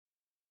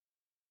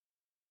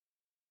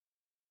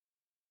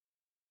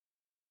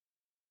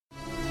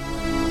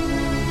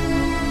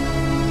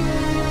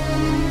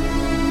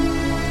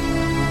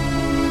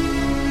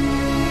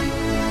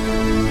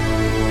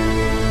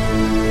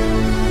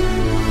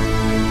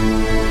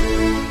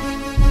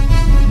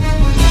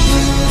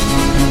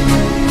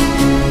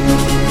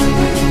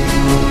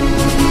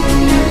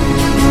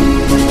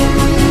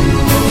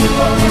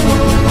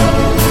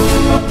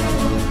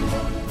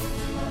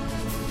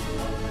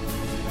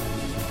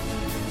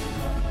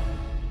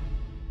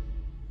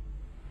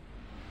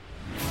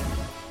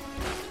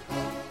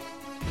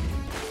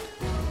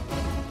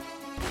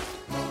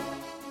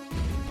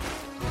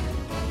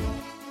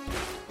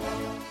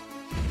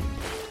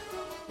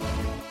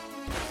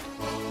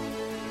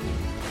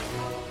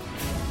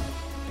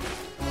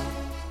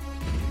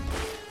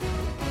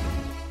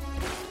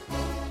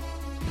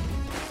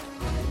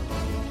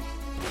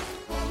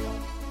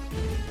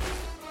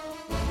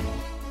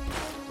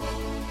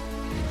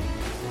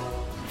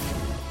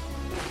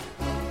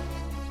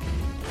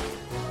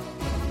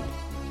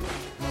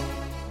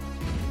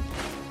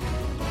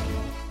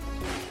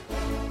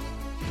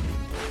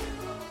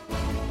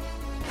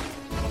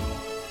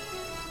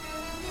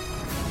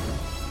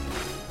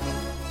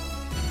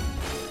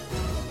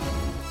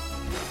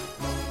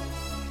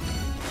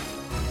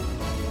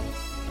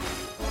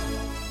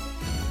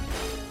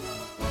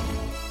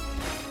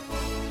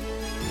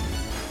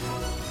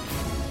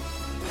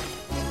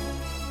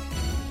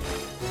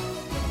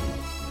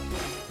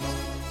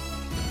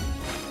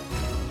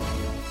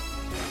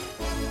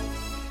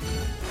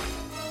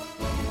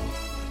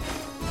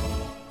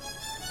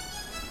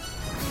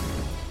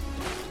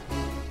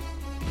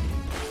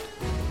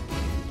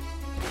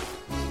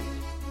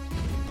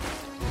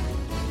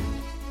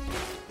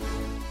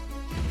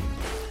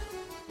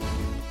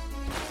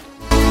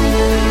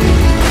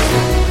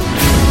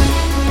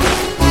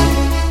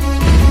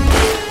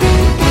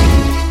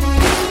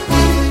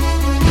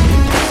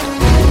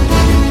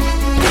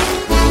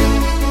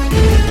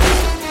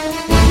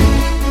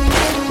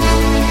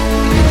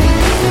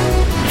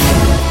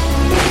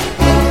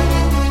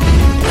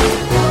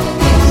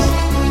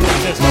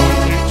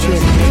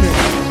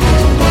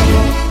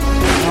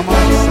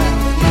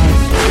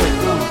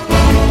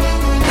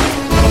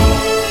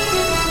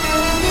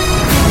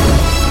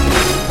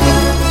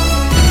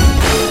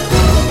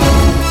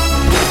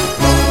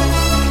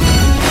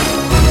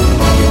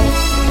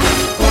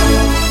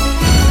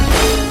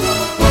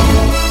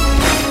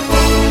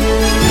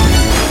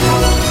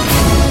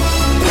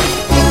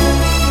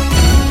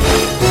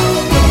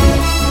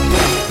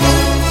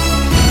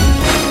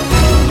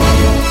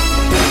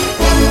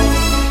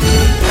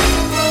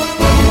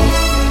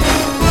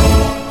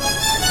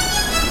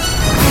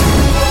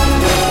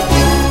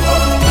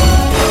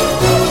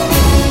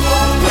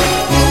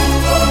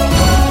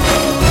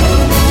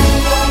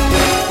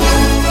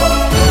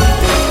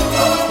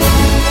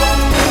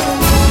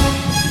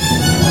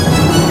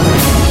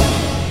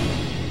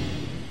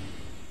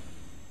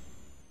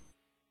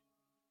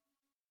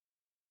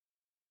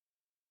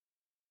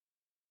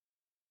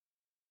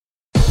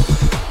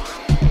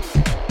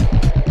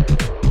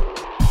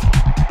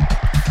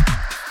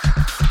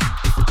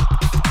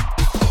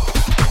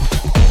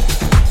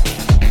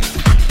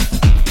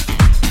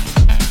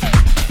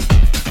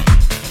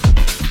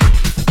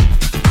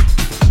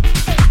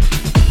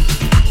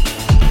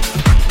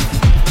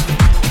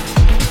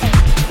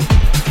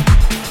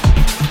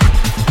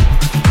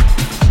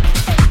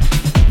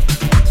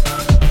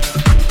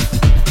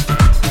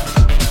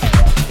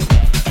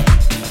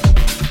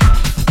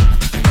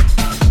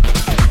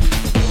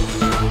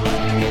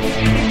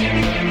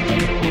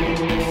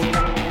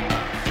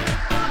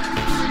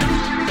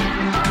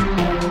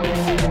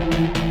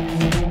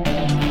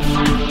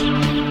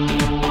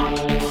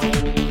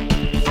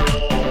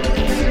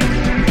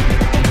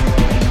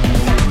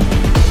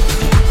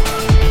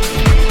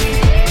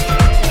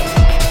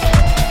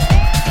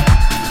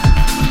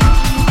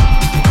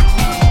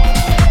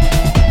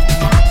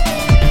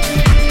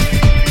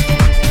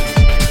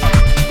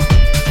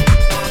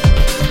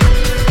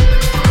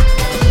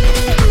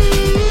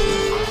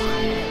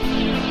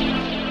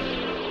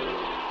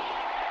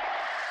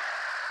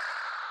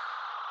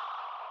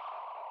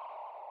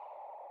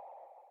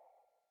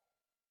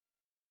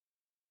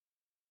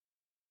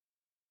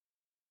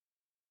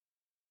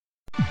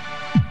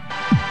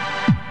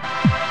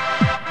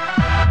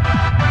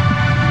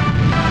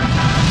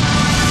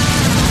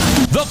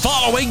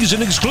following is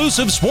an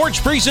exclusive sports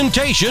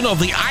presentation of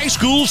the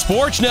iSchool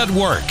Sports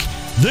Network.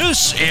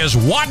 This is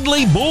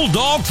Wadley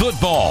Bulldog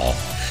Football.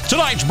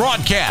 Tonight's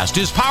broadcast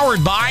is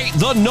powered by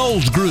the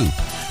Knowles Group,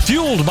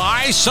 fueled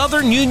by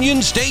Southern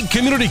Union State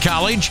Community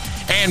College,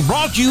 and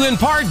brought to you in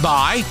part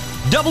by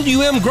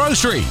WM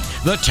Grocery,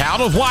 the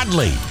Town of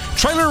Wadley,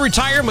 Trailer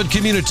Retirement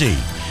Community,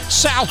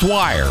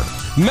 Southwire,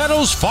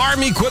 Meadows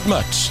Farm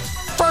Equipment,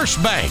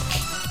 First Bank,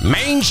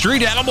 Main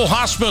Street Animal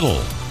Hospital,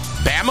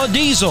 Bama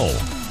Diesel,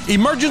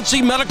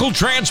 Emergency Medical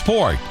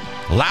Transport,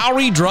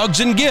 Lowry Drugs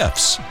and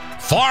Gifts,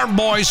 Farm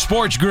Boys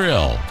Sports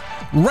Grill,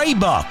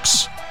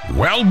 Raybucks,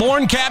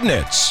 Wellborn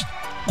Cabinets,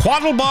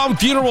 Quattlebaum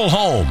Funeral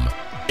Home,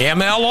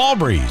 ML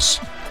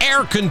Aubreys,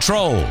 Air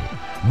Control,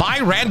 by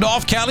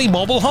Randolph County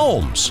Mobile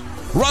Homes,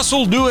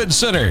 Russell Dewitt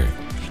Center,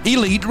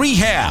 Elite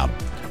Rehab,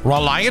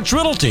 Reliance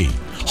Realty,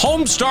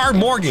 Homestar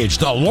Mortgage,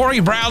 the Lori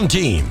Brown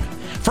Team,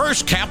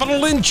 First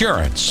Capital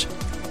Insurance,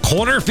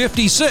 Corner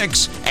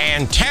 56,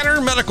 and Tanner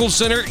Medical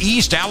Center,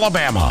 East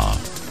Alabama.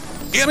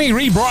 Any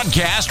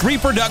rebroadcast,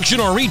 reproduction,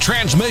 or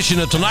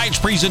retransmission of tonight's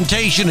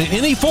presentation in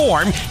any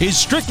form is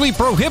strictly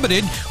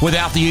prohibited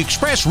without the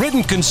express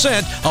written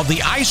consent of the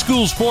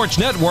iSchool Sports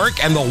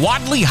Network and the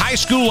Wadley High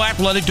School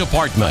Athletic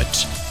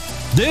Department.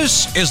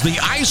 This is the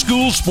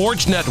iSchool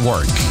Sports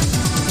Network.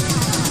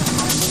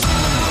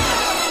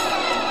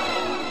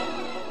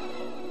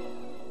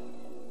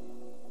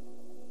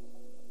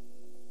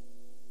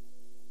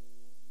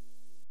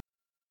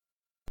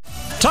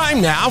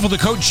 Time now for the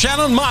Coach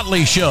Shannon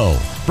Motley Show,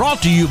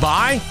 brought to you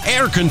by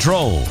Air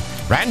Control,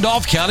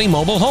 Randolph County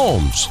Mobile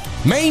Homes,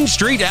 Main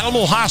Street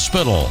Animal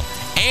Hospital,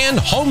 and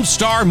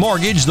Homestar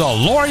Mortgage, the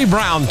Lori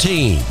Brown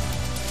Team.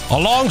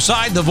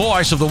 Alongside the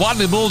voice of the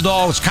Wadley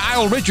Bulldogs,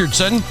 Kyle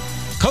Richardson,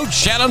 Coach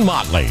Shannon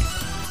Motley.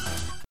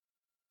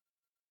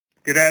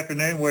 Good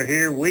afternoon. We're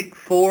here, week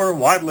 4,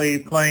 Wadley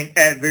playing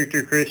at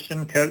Victor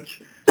Christian.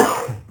 Coach,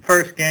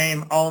 first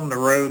game on the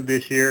road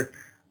this year.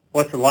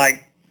 What's it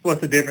like? What's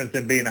the difference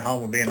in being at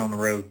home and being on the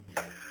road?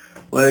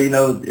 Well,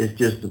 it's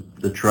just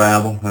the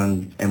travel,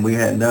 and we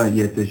hadn't done it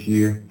yet this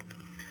year.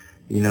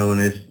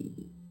 And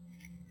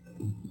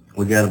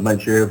we got to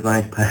make sure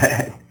everything's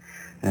packed,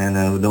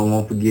 and we don't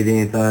want to forget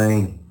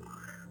anything.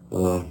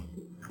 Being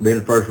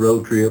the first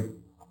road trip,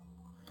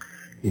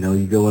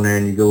 you go in there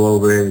and you go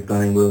over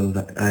everything. Well,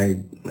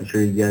 hey, make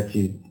sure you got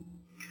your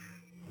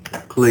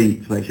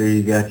cleats, make sure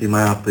you got your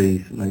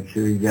mouthpiece, make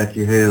sure you got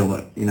your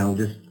helmet,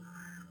 just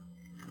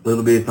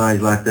little bit of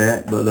things like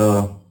that, but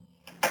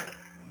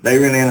they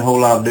really ain't a whole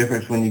lot of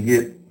difference when you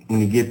get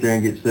there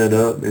and get set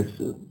up. It's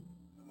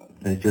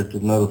just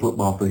another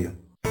football field.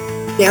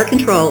 Air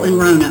Control in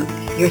Roanoke,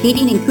 your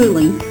heating and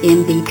cooling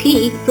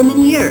MVP for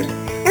many years.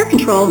 Air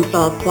Control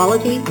installs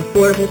quality,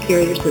 affordable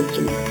carrier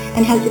systems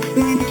and has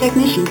experienced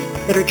technicians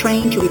that are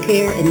trained to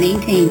repair and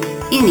maintain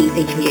any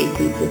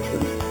HVAC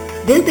system.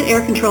 Visit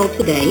Air Control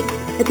today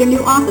at their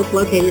new office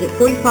located at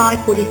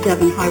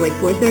 4547 Highway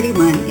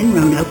 431 in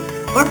Roanoke,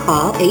 or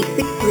call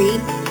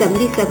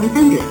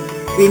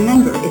 863-7700.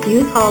 Remember, if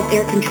you had called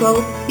Air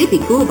Control, you'd be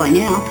cool by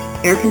now.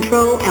 Air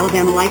Control,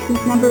 Alabama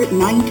license number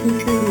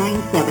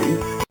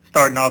 92297.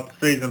 Starting off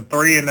the season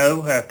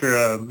 3-0 after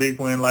a big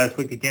win last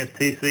week against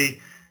TC.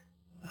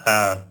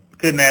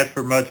 Couldn't ask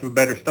for much of a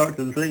better start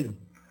to the season.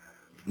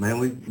 Man,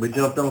 we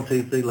jumped on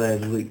TC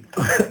last week.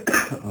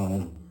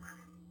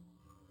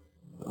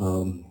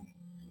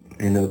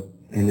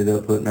 Ended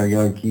up putting our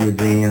young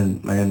kids in.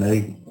 Man,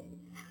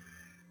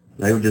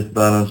 they were just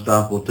about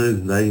unstoppable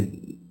too. They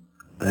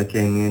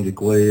came in,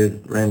 Jaquez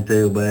ran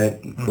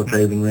tailback,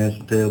 Cortavian ran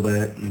some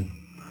tailback.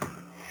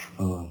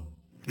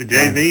 The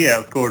JV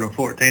outscored them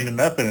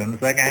 14-0 in the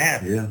second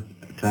half. Yeah,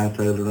 Ty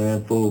Taylor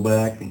ran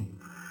fullback, and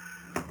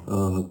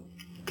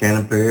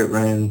Cannon Parrott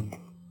ran,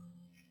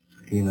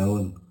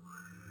 and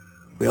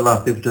we had a lot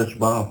of people touch the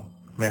ball.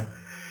 Yeah.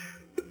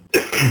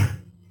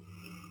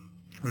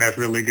 And that's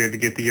really good to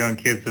get the young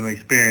kids some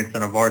experience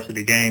in a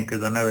varsity game,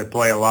 because I know they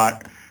play a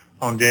lot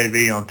on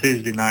JV on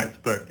Tuesday nights,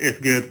 but it's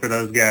good for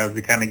those guys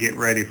to kind of get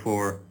ready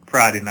for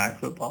Friday night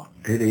football.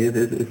 It is.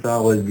 It's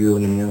always good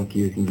when the young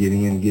kids can get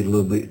in and get a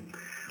little bit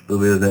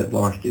of that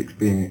varsity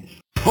experience.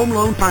 Home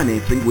loan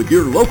financing with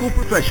your local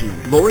professional,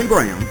 Lori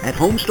Brown, at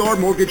Homestar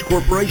Mortgage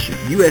Corporation.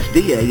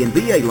 USDA and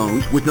VA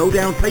loans with no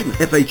down payment.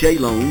 FHA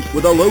loans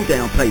with a low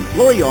down payment.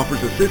 Lori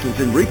offers assistance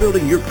in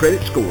rebuilding your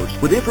credit scores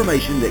with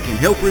information that can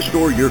help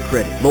restore your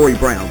credit. Lori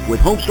Brown with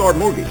Homestar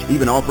Mortgage,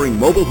 even offering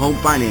mobile home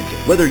financing.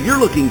 Whether you're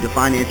looking to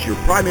finance your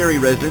primary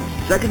residence,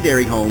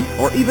 secondary home,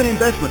 or even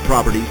investment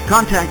properties,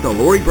 contact the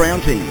Lori Brown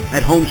team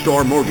at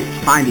Homestar Mortgage.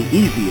 Find the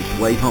easiest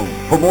way home.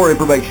 For more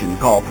information,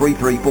 call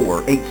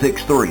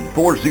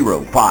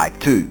 334-863-4052.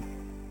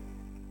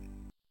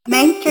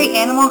 Main Street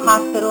Animal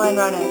Hospital in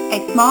Roanoke,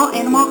 a small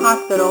animal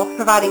hospital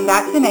providing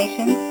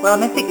vaccinations,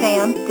 wellness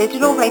exams,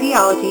 digital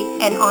radiology,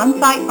 and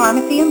on-site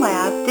pharmacy and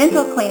labs,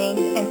 dental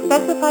cleanings, and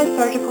specified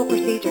surgical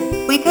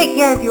procedures. We take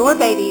care of your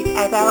babies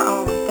as our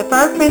own. The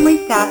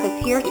fur-friendly staff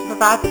is here to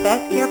provide the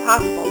best care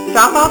possible.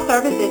 Drop-off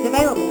service is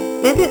available.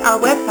 Visit our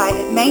website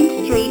at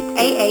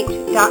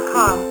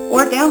mainstreetah.com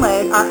or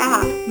download our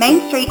app,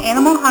 Main Street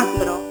Animal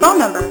Hospital. Phone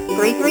number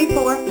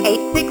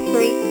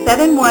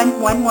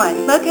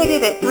 334-863-7111.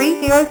 Located at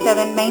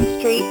 307 Main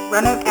Street,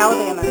 Roanoke,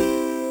 Alabama.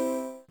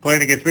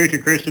 Playing against Victory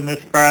Christian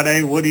this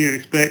Friday, what do you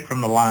expect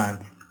from the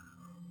Lions?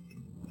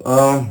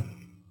 I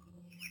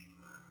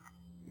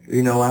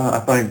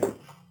think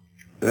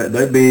that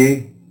they're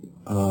big,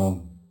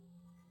 and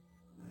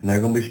they're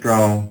going to be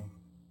strong.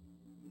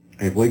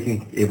 If we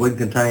can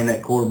contain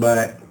that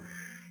quarterback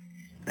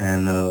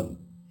and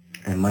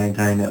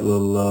maintain that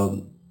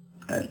little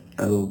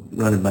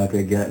running back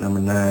they got, number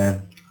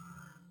 9,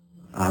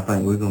 I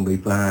think we're going to be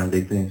fine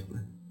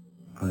defensively.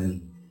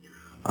 And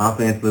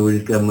offensively, we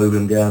just got to move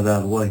them guys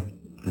out of the way.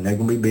 And they're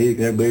going to be big.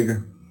 They're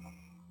bigger.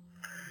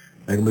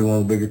 They're going to be one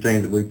of the bigger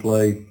teams that we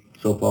played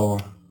so far.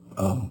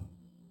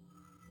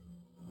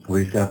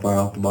 We just got to fire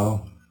off the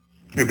ball.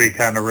 It'll be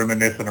kind of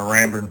reminiscent of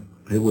Ramburn.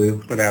 It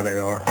will. But how they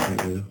are.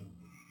 It will.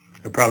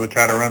 They'll probably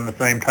try to run the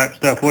same type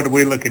stuff. What are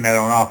we looking at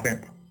on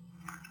offense?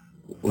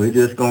 We're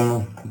just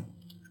going to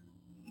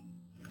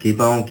keep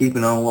on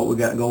keeping on what we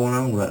got going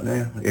on right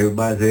now.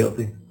 Everybody's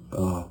healthy.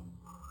 So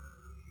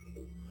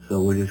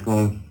we're just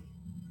going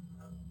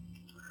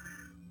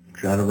to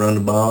try to run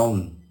the ball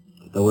and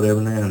throw it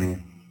every now and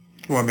then.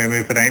 Well, I mean,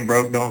 if it ain't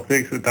broke, don't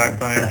fix it type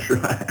thing. That's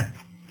right.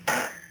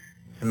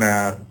 And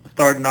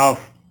starting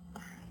off,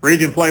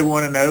 region play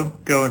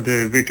 1-0, going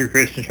to Victory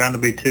Christian trying to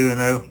be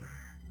 2-0.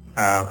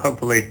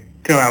 Hopefully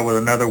come out with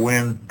another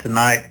win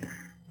tonight.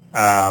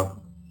 How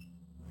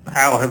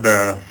have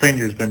the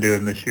seniors been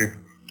doing this year?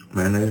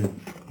 Man,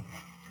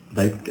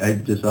 they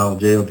just all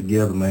gelled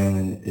together, man,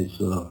 and it's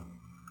a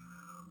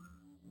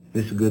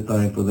good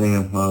thing for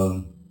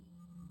them.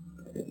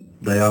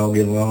 They all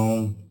get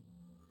along,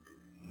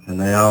 and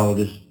they all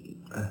just,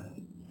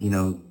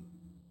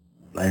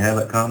 they have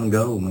that common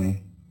goal,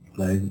 man.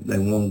 They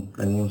want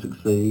to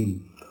succeed.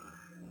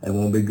 They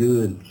want to be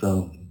good.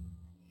 So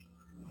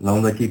as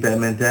long as they keep that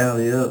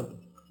mentality up,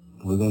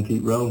 we're going to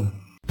keep rolling.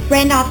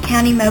 Randolph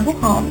County Mobile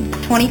Homes,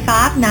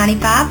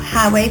 2595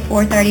 Highway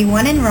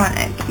 431 in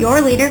Roanoke, your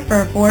leader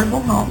for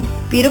affordable homes.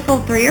 Beautiful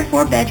 3 or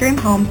 4 bedroom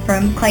homes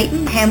from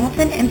Clayton,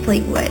 Hamilton, and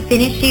Fleetwood.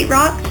 Finished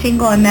sheetrock,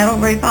 shingle and metal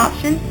roof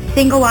options.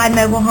 Single wide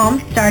mobile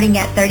homes starting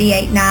at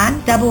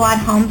 $38,900. Double wide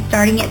homes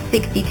starting at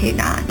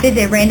 $62,900.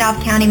 Visit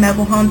Randolph County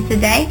Mobile Homes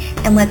today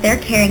and let their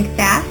caring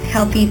staff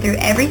help you through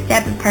every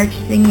step of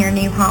purchasing your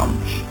new home,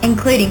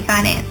 including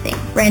financing.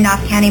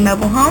 Randolph County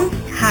Mobile Homes,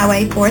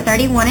 Highway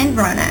 431 in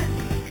Roanoke.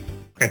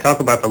 And talk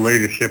about the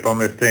leadership on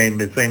this team.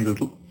 It seems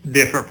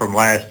different from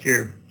last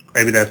year.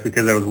 Maybe that's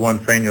because there was one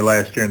senior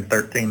last year and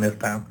 13 this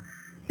time.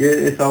 Yeah,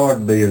 it's hard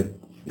to be a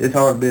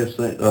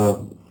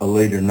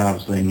leader, not a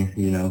senior.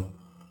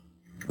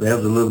 There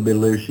was a little bit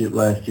of leadership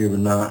last year, but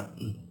not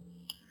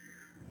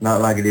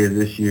like it is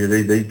this year.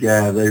 These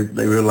guys,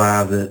 they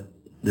realize that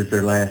this is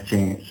their last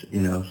chance.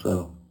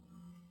 So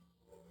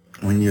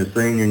when you're a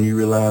senior and you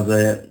realize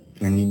that,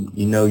 and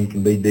you know you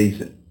can be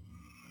decent,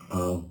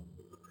 your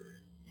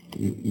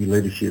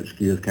leadership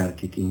skills kind of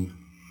kick in.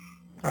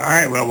 All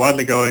right, well,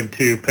 Wadley going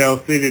to Pell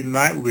City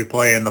tonight. We'll be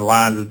playing the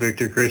Lions of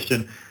Victory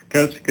Christian.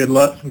 Coach, good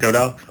luck. Go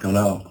Dogs. Go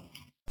Dogs.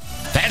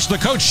 That's the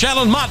Coach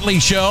Shannon Motley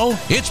Show.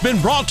 It's been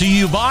brought to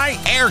you by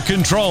Air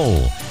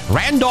Control,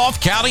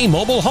 Randolph County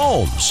Mobile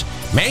Homes,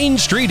 Main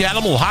Street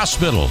Animal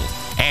Hospital,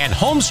 and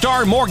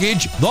Homestar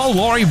Mortgage, the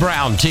Lori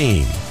Brown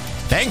Team.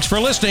 Thanks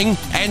for listening,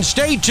 and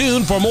stay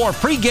tuned for more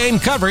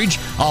pregame coverage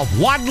of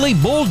Wadley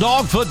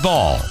Bulldog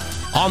football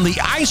on the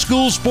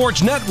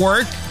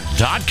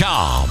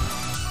iSchoolSportsNetwork.com.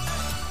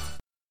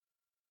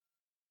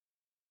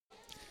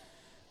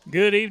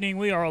 Good evening.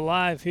 We are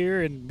live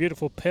here in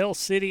beautiful Pell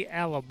City,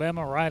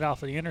 Alabama, right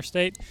off of the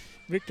interstate.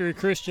 Victory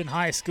Christian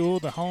High School,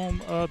 the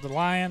home of the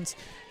Lions,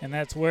 and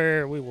that's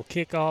where we will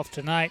kick off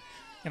tonight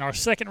in our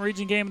second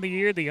region game of the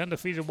year. The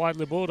undefeated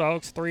Wadley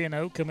Bulldogs,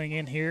 3-0, coming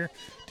in here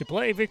to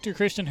play Victory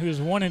Christian, who is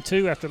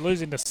 1-2 after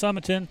losing to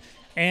Summerton,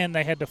 and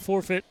they had to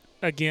forfeit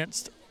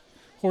against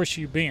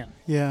Horseshoe Bend.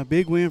 Yeah,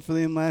 big win for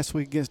them last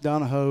week against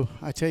Donahoe.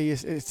 I tell you,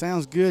 it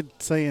sounds good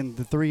saying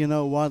the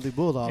 3-0 Wadley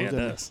Bulldogs. Yeah, it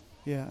does.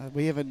 Yeah,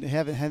 we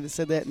haven't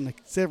said that in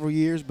several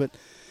years, but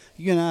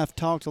you and I have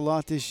talked a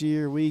lot this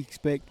year. We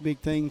expect big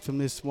things from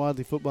this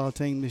Wadley football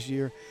team this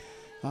year.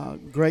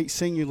 Great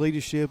senior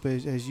leadership,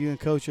 as you and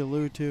Coach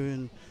alluded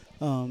to,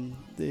 and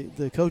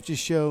the coaches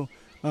show.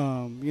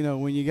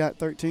 When you got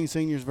 13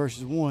 seniors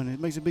versus 1,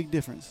 it makes a big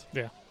difference.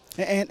 Yeah,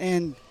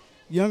 and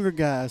younger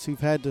guys who've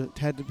had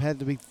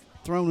to be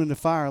thrown in the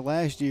fire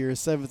last year as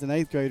 7th and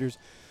 8th graders.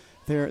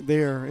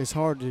 It's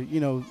hard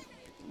to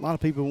a lot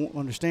of people won't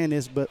understand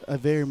this, but a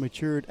very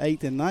matured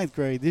 8th and 9th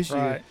grade this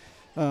year,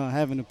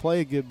 having to play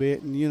a good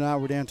bit. And you and I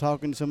were down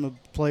talking to some of the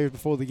players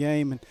before the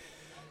game, and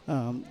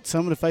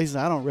some of the faces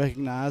I don't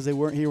recognize. They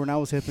weren't here when I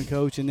was helping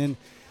coach, and then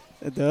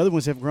the other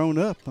ones have grown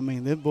up. I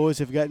mean, the boys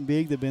have gotten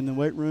big. They've been in the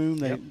weight room.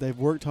 They've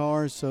worked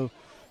hard. So,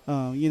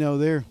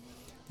 they're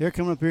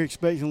coming up here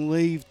expecting to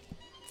leave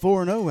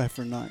 4-0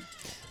 after tonight.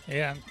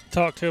 Yeah, I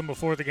talked to them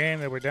before the game.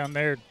 They were down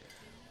there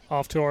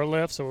off to our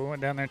left, so we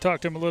went down there and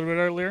talked to them a little bit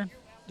earlier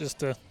just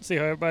to see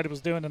how everybody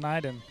was doing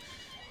tonight, and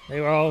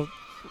they were all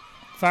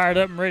fired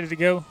up and ready to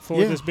go for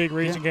this big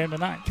region game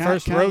tonight.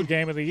 First road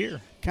game of the year.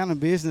 Kind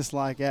of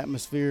business-like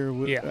atmosphere,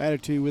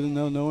 attitude with them,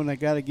 knowing they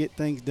got to get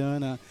things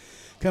done.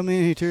 Coming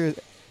in here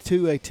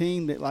to a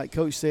team that, like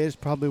Coach said, is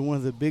probably one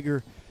of the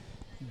bigger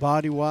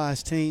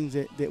body-wise teams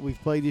that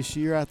we've played this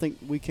year. I think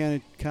we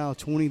counted, Kyle,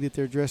 20 that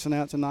they're dressing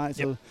out tonight,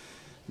 so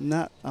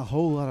not a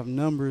whole lot of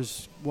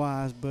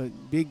numbers-wise,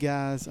 but big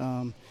guys.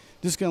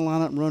 Just going to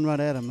line up and run right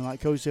at them. And like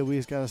Coach said, we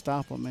just got to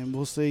stop them, and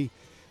we'll see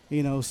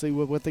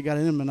what they got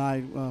in them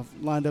tonight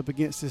lined up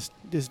against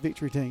this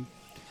victory team.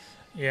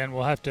 Yeah, and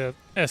we'll have to,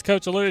 as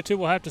Coach alluded to,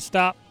 we'll have to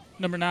stop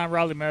number 9,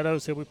 Riley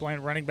Meadows. He'll be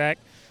playing running back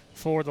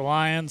for the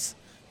Lions.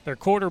 Their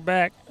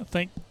quarterback, I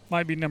think,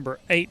 might be number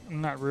 8.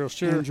 I'm not real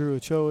sure. Andrew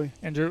Ochoa.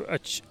 Andrew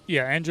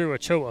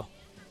Ochoa.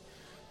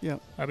 Yeah.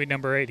 That'll be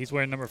number 8. He's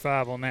wearing number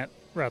 5 on that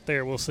right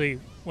there. We'll see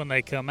when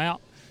they come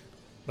out.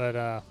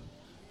 But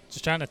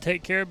just trying to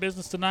take care of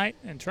business tonight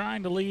and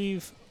trying to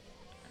leave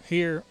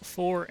here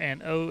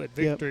 4-0 at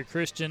Victory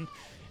Christian.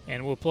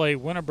 And we'll play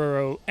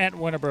Winterboro at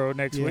Winterboro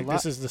next week.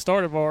 This is the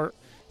start of our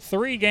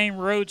 3-game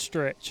road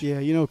stretch.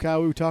 Yeah,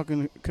 Kyle, we were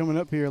talking coming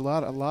up here a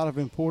lot of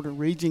important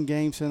region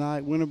games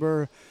tonight.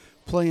 Winterboro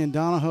playing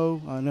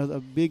Donahoe, another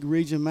big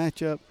region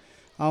matchup.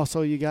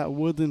 Also, you got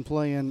Woodland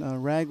playing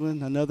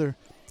Raglan, another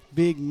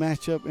big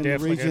matchup in the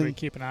region. Definitely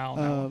keep an eye on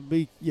that one.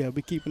 Be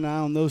keeping an eye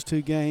on those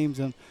 2 games.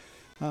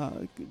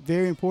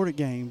 Very important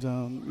games.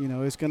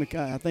 It's going to.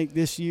 I think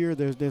this year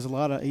there's a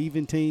lot of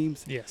even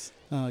teams. Yes.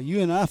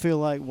 You and I feel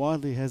like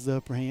Wadley has the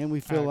upper hand.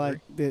 We feel like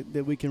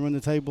that we can run the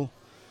table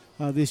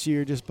this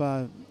year just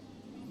by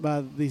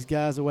these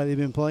guys, the way they've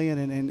been playing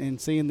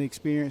and seeing the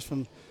experience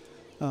from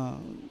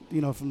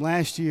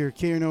last year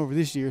carrying over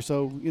this year.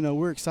 So,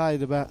 we're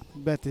excited about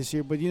this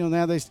year. But,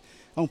 now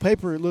on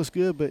paper it looks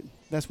good, but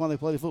that's why they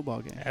play the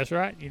football game. That's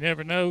right. You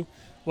never know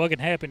what can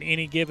happen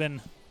any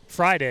given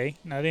Friday,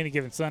 not any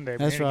given Sunday,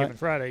 but any given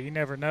Friday. You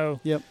never know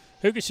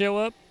who could show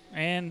up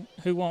and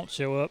who won't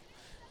show up.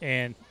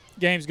 And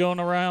games going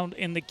around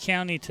in the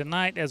county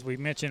tonight, as we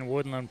mentioned,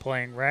 Woodland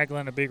playing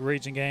Raglan, a big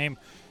region game.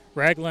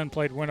 Raglan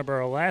played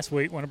Winterboro last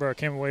week. Winterboro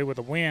came away with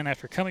a win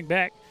after coming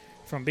back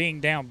from being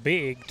down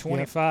big,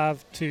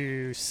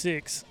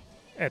 25-6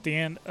 at the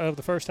end of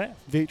the first half.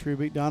 Victory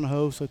beat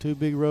Donahoe, so 2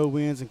 big road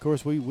wins. Of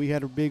course, we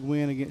had a big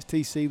win against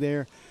TC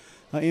there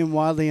in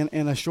Wadley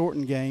in a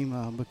shortened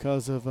game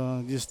because of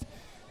just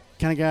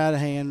kind of got out of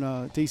hand.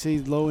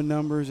 TC's low in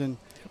numbers, and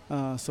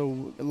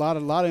so a lot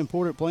of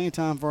important playing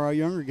time for our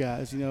younger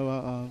guys.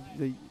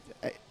 The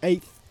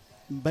 8th,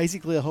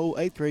 basically a whole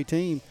 8th grade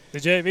team. The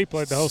JV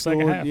played the whole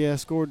second half. Yeah,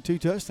 scored 2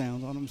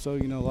 touchdowns on them. So, a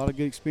lot of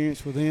good experience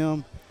for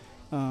them.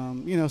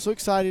 So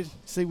excited to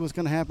see what's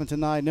going to happen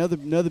tonight.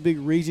 Another big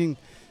region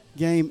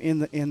game in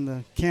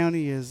the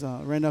county is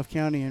Randolph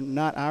County, and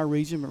not our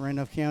region, but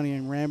Randolph County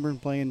and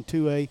Ranburne playing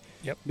 2A.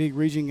 Big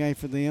region game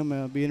for them.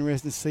 It'll be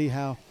interesting to see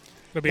how.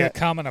 It'll be a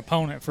common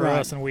opponent for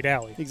us and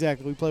Wedowee.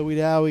 Exactly. We play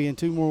Wedowee in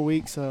 2 more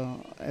weeks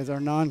as our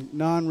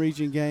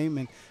non-region game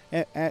and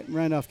at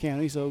Randolph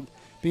County. So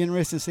be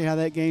interesting to see how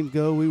that game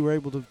go. We were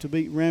able to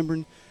beat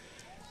Ranburne.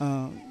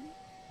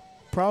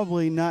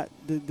 Probably not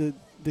the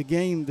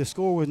game. The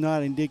score was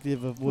not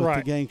indicative of what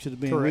the game should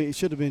have been. It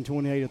should have been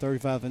 28 or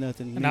 35 to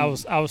nothing. And I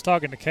was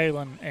talking to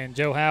Kalen and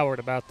Joe Howard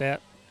about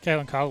that.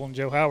 Kalen Caldwell and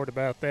Joe Howard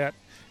about that.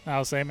 And I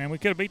was saying, man, we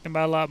could have beaten them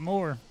by a lot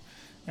more.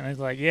 And he's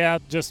like, yeah,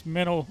 just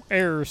mental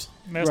errors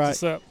messed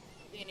us up.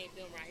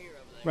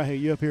 Right here,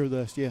 you up here with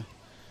us, yeah.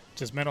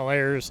 Just mental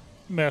errors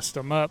messed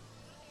them up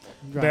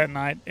that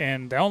night.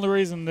 And the only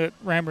reason that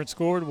Ranburne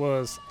scored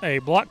was a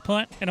block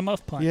punt and a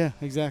muff punt. Yeah,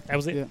 exactly. That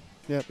was it.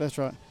 Yeah, that's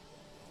right.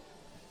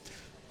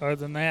 Other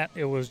than that,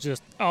 it was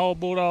just all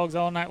Bulldogs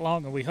all night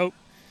long, and we hope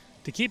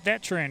to keep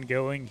that trend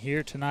going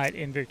here tonight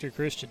in Victory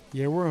Christian.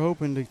 Yeah, we're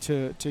hoping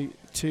to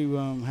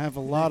have a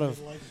lot of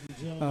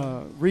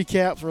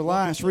recaps,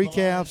 Reliance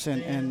recaps,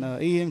 and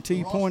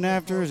EMT point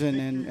afters,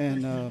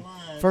 and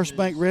First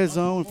Bank Red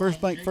Zone,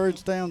 First Bank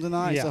First Down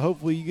tonight. So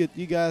hopefully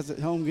you guys at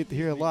home get to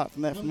hear a lot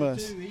from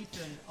us.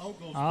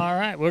 All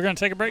right, we're going to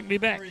take a break and be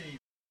back.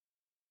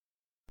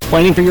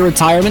 Planning for your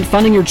retirement,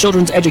 funding your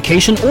children's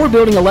education, or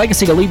building a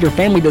legacy to leave your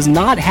family does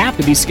not have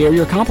to be scary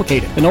or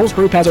complicated. The Knowles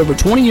Group has over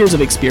 20 years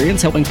of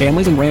experience helping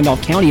families in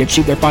Randolph County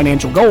achieve their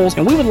financial goals,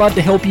 and we would love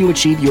to help you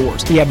achieve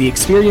yours. We have the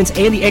experience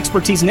and the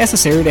expertise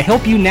necessary to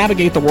help you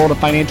navigate the world of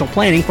financial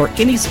planning for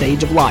any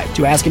stage of life.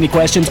 To ask any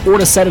questions or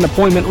to set an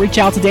appointment, reach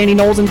out to Danny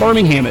Knowles in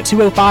Birmingham at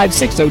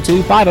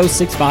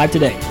 205-602-5065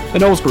 today. The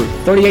Knowles Group,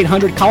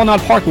 3800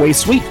 Colonnade Parkway,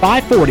 Suite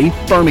 540,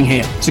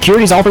 Birmingham.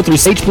 Securities offered through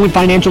SagePoint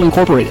Financial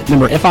Incorporated,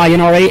 member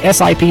FINRA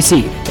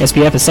SIPC.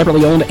 SPF is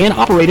separately owned and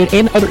operated,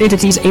 and other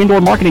entities and/or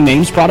marketing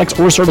names, products,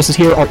 or services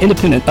here are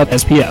independent of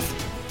SPF.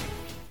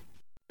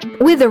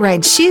 With the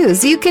right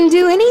shoes, you can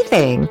do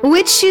anything.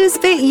 Which shoes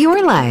fit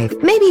your life?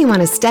 Maybe you want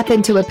to step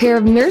into a pair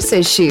of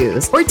nurse's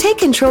shoes, or take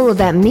control of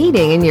that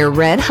meeting in your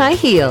red high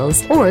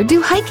heels, or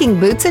do hiking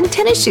boots and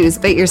tennis shoes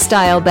fit your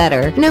style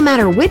better? No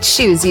matter which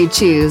shoes you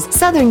choose,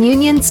 Southern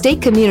Union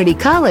State Community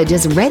College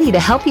is ready to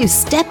help you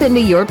step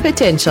into your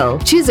potential.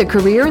 Choose a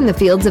career in the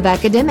fields of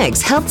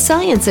academics, health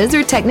sciences,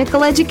 or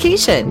technical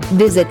education.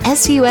 Visit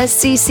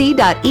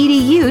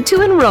suscc.edu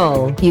to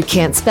enroll. You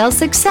can't spell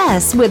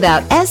success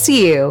without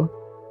SU.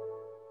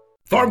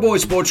 Farm Boy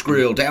Sports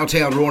Grill,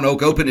 downtown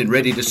Roanoke, open and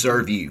ready to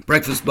serve you.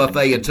 Breakfast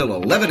buffet until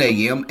 11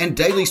 a.m. and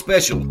daily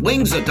special.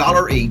 Wings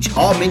 $1 each.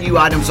 All menu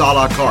items a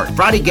la carte.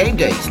 Friday game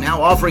days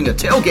now offering a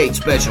tailgate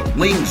special.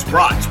 Wings,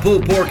 brats,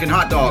 pulled pork, and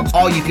hot dogs.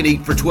 All you can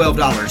eat for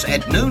 $12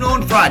 at noon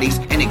on Fridays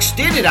and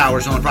extended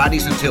hours on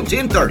Fridays until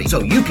 10:30,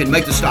 so you can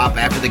make the stop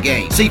after the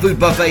game. Seafood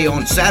buffet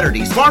on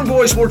Saturdays. Farm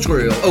Boy Sports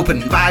Grill open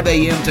 5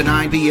 a.m. to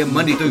 9 p.m.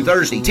 Monday through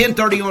Thursday.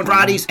 10:30 on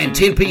Fridays and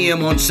 10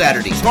 p.m. on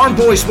Saturdays. Farm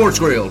Boy Sports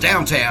Grill,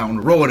 downtown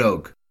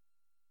Roanoke.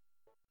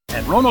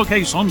 At Roanoke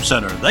Ace Home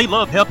Center, they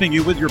love helping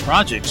you with your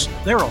projects.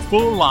 They're a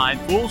full-line,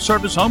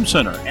 full-service home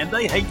center, and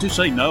they hate to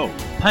say no.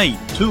 Paint,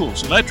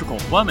 tools, electrical,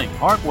 plumbing,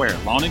 hardware,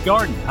 lawn and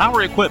garden,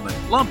 power equipment,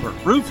 lumber,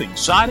 roofing,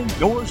 siding,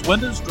 doors,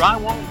 windows,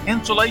 drywall,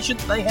 insulation,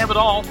 they have it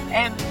all,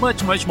 and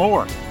much, much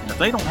more. And if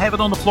they don't have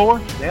it on the floor,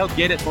 they'll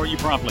get it for you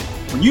promptly.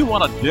 When you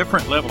want a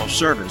different level of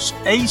service,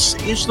 Ace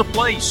is the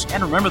place.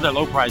 And remember their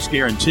low price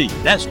guarantee.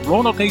 That's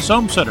Roanoke Ace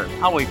Home Center,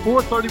 Highway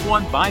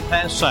 431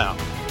 Bypass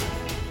South.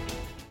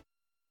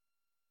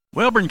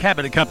 Welborn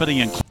Cabinet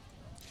Company and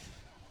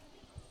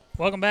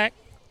Welcome back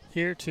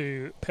here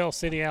to Pell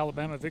City,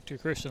 Alabama, Victory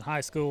Christian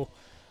High School.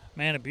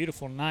 Man, a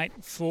beautiful night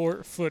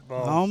for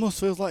football. It almost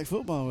feels like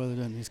football weather,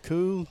 doesn't it? It's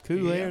cool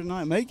air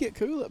tonight. It may get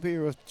cool up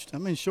here.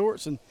 I'm in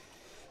shorts and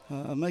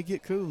may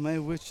get cool. Maybe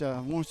wish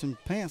I wore some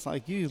pants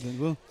like you, but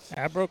we'll.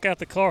 I broke out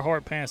the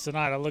Carhartt pants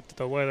tonight. I looked at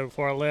the weather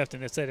before I left,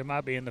 and it said it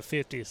might be in the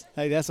 50s.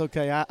 Hey, that's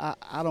okay.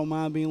 I don't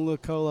mind being a little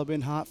cold. I've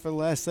been hot for the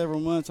last several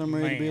months. I'm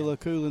ready to be a little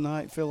cool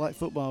tonight. Feel like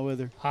football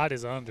weather. Hot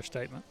is an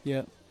understatement.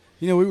 Yeah.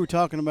 You know, we were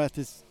talking about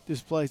this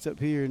place up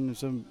here,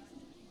 and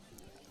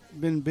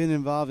been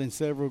involved in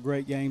several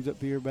great games up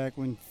here back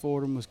when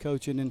Fordham was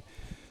coaching and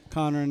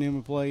Connor and them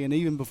were playing. And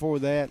even before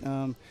that,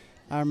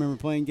 I remember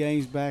playing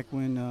games back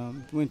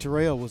when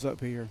Terrell was up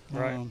here.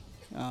 Right.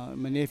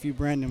 My nephew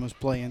Brandon was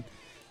playing.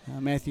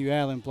 Matthew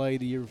Allen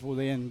played the year before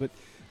then. But,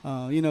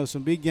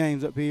 some big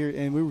games up here.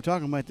 And we were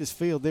talking about this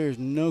field. There's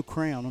no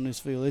crown on this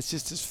field. It's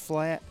just as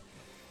flat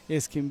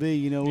as can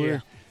be.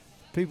 Where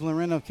people in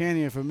Randolph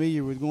County are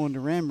familiar with going to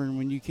Ranburne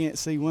when you can't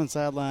see one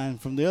sideline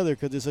from the other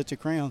because it's such a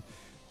crown.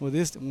 Well,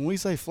 when we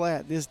say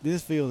flat, this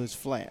field is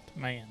flat.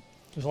 Man.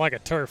 Just like a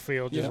turf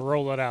field, just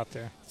roll it out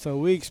there. So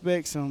we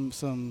expect some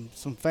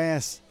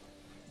fast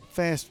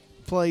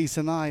plays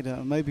tonight.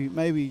 Maybe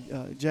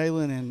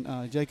Jalen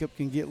and Jacob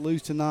can get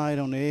loose tonight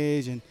on the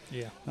edge, and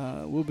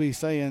we'll be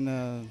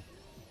saying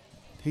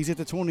he's at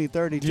the 20,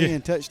 30,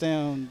 10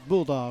 touchdown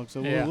Bulldog.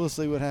 So we'll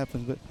see what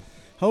happens. But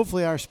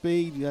hopefully our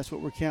speed, that's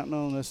what we're counting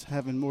on, us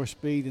having more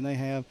speed than they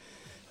have.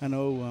 I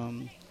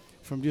know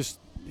from just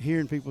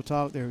hearing people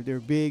talk, they're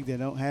big. They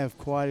don't have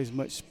quite as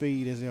much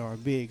speed as they are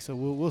big. So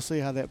we'll see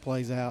how that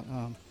plays out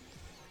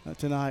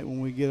tonight when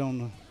we get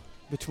on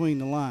between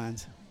the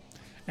lines.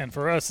 And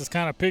for us, it's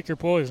kind of pick your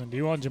poison. Do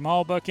you want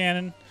Jamal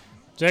Buchanan,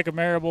 Jacob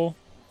Marable,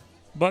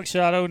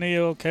 Buckshot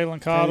O'Neal,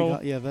 Kalen Cottle?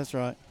 Yeah, that's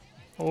right.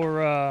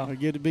 Or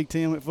get a Big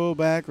Tim at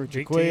fullback, or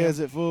Jaquez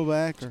at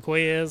fullback.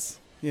 Jaquez.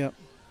 Yep.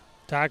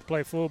 Ty can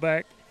play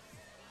fullback.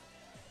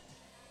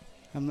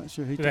 I'm not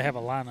sure. Do they have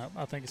a lineup?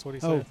 I think it's what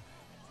he said.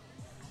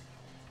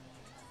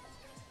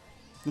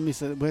 Let me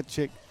say, we have to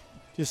check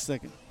just a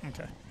second.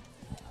 Okay.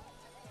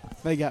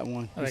 They got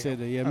one. He said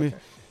that. Yeah. Okay.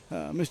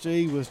 Mr.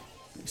 E was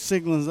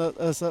signaling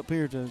us up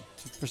here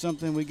for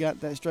something. We got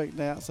that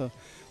straightened out. So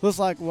looks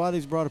like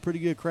Wadley's brought a pretty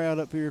good crowd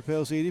up here at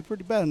Pell City.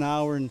 About an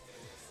hour and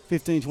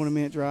 15,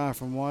 20-minute drive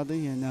from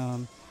Wadley. And,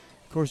 of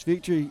course,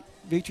 Victory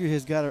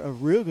has got a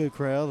real good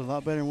crowd, a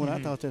lot better than what I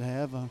thought they'd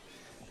have.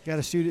 Got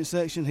a student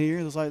section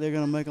here. Looks like they're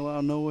going to make a lot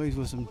of noise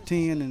with some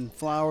tin and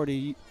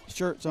flowery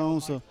shirts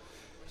on, so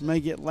it may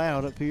get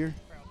loud up here.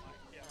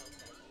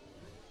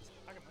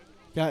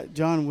 Got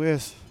John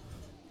West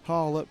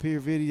Hall up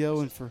here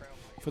videoing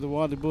for the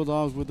Wadley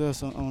Bulldogs with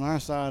us on our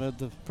side of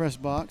the press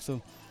box.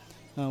 So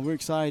we're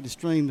excited to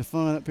stream the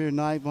fun up here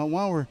tonight. But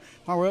while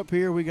we're up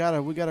here, we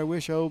gotta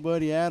wish our old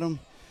buddy Adam,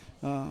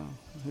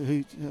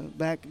 who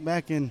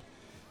back in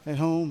at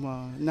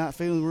home, not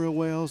feeling real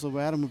well. So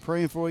Adam, we're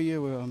praying for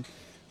you.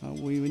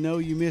 We know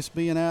you miss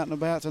being out and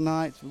about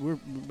tonight.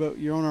 But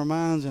you're on our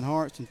minds and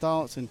hearts and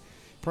thoughts, and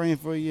praying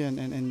for you.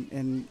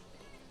 And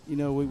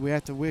we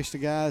have to wish the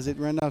guys at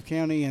Randolph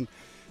County and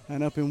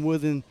up in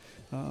Woodland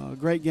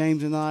great game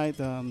tonight.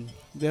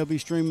 They'll be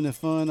streaming the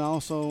fun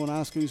also on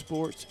iSchool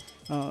Sports.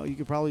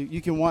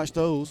 You can watch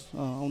those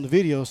on the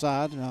video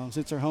side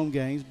since they're home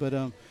games. But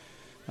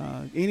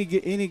any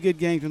good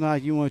game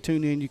tonight, you want to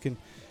tune in, you can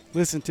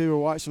listen to or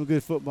watch some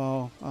good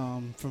football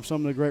from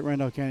some of the great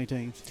Randolph County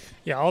teams.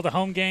 Yeah, all the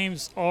home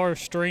games are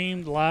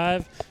streamed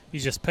live. You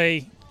just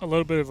pay a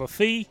little bit of a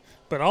fee,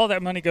 but all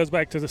that money goes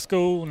back to the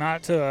school,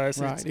 not to us.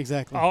 Right,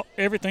 exactly.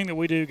 Everything that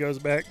we do goes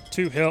back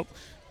to help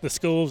the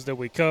schools that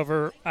we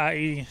cover,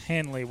 i.e.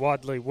 Henley,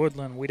 Wadley,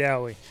 Woodland,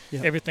 Wedowee.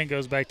 Yep. Everything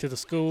goes back to the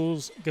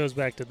schools, goes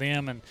back to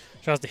them, and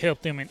tries to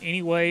help them in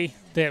any way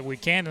that we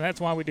can, and that's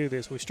why we do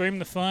this. We stream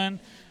the fun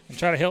and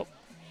try to help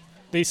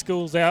these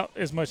schools out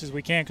as much as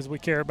we can because we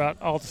care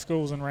about all the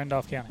schools in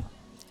Randolph County.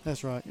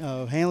 That's right.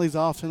 Hanley's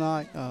off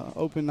tonight,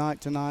 open night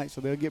tonight, so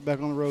they'll get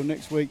back on the road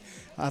next week.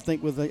 I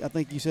think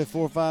you said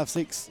 4, 5,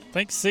 6. I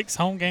think 6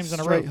 home games in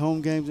a row. Straight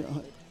home games.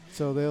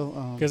 So they'll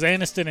because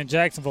Anniston and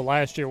Jacksonville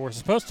last year were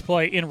supposed to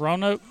play in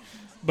Roanoke,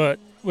 but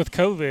with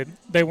COVID,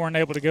 they weren't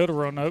able to go to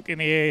Roanoke,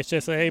 and the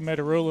AHSAA made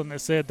a ruling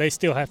that said they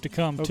still have to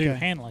come to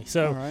Hanley.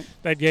 So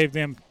that gave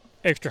them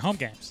extra home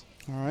games.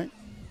 All right.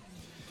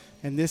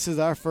 And this is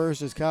our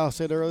first, as Kyle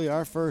said earlier,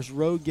 our first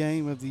road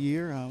game of the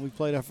year. We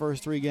played our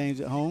first 3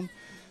 games at home.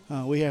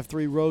 We have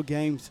 3 road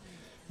games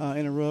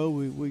in a row.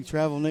 We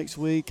travel next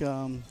week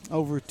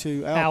over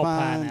to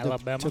Alpine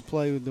Alabama, to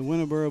play with the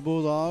Winterboro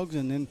Bulldogs,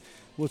 and then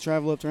we'll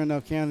travel up to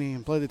Randolph County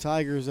and play the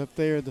Tigers up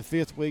there the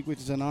 5th week, which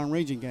is a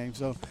non-region game.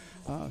 So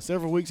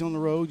several weeks on the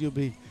road.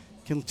 You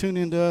can tune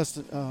into us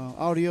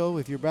audio.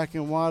 If you're back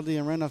in Wadley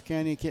and Randolph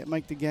County and can't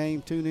make the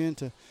game, tune in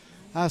to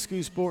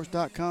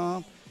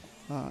highschoolsports.com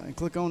and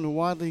click on the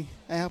Wadley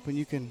app, and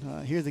you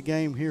can hear the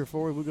game here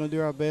for you. We're going to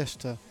do our best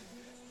to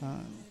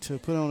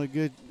put on a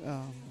good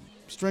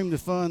stream the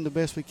fun the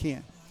best we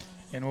can.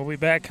 And we'll be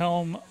back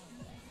home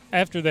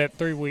after that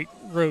 3-week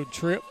road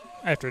trip.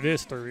 After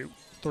this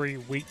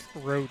 3-week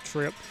road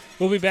trip,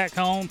 we'll be back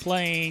home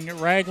playing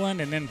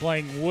Ragland and then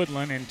playing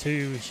Woodland in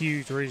 2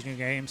 huge regional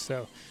games.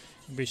 So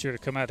be sure to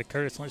come out to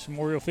Curtis Lynch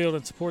Memorial Field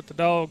and support the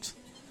Dogs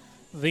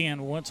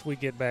then once we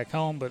get back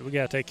home. But we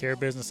got to take care of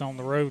business on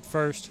the road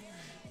first.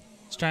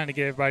 It's trying to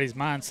get everybody's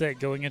mindset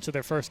going into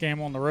their first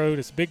game on the road.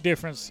 It's a big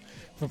difference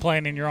from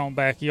playing in your own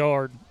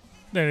backyard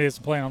than it is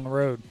playing on the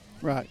road.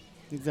 Right,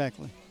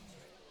 exactly.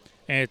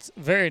 And it's a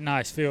very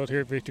nice field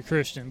here at Victor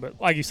Christian.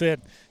 But like you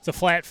said, it's a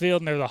flat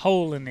field, and there's a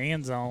hole in the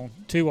end zone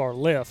to our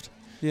left.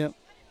 Yep.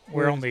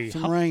 We're on the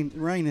some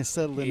rain has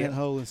settled in that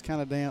hole. It's kind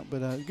of damp, but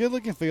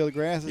good-looking field. The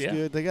grass is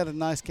good. They got a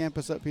nice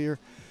campus up here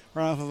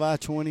right off of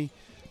I-20,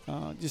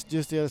 just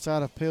the other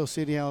side of Pell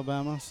City,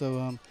 Alabama.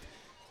 So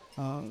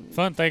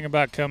fun thing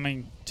about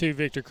coming to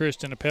Victor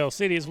Christian to Pell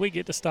City is we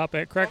get to stop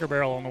at Cracker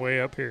Barrel on the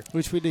way up here.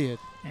 Which we did.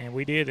 And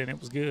we did, and it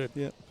was good.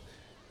 Yep.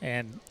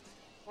 And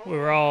we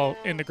were all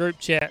in the group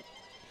chat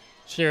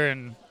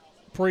sharing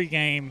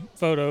pregame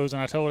photos,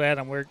 and I told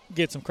Adam we'll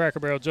get some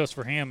Cracker Barrel just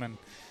for him, and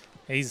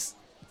he's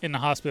in the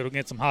hospital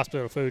getting some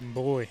hospital food, and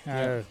boy,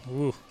 not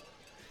the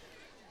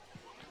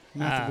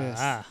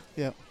best.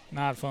 Yep.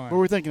 Not fun. But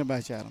we're thinking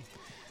about you, Adam.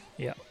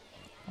 Yep.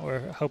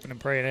 We're hoping and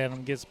praying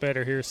Adam gets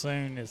better here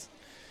soon.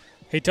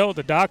 He told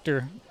the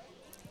doctor,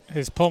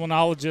 his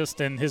pulmonologist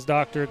and his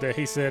doctor, that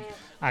he said,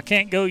 I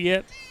can't go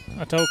yet.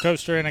 I told Coach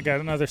Strand I got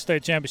another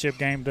state championship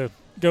game to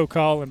go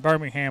call in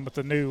Birmingham with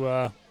the new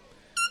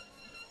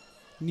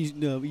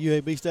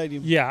UAB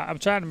Stadium. Yeah, I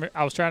was trying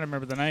to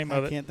remember the name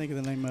of it. I can't think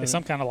of the name of it. It's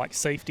some kind of like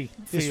safety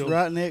field. It's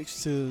right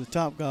next to the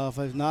Top Golf.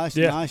 It's nice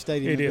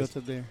stadium they built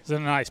up there. It's a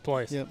nice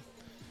place. Yep.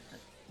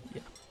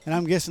 Yeah. And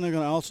I'm guessing they're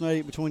going to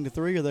alternate between the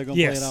 3, or they're going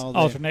to play it all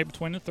there? Alternate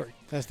between the 3.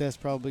 That's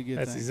probably a good.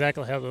 That's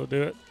exactly how they'll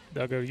do it.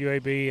 They'll go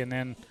UAB and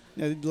then.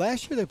 Now,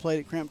 last year they played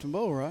at Crampton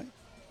Bowl, right?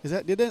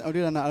 Did they or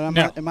did I not?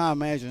 No. Am I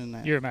imagining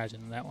that? You're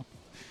imagining that one.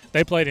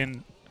 They played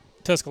in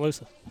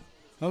Tuscaloosa.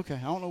 Okay,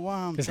 I don't know why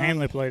I'm. Because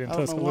Hanley played in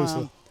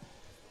Tuscaloosa.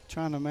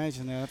 Trying to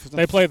imagine that.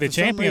 They played the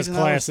Champions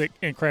Classic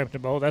in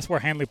Crampton Bowl. That's where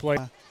Hanley played.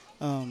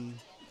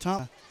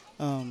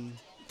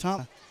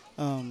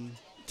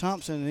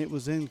 Thompson, it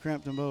was in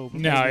Crampton Bowl.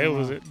 No, it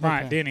was at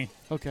Bryant Denny.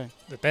 Okay.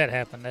 That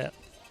happened at.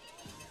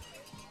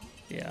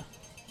 Yeah.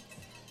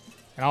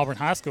 And Auburn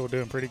High School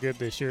doing pretty good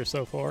this year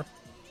so far.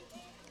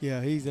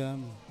 Yeah, he's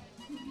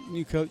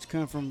new coach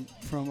come from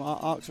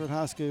Oxford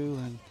High School,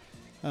 and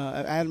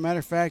as a matter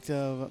of fact,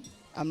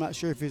 I'm not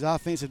sure if he's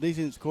offensive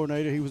defense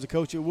coordinator. He was a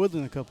coach at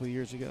Woodland a couple of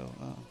years ago.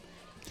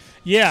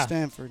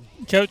 Stanford.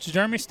 Coach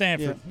Jeremy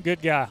Stanford,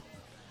 good guy.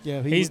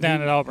 Yeah, he's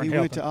down at Auburn. He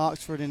went to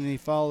Oxford, and he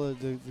followed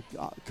the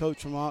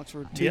coach from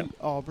Oxford to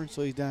Auburn,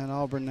 so he's down at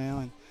Auburn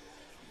now.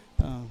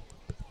 And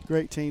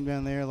great team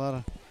down there, a lot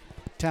of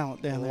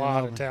talent down there. A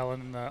lot of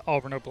talent in the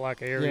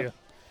Auburn-Opelika area. Yep.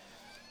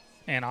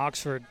 And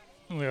Oxford,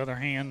 on the other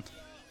hand,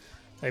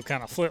 they've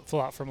kind of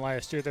flip-flopped from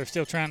last year. They're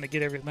still trying to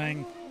get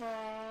everything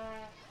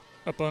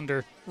up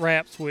under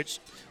wraps, which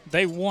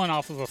they won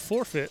off of a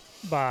forfeit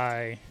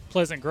by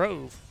Pleasant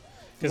Grove.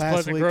 Because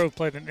Pleasant Grove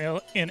played an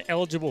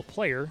ineligible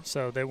player,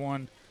 so they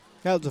won.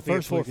 That was the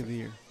first week of the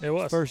year. It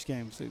was. First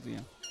game of the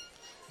season,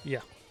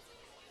 yeah.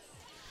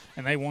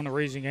 And they won the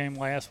region game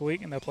last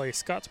week, and they'll play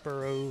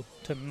Scottsboro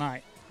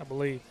tonight, I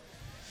believe.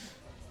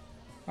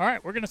 All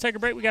right, we're going to take a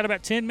break. We got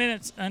about 10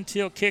 minutes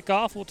until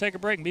kickoff. We'll take a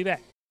break and be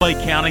back.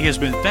 Lake County has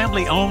been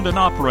family-owned and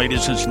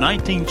operated since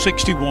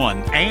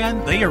 1961,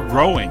 and they are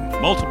growing.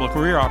 Multiple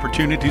career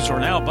opportunities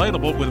are now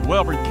available with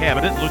Welborn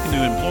Cabinet, looking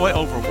to employ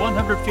over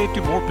 150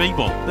 more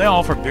people. They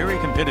offer very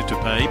competitive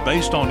pay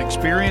based on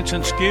experience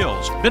and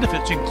skills.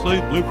 Benefits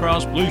include Blue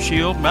Cross Blue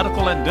Shield,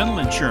 medical and dental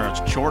insurance,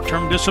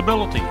 short-term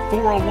disability,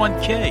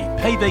 401k,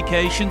 pay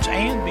vacations,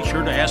 and be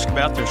sure to ask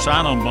about their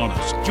sign-on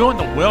bonus. Join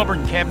the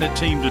Welborn Cabinet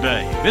team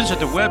today. Visit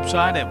the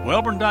website at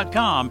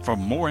welborn.com for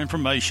more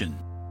information.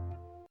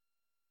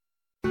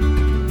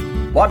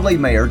 Wadley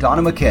Mayor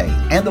Donna McKay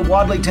and the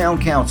Wadley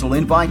Town Council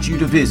invite you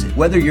to visit.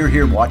 Whether you're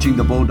here watching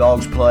the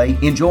Bulldogs play,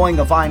 enjoying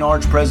a fine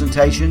arts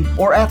presentation,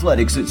 or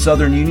athletics at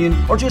Southern Union,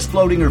 or just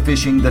floating or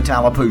fishing the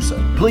Tallapoosa,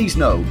 please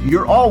know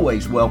you're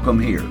always welcome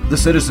here. The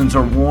citizens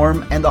are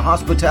warm and the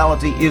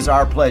hospitality is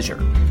our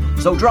pleasure.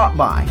 So drop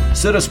by,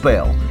 sit a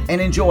spell, and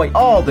enjoy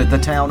all that the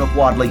town of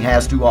Wadley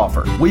has to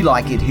offer. We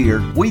like it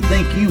here. We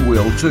think you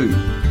will too.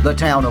 The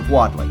town of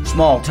Wadley.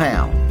 Small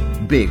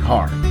town, big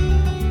heart.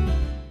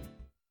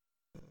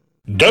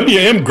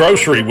 WM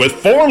Grocery with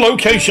 4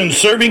 locations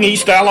serving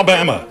East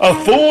Alabama. A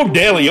full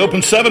deli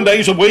open 7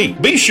 days a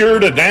week. Be sure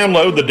to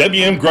download the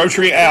WM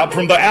Grocery app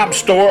from the App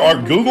Store or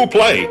Google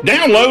Play.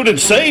 Download and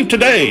save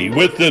today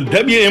with the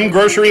WM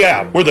Grocery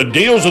app, where the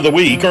deals of the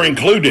week are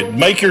included.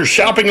 Make your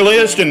shopping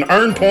list and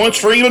earn points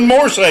for even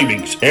more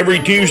savings. Every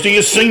Tuesday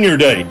is Senior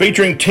Day,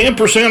 featuring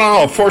 10%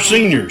 off for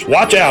seniors.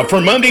 Watch out for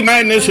Monday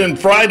Madness and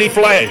Friday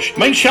Flash.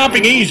 Make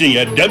shopping easy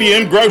at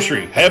WM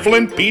Grocery,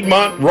 Heflin,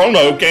 Piedmont,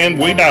 Roanoke, and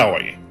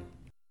Wedowee.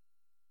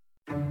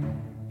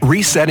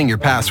 Resetting your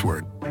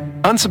password,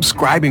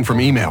 unsubscribing from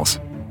emails,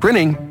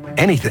 printing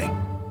anything.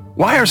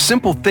 Why are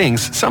simple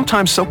things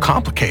sometimes so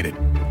complicated?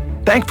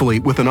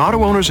 Thankfully, with an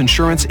auto owner's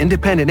insurance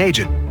independent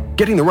agent,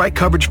 getting the right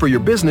coverage for your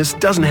business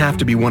doesn't have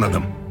to be one of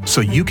them,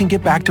 so you can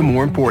get back to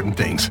more important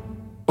things,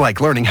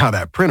 like learning how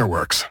that printer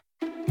works.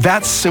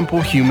 That's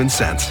simple human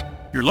sense.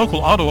 Your local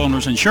auto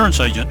owner's insurance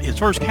agent is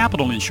First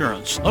Capital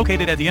Insurance,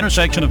 located at the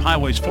intersection of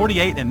Highways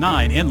 48 and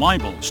 9 in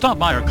Lineville. Stop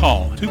by or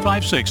call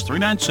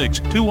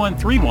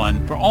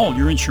 256-396-2131 for all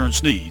your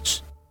insurance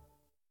needs.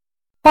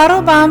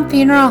 Quattlebaum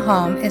Funeral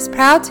Home is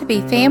proud to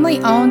be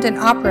family-owned and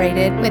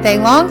operated with a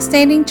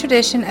long-standing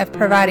tradition of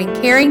providing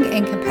caring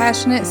and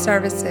compassionate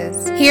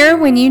services. Here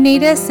when you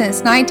need us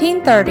since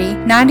 1930,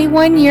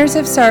 91 years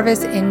of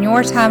service in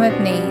your time of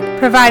need,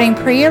 providing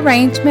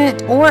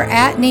pre-arrangement or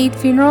at-need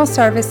funeral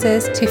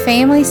services to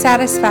family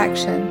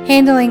satisfaction,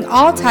 handling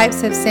all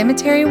types of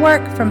cemetery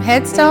work from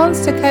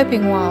headstones to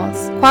coping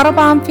walls.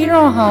 Quattlebaum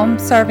Funeral Home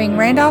serving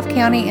Randolph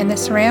County and the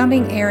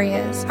surrounding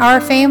areas. Our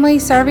family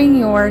serving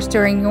yours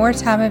during your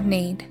time of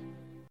need.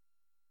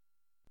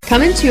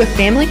 Come into a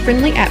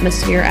family-friendly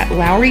atmosphere at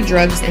Lowry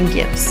Drugs and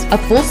Gifts, a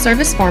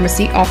full-service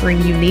pharmacy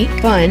offering unique,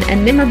 fun,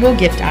 and memorable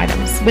gift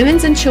items,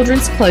 women's and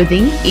children's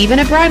clothing, even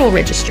a bridal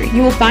registry.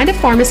 You will find a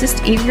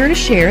pharmacist eager to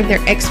share their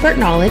expert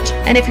knowledge,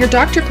 and if your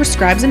doctor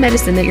prescribes a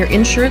medicine that your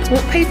insurance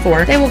won't pay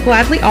for, they will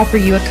gladly offer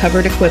you a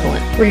covered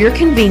equivalent. For your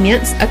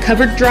convenience, a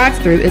covered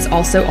drive-through is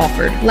also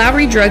offered.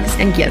 Lowry Drugs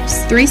and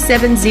Gifts,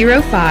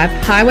 3705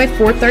 Highway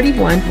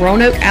 431,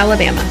 Roanoke,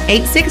 Alabama,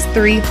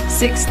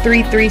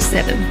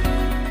 863-6337.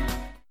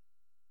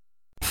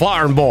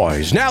 Farm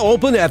Boys, now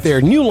open at their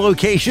new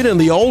location in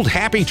the old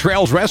Happy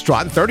Trails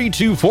Restaurant,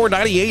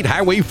 32498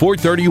 Highway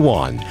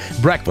 431.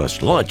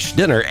 Breakfast, lunch,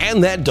 dinner,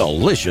 and that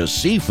delicious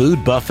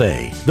seafood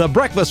buffet. The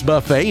breakfast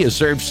buffet is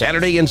served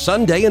Saturday and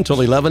Sunday until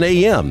 11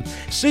 a.m.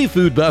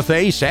 Seafood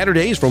buffet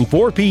Saturdays from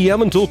 4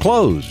 p.m. until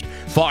closed.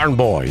 Farm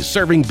Boys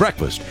serving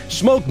breakfast,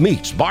 smoked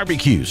meats,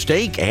 barbecue,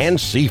 steak, and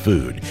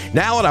seafood.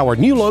 Now at our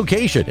new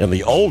location in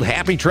the old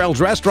Happy Trails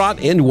Restaurant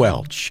in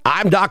Welch.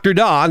 I'm Dr.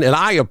 Don, and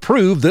I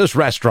approve this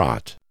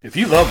restaurant. If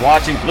you love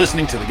watching and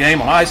listening to the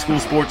game on iSchool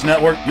Sports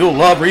Network, you'll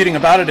love reading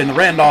about it in the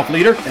Randolph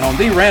Leader and on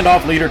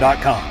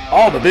therandolphleader.com.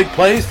 All the big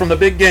plays from the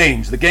big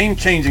games, the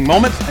game-changing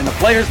moments, and the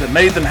players that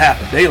made them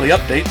happen. Daily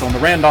updates on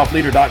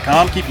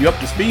therandolphleader.com keep you up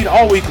to speed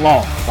all week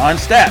long. Find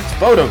stats,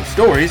 photos,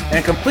 stories,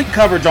 and complete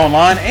coverage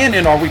online and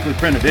in our weekly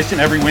print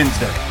edition every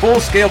Wednesday.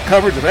 Full-scale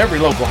coverage of every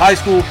local high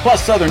school,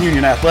 plus Southern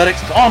Union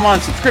athletics, with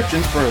online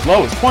subscriptions for as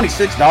low as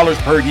 $26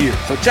 per year.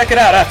 So check it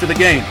out after the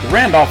game, the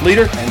Randolph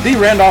Leader and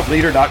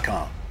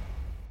therandolphleader.com.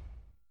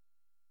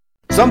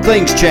 Some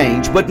things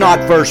change, but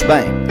not First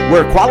Bank,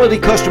 where quality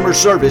customer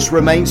service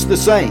remains the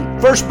same.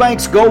 First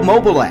Bank's Go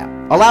mobile app,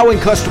 allowing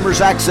customers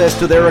access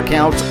to their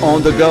accounts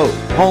on the go.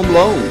 Home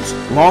loans,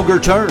 longer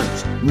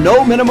terms,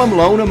 no minimum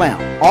loan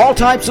amount. All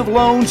types of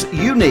loans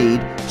you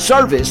need,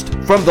 serviced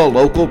from the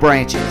local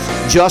branches.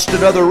 Just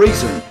another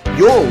reason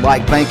you'll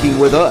like banking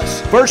with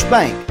us. First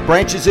Bank,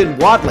 branches in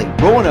Wadley,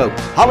 Roanoke,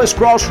 Hollis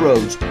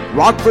Crossroads,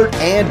 Rockford,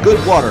 and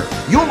Goodwater.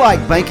 You'll like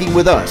banking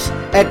with us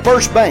at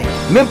First Bank,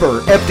 member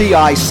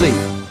FDIC.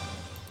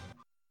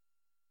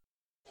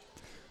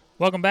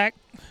 Welcome back.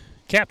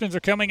 Captains are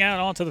coming out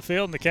onto the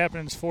field, and the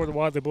captains for the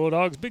Wadley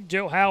Bulldogs, Big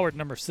Joe Howard,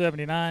 number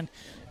 79,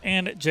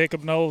 and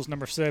Jacob Knowles,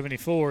 number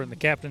 74, and the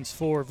captains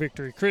for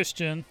Victory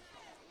Christian.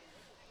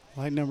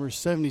 Like number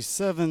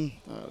 77,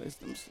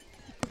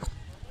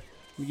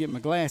 me get my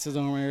glasses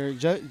on there.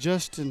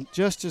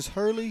 Justice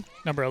Hurley.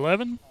 Number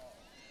 11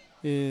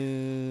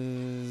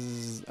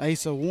 is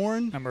Asa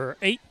Warren. Number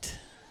 8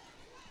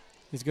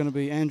 is going to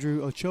be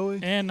Andrew Ochoa.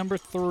 And number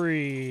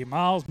 3,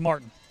 Miles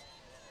Martin.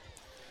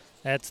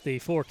 That's the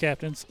 4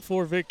 captains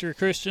for Victory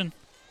Christian.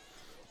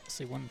 Let's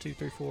see, 1, 2,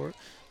 3, 4.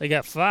 They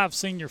got 5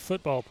 senior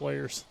football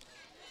players.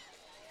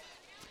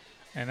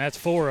 And that's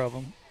 4 of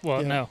them.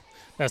 Well, no,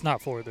 that's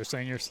not 4. They're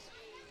seniors.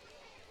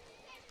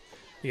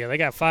 Yeah, they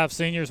got 5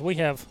 seniors. We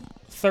have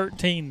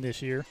 13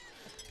 this year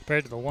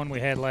compared to the one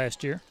we had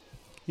last year.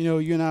 You know,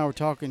 you and I were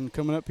talking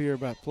coming up here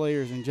about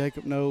players, and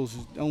Jacob Knowles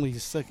is only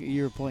his 2nd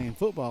year playing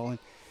football. And,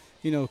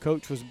 you know,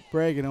 Coach was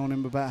bragging on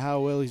him about how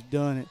well he's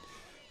done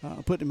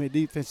it, putting him in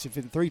defensive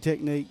 3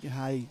 technique,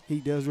 how he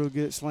does real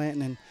good at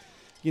slanting, and,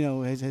 you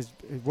know, has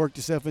worked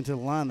himself into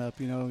the lineup.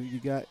 You know, you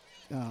got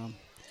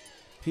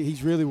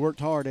he's really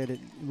worked hard at it.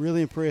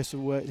 Really impressed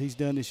with what he's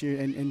done this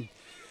year. And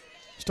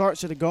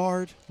starts at a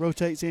guard,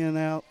 rotates in and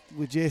out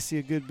with Jesse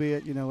a good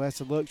bit. You know,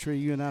 that's a luxury.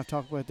 You and I have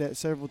talked about that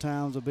several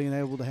times, of being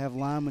able to have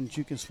linemen that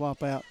you can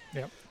swap out,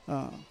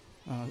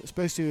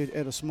 especially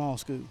at a small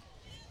school.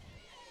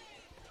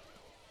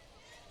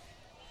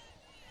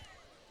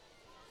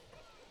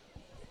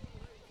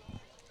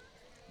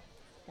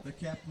 The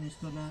captains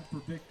tonight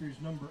for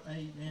Victory's number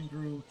 8,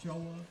 Andrew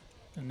Ochoa.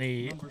 And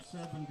the number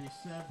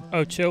 77,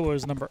 Ochoa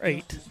is number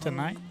 8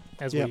 tonight,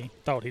 as we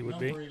thought he would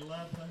be. Number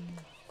 11,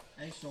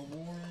 Asa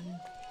Warren.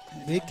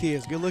 Big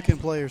kids, good-looking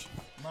players.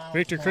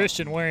 Victor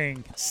Christian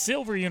wearing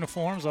silver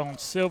uniforms on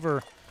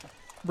silver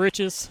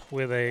breeches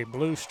with a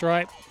blue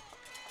stripe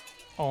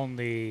on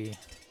the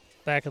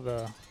back of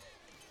the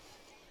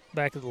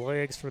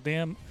legs for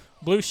them.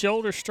 Blue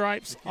shoulder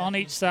stripes on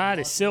each side,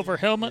 a silver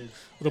helmet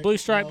with a blue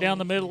stripe down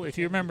the middle. If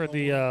you remember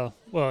the,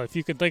 if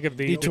you can think of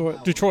the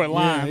Detroit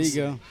Lions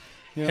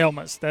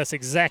helmets, that's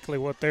exactly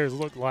what theirs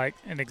look like,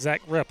 an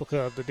exact replica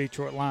of the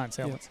Detroit Lions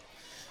helmets.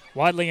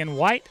 Wadley in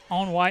white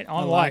on white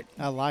on white.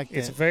 I like that.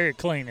 It's very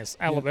clean. It's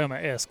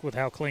Alabama-esque with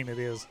how clean it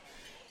is,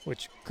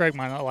 which Craig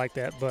might not like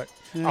that, but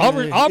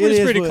Auburn is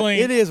pretty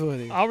clean. It is what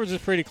it is. Auburn's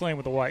is pretty clean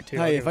with the white, too.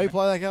 Hey, if they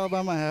play like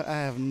Alabama, I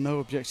have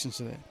no objections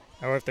to that.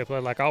 Or if they play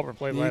like Auburn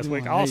played last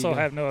week, I also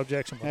have no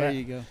objection with that. There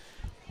you go.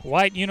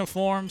 White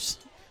uniforms,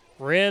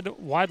 red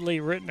widely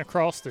written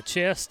across the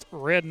chest,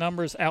 red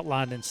numbers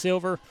outlined in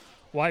silver,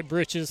 white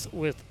breeches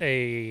with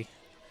a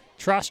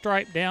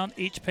tri-stripe down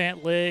each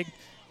pant leg.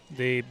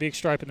 The big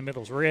stripe in the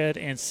middle is red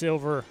and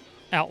silver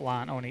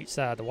outline on each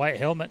side. The white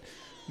helmet,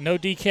 no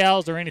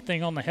decals or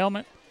anything on the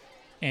helmet,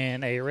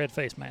 and a red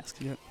face mask.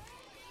 Yep.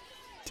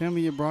 Tell me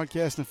you're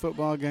broadcasting a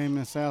football game in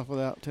the South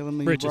without telling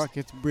me Britches. you're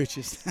broadcasting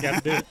britches.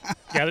 Got to do it.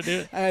 Got to do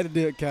it. I had to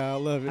do it, Kyle. I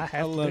love it.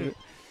 I love it.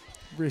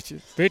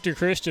 Britches. Victor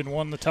Christian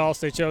won the toss.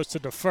 They chose to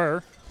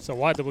defer, so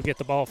Wadley will get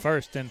the ball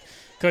first. And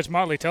Coach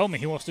Motley told me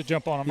he wants to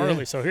jump on him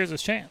early, so here's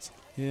his chance.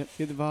 Yep,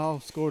 get the ball,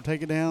 score,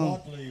 take it down.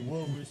 Wadley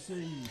will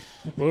receive.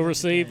 We'll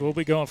receive. We'll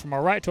be going from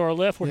our right to our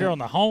left. We're here on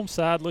the home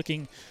side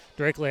looking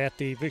directly at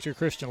the Victor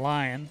Christian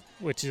Lion,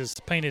 which is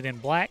painted in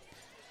black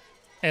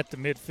at the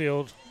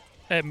midfield.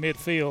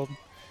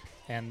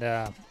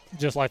 And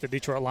just like the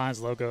Detroit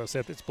Lions logo,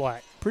 except it's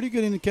black. Pretty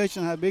good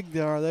indication how big they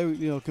are.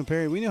 They,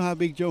 compared, we know how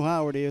big Joe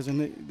Howard is,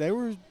 and they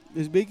were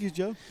as big as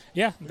Joe.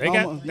 Yeah, they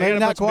got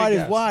not quite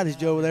as wide as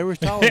Joe, but they were as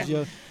tall as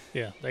Joe.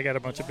 Yeah, they got a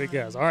bunch of big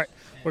guys. All right,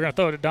 we're going to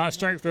throw it to Don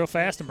Strength real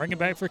fast and bring it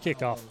back for a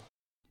kickoff.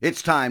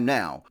 It's time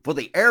now for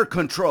the Air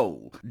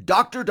Control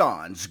Dr.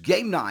 Don's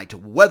Game Night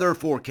Weather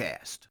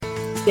Forecast.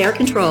 Air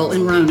Control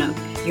in Roanoke,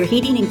 your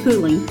heating and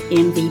cooling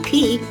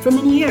MVP for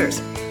many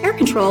years. Air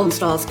Control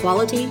installs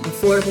quality,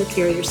 affordable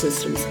carrier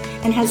systems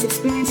and has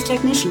experienced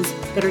technicians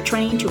that are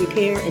trained to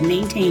repair and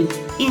maintain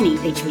any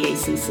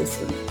HVAC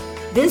system.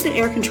 Visit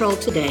Air Control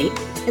today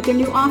at their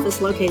new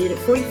office located at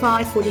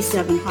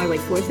 4547 Highway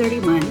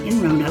 431 in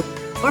Roanoke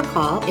or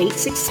call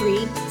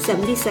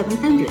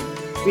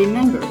 863-7700.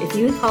 Remember, if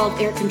you had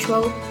called Air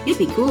Control, you'd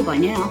be cool by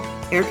now.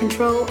 Air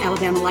Control,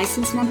 Alabama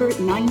license number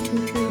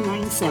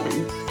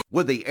 92297.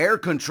 With the Air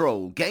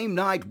Control Game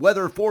Night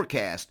Weather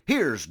Forecast,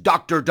 here's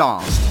Dr.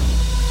 Don.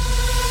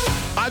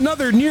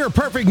 Another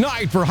near-perfect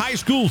night for high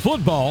school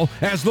football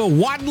as the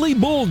Wadley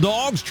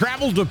Bulldogs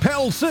travel to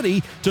Pell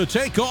City to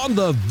take on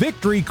the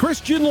Victory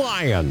Christian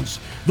Lions.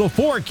 The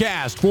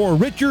forecast for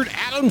Richard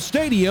Adams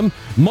Stadium,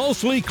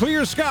 mostly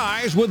clear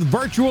skies with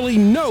virtually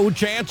no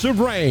chance of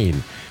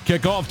rain.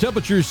 Kickoff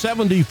temperature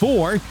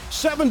 74,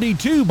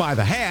 72 by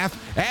the half,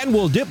 and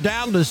will dip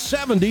down to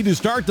 70 to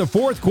start the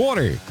fourth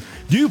quarter.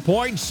 Dew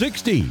point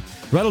 60.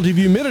 Relative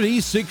humidity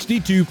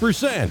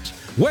 62%.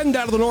 Wind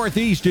out of the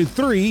northeast at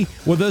 3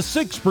 with a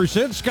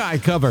 6% sky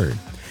cover.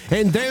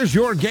 And there's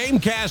your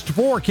GameCast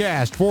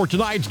forecast for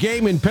tonight's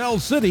game in Pell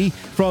City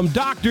from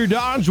Dr.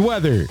 Don's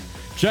Weather.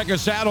 Check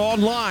us out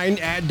online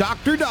at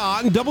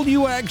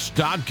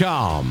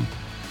drdonwx.com.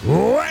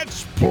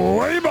 Let's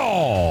play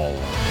ball!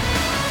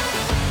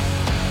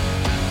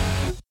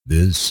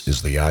 This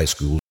is the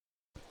iSchool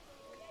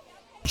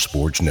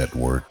Sports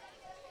Network.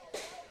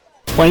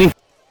 Thank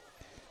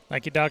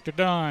you, Dr.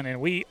 Don.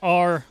 And we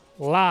are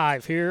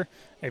live here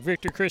at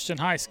Victory Christian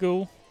High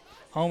School,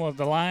 home of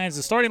the Lions.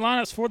 The starting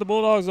lineups for the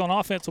Bulldogs on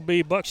offense will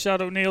be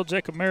Buckshot O'Neal,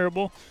 Jacob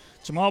Marable,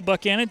 Jamal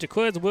Buchanan,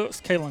 Jaquez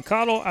Wilkes, Kalen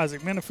Cottle,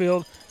 Isaac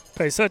Minifield,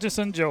 Pace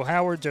Hutchinson, Joe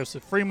Howard,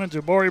 Joseph Freeman,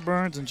 Jabari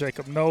Burns, and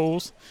Jacob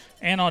Knowles.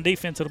 And on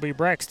defense, it'll be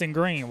Braxton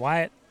Green,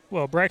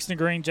 Braxton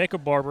Green,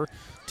 Jacob Barber,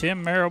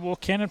 Tim Marable,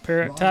 Kennon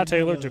Parrott, Ty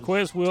Taylor,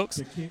 Jaquez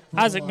Wilkes,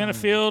 Isaac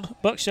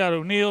Minifield, Buckshot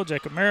O'Neal,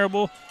 Jacob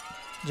Marable,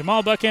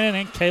 Jamal Buchanan,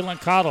 and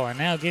Kalen Cottle. And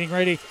now getting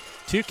ready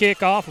to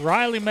kick off,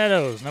 Riley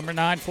Meadows, number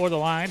 9 for the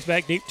Lions,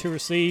 back deep to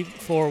receive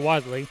for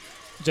Wadley.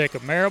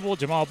 Jacob Marable,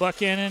 Jamal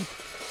Buchanan,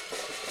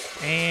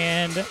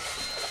 and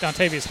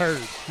Dontavius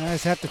Hurd. I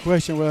just have to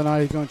question whether or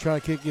not he's going to try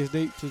to kick his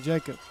deep to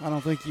Jacob. I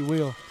don't think he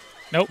will.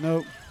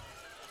 Nope.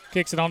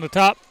 Kicks it on the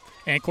top,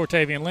 and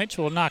Cortavian Lynch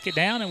will knock it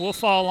down, and we'll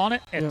fall on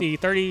it at the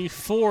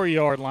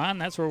 34-yard line.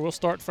 That's where we'll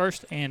start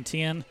first and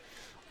 10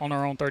 on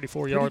our own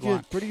 34-yard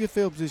line. Pretty good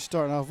field position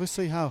starting off. Let's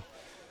see how.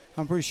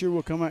 I'm pretty sure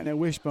we'll come out in that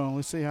wishbone.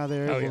 Let's see how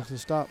they're able to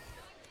stop.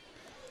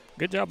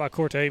 Good job by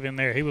Cortavian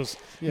there. He was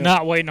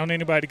not waiting on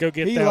anybody to go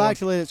get that one. He liked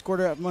to let it squirt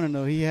out from under,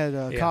 though. He had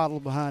Cottle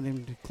behind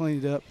him to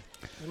clean it up.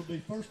 It'll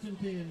be 1st and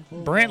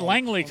 10. Brent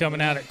Langley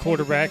coming out at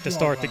quarterback to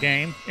start the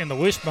game in the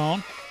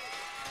wishbone.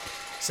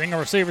 Single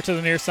receiver to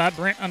the near side.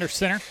 Brent under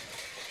center.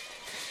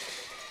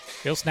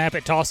 He'll snap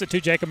it, toss it to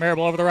Jacob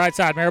Marable over the right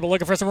side. Marable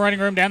looking for some running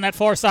room down that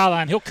far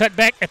sideline. He'll cut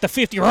back at the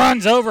 50,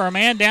 runs over a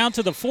man down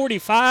to the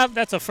 45.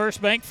 That's a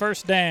first bank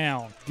first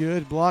down.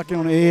 Good blocking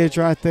on the edge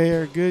right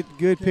there. Good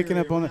picking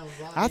up on it.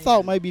 I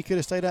thought maybe he could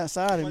have stayed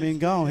outside and been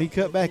gone. He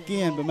cut back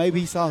in, but maybe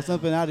he saw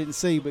something I didn't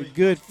see. But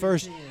good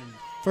first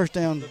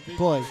down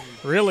play.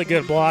 Really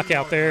good block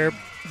out there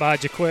by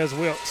Jaquez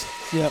Wilkes.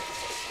 Yep.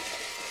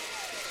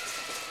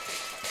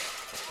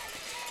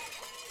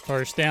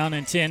 First down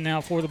and 10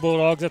 now for the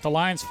Bulldogs at the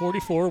Lions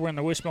 44. We're in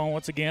the wishbone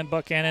once again.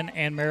 Buchanan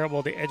and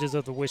Marable, the edges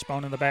of the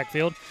wishbone in the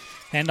backfield.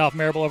 Handoff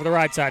Marable over the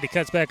right side. He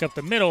cuts back up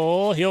the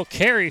middle. He'll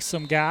carry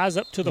some guys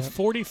up to the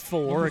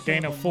 44, a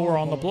gain of 4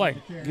 on the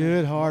play.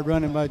 Good hard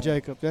running by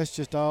Jacob. That's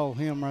just all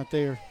him right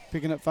there.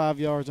 Picking up 5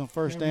 yards on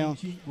first down.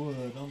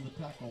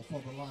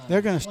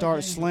 They're going to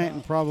start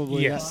slanting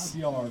probably. Yes.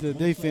 The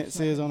defense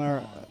is on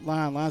our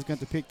line. Line's going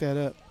to pick that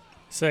up.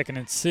 2nd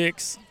and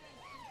 6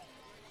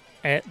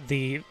 at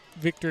the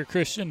Victory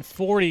Christian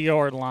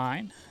 40-yard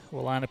line.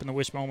 We'll line up in the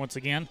wishbone once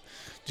again.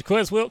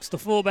 Jaquez Wilkes, the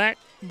fullback,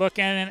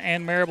 Buchanan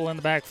and Marable in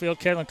the backfield.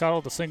 Kalen Cottle,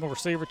 the single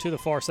receiver to the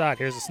far side.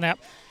 Here's a snap.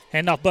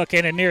 Handoff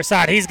Buchanan near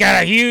side. He's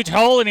got a huge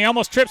hole, and he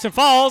almost trips and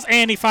falls,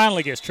 and he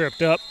finally gets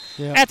tripped up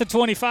at the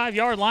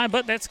 25-yard line,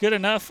 but that's good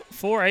enough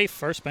for a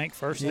first bank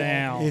first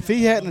down. If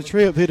he hadn't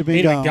tripped, he'd have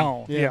been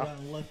gone. Yeah.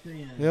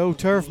 The old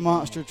turf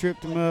monster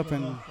tripped him up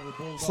and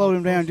slowed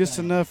him down just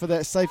enough for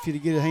that safety to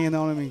get a hand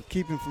on him and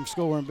keep him from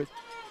scoring, but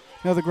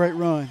another great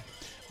run.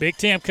 Big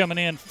Tim coming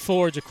in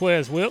for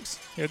Jaquez Wilkes.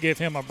 He'll give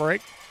him a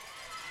break.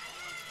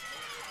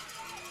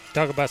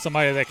 Talk about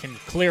somebody that can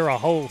clear a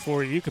hole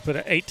for you. You could put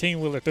an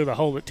 18-wheeler through the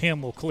hole that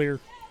Tim will clear.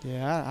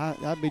 Yeah,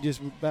 I'd be just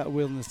about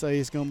willing to say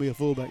it's going to be a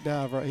fullback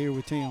dive right here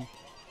with Tim.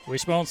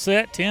 Wishbone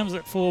set. Tim's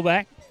at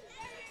fullback.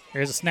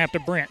 Here's a snap to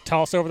Brent.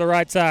 Toss over the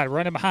right side.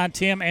 Running behind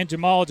Tim and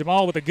Jamal.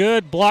 Jamal with a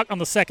good block on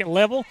the second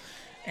level.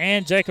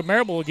 And Jacob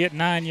Marable will get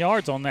 9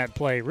 yards on that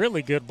play.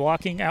 Really good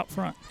blocking out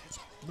front.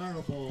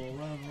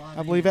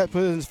 I believe that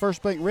put us in the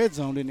first bank red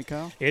zone, didn't it,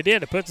 Kyle? It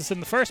did. It puts us in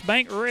the first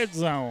bank red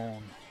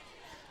zone.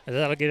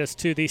 That'll get us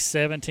to the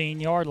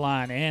 17-yard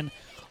line. And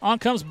on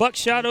comes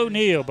Buckshot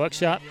O'Neal.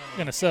 Buckshot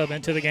going to sub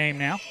into the game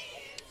now.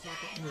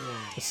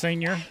 The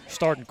senior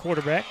starting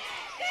quarterback.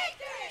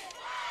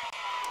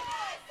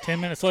 10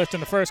 minutes left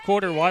in the first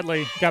quarter.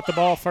 Wadley got the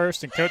ball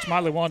first, and Coach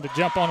Motley wanted to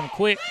jump on him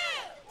quick.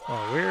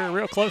 Well, we're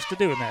real close to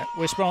doing that.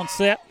 Wishbone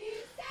set.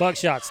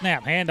 Buckshot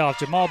snap. Handoff.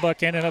 Jamal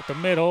Buchanan up the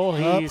middle.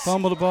 He's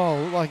fumbled the ball.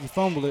 Looked like he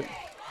fumbled it.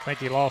 I think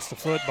he lost the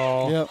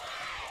football. Yep.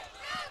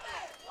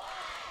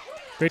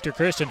 Victor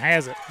Christian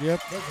has it. Yep.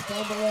 There's a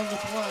fumble on the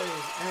play,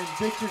 and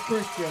Victor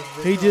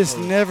Christian. He just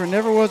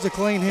never was a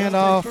clean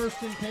handoff.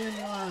 1st and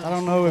 10 line. I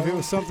don't know if it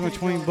was something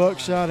between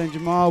Buckshot and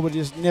Jamal, but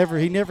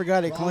he never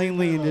got it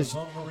cleanly and just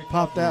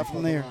popped out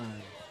from there.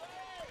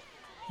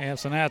 Yeah,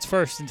 so now it's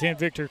 1st and 10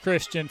 Victor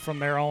Christian from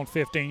their own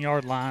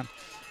 15-yard line,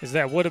 as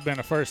that would have been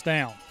a first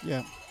down.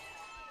 Yeah.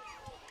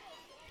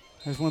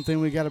 That's one thing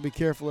we got to be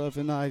careful of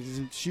tonight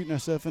is shooting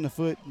ourselves in the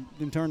foot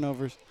in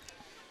turnovers.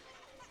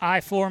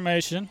 I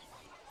formation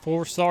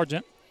for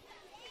Sargent.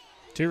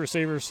 2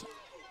 receivers.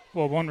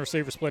 Well, 1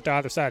 receiver split to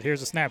either side.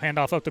 Here's a snap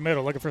handoff up the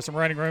middle, looking for some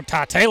running room.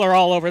 Ty Taylor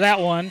all over that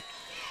one.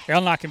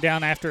 They'll knock him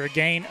down after a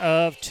gain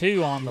of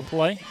 2 on the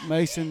play.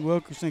 Mason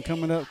Wilkerson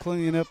coming up,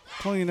 cleaning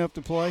up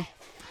the play.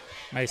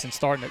 Mason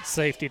starting at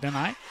safety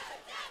tonight.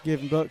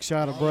 Giving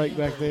Buckshot a break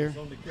back there.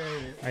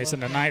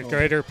 Mason, the 9th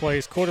grader,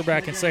 plays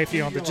quarterback and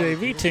safety on the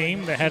JV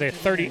team that had a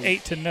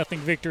 38-0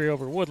 victory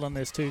over Woodland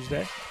this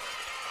Tuesday.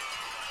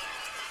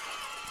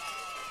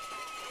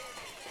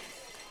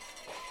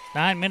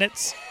 9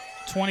 minutes,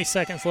 20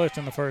 seconds left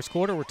in the first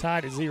quarter. We're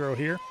tied at 0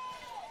 here.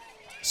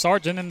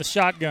 Sargent in the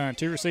shotgun.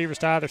 2 receivers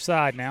to either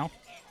side now.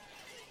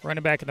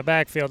 Running back in the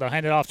backfield. They'll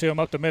hand it off to him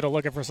up the middle,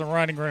 looking for some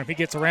running room. He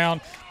gets around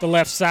the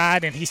left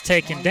side, and he's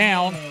taken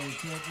down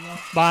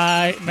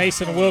by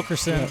Mason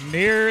Wilkerson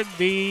near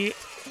the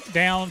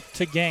down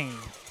to gain.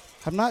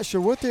 I'm not sure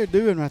what they're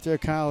doing right there,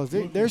 Kyle.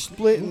 They're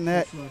splitting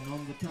that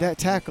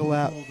tackle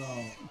out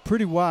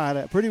pretty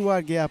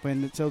wide gap,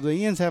 and so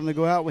the end's having to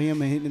go out with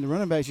him, and the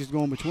running back's just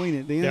going between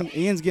it. The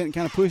end's getting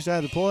kind of pushed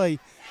out of the play.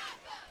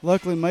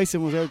 Luckily,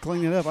 Mason was there to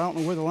clean it up. I don't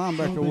know where the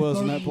linebacker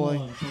was in that play.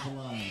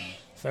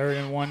 3rd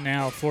and 1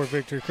 now for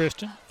Victory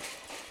Christian.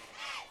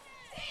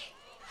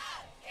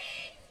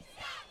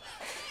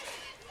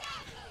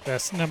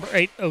 That's number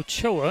 8,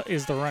 Ochoa,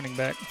 is the running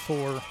back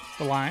for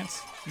the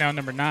Lions. Now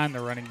number 9,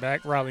 the running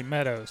back, Riley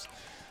Meadows.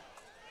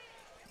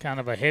 Kind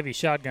of a heavy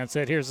shotgun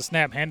set. Here's the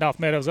snap. Handoff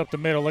Meadows up the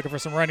middle, looking for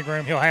some running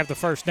room. He'll have the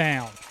first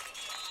down.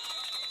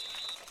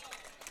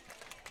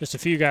 Just a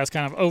few guys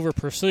kind of over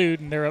pursued,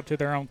 and they're up to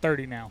their own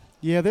 30 now.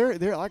 Yeah,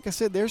 they're like I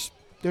said,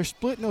 they're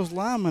splitting those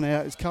linemen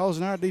out. It's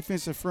causing our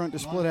defensive front to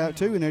split out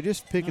too, and they're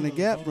just picking a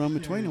gap run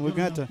between them. We've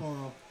got to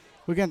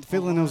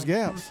fill in those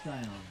gaps.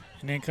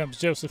 And then comes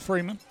Joseph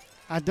Freeman.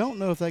 I don't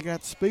know if they got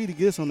the speed to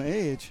get us on the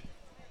edge.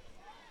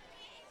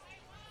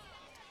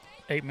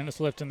 8 minutes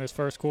left in this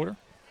first quarter.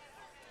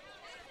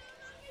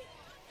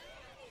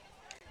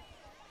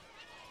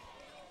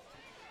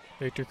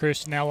 Victory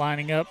Christian now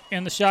lining up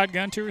in the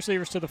shotgun. 2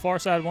 receivers to the far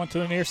side, 1 to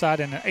the near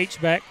side, and an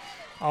H-back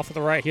off of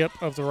the right hip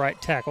of the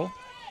right tackle.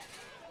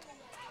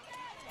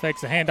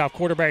 Fakes the handoff.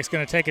 Quarterback's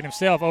going to take it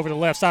himself over the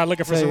left side,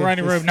 looking for some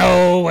running room.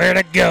 Nowhere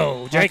to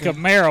go. Jacob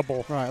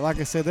Marable. Right, like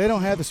I said, they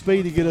don't have the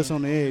speed to get us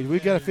on the edge.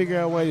 We've got to figure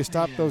out a way to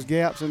stop those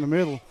gaps in the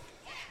middle.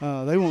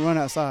 They won't run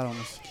outside on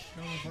us.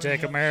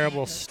 Jacob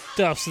Marable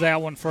stuffs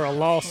that one for a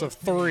loss of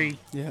 3.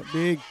 Yeah,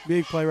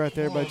 big play right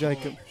there by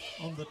Jacob.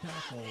 On the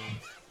tackle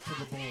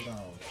for the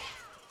Bulldogs.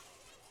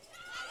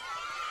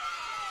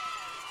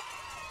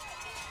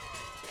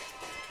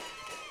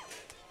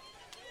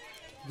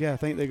 Yeah, I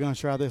think they're going to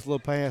try this little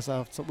pass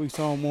off. So we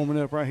saw them warming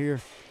up right here.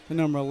 The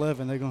number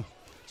 11, they're going.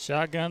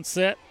 Shotgun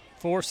set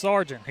for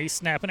Sargent. He's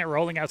snapping it,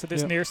 rolling out to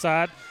this near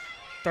side.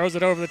 Throws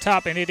it over the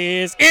top, and it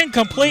is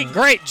incomplete.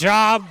 Great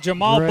job,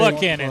 Jamal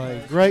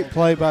Buckhannon. Great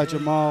play by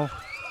Jamal.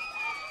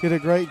 Did a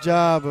great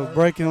job of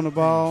breaking on the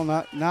ball,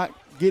 not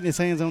getting his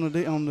hands on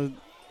the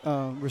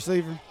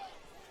receiver.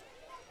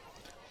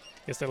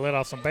 Guess they let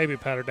off some baby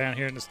powder down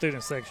here in the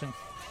student section.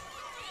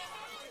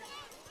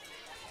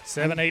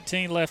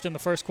 7:18 left in the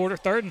first quarter.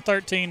 3rd and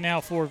 13 now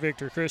for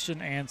Victory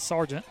Christian and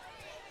Sargent.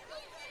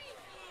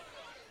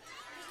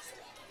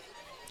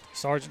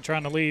 Sargent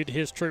trying to lead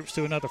his troops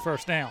to another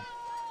first down.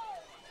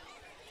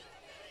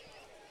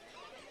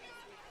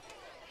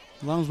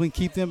 As long as we can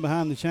keep them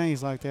behind the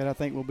chains like that, I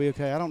think we'll be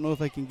okay. I don't know if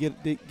they can get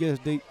us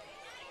deep.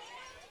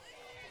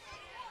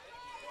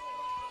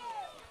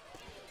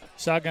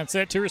 Shotgun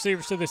set, 2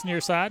 receivers to this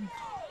near side.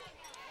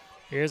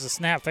 Here's a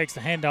snap, fakes the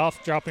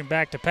handoff, dropping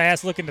back to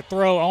pass, looking to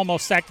throw,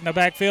 almost sacked in the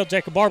backfield.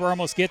 Jacob Barber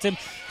almost gets him.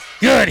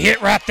 Good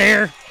hit right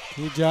there.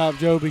 Good job,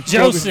 Joby.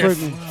 Joseph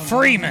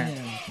Freeman.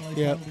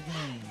 Yep.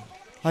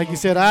 Like you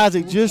said,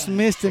 Isaac just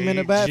missed him in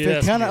the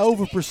backfield. Kind of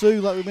over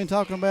pursued like we've been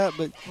talking about,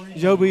 but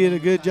Joby did a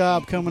good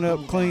job coming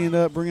up, cleaning it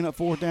up, bringing up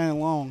 4th down and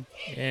long.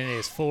 It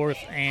is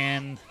 4th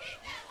and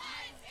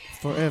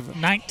forever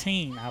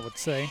 19, I would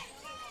say,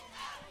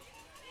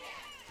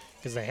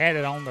 because they had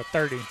it on the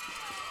 30.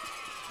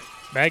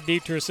 Back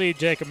deep to receive,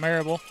 Jacob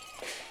Marable.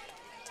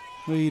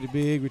 We need a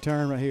big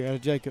return right here out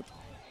of Jacob.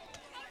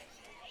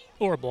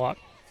 Or a block.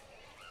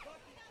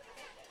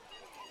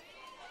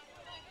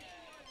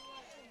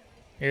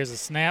 Here's a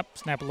snap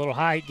a little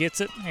high, he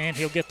gets it, and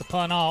he'll get the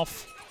punt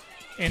off.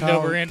 End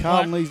over end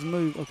punt. Colin needs to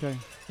move, okay.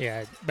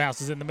 Yeah, it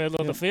bounces in the middle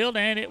of the field,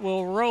 and it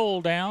will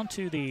roll down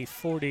to the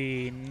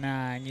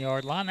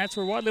 49-yard line. That's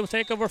where Wadley will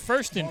take over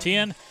 1st and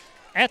 10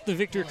 at the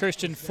Victory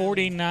Christian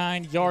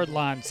 49-yard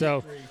line.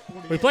 So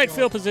we played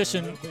field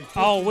position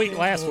all week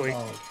last week,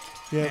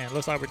 and it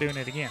looks like we're doing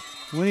it again.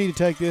 We need to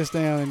take this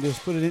down and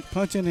just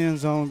punch in the end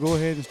zone, go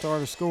ahead and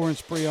start a scoring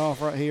spree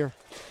off right here.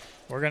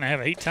 We're going to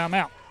have a heat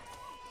timeout.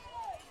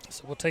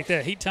 So we'll take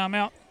that heat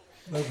timeout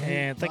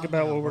and think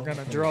about what we're going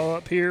to draw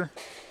up here.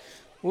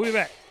 We'll be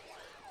back.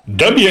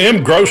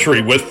 WM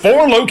Grocery with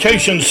 4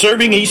 locations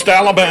serving East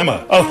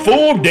Alabama. A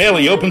full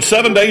deli open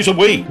 7 days a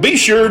week. Be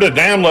sure to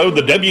download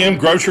the WM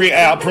Grocery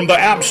app from the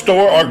App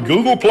Store or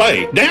Google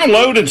Play.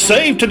 Download and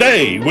save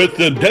today with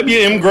the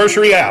WM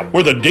Grocery app,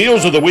 where the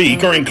deals of the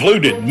week are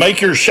included. Make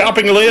your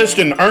shopping list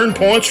and earn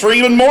points for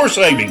even more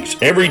savings.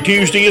 Every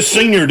Tuesday is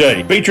Senior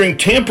Day, featuring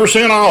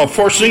 10% off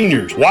for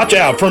seniors. Watch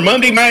out for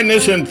Monday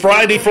Madness and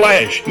Friday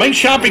Flash. Make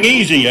shopping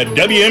easy at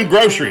WM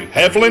Grocery,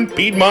 Heflin,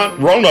 Piedmont,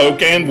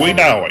 Roanoke, and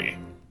Wedowee.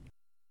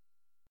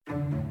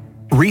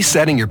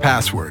 Resetting your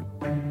password,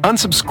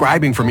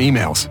 unsubscribing from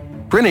emails,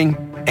 printing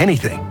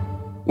anything.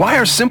 Why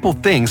are simple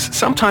things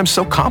sometimes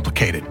so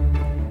complicated?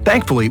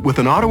 Thankfully, with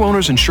an auto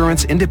owner's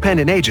insurance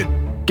independent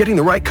agent, getting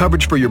the right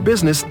coverage for your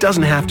business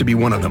doesn't have to be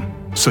one of them,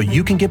 so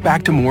you can get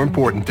back to more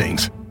important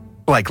things,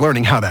 like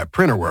learning how that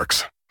printer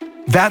works.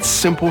 That's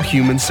simple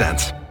human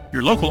sense.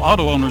 Your local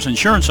auto owner's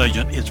insurance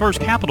agent is First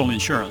Capital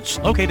Insurance,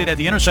 located at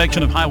the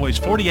intersection of Highways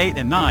 48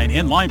 and 9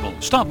 in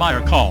Lineville. Stop by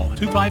or call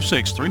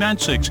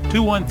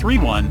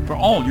 256-396-2131 for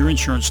all your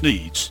insurance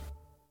needs.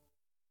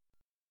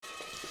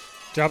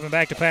 Dropping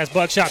back to pass,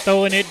 Buckshot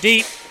throwing it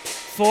deep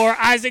for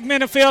Isaac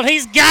Minifield.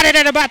 He's got it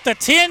at about the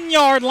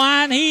 10-yard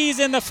line. He's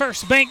in the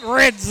First Bank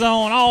red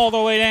zone all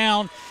the way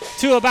down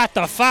to about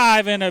the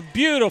 5, and a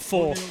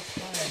beautiful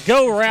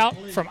go route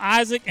from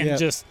Isaac, and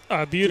just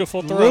a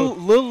beautiful throw.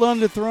 Little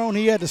underthrown.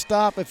 He had to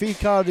stop. If he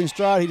caught it in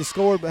stride, he'd have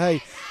scored. But,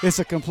 hey, it's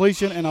a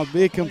completion and a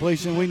big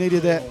completion. We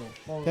needed that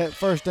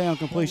first down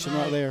completion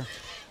right there.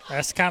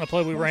 That's the kind of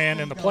play we ran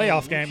in the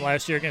playoff game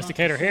last year against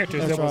Decatur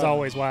Heritage. That was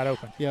always wide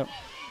open. Yep.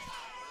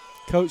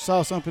 Coach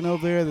saw something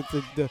over there that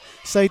the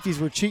safeties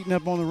were cheating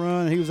up on the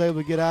run, and he was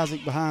able to get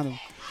Isaac behind him.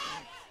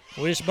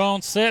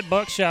 Wishbone set,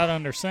 Buckshot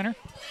under center.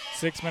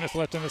 6 minutes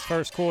left in this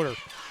first quarter.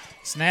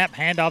 Snap,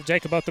 handoff,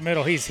 Jacob up the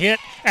middle. He's hit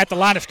at the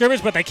line of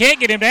scrimmage, but they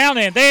can't get him down,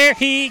 and there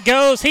he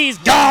goes. He's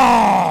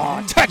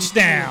gone.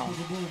 Touchdown.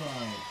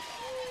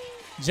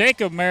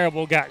 Jacob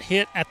Marable got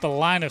hit at the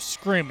line of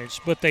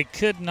scrimmage, but they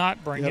could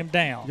not bring him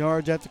down.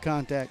 Yards after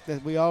contact.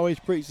 We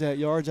always preach that,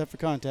 yards after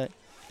contact.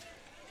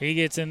 He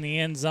gets in the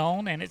end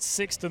zone, and it's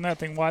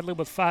 6-0 Wadley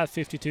with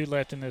 5:52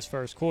 left in this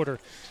first quarter.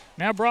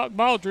 Now Brock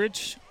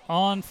Baldridge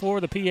on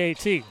for the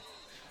PAT.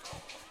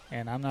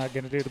 And I'm not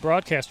going to do the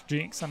broadcaster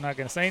jinx. I'm not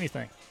going to say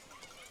anything.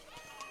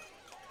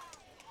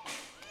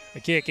 The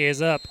kick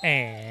is up,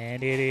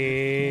 and it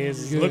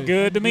is look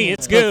good to me.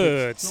 It's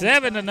good.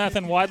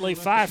 7-0 Wadley,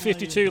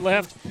 5:52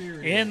 left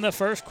in the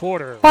first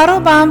quarter.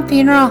 Quattlebaum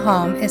Funeral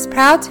Home is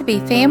proud to be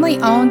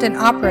family-owned and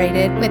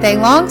operated with a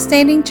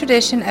long-standing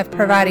tradition of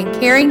providing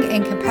caring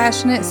and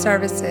compassionate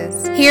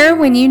services. Here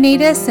when you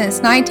need us since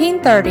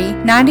 1930,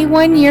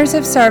 91 years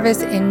of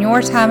service in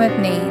your time of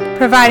need,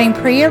 providing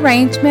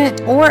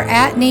pre-arrangement or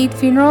at-need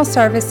funeral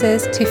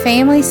services to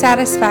family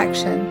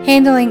satisfaction,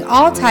 handling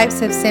all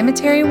types of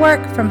cemetery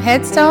work from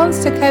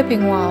headstones to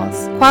coping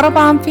walls.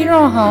 Quattlebaum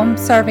Funeral Home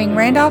serving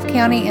Randolph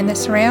County and the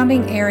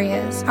surrounding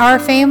areas. Our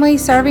family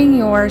serving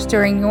yours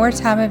during your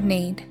time of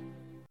need.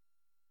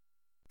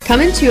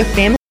 Coming to a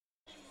family.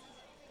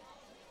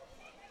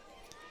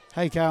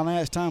 Hey, Kyle, now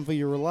it's time for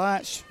your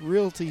Reliance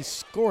Realty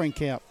scoring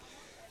count.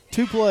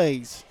 2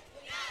 plays,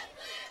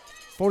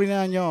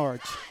 49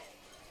 yards.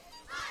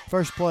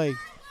 First play,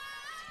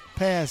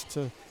 pass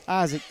to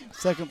Isaac.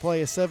 Second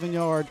play, a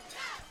 7-yard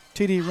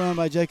TD run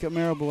by Jacob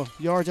Marable.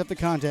 Yards after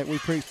contact, we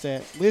preach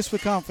that. List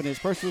with confidence,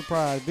 purchase with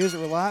pride. Visit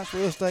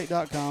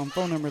RelianceRealEstate.com.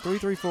 Phone number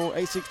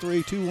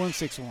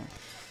 334-863-2161.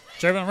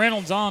 Trevin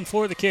Reynolds on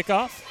for the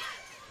kickoff.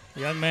 The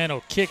young man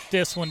will kick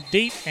this one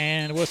deep,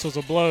 and the whistles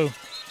will blow.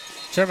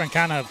 Trevin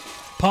kind of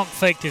pump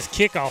faked his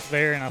kickoff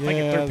there, and I think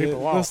it threw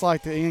people off. Looks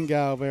like the end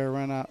guy over there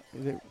ran out.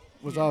 It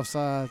was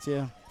offsides,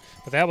 yeah.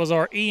 But that was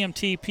our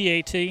EMT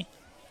PAT.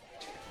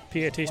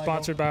 PAT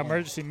sponsored by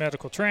Emergency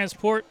Medical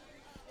Transport.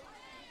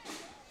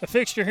 A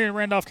fixture here in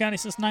Randolph County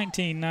since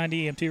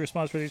 1990. EMT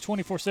responsibility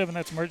 24/7.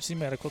 That's Emergency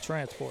Medical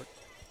Transport.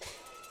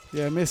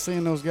 Yeah, I miss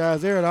seeing those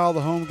guys. They're at all the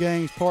home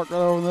games, parked right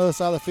over on the other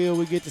side of the field.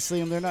 We get to see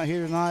them. They're not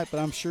here tonight, but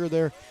I'm sure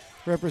they're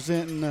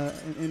representing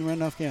in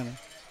Randolph County.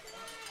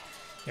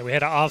 Yeah, we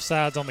had an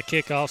offsides on the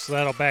kickoff, so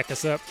that'll back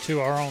us up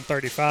to our own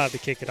 35 to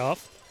kick it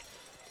off.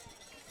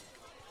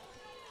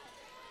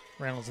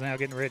 Reynolds now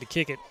getting ready to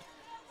kick it.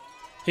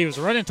 He was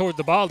running toward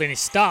the ball, then he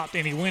stopped,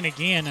 and he went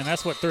again, and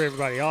that's what threw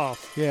everybody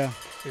off. Yeah.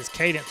 His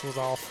cadence was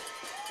off.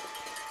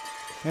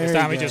 There this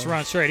time he just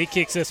runs straight. He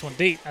kicks this one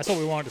deep. That's what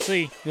we wanted to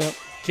see. Yep.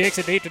 Kicks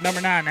it deep to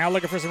number 9. Now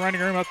looking for some running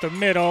room up the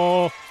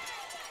middle.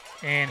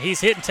 And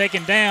he's hit and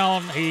taken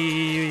down.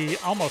 He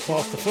almost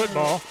lost the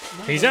football.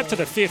 He's up to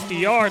the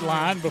 50-yard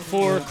line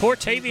before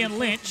Cortavian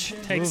Lynch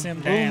takes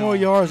him down. A little more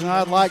yards than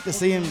I'd like to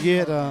see him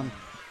get.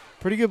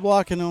 Pretty good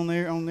blocking on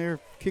their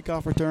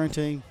kickoff return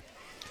team.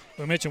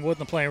 We mentioned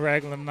Woodland playing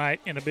Raglan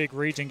tonight in a big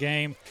region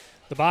game.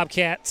 The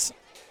Bobcats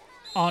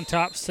on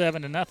top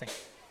 7-0.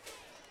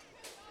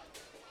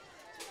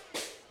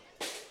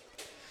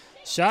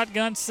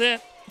 Shotgun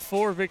set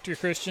for Victory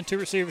Christian. 2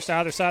 receivers to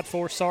either side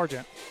for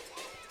Sargent.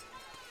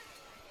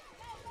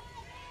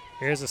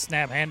 Here's a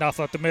snap, handoff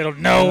up the middle.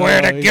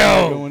 Nowhere to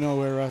go. Going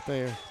nowhere right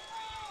there.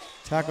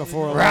 Tackle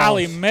for a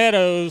Riley loss.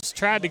 Meadows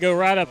tried to go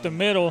right up the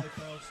middle,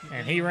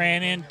 and he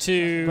ran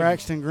into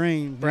Braxton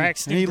Green.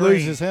 Braxton he Green.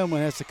 loses his helmet,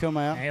 has to come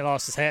out. And he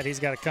lost his hat.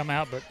 He's got to come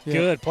out, but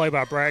good play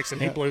by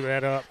Braxton. He blew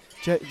that up.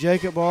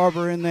 Jacob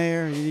Barber in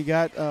there, and you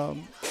got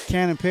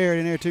Cannon Parrott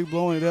in there too,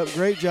 blowing it up.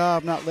 Great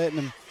job not letting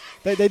them.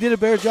 They did a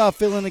better job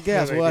filling the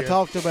gaps. Yeah, I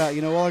talked about,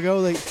 a while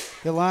ago,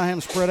 the line had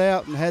them spread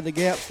out and had the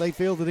gaps. They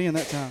filled it in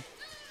that time.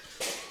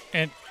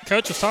 And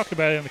Coach was talking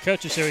about it in the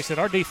coaches show. He said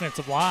our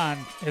defensive line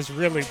has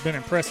really been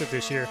impressive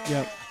this year.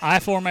 Yep. I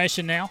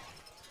formation now,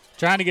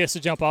 trying to get us to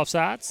jump off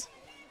sides,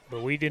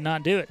 but we did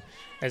not do it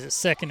as it's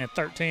 2nd and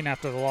 13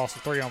 after the loss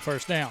of 3 on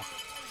first down.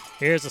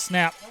 Here's a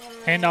snap.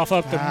 Handoff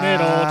up the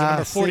middle to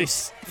number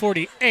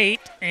 48,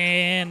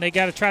 and they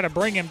got to try to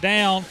bring him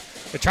down.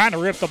 They're trying to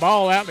rip the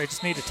ball out. They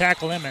just need to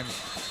tackle him, and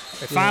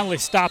They finally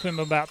stop him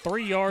about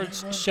 3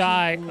 yards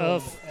shy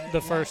of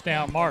the first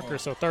down marker,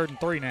 so 3rd and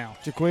 3 now.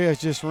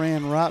 Jaquez just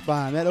ran right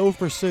by him. That over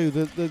pursue,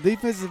 the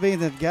defensive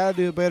end have got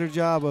to do a better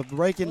job of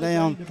breaking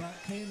down.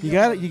 You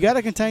got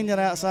to contain that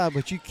outside,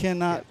 but you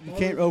can't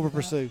over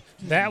pursue.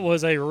 That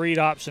was a read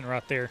option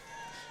right there,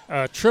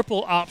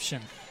 triple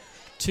option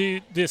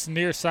to this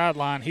near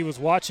sideline. He was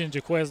watching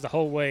Jaquez the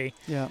whole way,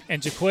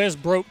 and Jaquez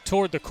broke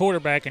toward the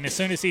quarterback, and as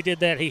soon as he did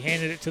that, he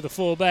handed it to the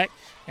fullback,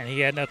 and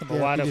he had nothing but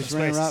wide open space. He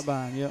just ran right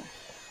by him. Yep.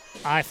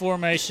 I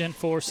formation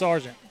for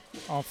Sargent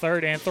on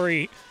 3rd and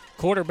 3.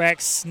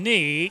 Quarterback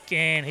sneak,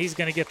 and he's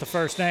going to get the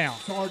first down.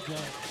 Sargent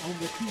on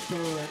the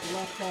keeper at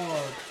left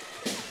guard.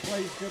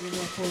 Plays good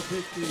enough for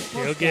victory.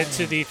 He'll get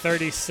to the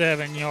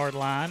 37-yard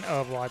line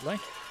of Wadley.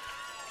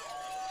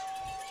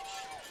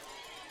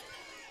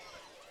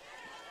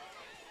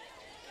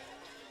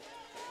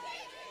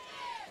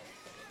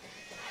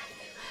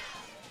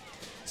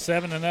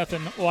 Seven to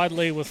nothing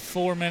Wadley with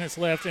 4 minutes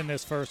left in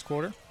this first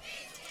quarter.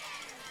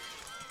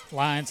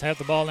 Lions have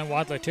the ball in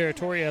Wadley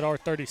territory at our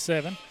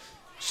 37.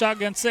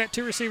 Shotgun set,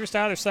 2 receivers to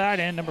either side,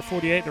 and number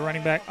 48, the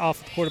running back,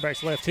 off the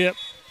quarterback's left hip.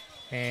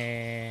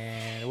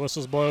 And the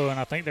whistle's blow, and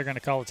I think they're going to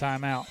call a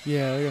timeout.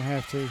 Yeah, they're going to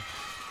have to.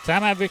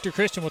 Timeout, Victor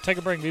Christian. We'll take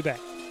a break and be back.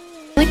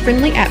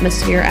 Friendly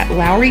atmosphere at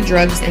Lowry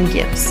Drugs and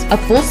Gifts, a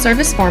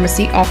full-service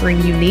pharmacy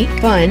offering unique,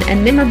 fun,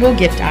 and memorable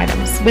gift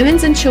items,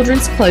 women's and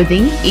children's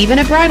clothing, even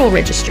a bridal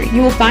registry.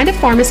 You will find a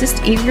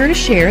pharmacist eager to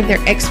share their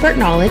expert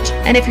knowledge,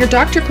 and if your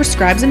doctor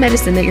prescribes a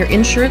medicine that your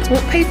insurance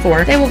won't pay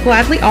for, they will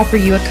gladly offer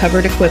you a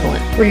covered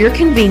equivalent. For your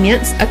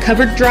convenience, a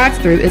covered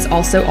drive-through is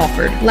also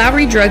offered.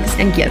 Lowry Drugs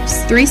and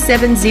Gifts,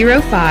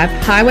 3705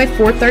 Highway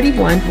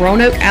 431,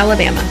 Roanoke,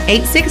 Alabama,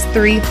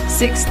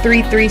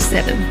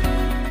 863-6337.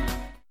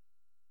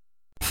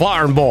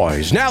 Farm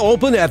Boys, now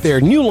open at their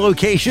new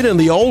location in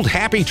the old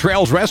Happy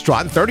Trails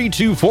Restaurant,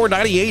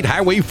 32498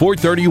 Highway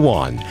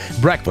 431.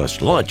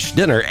 Breakfast, lunch,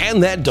 dinner,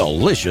 and that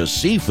delicious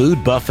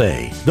seafood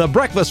buffet. The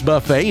breakfast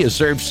buffet is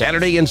served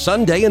Saturday and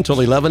Sunday until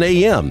 11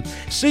 a.m.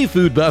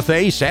 Seafood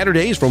buffet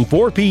Saturdays from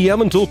 4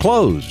 p.m. until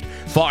closed.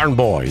 Farm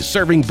Boys,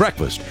 serving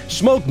breakfast,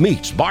 smoked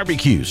meats,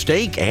 barbecue,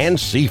 steak, and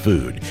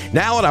seafood.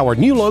 Now at our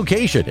new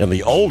location in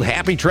the old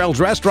Happy Trails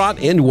Restaurant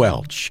in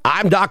Welch.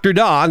 I'm Dr.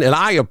 Don, and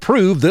I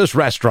approve this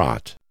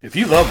restaurant. If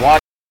you love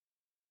watching.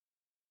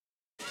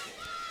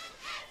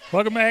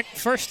 Welcome back.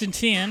 1st and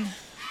 10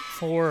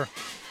 for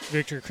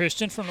Victor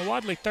Christian from the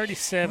Wadley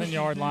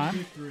 37-yard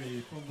line.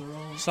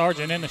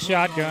 Sargent in the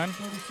shotgun.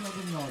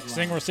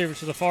 Single receiver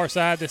to the far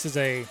side. This is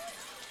a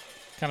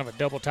kind of a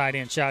double tight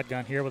end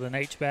shotgun here with an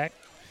H-back.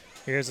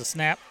 Here's a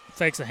snap.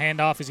 Fakes a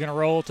handoff. He's going to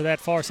roll to that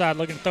far side,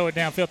 looking to throw it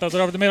downfield. Throws it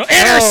over the middle.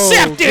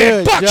 Intercepted!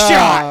 Good Buckshot!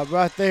 Job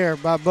right there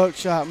by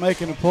Buckshot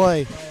making a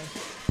play.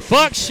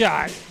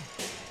 Buckshot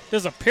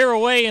does a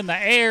pirouette in the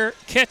air,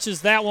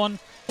 catches that one,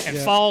 and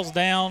falls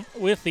down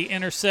with the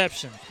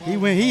interception.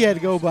 He had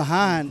to go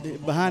behind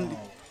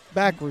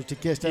backwards to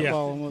catch that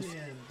ball almost.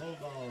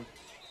 Bulldog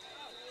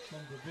from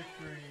the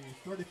victory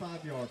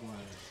 35-yard line.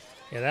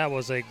 Yeah, that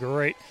was a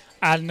great.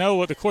 I know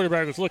what the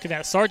quarterback was looking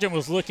at. Sargent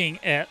was looking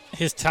at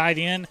his tight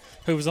end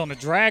who was on the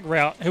drag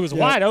route, who was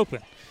wide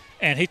open,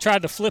 and he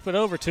tried to flip it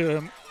over to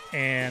him,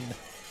 and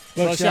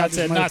Buckshot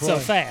said, not so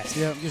fast.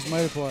 Yep, just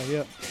made a play,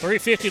 yep.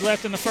 3:50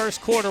 left in the first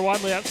quarter.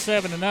 Wadley up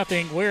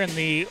 7-0. We're in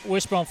the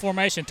wishbone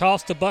formation.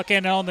 Toss to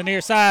Buchanan on the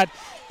near side.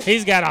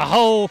 He's got a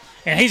hole,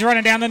 and he's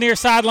running down the near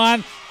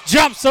sideline.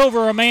 Jumps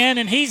over a man,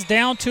 and he's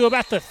down to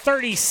about the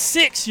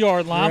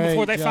 36-yard line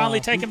before they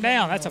finally take him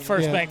down. That's a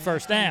bank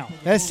first down.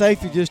 That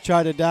safety just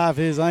tried to dive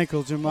his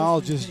ankle.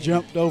 Jamal just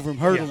jumped over him,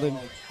 hurdled him.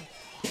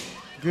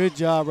 Good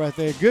job right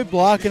there. Good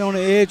blocking on the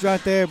edge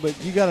right there, but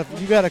you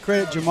gotta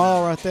credit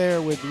Jamal right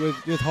there with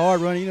hard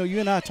running. You know,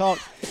 you and I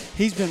talked.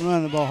 He's been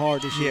running the ball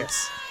hard this year.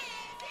 Yes.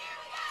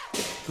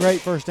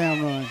 Great first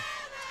down run.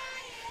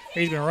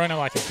 He's been running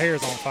like his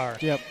hair's on fire.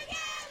 Yep.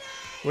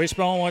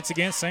 Wishbone once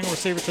again, single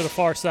receiver to the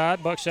far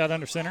side. Buckshot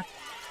under center.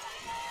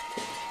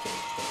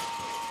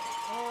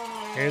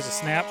 Here's a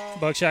snap.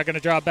 Buckshot going to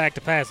drop back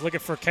to pass. Looking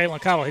for Kalen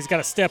Cottle. He's got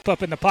to step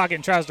up in the pocket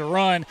and tries to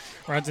run.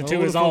 Runs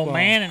into his own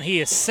man, and he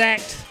is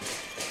sacked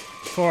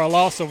for a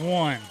loss of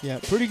 1. Yeah,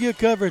 pretty good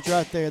coverage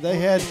right there. They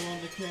had,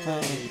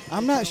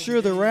 I'm not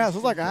sure the routes. It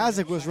looked like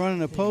Isaac was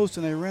running a post,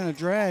 and they ran a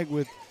drag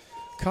with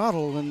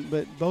Cottle,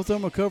 but both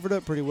of them are covered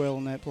up pretty well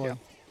on that play. Yeah.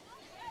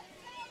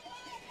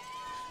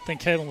 I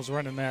think Kalen was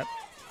running that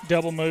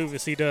double move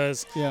as he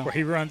does, where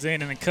he runs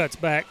in and then cuts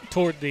back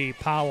toward the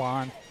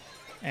pylon.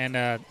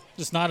 And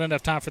just not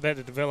enough time for that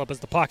to develop as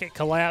the pocket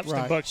collapsed,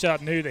 and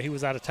Buckshot knew that he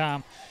was out of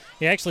time.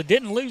 He actually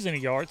didn't lose any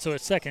yards, so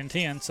it's 2nd and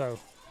 10, so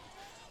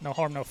no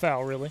harm, no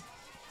foul, really.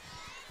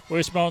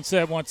 Wishbone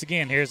set once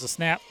again. Here's the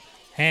snap.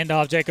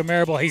 Handoff, Jacob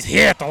Marable. He's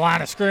hit at the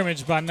line of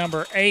scrimmage by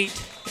number 8,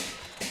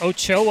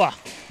 Ochoa.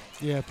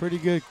 Yeah, pretty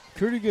good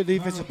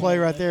defensive play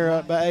right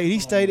there by 8. He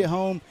stayed at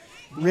home,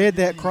 read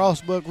that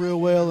crossbuck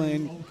real well,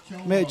 and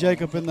met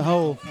Jacob in the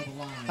hole.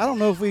 I don't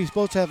know if he's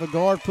supposed to have a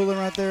guard pulling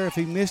right there, if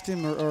he missed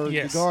him or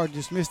the guard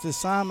just missed the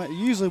assignment.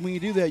 Usually when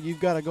you do that, you've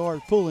got a guard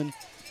pulling.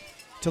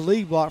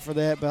 lead block for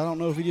that, but I don't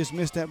know if he just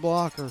missed that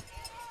block or.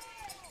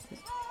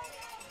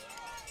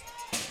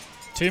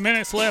 2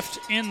 minutes left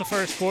in the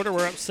first quarter.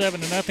 We're up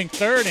 7-0.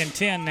 3rd and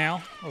 10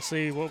 now. We'll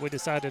see what we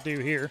decide to do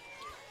here.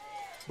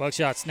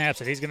 Buckshot snaps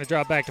it. He's going to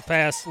drop back to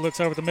pass. Looks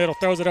over the middle.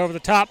 Throws it over the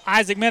top.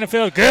 Isaac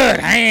Minifield. Good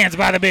hands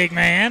by the big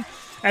man.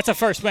 That's a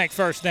First Bank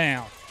first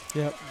down.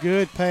 Yep,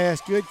 good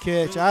pass, good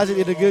catch. Isaac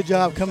did a good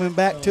job coming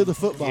back to the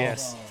football.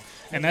 Yes,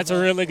 and that's a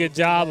really good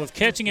job of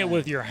catching it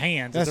with your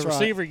hands. That's As a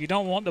receiver, you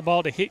don't want the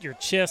ball to hit your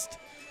chest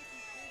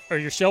or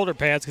your shoulder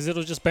pads because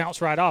it'll just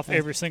bounce right off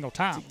every single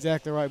time. That's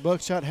exactly right.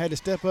 Buckshot had to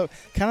step up,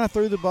 kind of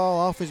threw the ball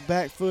off his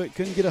back foot,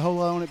 couldn't get a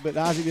hold on it, but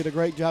Isaac did a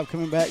great job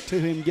coming back to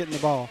him getting the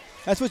ball.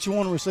 That's what you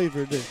want a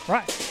receiver to do.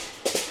 Right.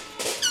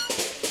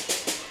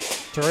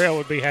 Terrell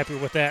would be happy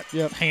with that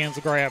hands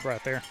grab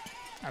right there.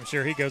 I'm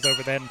sure he goes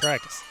over that in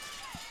practice.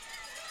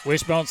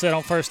 Wishbone set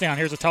on first down.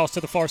 Here's a toss to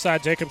the far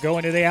side. Jacob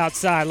going to the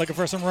outside, looking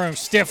for some room.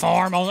 Stiff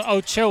arm on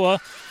Ochoa,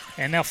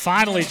 and they'll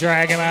finally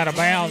drag him out of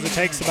bounds. It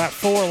takes about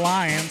 4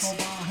 Lions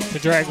to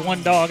drag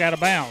one dog out of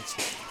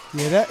bounds.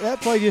 Yeah,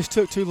 that play just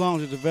took too long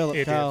to develop,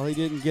 Kyle. Did.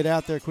 He didn't get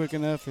out there quick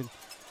enough, and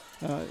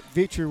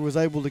Victor was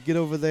able to get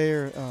over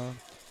there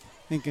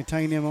and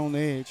contain him on the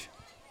edge.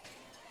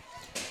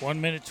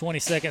 1 minute, 20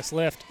 seconds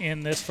left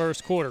in this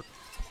first quarter.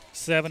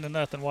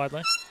 7-0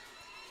 Wadley.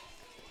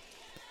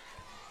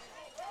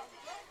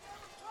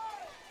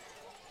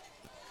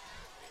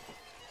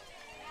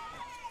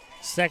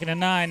 Second and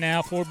 9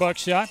 now for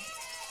Buckshot.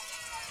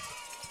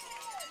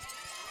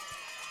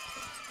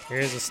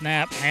 Here's a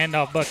snap.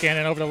 Handoff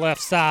Buchanan over the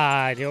left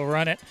side. He'll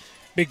run it.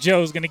 Big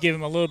Joe's going to give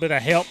him a little bit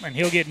of help, and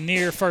he'll get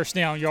near first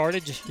down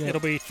yardage. It'll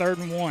be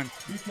 3rd and 1.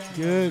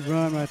 Good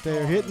run right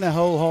there. Hitting the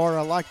hole hard.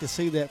 I like to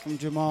see that from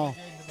Jamal.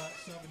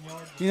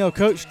 You know,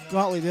 Coach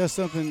Wadley does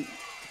something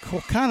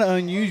kind of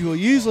unusual.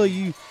 Usually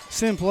you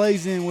send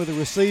plays in with a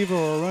receiver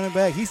or a running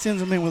back. He sends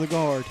them in with a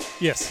guard.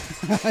 Yes.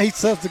 He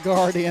subs the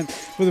guard in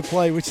with a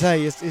play, which,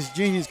 hey, it's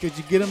genius because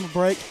you get them a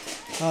break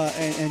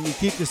and you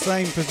keep the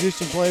same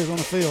position players on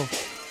the field.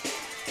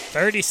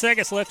 30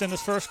 seconds left in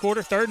this first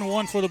quarter. 3rd and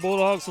 1 for the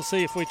Bulldogs. We'll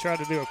see if we try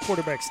to do a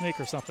quarterback sneak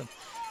or something.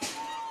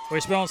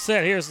 Wishbone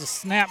set. Here's the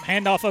snap.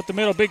 Handoff up the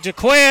middle. Big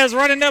Jaquez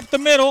running up the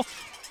middle.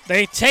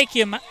 They take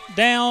him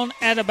down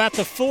at about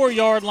the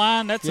 4-yard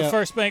line. That's the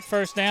First Bank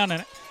first down.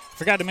 And I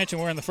forgot to mention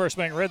we're in the First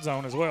Bank red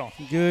zone as well.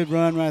 Good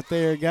run right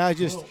there. Guy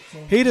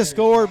he'd have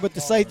scored, but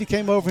the safety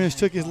came over and just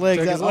took his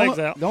legs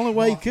out. The only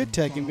way he could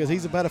take him because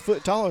he's about a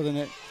foot taller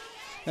than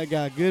that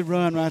guy. Good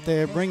run right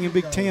there. Bringing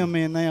Big Tim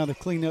in now to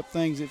clean up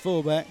things at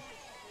fullback.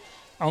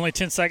 Only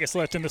 10 seconds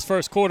left in this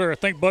first quarter. I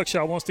think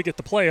Buckshot wants to get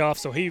the playoff,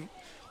 so he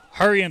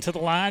hurrying to the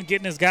line,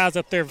 getting his guys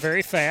up there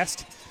very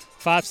fast.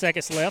 5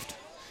 seconds left.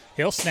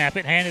 He'll snap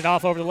it, hand it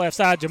off over the left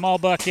side. Jamal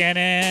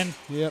Buchanan.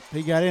 Yep,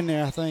 he got in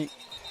there, I think.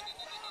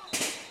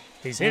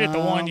 He's hit at the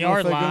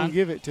 1-yard line. They're going to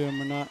give it to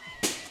him or not.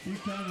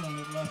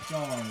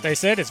 They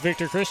said it's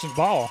Victor Christian's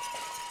ball.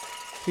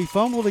 He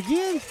fumbled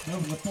again?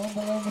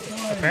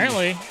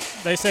 Apparently,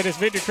 they said it's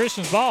Victor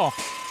Christian's ball.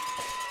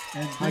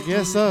 I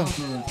guess so.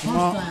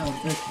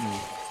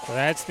 So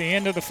that's the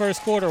end of the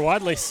first quarter.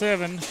 Wadley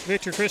 7,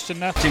 Victor Christian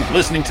nothing.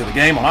 Listening to the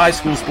game on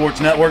iSchool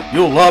Sports Network,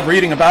 you'll love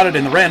reading about it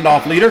in the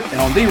Randolph Leader and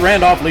on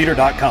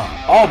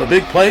therandolphleader.com. All the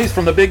big plays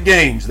from the big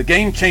games, the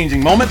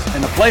game-changing moments,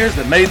 and the players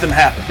that made them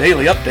happen.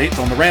 Daily updates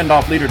on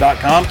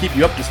therandolphleader.com keep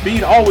you up to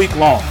speed all week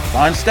long.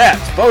 Find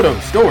stats,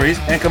 photos, stories,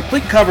 and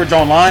complete coverage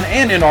online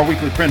and in our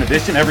weekly print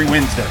edition every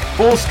Wednesday.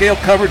 Full-scale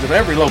coverage of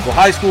every local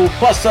high school,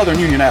 plus Southern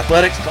Union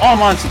Athletics, with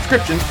online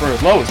subscriptions for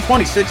as low as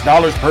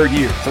 $26 per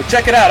year. So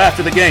check it out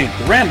after the game.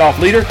 The Randolph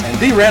Leader and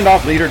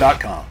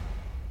therandolphleader.com.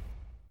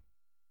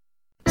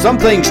 Some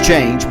things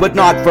change, but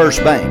not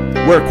First Bank,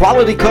 where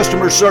quality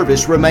customer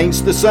service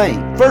remains the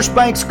same. First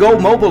Bank's Go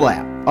mobile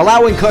app,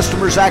 allowing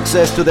customers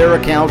access to their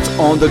accounts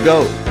on the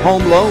go.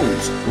 Home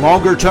loans,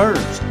 longer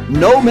terms,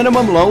 no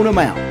minimum loan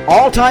amount.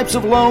 All types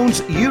of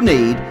loans you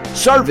need,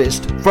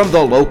 serviced from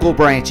the local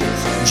branches.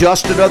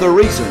 Just another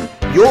reason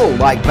you'll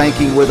like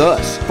banking with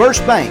us.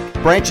 First Bank,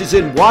 branches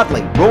in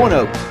Wadley,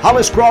 Roanoke,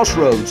 Hollis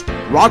Crossroads,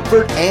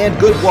 Rockford, and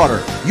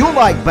Goodwater. You'll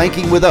like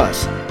banking with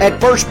us at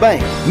First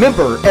Bank,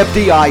 member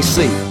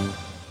FDIC.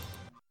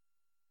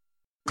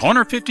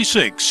 Corner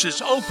 56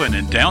 is open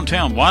in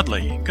downtown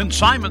Wadley.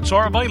 Consignments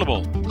are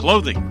available.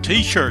 Clothing,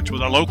 t-shirts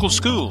with our local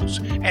schools,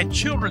 and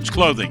children's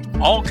clothing.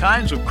 All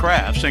kinds of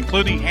crafts,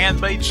 including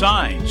handmade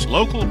signs,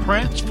 local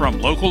prints from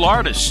local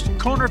artists.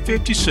 Corner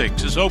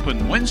 56 is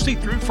open Wednesday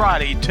through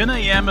Friday, 10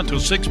 a.m. until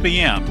 6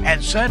 p.m.,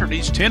 and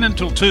Saturdays, 10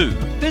 until 2.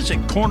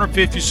 Visit Corner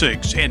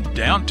 56 in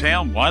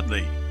downtown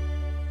Wadley.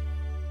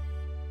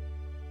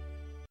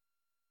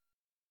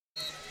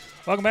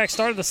 Welcome back.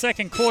 Start of the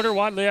second quarter.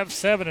 Wadley up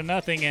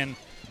 7-0, and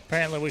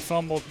apparently we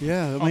fumbled.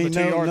 Yeah, I mean,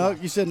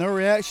 you said no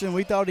reaction.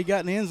 We thought he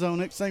got in the end zone.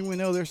 Next thing we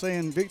know, they're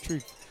saying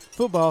victory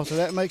football. So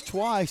that makes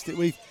twice that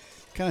we've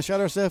kind of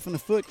shot ourselves in the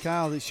foot,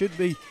 Kyle. It should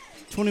be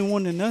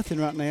 21-0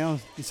 right now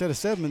instead of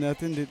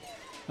 7-0.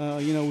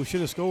 That we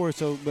should have scored.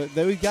 So, but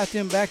we got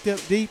them backed up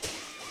deep.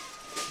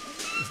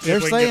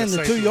 They're saying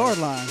the 2-yard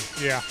line.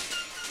 Yeah.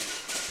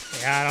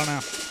 Yeah, I don't know.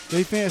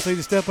 Defense need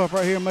to step up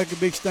right here and make a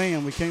big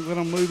stand. We can't let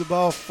them move the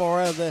ball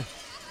far out of there.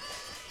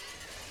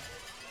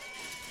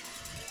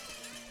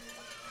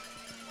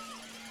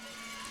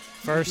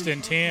 First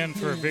and 10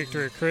 for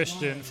Victory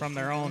Christian from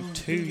their own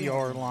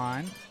 2-yard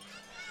line.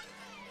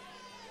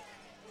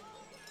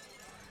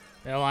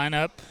 They'll line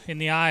up in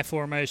the I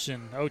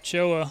formation.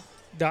 Ochoa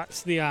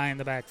dots the I in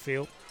the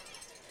backfield.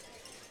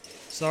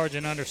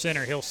 Sargent under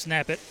center. He'll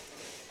snap it.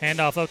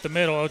 Handoff up the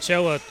middle.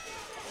 Ochoa,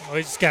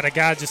 he just got a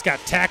guy just got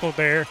tackled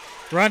there.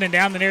 Running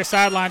down the near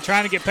sideline,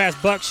 trying to get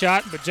past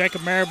Buckshot, but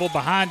Jacob Marable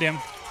behind him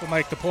will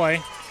make the play.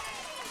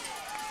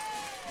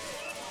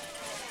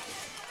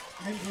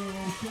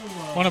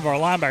 One of our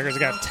linebackers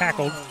got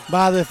tackled.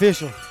 By the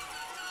official.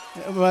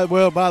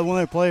 Well, by one of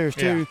their players,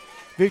 too. Yeah.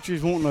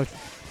 Victory's wanting a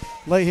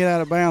late hit out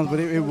of bounds, but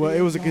it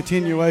was a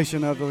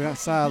continuation of the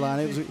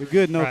sideline. It was a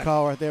good no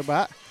call right there.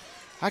 But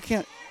I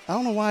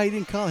don't know why he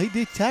didn't call it. He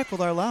did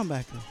tackle our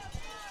linebacker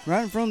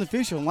right in front of the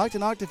official and like to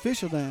knock the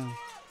official down.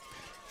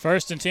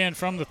 First and 10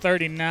 from the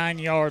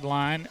 39-yard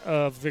line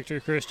of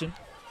Victory Christian.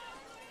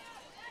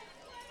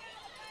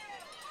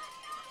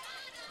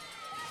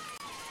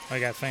 We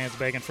got fans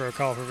begging for a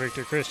call for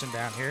Victory Christian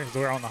down here as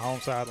we're on the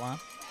home sideline.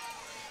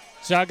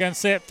 Shotgun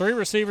set, 3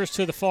 receivers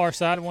to the far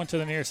side, 1 to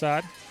the near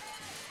side.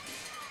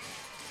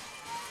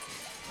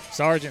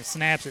 Sargent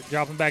snaps it,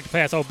 dropping back to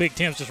pass. Oh, Big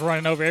Tim's just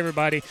running over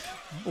everybody.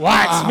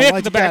 Wyatt Smith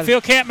in the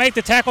backfield can't make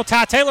the tackle.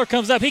 Ty Taylor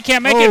comes up. He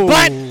can't make it,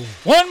 but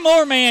one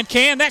more man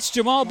can. That's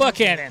Jamal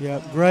Buchanan.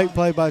 Yep, great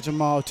play by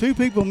Jamal. 2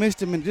 people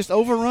missed him and just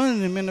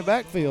overrunning him in the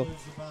backfield.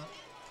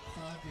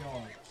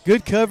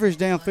 Good coverage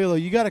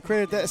downfield. You got to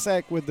credit that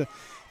sack with the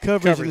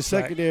coverage in the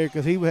secondary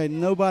because he had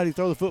nobody to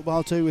throw the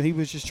football to, and he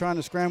was just trying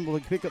to scramble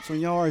to pick up some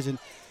yards, and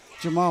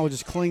Jamal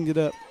just cleaned it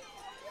up.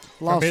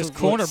 From his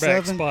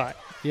cornerback spot.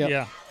 Yep.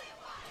 Yeah.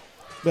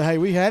 But hey,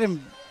 we had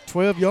him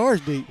 12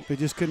 yards deep. We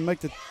just couldn't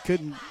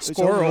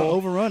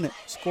overrun it.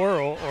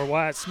 Squirrel or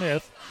Wyatt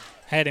Smith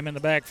had him in the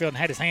backfield and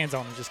had his hands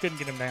on him, just couldn't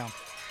get him down.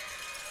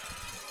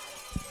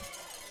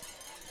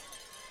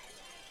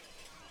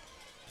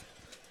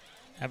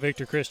 Now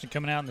Victor Christian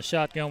coming out in the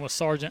shotgun with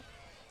Sargent.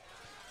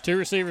 2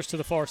 receivers to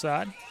the far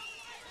side.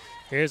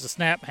 Here's the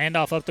snap,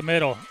 handoff up the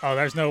middle. Oh,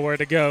 there's nowhere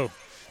to go.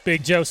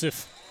 Big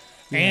Joseph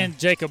and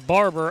Jacob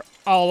Barber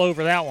all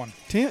over that one.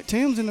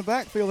 Tim's in the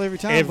backfield every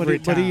time,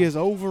 but he is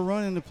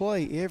overrunning the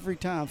play every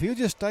time. If he'll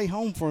just stay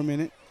home for a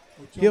minute,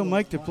 he'll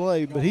make the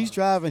play, but he's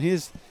driving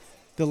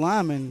the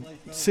lineman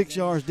 6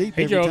 yards deep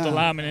every time. He drove the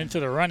lineman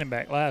into the running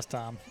back last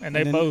time, and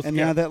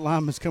now that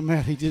lineman's come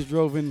out, he just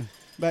drove in the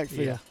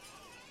backfield. Yeah.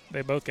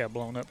 They both got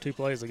blown up 2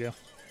 plays ago.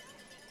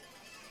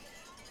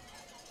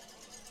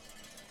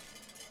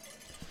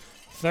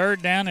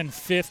 3rd down and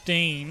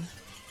 15.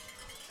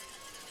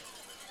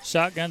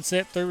 Shotgun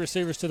set, 3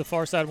 receivers to the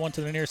far side, 1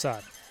 to the near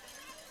side.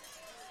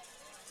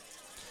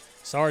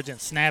 Sargent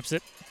snaps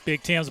it.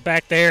 Big Tim's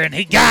back there, and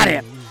he got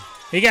him.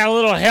 He got a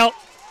little help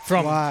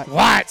from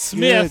Wyatt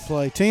Smith. Good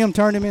play. Tim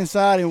turned him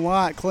inside, and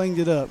Wyatt cleaned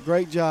it up.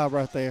 Great job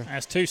right there.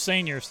 That's 2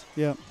 seniors.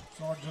 Yep.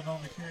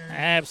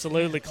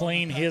 Absolutely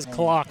clean his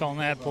clock on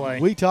that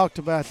play. We talked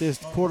about this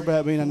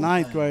quarterback being a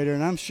 9th grader,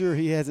 and I'm sure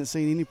he hasn't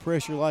seen any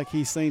pressure like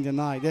he's seen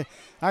tonight.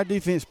 Our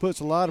defense puts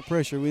a lot of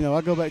pressure.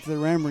 I go back to the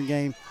Ramburn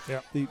game.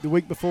 Yep. The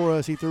week before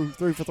us, he threw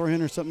for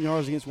 300-something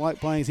yards against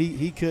White Plains.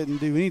 He couldn't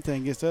do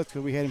anything against us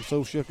because we had him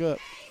so shook up.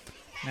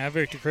 Now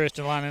Victor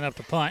Christian lining up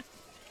to punt.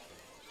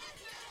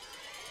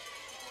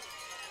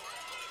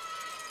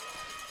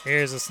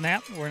 Here's a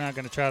snap. We're not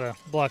going to try to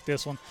block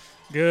this one.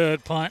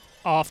 Good punt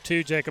off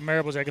to Jacob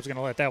Marable. Jacob's going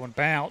to let that one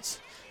bounce.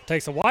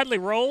 Takes a Wadley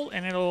roll,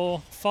 and it'll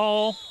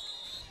fall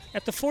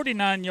at the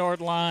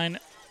 49-yard line,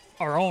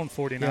 our own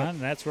 49,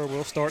 and that's where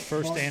we'll start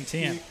 1st and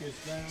 10.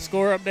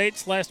 Score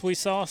updates last we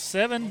saw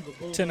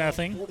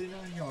 7-0.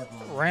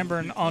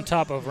 Ramburn on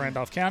top of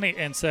Randolph County,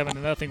 and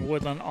 7-0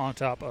 Woodland on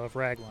top of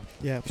Ragland.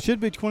 Yeah, it should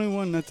be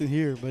 21-0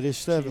 here, but it's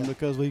 7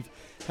 because we've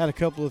had a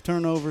couple of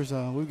turnovers.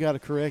 We've got to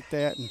correct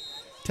that and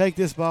take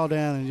this ball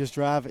down and just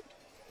drive it,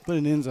 put it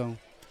in the end zone.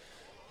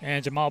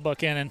 And Jamal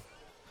Buchanan,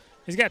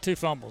 he's got 2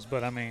 fumbles,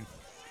 but,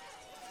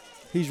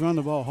 he's run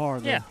the ball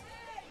hard, though. Yeah.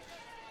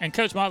 And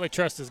Coach Motley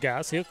trusts his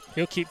guys.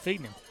 He'll keep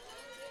feeding him.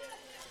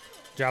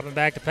 Dropping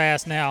back to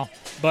pass now.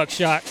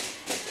 Buckshot.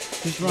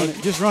 Just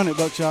run it,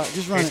 Buckshot.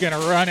 Just run it. He's going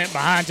to run it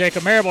behind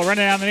Jacob Marable,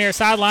 running down the near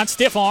sideline,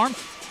 stiff arm,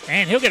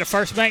 and he'll get a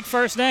first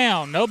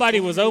down.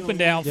 Nobody was open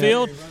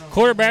downfield. Yeah.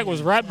 Quarterback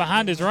was right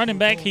behind his running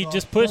back. He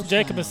just pushed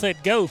Jacob and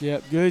said, go.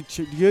 Yep,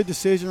 good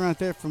decision right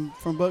there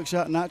from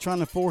Buckshot, not trying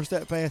to force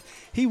that pass.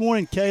 He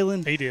wanted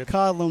Kalen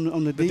Coddle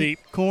on the deep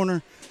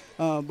corner,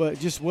 but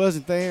just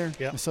wasn't there.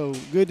 Yep. So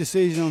good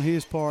decision on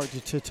his part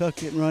to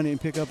tuck it and run it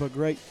and pick up a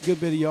good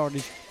bit of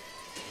yardage.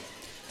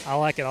 I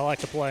like it. I like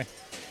the play.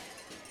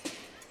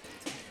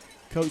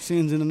 Coach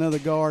sends in another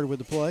guard with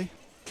the play.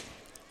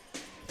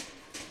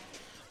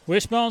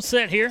 Wishbone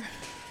set here.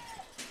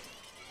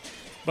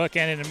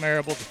 Buchanan and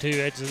Marable, the 2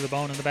 edges of the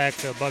bone in the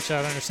backfield.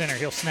 Buckshot under center.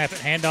 He'll snap it.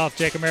 Hand off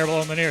Jacob Marable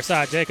on the near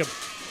side. Jacob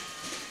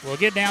will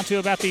get down to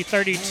about the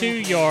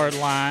 32-yard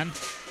line.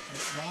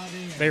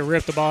 They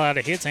ripped the ball out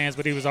of his hands,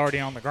 but he was already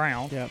on the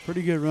ground. Yeah,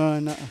 pretty good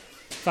run.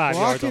 5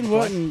 yards on the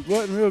play.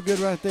 wasn't real good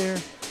right there.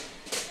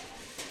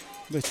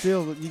 But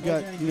still, you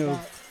got, you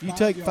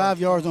take 5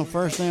 yards on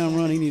first down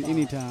run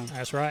any time.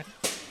 That's right.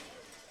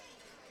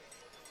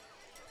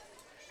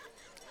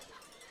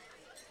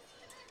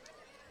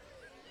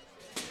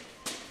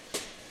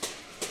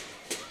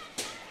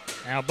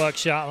 Now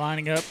Buckshot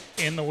lining up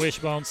in the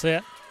wishbone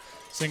set.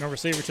 Single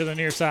receiver to the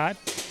near side.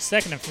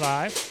 2nd and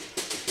 5.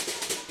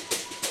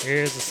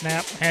 Here's the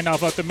snap.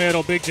 Handoff up the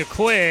middle. Big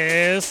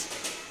Jaquez.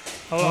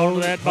 Hold on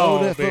to that ball,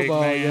 that big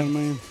football, man. young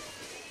man.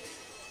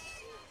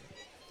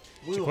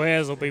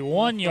 Jaquez will be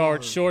 1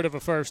 yard short of a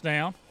first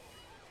down.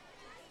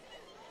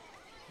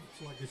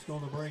 Looks like it's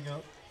going to bring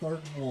up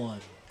 3rd and 1.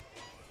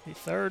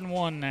 3rd and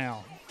 1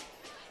 now.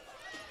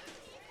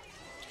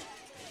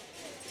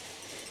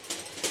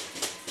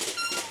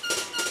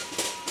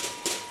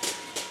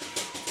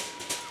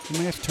 We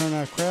may have to turn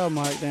our crowd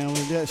mic down.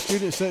 With that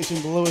student section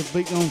below us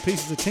beating on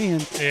pieces of 10.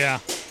 Yeah.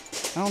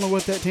 I don't know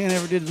what that 10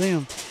 ever did to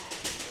them.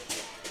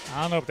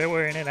 I don't know if they're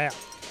wearing it out.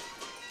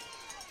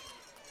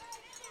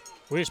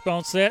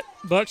 Wishbone set,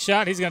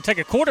 Buckshot. He's going to take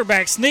a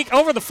quarterback sneak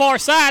over the far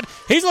side.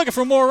 He's looking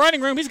for more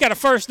running room. He's got a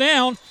first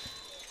down.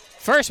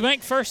 First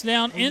Bank first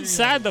down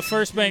inside the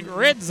First Bank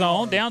red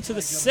zone down to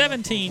the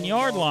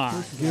 17-yard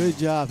line. Good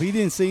job. He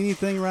didn't see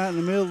anything right in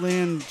the middle,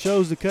 then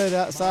chose to cut it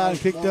outside and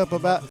picked up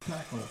about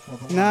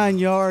 9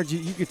 yards.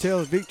 You could tell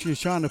Victory is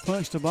trying to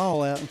punch the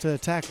ball out instead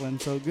of tackling.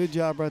 So good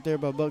job right there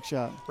by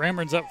Buckshot.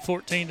 Ramern's up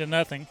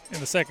 14-0 in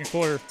the second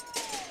quarter.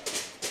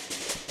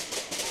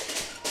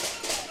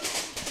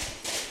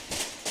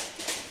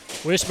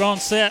 Wishbone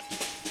set.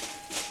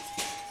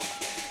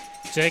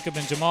 Jacob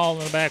and Jamal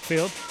in the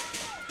backfield.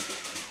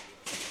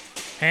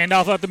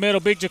 Handoff up the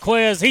middle, Big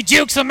Jaquez. He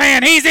jukes a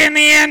man. He's in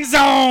the end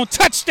zone.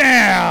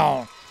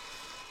 Touchdown.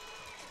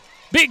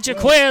 Big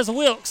Jaquez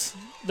Wilkes,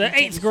 the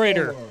 8th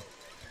grader,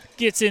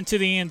 gets into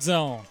the end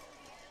zone.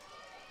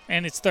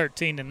 And it's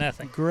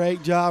 13-0.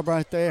 Great job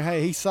right there.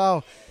 Hey, he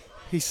saw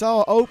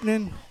an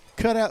opening,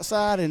 cut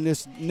outside, and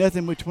there's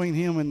nothing between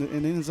him and the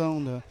end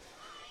zone. The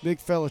big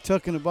fella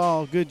tucking the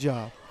ball. Good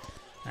job.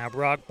 Now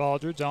Brock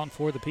Baldridge on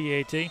for the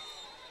PAT.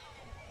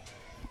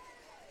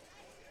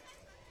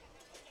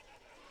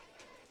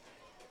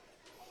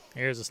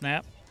 Here's a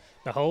snap.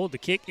 The hold, the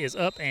kick is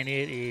up, and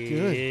it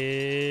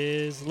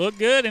is look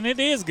good, and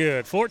it is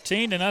good.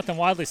 14-0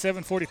 Wadley,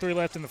 7:43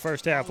 left in the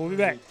first half. We'll be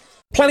back.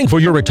 Planning for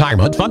your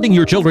retirement, funding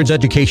your children's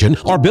education,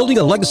 or building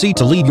a legacy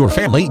to leave your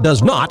family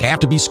does not have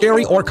to be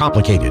scary or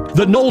complicated.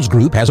 The Knowles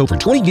Group has over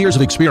 20 years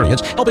of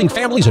experience helping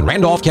families in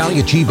Randolph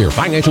County achieve their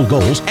financial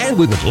goals, and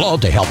we would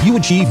love to help you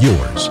achieve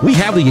yours. We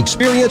have the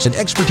experience and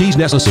expertise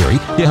necessary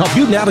to help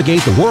you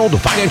navigate the world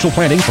of financial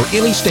planning for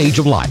any stage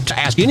of life. To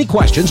ask any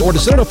questions or to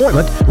set an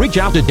appointment, reach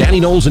out to Danny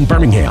Knowles in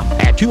Birmingham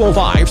at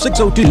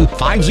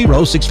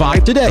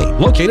 205-602-5065 today.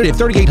 Located at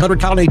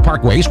 3800 Colonnade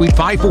Parkway, Suite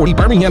 540,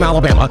 Birmingham,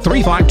 Alabama,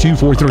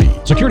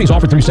 35243. Securities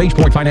offered through Sage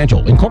Point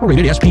Financial,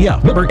 Incorporated,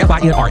 SPF. Member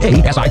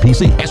FINRA,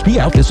 SIPC.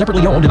 SPF is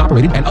separately owned and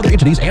operated, and other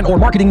entities and or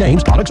marketing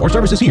names, products, or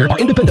services here are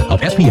independent of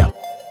SPF.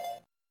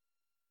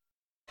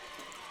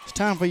 It's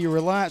time for your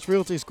Reliance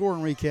Realty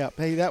scoring recap.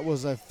 Hey, that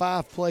was a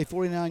 5-play,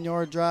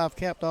 49-yard drive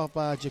capped off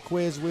by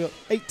Jaquez Wilt,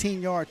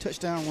 18-yard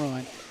touchdown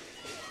run.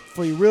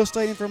 For your real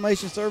estate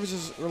information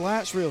services,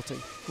 Reliance Realty.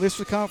 List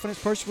with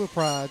confidence, purchase with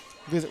pride.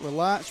 Visit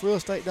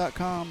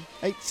RelianceRealEstate.com,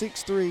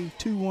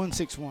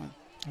 863-2161.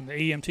 And the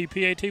EMT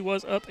PAT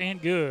was up and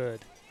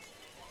good.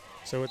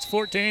 So it's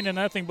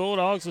 14-0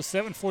 Bulldogs with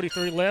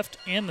 7:43 left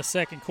in the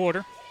second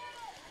quarter.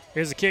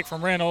 Here's a kick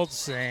from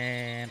Reynolds,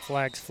 and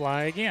flags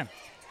fly again.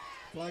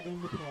 Flag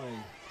on the play.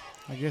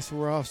 I guess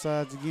we're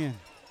offsides again.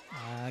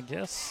 I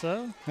guess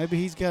so. Maybe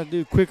he's got to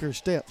do quicker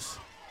steps.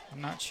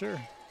 I'm not sure.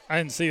 I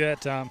didn't see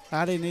that time.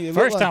 I didn't either.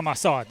 First time I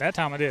saw it. That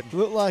time I didn't.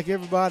 Looked like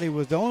everybody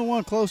was, the only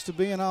one close to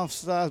being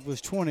offside was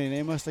 20, and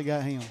they must have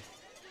got him.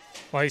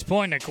 Well, he's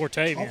pointing at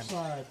Cortavian.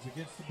 Offsides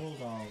against the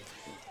Bulldogs.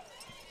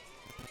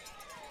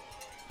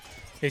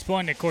 He's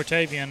pointing at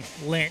Cortavian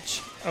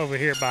Lynch over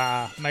here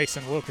by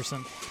Mason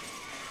Wilkerson.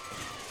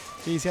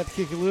 He's got to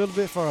kick a little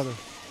bit farther.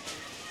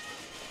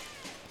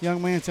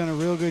 Young man's done a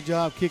real good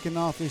job kicking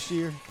off this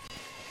year.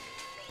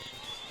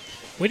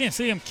 We didn't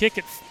see him kick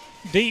it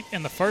deep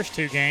in the first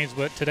 2 games,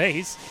 but today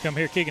he's come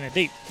here kicking it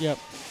deep. Yep.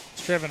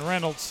 It's Trevin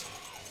Reynolds.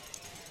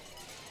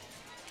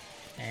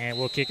 And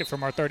we'll kick it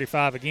from our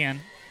 35 again.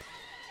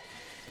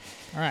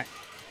 All right.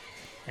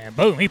 And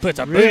boom, he puts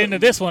a boot into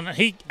this one.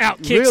 He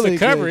outkicks really the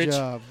coverage. Good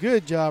job.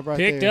 Good job right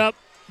Picked there. up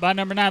by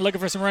number 9, looking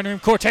for some running room.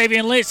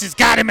 Cortavian Lynch has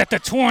got him at the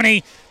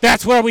 20.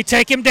 That's where we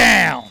take him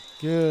down.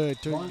 Good.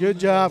 Good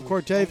job,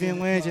 Cortavian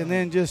Lynch. And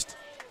then just.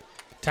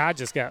 Ty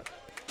just got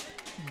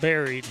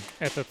buried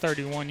at the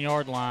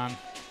 31-yard line.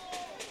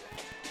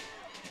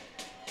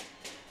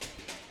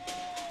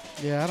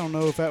 Yeah, I don't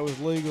know if that was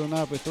legal or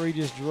not, but 3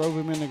 just drove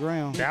him in the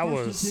ground. That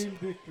was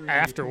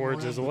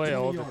afterwards as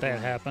well that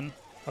happened.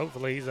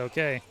 Hopefully he's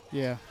okay.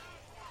 Yeah.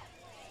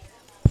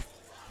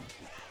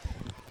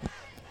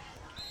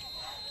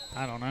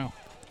 I don't know.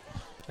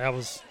 That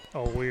was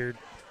a weird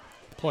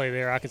play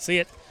there. I could see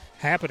it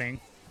happening.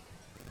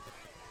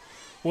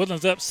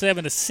 Woodland's up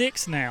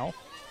 7-6 now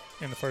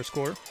in the first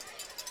quarter.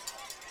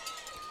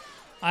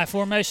 I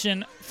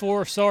formation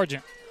for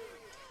Sargent.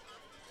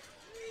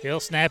 He'll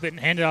snap it and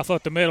hand it off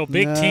up the middle.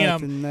 Big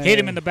Tim hit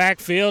him in the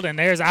backfield, and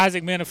there's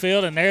Isaac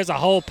Minifield, and there's a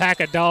whole pack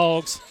of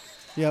dogs.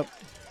 Yep.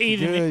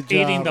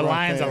 Eating the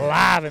Lions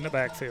alive in the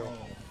backfield.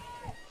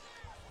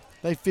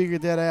 They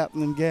figured that out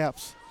in them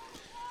gaps.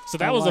 So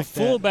that was a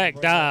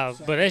fullback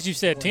dive, but as you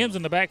said, Tim's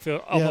in the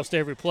backfield almost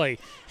every play.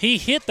 He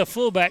hit the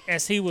fullback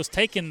as he was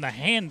taking the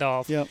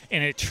handoff,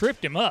 and it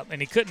tripped him up,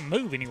 and he couldn't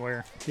move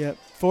anywhere. Yep,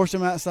 forced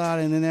him outside,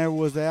 and then there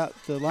was the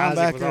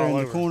linebacker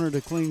in the corner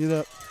to clean it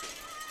up.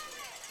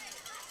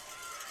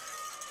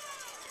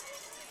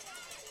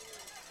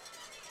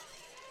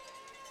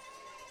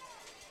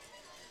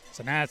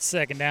 So now it's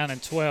 2nd down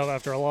and 12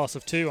 after a loss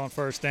of 2 on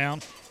first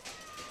down.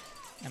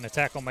 And the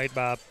tackle made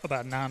by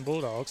about 9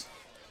 Bulldogs.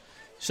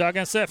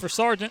 Shotgun set for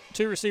Sargent.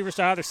 2 receivers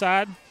to either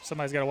side.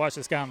 Somebody's got to watch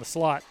this guy in the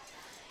slot.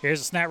 Here's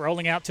a snap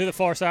rolling out to the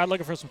far side,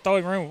 looking for some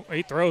throwing room.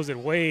 He throws it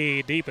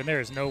way deep, and there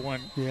is no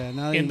one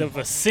in the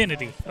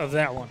vicinity of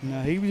that one.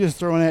 No, he was just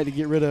throwing that to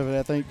get rid of it,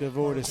 I think, to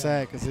avoid a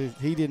sack because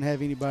he didn't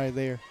have anybody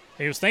there.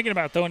 He was thinking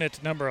about throwing it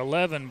to number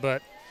 11,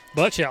 but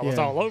Buckshot was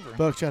all over him.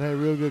 Buckshot had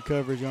real good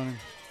coverage on him.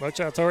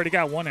 Buckshot's already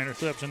got 1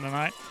 interception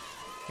tonight.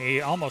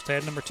 He almost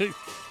had number 2.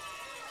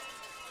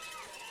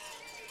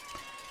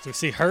 So we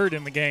see Hurd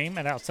in the game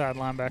at outside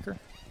linebacker.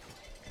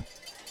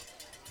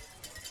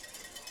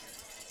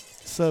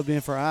 Subbed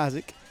in for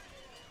Isaac.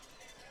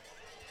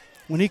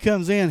 When he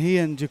comes in, he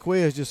and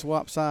Jaquez just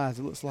swap sides,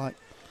 it looks like.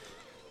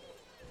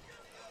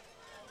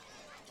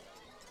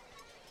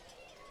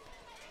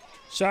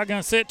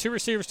 Shotgun set, 2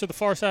 receivers to the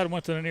far side and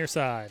went to the near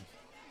side.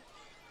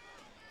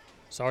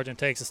 Sargent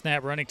takes a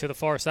snap, running to the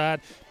far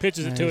side,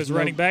 pitches it to his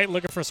running back,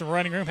 looking for some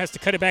running room, has to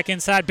cut it back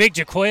inside. Big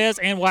Jaquez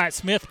and Wyatt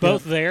Smith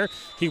both there.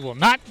 He will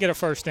not get a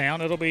first down.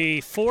 It'll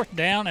be 4th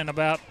down and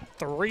about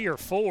 3 or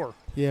 4.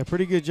 Yeah,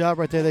 pretty good job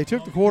right there. They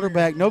took the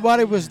quarterback.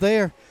 Nobody was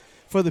there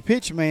for the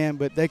pitch man,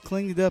 but they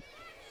cleaned it up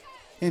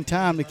in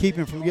time to keep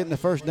him from getting the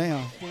first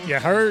down. Yeah,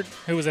 Hurd,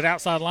 who was an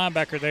outside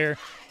linebacker there,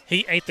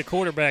 he ate the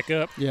quarterback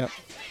up. Yeah.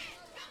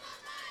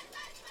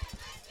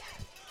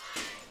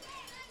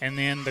 And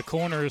then the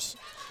corners,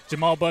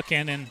 Jamal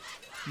Buchanan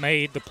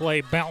made the play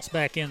bounce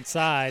back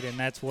inside, and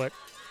that's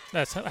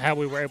how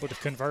we were able to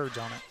converge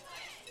on it.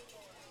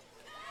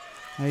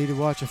 I need to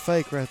watch a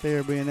fake right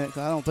there being that.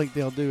 I don't think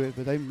they'll do it,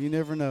 but you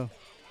never know.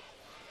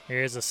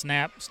 Here's a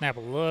snap a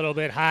little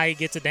bit high. He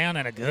gets it down,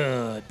 and a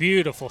good,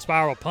 beautiful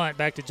spiral punt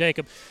back to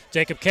Jacob.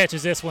 Jacob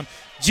catches this one,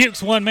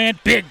 jukes one man,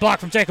 big block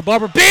from Jacob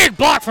Barber, big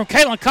block from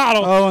Kalen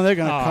Cottle. Oh, and they're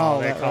going to call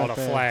that. They called a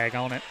flag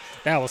on it.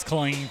 That was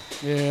clean.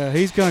 Yeah,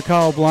 he's going to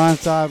call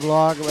blindside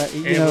block.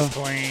 It was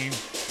clean.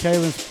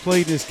 Kalen's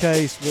pleading his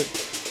case, but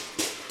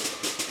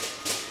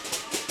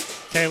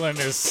Kalen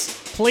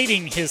is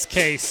pleading his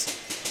case.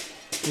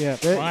 Yeah.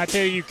 When I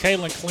tell you,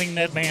 Kalen cleaned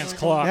that man's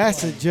clock.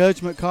 That's a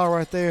judgment call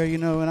right there,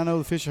 and I know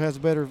the official has a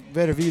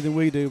better view than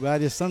we do, but I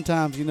just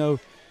sometimes, he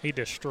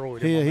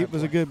destroyed him. Yeah, it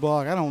was a good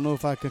block. I don't know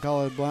if I could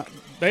call it blind.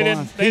 They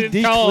didn't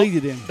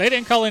depleted him. They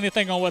didn't call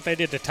anything on what they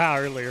did to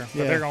Ty earlier, but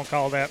Yeah. they're going to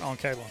call that on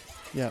Kalen.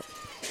 Yep.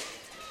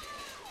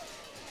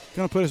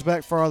 Going to put us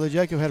back farther.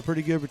 Jacob had a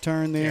pretty good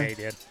return there. Yeah, he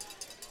did.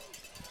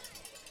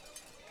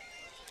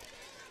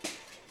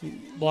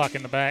 Block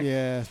in the back.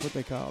 Yeah, that's what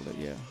they called it,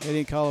 yeah. They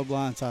didn't call it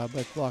blindside,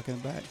 but block in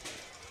the back.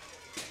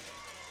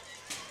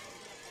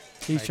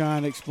 He's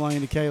trying to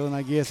explain to Kalen,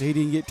 I guess, he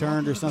didn't get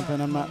turned or something.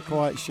 I'm not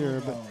quite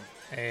sure, but.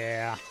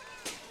 Yeah.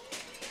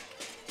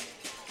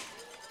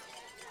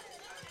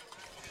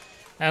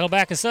 That'll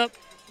back us up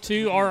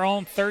to our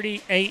own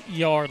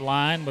 38-yard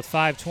line with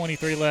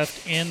 5:23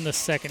 left in the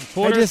second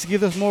quarter. They just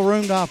give us more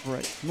room to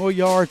operate, more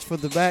yards for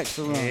the backs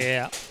to run.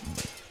 Yeah.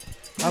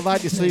 I'd like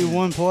to see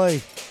one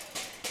play.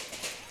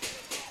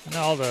 And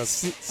all the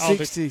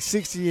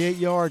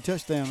 68-yard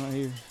touchdown right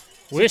here.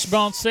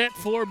 Wishbone set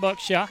for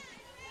Buckshot.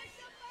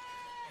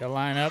 He'll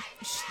line up,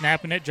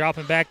 snapping it,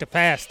 dropping back to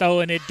pass,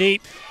 throwing it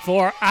deep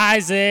for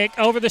Isaac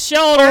over the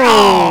shoulder.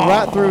 Oh,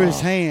 right through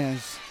his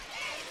hands.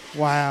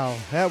 Wow,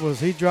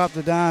 he dropped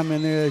the dime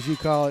in there, as you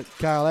call it,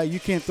 Kyle. You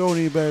can't throw it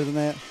any better than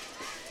that.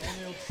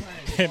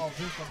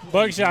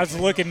 Buckshot's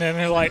looking at him and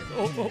they're like,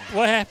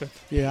 what happened?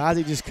 Yeah,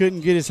 Isaac just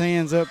couldn't get his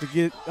hands up to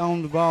get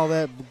on the ball.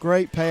 That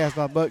great pass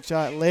by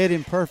Buckshot led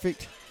him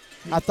perfect.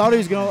 I thought he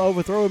was going to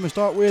overthrow him to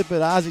start with,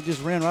 but Isaac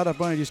just ran right up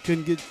on it, just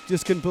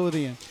couldn't pull it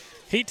in.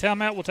 Heat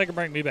timeout. We'll take a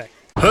break and be back.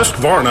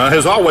 Husqvarna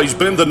has always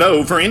been the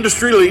know for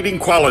industry-leading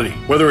quality.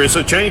 Whether it's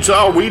a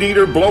chainsaw, weed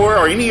eater, blower,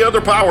 or any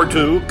other power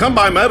tool, come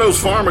by Meadows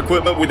Farm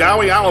Equipment,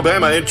 Wadley,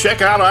 Alabama, and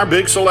check out our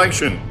big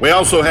selection. We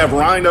also have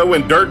Rhino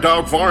and Dirt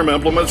Dog farm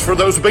implements for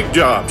those big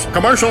jobs.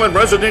 Commercial and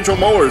residential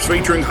mowers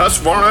featuring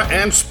Husqvarna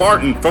and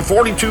Spartan for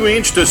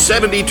 42-inch to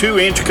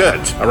 72-inch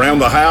cuts. Around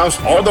the house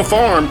or the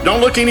farm,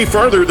 don't look any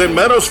further than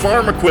Meadows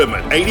Farm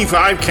Equipment,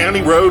 85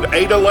 County Road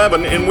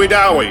 811 in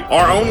Wedowee,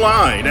 or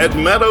online at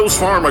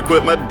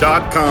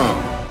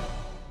meadowsfarmequipment.com.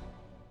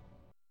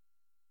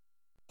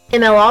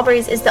 ML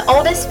Aubrey's is the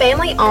oldest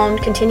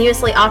family-owned,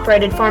 continuously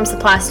operated farm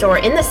supply store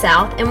in the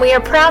South, and we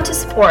are proud to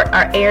support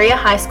our area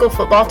high school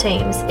football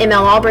teams. ML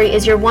Aubrey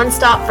is your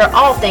one-stop for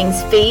all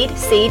things feed,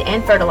 seed,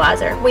 and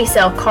fertilizer. We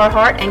sell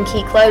Carhartt and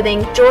Key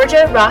clothing,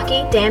 Georgia,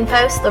 Rocky, Dan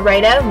Post,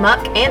 Laredo,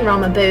 Muck, and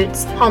Roma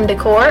boots, home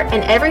decor,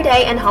 and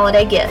everyday and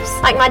holiday gifts.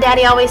 Like my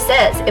daddy always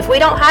says, if we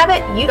don't have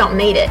it, you don't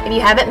need it. If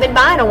you haven't been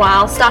by in a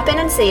while, stop in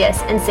and see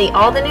us and see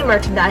all the new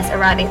merchandise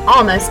arriving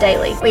almost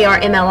daily. We are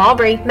ML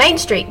Aubrey, Main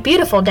Street,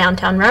 beautiful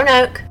downtown Roanoke.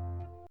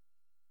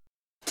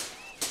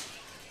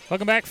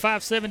 Welcome back.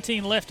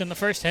 5:17 left in the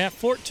first half.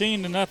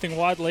 14-0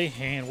 Wadley,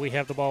 and we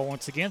have the ball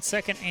once again.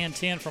 2nd and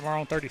 10 from our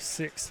own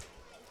 36.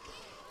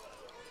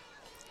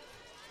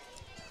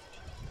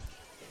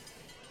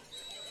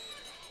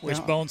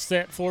 Wishbone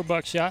set for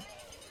Buckshot.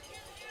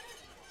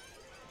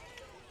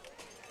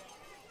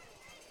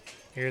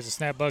 Here's a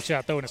snap.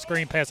 Buckshot throwing a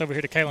screen pass over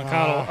here to Kalen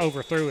Cottle.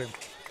 Overthrew him.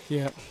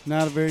 Yeah,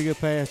 not a very good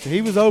pass.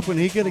 He was open.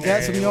 He could have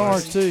got some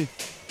yards, too.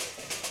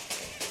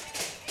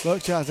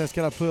 Buckshot's that's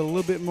got to put a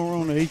little bit more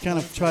on it. He kind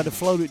of tried to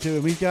float it to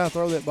him. He's got to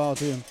throw that ball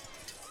to him.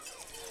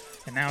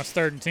 And now it's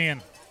 3rd and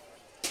 10.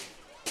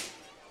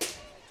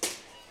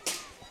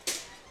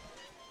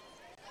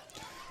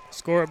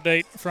 Score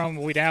update from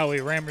Wadley.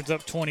 Ramblers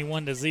up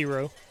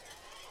 21-0.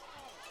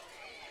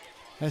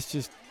 That's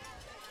just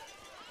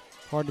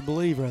hard to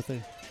believe right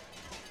there.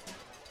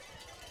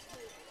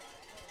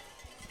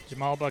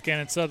 Jamal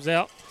Buchanan subs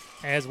out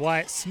as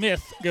Wyatt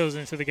Smith goes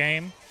into the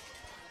game.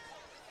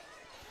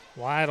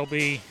 Wyatt will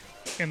be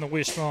in the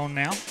wishbone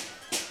now.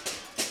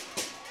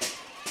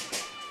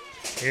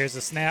 Here's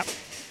the snap.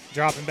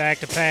 Dropping back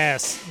to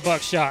pass.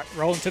 Buckshot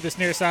rolling to this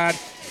near side.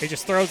 He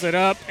just throws it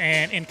up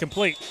and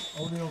incomplete.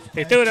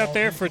 They threw it up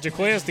there for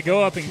Jaquez to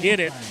go up and get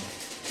it.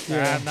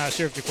 Yeah. I'm not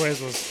sure if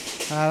Jaquez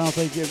was. I don't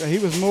think he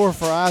was more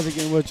for Isaac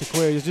than what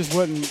Jaquez. It just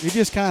wasn't. He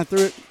just kind of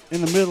threw it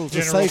in the middle.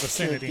 General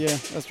vicinity. Yeah,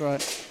 that's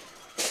right.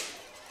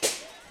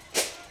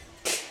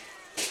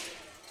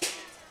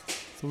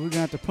 So we're going to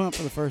have to punt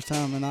for the first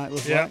time tonight.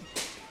 Looks like.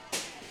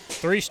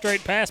 3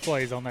 straight pass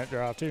plays on that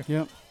drive, too.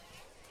 Yep.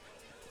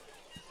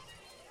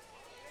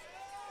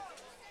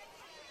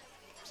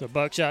 So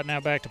Buckshot now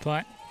back to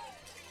punt.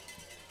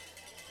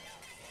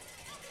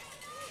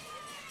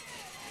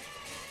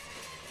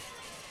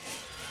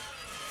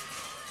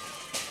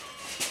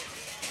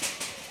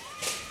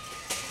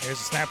 Here's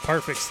a snap,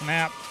 perfect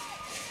snap.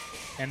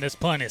 And this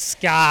punt is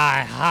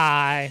sky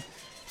high.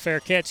 Fair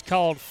catch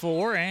called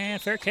for,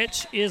 and fair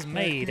catch is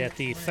made at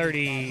the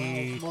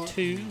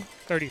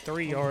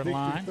 33-yard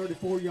line.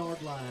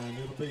 34-yard line.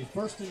 It'll be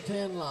 1st and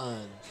 10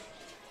 line.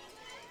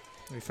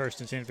 It'll be 1st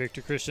and 10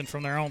 Victor Christian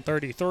from their own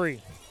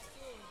 33.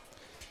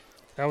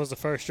 That was the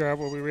first drive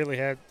where we really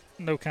had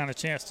no kind of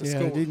chance to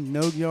score. Yeah,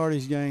 no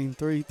yardage gain.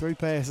 Three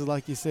passes,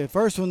 like you said.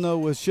 First one,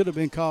 though, should have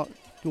been caught.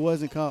 It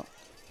wasn't caught.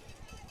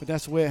 But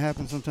that's the way it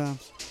happens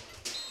sometimes.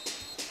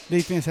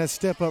 Defense has to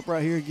step up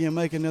right here again,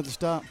 make another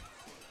stop.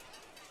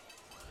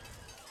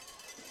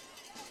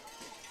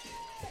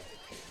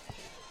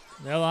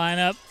 They'll line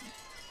up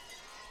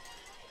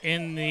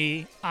in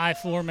the I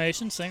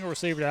formation, single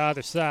receiver to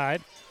either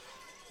side.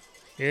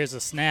 Here's a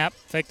snap,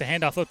 fake the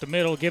handoff up the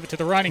middle, give it to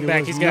the running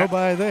back. He's got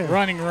there.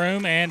 Running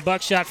room, and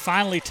Buckshot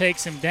finally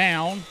takes him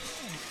down,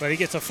 but he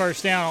gets a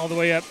first down all the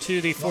way up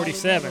to the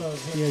 47.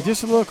 Yeah,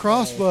 just a little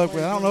cross buck,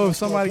 but I don't know if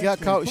somebody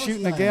got caught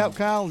shooting the gap,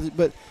 Kyle,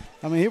 but,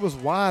 I mean, it was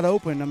wide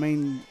open. I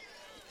mean,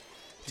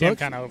 Tim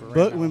kind of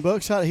overran. When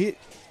Buckshot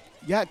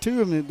got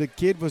to him, the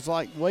kid was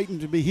like waiting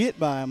to be hit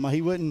by him.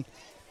 He wouldn't.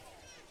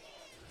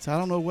 So I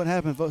don't know what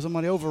happened, if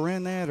somebody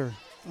overran that or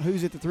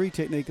who's at the 3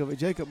 technique of it.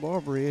 Jacob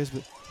Barber is,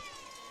 but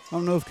I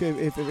don't know if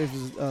it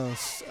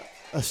was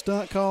a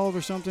stunt called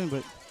or something,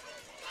 but.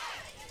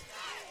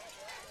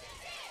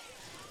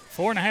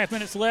 4.5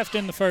 minutes left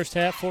in the first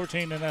half,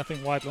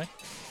 14-0 Wadley.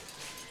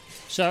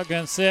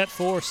 Shotgun set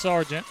for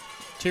Sargent.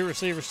 2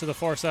 receivers to the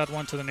far side,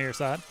 1 to the near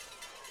side.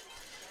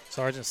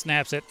 Sargent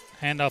snaps it,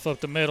 handoff up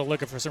the middle,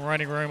 looking for some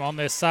running room on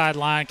this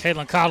sideline.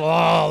 Kalen Cottle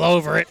all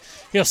over it.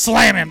 He'll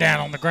slam him down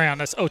on the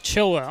ground. That's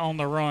Ochoa on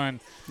the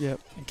run.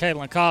 Yep. And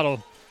Kalen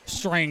Cottle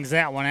strings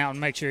that one out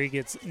and makes sure he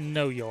gets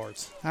no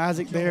yards.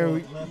 Isaac there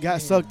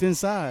got sucked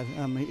inside.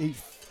 I mean,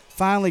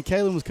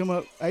 Kalen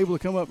was able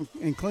to come up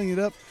and clean it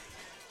up.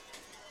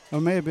 Or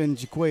it may have been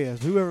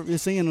Jaquez. Whoever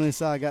is in on this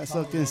side got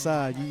sucked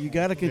inside. You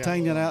got to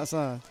contain that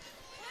outside.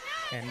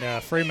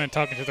 And Freeman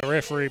talking to the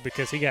referee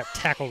because he got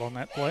tackled on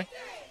that play.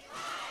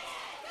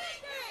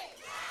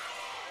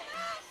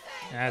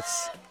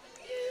 That's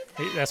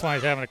why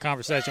he's having a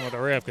conversation with the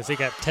ref, because he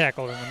got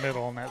tackled in the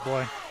middle on that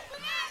play.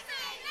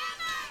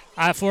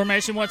 I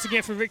formation once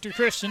again for Victor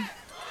Christian.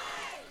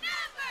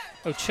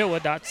 Ochoa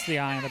dots the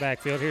I in the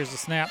backfield. Here's the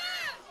snap.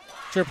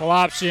 Triple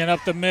option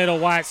up the middle.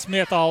 Wyatt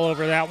Smith all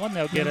over that one.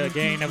 They'll get a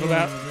gain of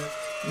about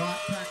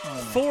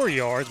 4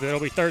 yards, but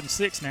it'll be 3rd and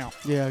 6 now.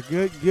 Yeah,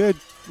 good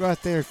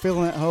right there,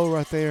 filling that hole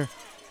right there.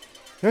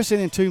 They're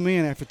sending 2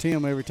 men after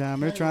Tim every time.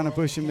 They're trying to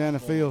push him down the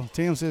field.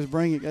 Tim says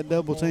bring it, that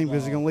double team,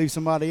 because they're going to leave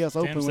somebody else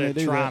open when they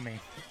do try that. Me.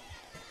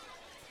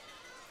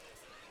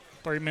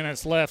 3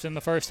 minutes left in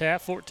the first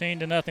half.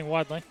 14-0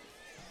 Wadley.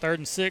 3rd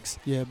and 6.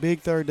 Yeah, big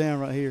third down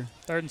right here.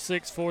 3rd and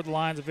 6 for the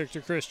Lions of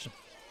Victory Christian.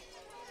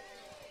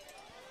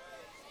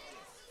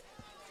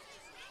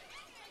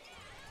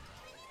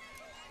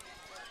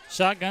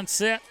 Shotgun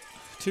set.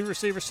 2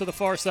 receivers to the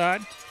far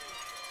side.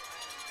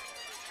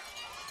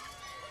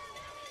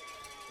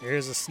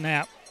 Here's a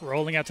snap.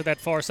 Rolling out to that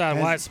far side.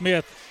 Wyatt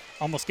Smith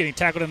almost getting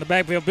tackled in the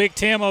backfield. Big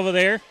Tim over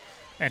there.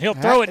 And he'll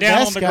throw it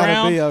down on the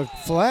ground. That's got to be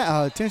a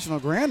flat, intentional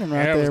grounding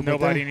right there. There was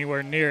nobody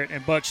anywhere near it.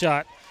 And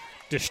Buckshot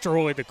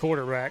destroyed the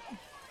quarterback.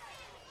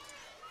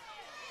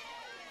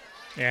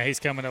 Yeah, he's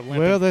coming up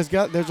limping. Well, there's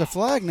a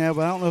flag now,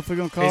 but I don't know if they're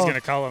going to call it. He's going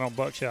to call it on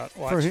Buckshot.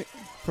 Watch.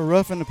 For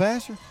roughing the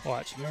passer?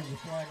 Watch. There's a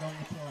flag on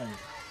the play.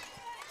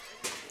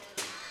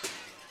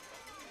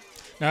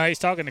 No, he's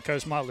talking to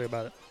Coach Motley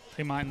about it.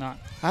 He might not.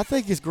 I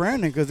think it's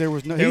grounding because there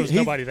was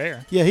nobody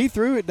there. Yeah, he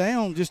threw it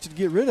down just to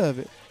get rid of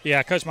it.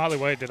 Yeah, Coach Motley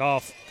waved it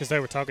off because they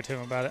were talking to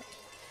him about it.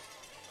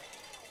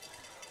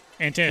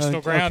 Intentional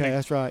grounding. Okay,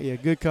 that's right. Yeah,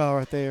 good call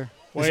right there.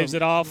 Waves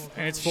it off,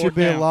 and it's 4th down. Should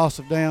be a loss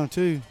of down,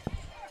 too.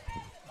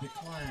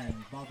 Decline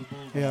by the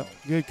Bulldogs. Yeah,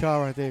 good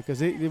call right there because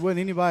there wasn't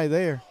anybody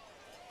there.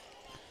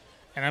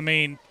 And, I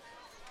mean,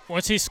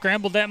 once he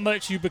scrambled that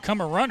much, you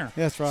become a runner.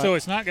 That's right. So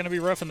it's not going to be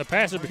roughing the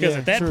passer because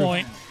at that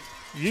point,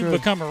 you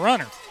become a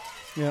runner.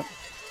 Yep.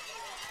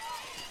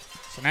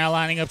 So now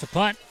lining up to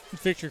punt,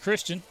 Victory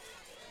Christian.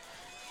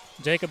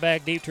 Jacob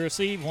back deep to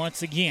receive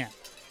once again.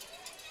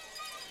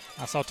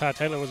 I saw Ty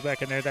Taylor was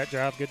back in there that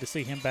drive. Good to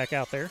see him back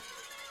out there.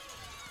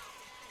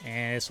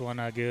 And this one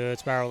a good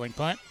spiraling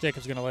punt.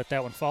 Jacob's going to let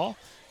that one fall.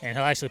 And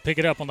he'll actually pick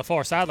it up on the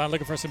far sideline,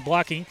 looking for some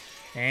blocking.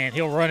 And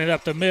he'll run it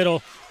up the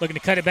middle, looking to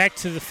cut it back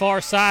to the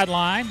far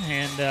sideline.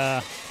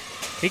 And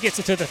he gets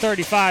it to the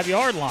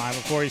 35-yard line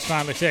before he's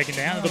finally taken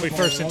down. It'll be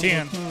 1st and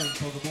 10.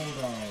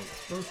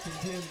 First and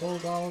 10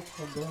 Bulldogs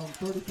from down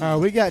 35. All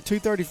right, we got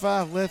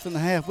 2:35 left in the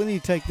half. We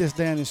need to take this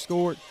down and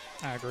score it.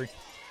 I agree.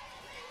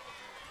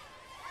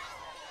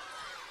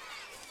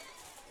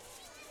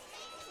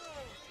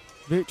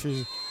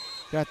 Victory's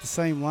got the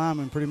same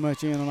lineman pretty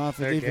much in on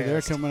offense.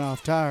 They're coming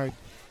off tired.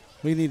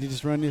 We need to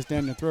just run this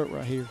down the throat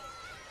right here.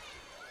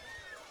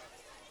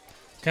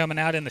 Coming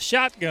out in the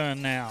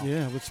shotgun now.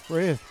 Yeah, with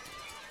spread.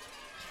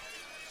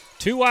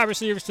 2 wide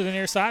receivers to the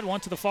near side, 1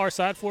 to the far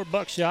side for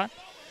Buckshot.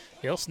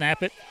 He'll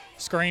snap it.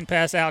 Screen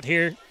pass out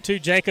here to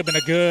Jacob, and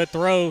a good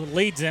throw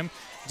leads him.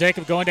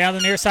 Jacob going down the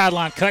near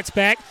sideline, cuts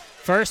back.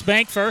 First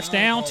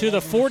down to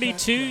the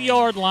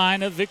 42-yard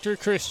line of Victory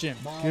Christian.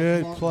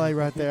 Good play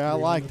right there. I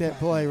like that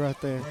play right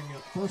there.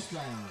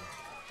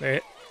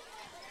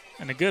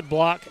 And a good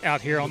block out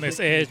here on this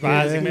edge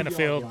by Isaac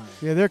Minifield.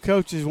 Yeah, their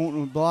coach is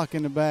wanting to block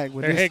in the back.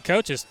 Their head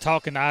coach is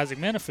talking to Isaac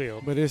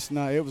Minifield. But it's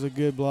not. It was a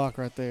good block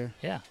right there.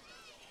 Yeah.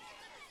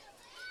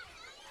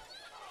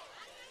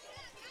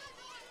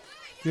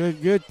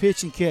 Good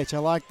pitch and catch. I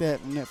like that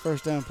in that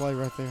first down play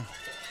right there.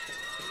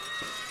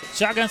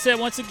 Shotgun set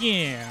once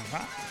again.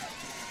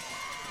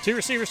 2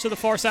 receivers to the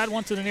far side,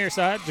 1 to the near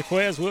side.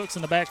 Jaquez Wilkes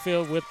in the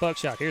backfield with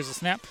Buckshot. Here's the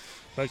snap.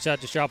 Buckshot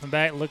just dropping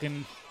back,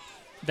 looking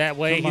that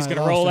way. He's going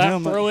to roll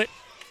out, throw it.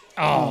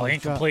 Oh,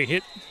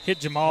 incomplete. Hit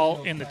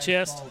Jamal in the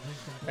chest.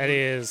 That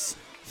is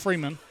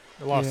Freeman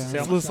that lost his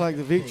helmet. It looks like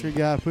the Victory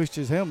guy pushed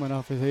his helmet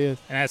off his head.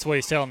 And that's what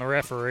he's telling the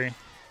referee.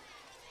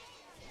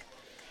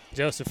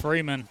 Joseph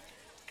Freeman.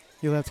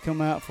 He'll have to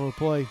come out for a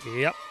play.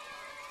 Yep.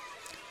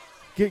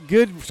 Get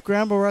good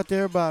scramble right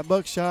there by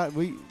Buckshot.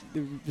 The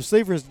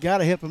receivers got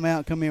to help him out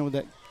and come in with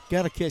that.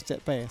 Got to catch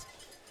that pass.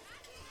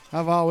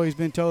 I've always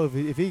been told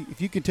if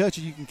you can touch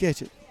it, you can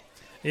catch it.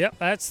 Yep,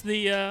 that's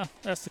the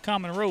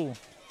common rule.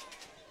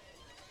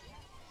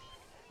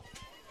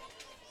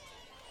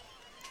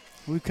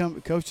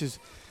 Coaches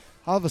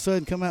all of a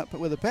sudden come out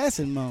with a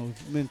passing mode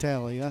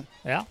mentality.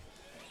 Yeah.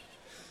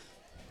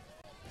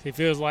 He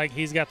feels like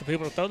he's got the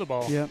people to throw the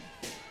ball. Yep.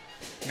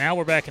 Now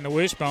we're back in the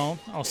wishbone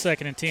on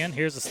 2nd and 10.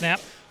 Here's the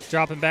snap.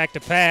 Dropping back to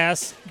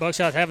pass.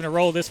 Buckshot having to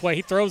roll this way.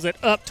 He throws it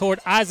up toward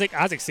Isaac.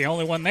 Isaac's the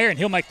only one there, and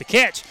he'll make the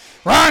catch.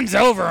 Runs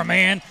over a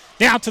man.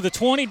 Down to the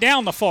 20,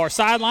 down the far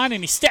sideline,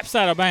 and he steps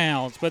out of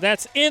bounds. But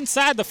that's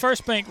inside the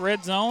First Bank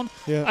red zone.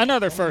 Yep.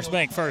 Another First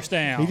Bank first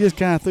down. He just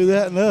kind of threw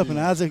that one up, and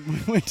Isaac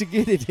went to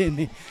get it, didn't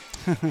he?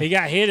 He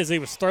got hit as he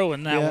was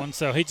throwing that one,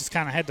 so he just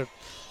kind of had to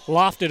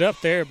loft it up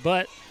there.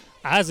 But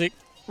Isaac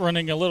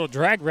running a little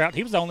drag route,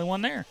 he was the only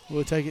one there.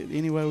 We'll take it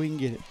any way we can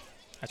get it.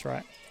 That's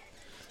right.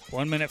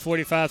 1 minute,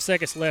 45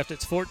 seconds left.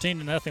 It's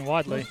 14-0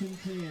 Wadley.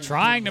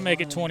 Trying to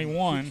make it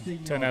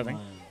 21-0.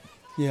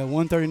 Yeah,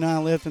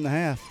 1:39 left in the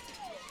half.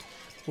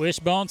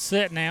 Wishbone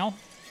set now.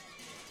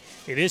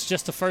 It is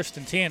just a 1st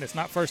and 10. It's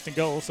not 1st and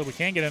goal, so we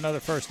can get another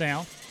first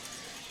down.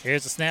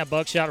 Here's the snap.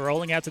 Buckshot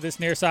rolling out to this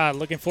near side,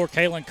 looking for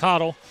Kalen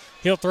Cottle.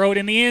 He'll throw it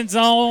in the end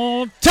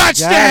zone.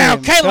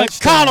 Touchdown!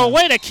 Kalen Cottle,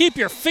 way to keep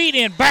your feet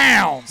in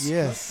bounds.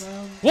 Yes.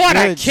 What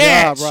Good a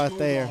catch. job right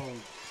there.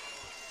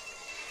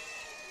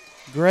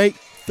 Great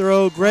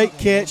throw, great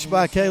catch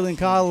by Kalen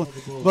Cottle.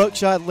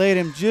 Buckshot led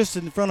him just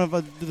in front of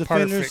the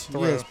defenders. Perfect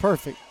throw. Yes,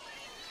 perfect.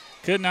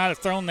 Could not have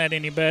thrown that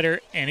any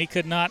better, and he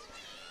could not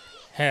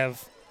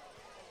have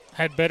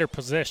had better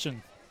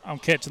possession on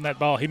catching that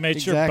ball. He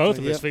made sure Exactly, both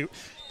of his feet.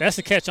 That's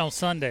the catch on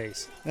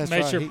Sundays. That's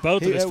made right. sure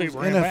both of his feet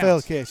were in NFL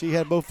bounds. catch. He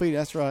had both feet.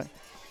 That's right.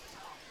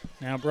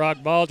 Now Brock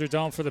Baldridge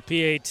on for the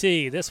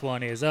PAT. This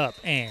one is up,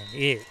 and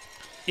it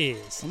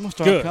is I'm going to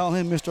start good. calling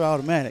him Mr.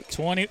 Automatic.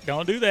 20.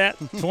 Don't do that.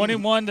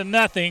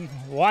 21-0.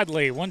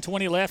 Wadley,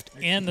 1:20 left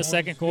in the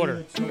second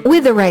quarter.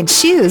 With the right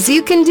shoes,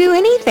 you can do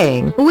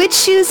anything. Which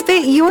shoes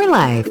fit your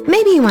life?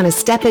 Maybe you want to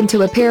step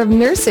into a pair of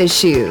nurse's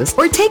shoes,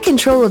 or take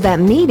control of that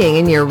meeting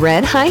in your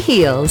red high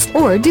heels,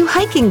 or do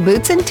hiking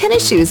boots and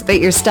tennis shoes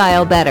fit your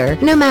style better?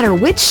 No matter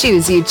which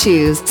shoes you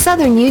choose,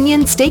 Southern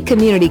Union State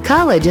Community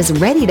College is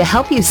ready to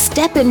help you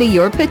step into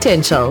your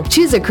potential.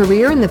 Choose a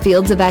career in the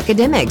fields of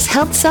academics,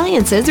 health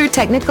sciences, or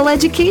technical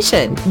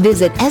education.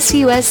 Visit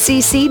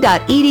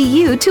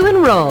suscc.edu to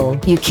enroll.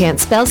 You can't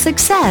spell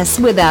success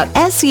without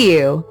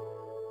SU.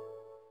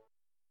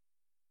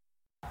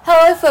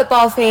 Hello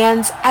football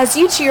fans. As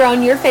you cheer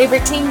on your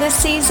favorite team this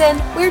season,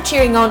 we're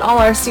cheering on all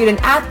our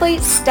student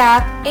athletes,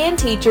 staff, and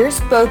teachers,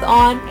 both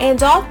on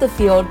and off the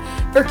field,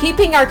 for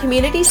keeping our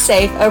community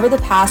safe over the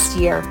past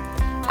year.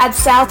 At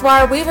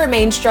Southwire, we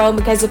remain strong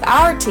because of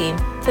our team,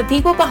 the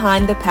people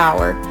behind the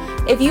power.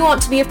 If you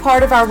want to be a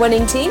part of our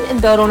winning team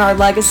and build on our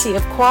legacy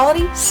of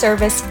quality,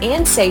 service,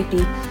 and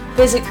safety,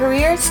 visit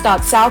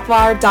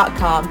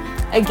careers.southwire.com.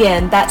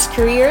 Again, that's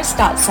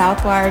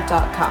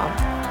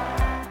careers.southwire.com.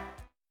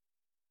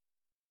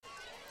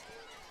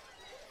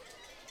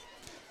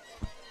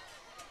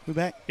 We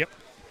back? Yep.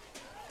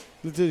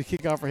 Let's do the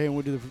kickoff right here, and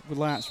we'll do the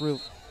Reliance Real.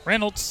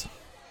 Reynolds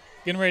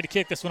getting ready to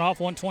kick this one off.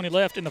 1:20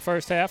 left in the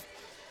first half.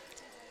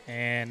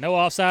 And no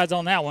offsides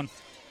on that one.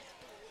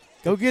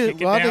 Go get it,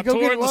 Kick Rodney. down Go get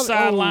toward it, the Rodney.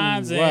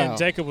 sidelines, Oh, and wow.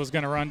 Jacob was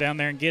going to run down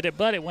there and get it,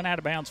 but it went out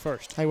of bounds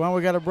first. Hey, while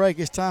we got a break,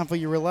 it's time for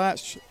your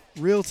Reliance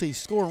Realty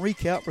score and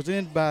recap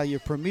presented by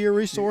your premier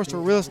resource for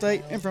real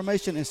estate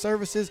information and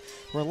services,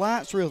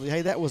 Reliance Realty.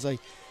 Hey, that was a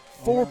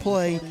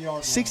 4-play,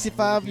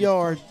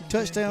 65-yard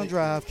touchdown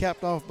drive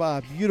capped off by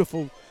a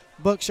beautiful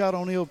buckshot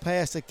O'Neal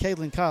pass to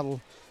Kaylin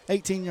Cottle,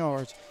 18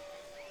 yards.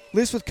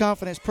 List with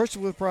confidence, purchase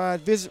with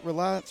pride. Visit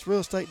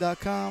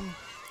RelianceRealEstate.com.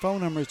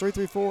 Phone number is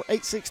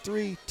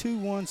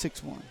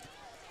 334-863-2161.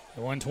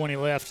 1:20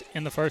 left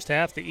in the first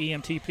half. The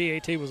EMT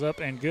PAT was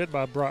up and good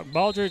by Brock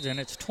Baldridge, and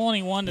it's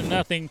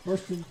 21-0.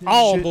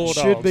 All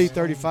Bulldogs. Should be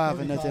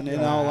 35-0 in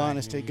all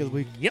honesty, because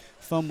we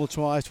fumbled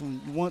twice,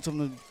 once on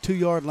the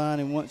 2-yard line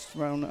and once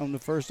on the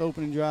first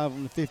opening drive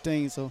on the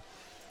 15. So,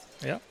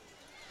 yep.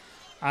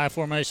 I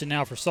formation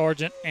now for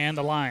Sargent and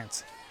the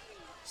Lions.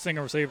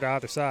 Single receiver to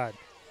either side.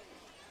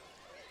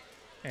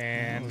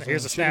 And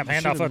here's a snap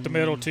handoff up the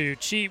middle to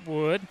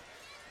Cheatwood.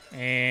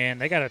 And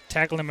they got to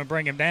tackle him and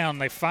bring him down.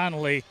 They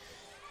finally,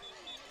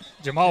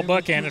 Jamal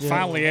Buckhannon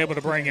finally able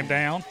to bring him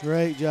down.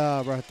 Great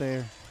job right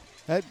there.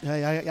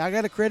 Hey, I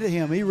got to credit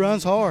him. He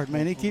runs hard,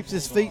 man. He keeps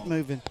his feet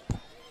moving.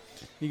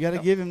 You got to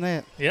give him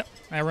that. Yep,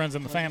 that runs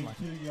in the family.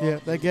 Yeah,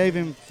 they gave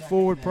him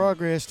forward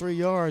progress 3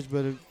 yards,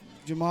 but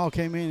Jamal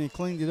came in and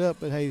cleaned it up.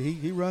 But, hey,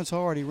 he runs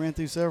hard. He ran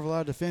through several of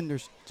our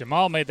defenders.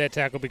 Jamal made that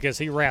tackle because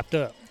he wrapped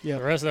up. Yeah.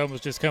 The rest of them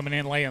was just coming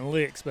in laying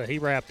licks, but he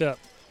wrapped up.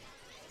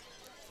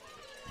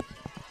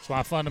 That's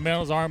why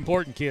fundamentals are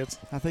important, kids.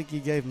 I think he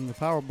gave him the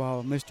power ball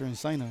of Mr.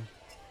 Insano.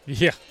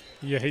 Yeah,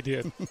 he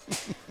did.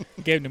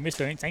 Gave him to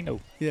Mr. Insano.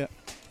 Yeah.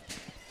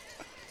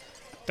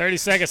 30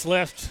 seconds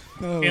left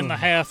in the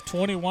half.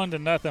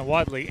 21-0.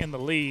 Wadley in the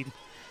lead.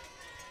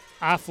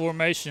 I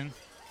formation.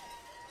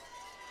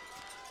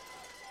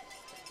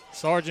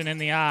 Sargent in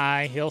the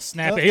eye. He'll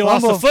snap it. He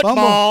lost the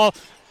football.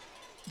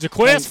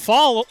 Jaquez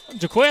fell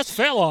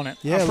on it.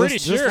 Yeah, I'm pretty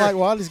sure. Just like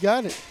Wadley's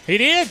got it. He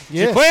did.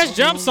 Yes. Jaquez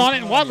jumps on it,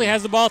 and Wadley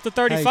has the ball at the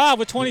 35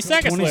 with 20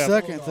 seconds 20 left.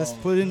 seconds. Let's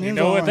put it in. You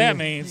know what that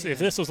means. If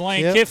this was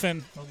Lane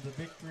Kiffin,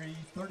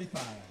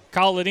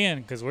 call it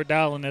in because we're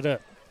dialing it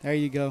up. There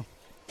you go.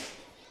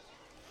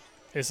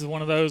 This is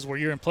one of those where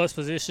you're in plus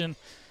position.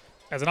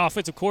 As an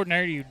offensive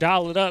coordinator, you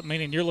dial it up,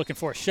 meaning you're looking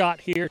for a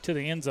shot here to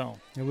the end zone.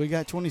 And we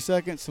got 20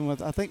 seconds,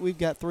 and I think we've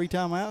got 3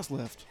 timeouts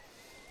left.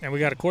 And we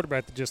got a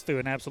quarterback that just threw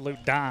an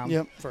absolute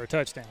dime for a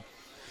touchdown.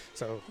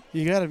 So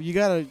you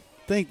gotta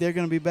think they're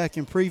going to be back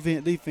in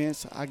prevent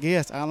defense. I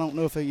guess I don't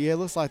know if it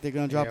looks like they're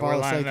going to drop all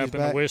the safeties we're lining up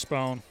back. in the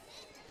wishbone.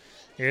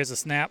 Here's a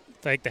snap,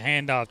 fake the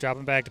handoff,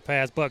 dropping back to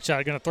pass.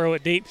 Buckshot going to throw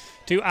it deep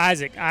to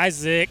Isaac.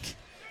 That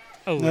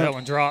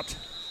one dropped.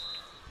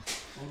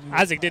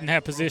 Isaac didn't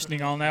have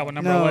positioning on that one,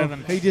 number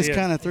 11. He just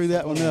kind of threw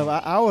that one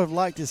up. I would have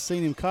liked to have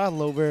seen him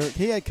coddle over there.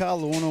 He had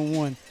coddle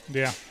one-on-one.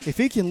 Yeah. If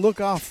he can look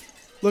off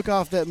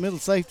that middle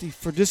safety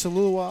for just a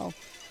little while.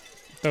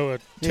 Throw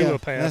it to a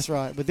pass. That's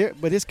right.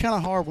 But it's kind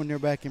of hard when they're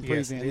back in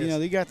prevent. Yes,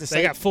 they got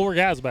they got 4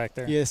 guys back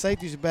there. Yeah,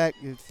 safeties are back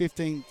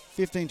 15,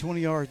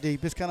 20 yards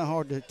deep. It's kind of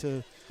hard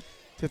to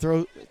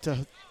throw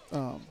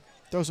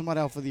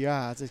somebody out for the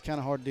eyes. It's kind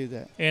of hard to do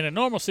that. In a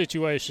normal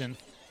situation,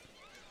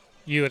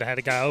 you would have had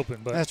a guy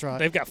open, but that's right.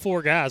 They've got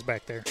 4 guys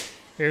back there.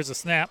 Here's a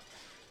snap,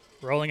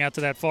 rolling out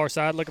to that far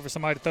side, looking for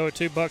somebody to throw it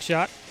to.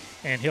 Buckshot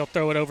and he'll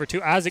throw it over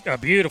to Isaac. A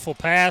beautiful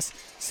pass.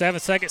 7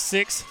 seconds,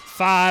 6,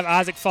 5.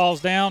 Isaac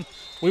falls down.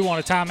 We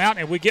want a timeout,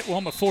 and we get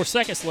one with 4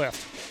 seconds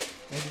left.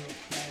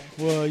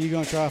 Well, you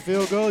going to try a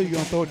field goal or you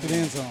going to throw it to the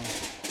end zone?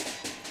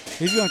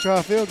 He's going to try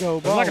a field goal.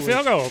 Looks like a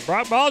field goal.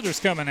 Brock Baldrid's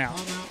coming out.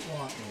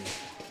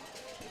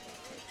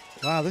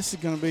 Wow, this is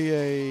going to be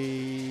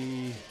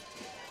a...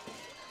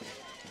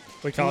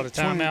 We call it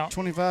a timeout.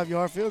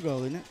 25-yard field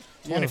goal, isn't it?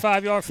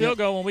 25-yard field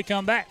goal when we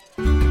come back.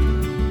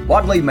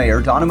 Wadley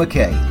Mayor Donna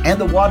McKay and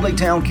the Wadley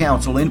Town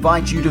Council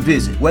invite you to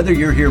visit. Whether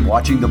you're here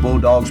watching the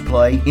Bulldogs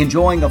play,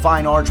 enjoying a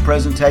fine arts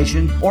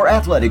presentation, or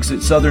athletics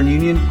at Southern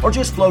Union, or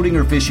just floating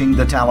or fishing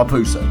the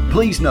Tallapoosa,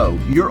 please know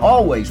you're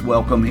always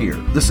welcome here.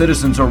 The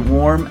citizens are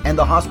warm and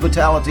the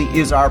hospitality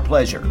is our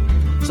pleasure.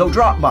 So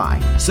drop by,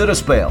 sit a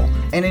spell,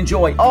 and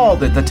enjoy all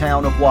that the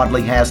town of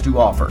Wadley has to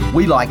offer.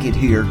 We like it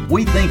here.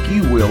 We think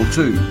you will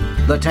too.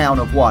 The town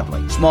of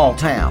Wadley. Small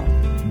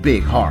town,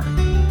 big heart.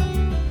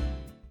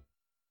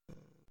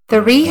 The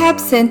Rehab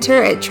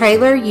Center at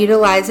Traylor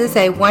utilizes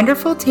a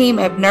wonderful team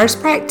of nurse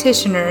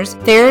practitioners,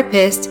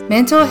 therapists,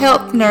 mental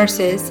health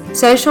nurses,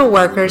 social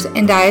workers,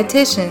 and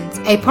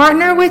dietitians. A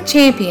partner with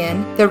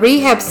Champion, the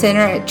Rehab Center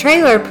at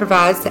Traylor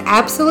provides the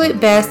absolute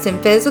best in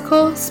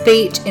physical,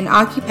 speech, and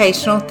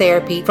occupational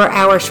therapy for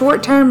our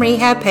short-term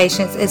rehab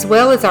patients as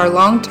well as our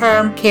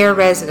long-term care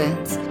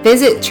residents.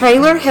 Visit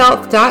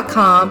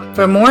trailerhealth.com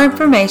for more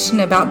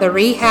information about the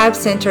Rehab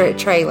Center at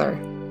Traylor.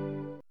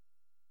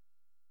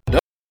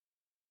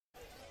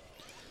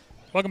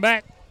 Welcome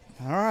back.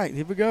 All right,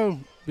 here we go.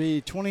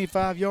 The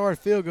 25-yard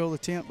field goal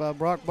attempt by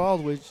Brock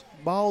Baldridge.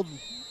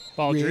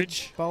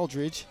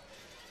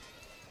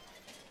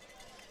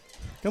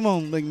 Come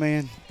on, big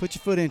man. Put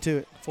your foot into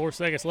it. 4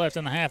 seconds left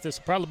in the half. This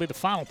will probably be the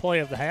final play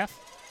of the half.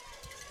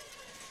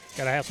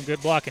 Got to have some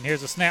good blocking.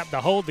 Here's a snap.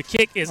 The hold. The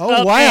kick is up.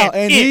 Oh, wow,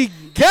 and he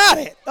got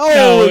it. Oh,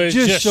 no,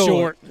 just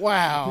short.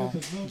 Wow.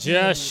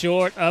 Just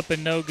short, up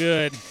and no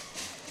good.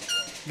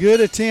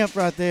 Good attempt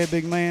right there,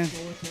 big man.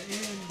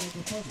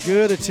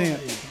 Good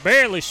attempt.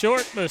 Barely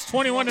short, but it's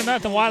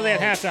 21-0 Wadley at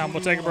halftime.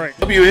 We'll take a break.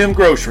 WM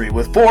Grocery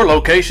with 4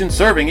 locations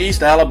serving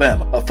East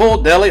Alabama. A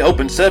full deli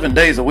open 7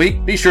 days a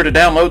week. Be sure to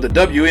download the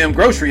WM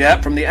Grocery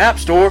app from the App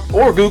Store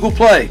or Google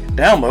Play.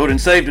 Download and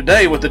save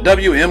today with the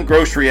WM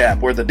Grocery app,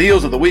 where the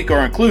deals of the week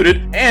are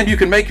included, and you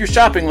can make your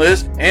shopping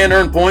list and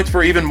earn points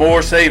for even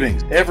more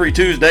savings. Every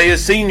Tuesday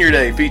is Senior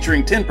Day,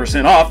 featuring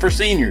 10% off for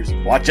seniors.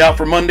 Watch out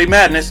for Monday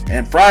Madness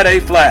and Friday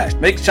Flash.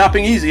 Make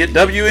shopping easy at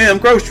WM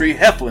Grocery,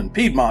 Heflin,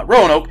 Piedmont,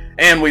 Roanoke,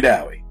 and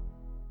Wedowee.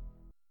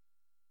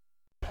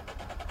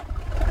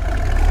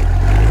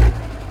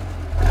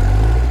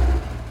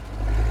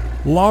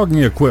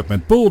 Logging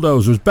equipment,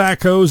 bulldozers,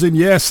 backhoes, and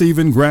yes,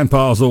 even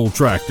Grandpa's old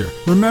tractor.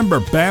 Remember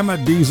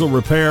Bama Diesel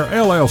Repair,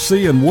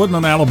 LLC in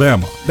Woodland,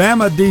 Alabama.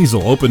 Bama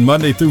Diesel, open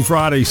Monday through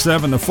Friday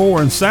 7 to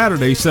 4 and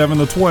Saturday 7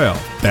 to 12.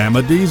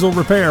 Bama Diesel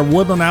Repair,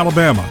 Woodland,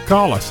 Alabama.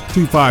 Call us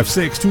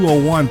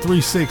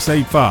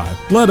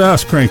 256-201-3685. Let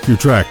us crank your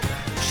tractor.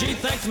 She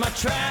thinks my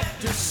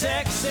tractor's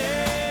sexy.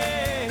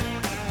 It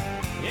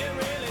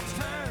really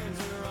turns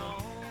her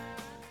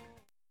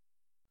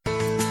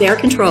on. Air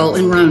Control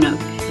in Roanoke,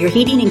 your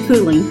heating and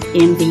cooling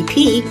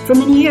MVP for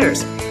many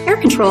years. Air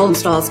Control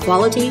installs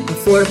quality,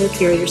 affordable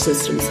carrier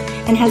systems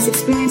and has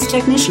experienced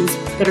technicians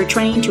that are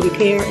trained to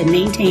repair and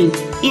maintain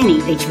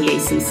any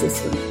HVAC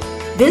system.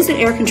 Visit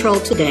Air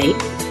Control today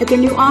at their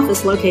new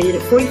office located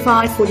at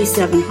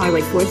 4547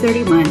 Highway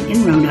 431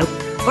 in Roanoke,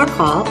 or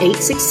call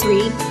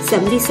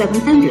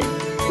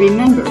 863-7700.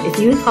 Remember, if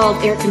you had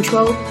called Air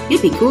Control,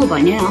 you'd be cool by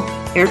now.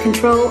 Air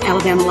Control,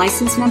 Alabama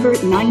license number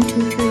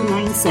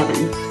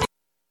 92297.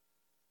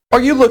 Are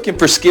you looking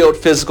for skilled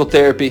physical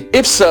therapy?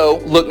 If so,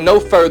 look no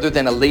further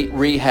than Elite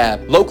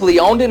Rehab. Locally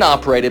owned and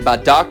operated by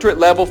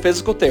doctorate-level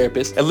physical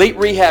therapists, Elite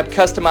Rehab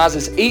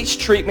customizes each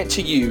treatment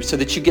to you so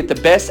that you get the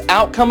best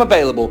outcome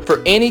available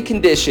for any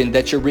condition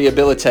that you're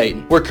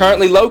rehabilitating. We're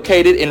currently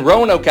located in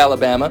Roanoke,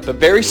 Alabama, but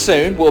very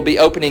soon we'll be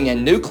opening a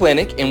new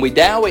clinic in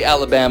Wedowee,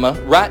 Alabama,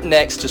 right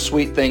next to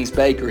Sweet Things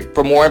Bakery.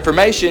 For more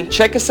information,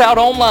 check us out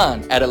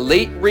online at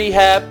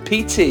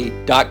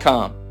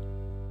EliteRehabPT.com.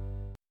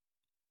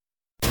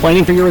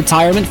 Planning for your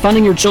retirement,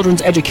 funding your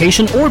children's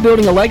education, or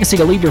building a legacy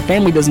to leave your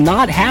family does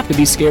not have to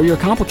be scary or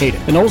complicated.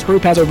 The Knowles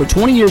Group has over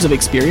 20 years of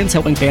experience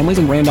helping families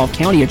in Randolph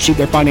County achieve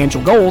their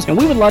financial goals, and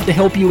we would love to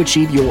help you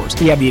achieve yours.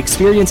 We have the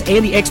experience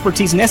and the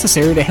expertise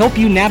necessary to help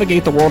you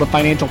navigate the world of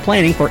financial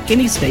planning for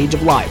any stage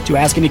of life. To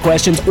ask any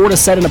questions or to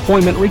set an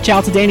appointment, reach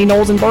out to Danny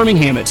Knowles in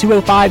Birmingham at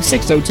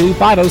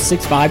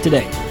 205-602-5065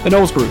 today. The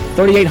Knowles Group,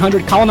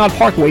 3800 Colonnade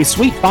Parkway,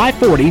 Suite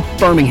 540,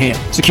 Birmingham.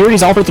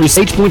 Securities offered through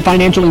SagePoint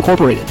Financial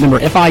Incorporated, member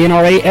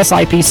FINRA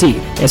SIPC.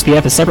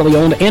 SPF is separately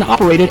owned and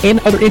operated, and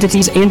other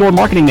entities and or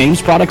marketing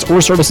names, products,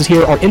 or services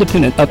here are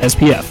independent of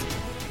SPF.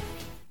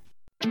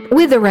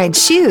 With the right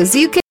shoes,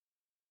 you can...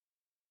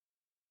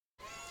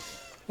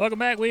 Welcome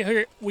back. We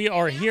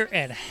are here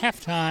at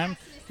halftime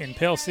in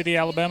Pell City,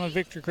 Alabama,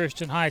 Victory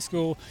Christian High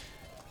School.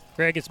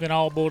 Greg, it's been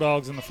all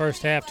Bulldogs in the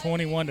first half,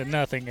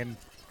 21-0, and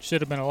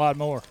Should have been a lot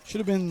more.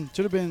 Should have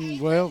been.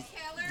 Well,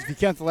 if you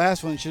count the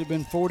last one, it should have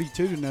been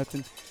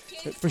 42-0.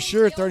 For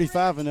sure,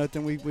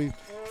 35-0. We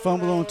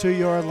fumbled on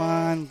 2-yard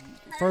line.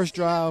 First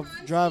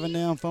driving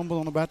down,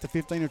 fumbled on about the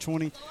 15 or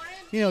 20.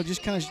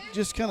 Just kind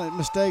of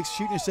mistakes,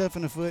 shooting yourself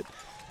in the foot.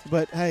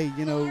 But hey,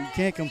 you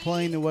can't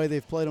complain the way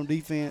they've played on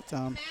defense.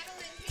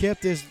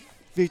 Kept this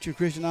Victory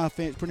Christian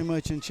offense pretty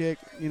much in check.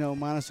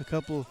 Minus a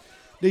couple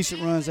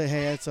decent runs they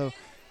had. So,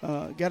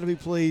 got to be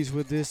pleased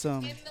with this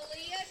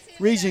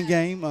region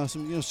game.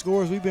 Some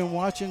scores we've been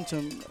watching.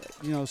 Some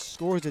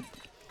scores that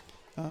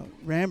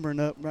Ranburne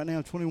up right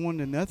now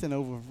 21-0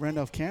 over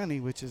Randolph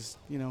County, which is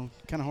kind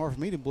of hard for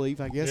me to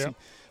believe, I guess. Yep.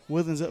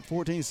 Woodland's up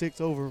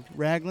 14-6 over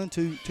Raglan.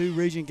 Two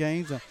region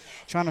games.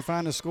 Trying to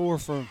find a score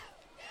for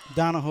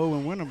Donahoe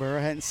and Winterboro.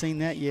 I hadn't seen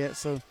that yet.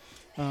 So,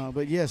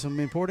 but yeah, some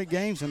important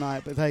games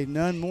tonight. But hey,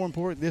 none more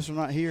important. This one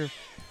right here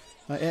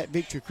at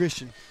Victory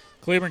Christian.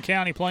 Cleburne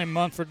County playing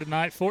Munford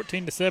tonight,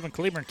 14-7.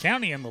 Cleburne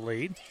County in the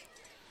lead.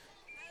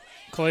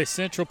 Clay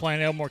Central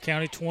playing Elmore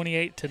County,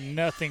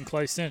 28-0.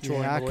 Clay Central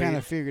in the lead. I kind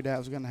of figured that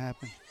was going to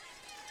happen.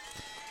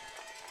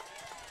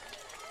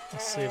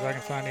 Let's see if I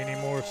can find any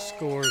more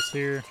scores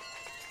here.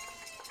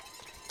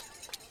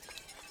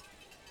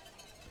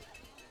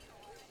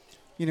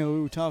 We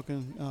were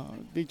talking,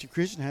 Victory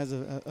Christian has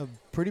a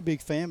pretty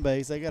big fan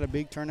base. They got a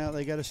big turnout.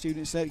 They got a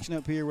student section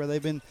up here where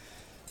they've been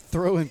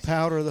throwing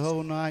powder the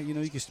whole night.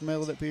 You can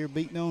smell it up here,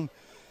 beating on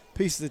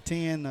pieces of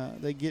tin.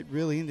 They get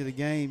really into the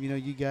game.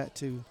 You got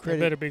to credit.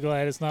 You better be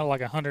glad it's not like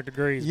 100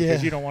 degrees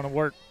because you don't want to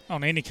work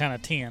on any kind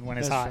of tin when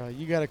it's hot. Right.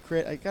 You got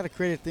to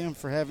credit them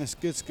for having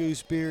good school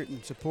spirit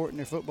and supporting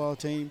their football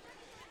team,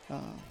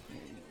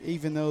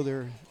 even though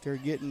they're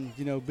getting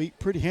beat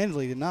pretty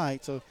handily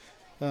tonight. So.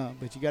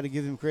 But you got to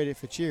give them credit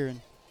for cheering.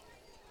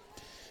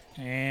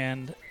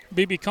 And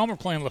B.B. Comer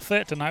playing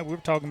Lafette tonight. We were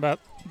talking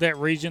about that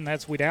region.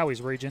 That's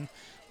Wedowie's region.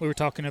 We were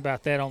talking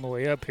about that on the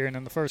way up here. And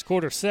in the first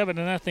quarter,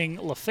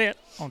 7-0 Lafette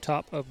on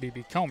top of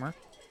B.B. Comer.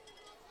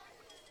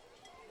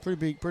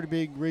 Pretty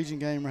big region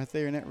game right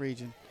there in that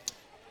region.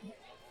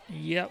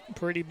 Yep,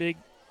 pretty big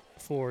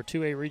for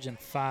 2A Region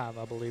 5,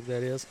 I believe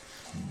that is.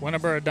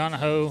 Winterboro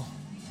Donahoe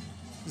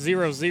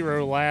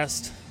 0-0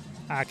 last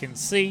I can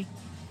see.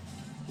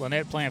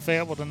 Lynette playing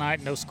Fayetteville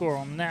tonight. No score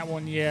on that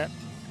one yet.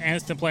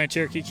 Anniston playing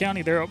Cherokee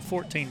County. They're up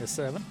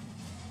 14-7.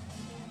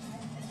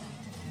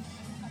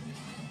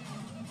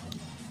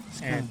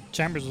 And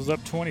Chambers was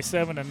up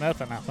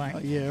 27-0, I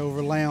think. Yeah,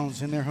 over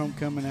Lowndes in their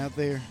homecoming out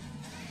there.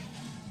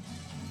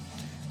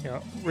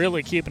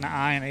 Really keeping an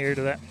eye and ear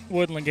to that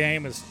Woodland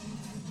game is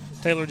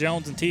Taylor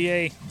Jones and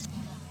TA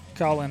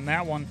calling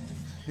that one.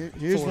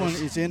 Here's one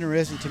that's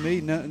interesting to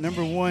me.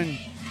 Number 1.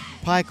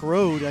 Pike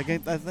Road, I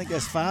think that's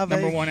 5A.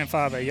 Number 1 and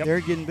 5A, yep.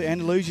 They're getting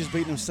Andalusia's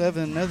beating them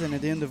 7-0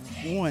 at the end of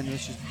one,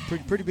 which is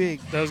pretty big.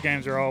 Those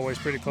games are always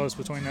pretty close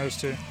between those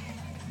two.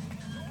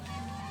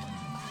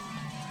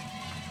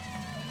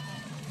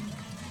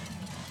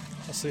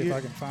 Let's see if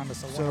I can find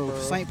us a So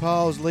St.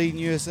 Paul's leading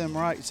USM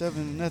Wright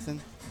 7-0.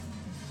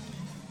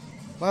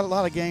 A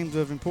lot of games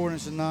of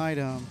importance tonight.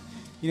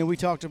 We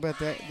talked about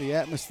that. The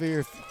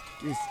atmosphere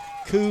is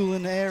cool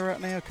in the air right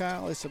now,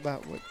 Kyle. It's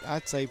about what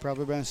I'd say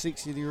probably around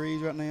 60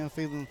 degrees right now.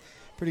 Feeling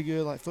pretty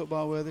good, like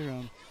football weather.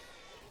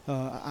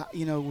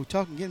 We're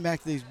talking getting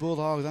back to these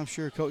Bulldogs. I'm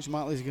sure Coach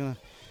Motley's gonna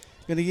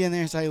get in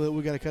there and say, look,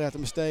 we got to cut out the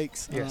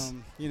mistakes. Yes.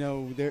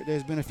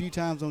 There's been a few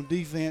times on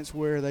defense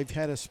where they've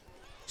had us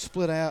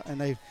split out and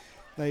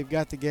they've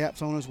got the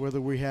gaps on us, whether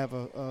we have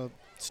a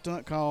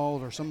stunt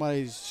called or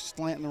somebody's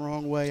slanting the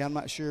wrong way. I'm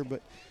not sure,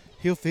 but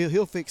he'll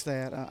fix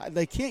that.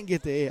 They can't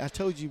get the edge. I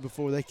told you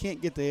before, they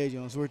can't get the edge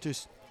on us. We're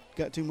just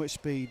got too much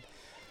speed.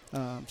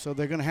 So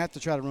they're going to have to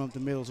try to run up the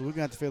middle. So we're going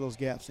to have to fill those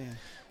gaps in.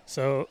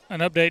 So an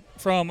update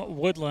from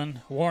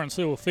Woodland, Warren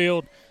Sewell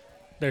Field.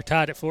 They're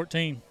tied at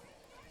 14.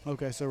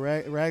 Okay, so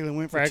Raglan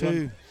went for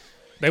 2.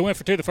 They went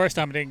for 2 the first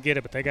time and didn't get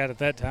it, but they got it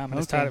that time, and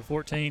it's tied at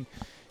 14.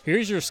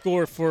 Here's your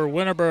score for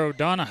Winterboro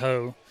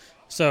Donahoe.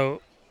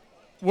 So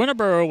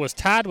Winterboro was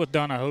tied with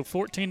Donahoe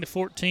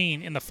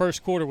 14-14 in the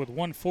first quarter with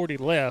 1:40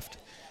 left,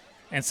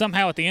 and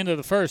somehow at the end of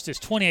the first it's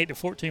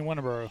 28-14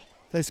 Winterboro.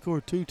 They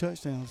scored 2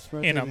 touchdowns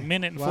in a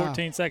minute and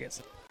 14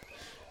 seconds.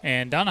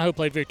 And Donahoe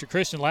played Victory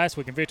Christian last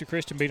week, and Victory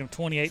Christian beat them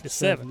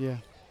 28-7. Yeah,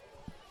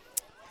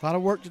 a lot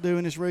of work to do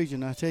in this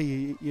region. I tell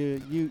you,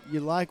 you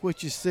like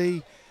what you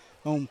see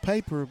on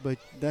paper, but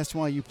that's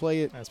why you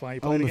play it. That's why you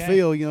play on the the game.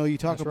 field. You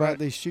talk That's about right.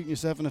 these shooting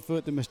yourself in the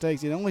foot, the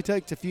mistakes. It only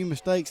takes a few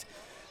mistakes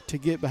to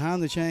get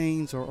behind the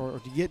chains or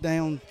to get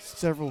down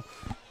several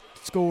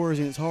scores,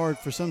 and it's hard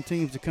for some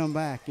teams to come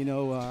back.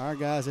 Our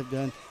guys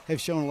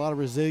have shown a lot of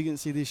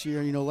resiliency this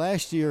year.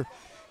 Last year,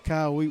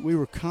 Kyle, we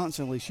were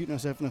constantly shooting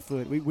ourselves in the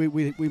foot.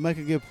 We make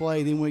a good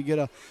play, then we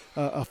get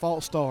a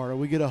false start, or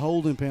we get a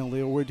holding penalty,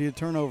 or we did a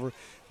turnover.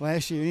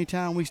 Last year,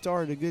 anytime we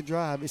started a good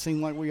drive, it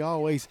seemed like we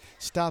always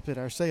stopped it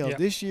ourselves. Yep.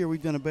 This year,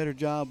 we've done a better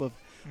job of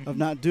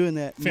not doing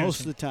that most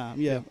of the time.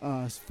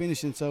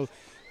 Finishing. So,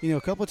 a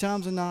couple of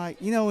times a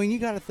night. And you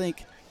got to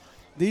think,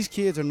 these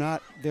kids are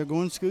not. They're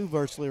going to school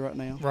virtually right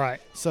now.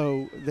 Right.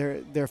 So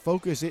their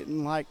focus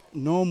isn't like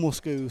normal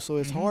school. So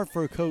it's hard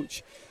for a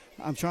coach.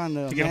 I'm trying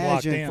to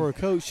imagine for a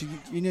coach,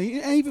 you know,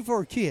 and even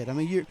for a kid. I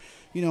mean,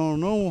 on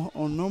normal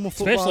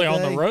football especially day,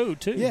 on the road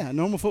too. Yeah,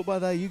 normal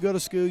football day. You go to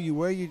school, you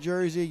wear your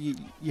jersey,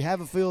 you have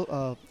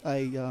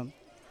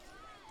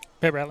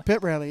pep rally.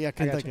 Pep rally, yeah, I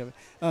couldn't think of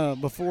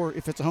it. Before,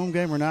 if it's a home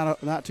game or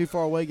not too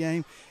far away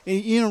game,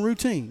 and you're in a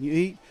routine. You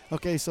eat.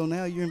 Okay, so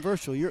now you're in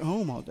virtual. You're at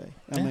home all day.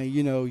 I mean,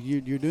 you know,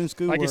 you're doing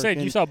schoolwork. Like you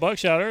said, you saw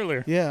Buckshot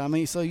earlier. Yeah, I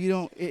mean, so you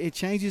don't. It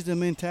changes the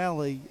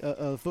mentality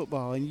of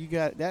football, and you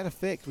got that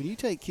effect when you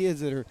take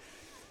kids that are,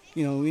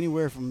 you know,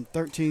 anywhere from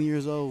 13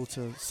 years old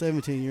to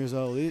 17 years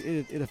old.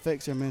 It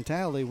affects their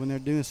mentality when they're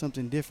doing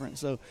something different.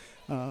 So,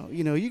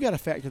 you know, you got to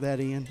factor that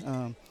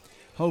in.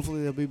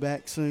 Hopefully they'll be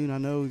back soon. I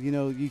know, you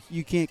know,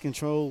 you can't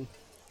control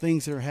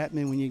things that are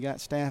happening when you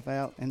got staff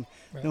out and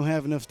don't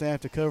have enough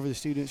staff to cover the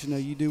students. You know,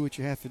 you do what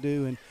you have to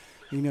do, and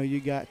you know you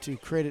got to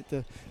credit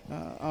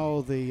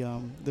all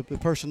the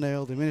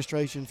personnel, the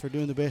administration for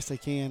doing the best they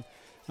can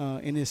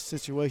in this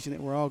situation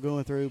that we're all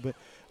going through. But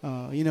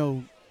you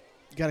know,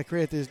 got to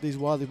credit these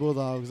Wadley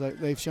Bulldogs.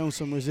 They've shown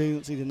some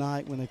resiliency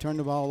tonight when they turned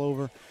the ball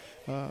over.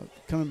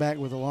 Coming back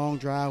with a long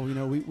drive, you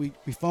know, we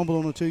fumble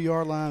on the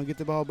 2-yard line, get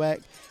the ball back,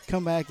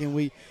 come back, and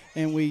we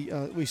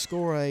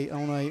score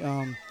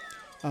on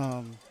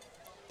a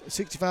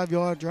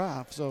 65-yard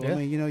drive. So I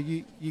mean, you know,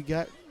 you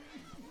got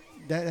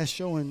that's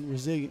showing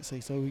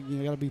resiliency. So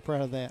you got to be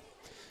proud of that.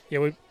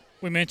 Yeah,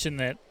 we mentioned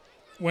that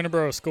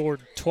Winterboro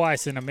scored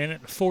twice in a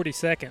minute and 40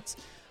 seconds.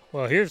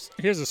 Well, here's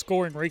a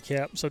scoring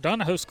recap. So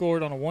Donahoe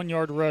scored on a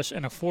 1-yard rush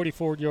and a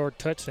 44-yard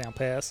touchdown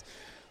pass.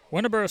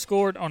 Winterboro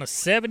scored on a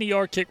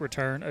 70-yard kick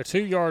return, a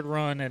 2-yard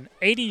run, an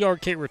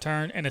 80-yard kick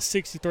return, and a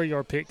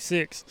 63-yard pick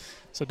six.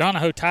 So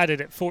Donahoe tied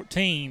it at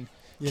 14,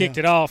 kicked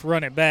it off,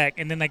 run it back,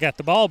 and then they got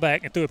the ball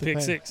back and threw a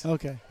pick six.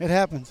 Okay, it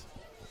happens.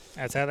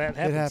 That's how that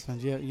happens. It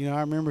happens, yeah. You know,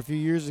 I remember a few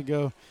years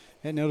ago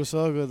at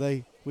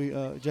Notasulga,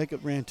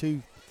 Jacob ran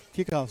 2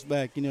 kickoffs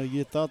back. You know,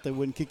 you thought they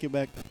wouldn't kick it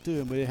back to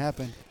him, but it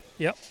happened.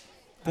 Yep.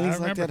 Things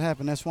like that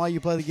happen. That's why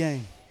you play the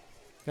game.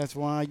 All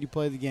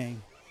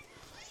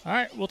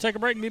right, we'll take a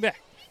break and be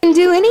back. Can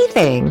do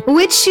anything.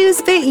 Which shoes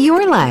fit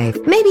your life?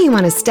 Maybe you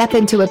want to step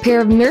into a pair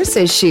of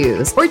nurse's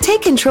shoes, or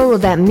take control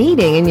of that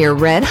meeting in your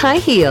red high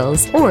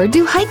heels, or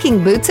do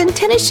hiking boots and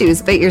tennis shoes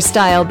fit your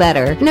style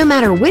better? No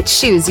matter which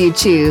shoes you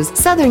choose,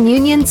 Southern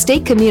Union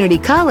State Community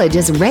College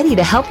is ready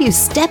to help you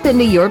step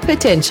into your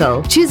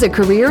potential. Choose a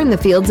career in the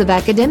fields of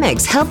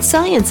academics, health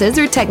sciences,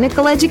 or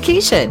technical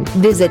education.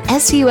 Visit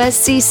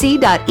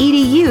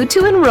suscc.edu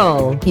to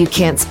enroll. You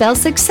can't spell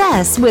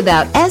success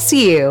without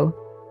SU.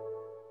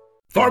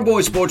 Farm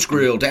Boy Sports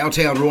Grill,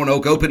 downtown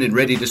Roanoke, open and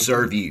ready to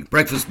serve you.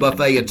 Breakfast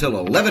buffet until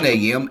 11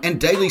 a.m. and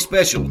daily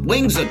special.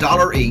 Wings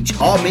 $1 each.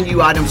 All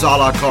menu items a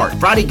la carte.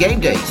 Friday game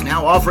days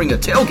now offering a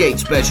tailgate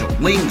special.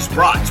 Wings,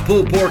 brats,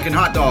 pulled pork, and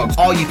hot dogs.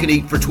 All you can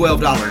eat for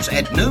 $12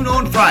 at noon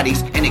on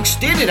Fridays and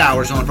extended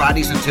hours on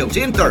Fridays until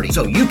 10:30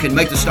 so you can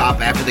make the stop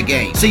after the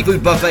game.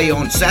 Seafood buffet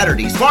on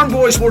Saturdays. Farm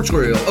Boy Sports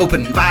Grill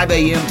open 5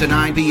 a.m. to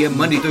 9 p.m.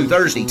 Monday through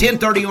Thursday.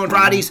 10:30 on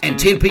Fridays and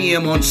 10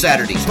 p.m. on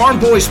Saturdays. Farm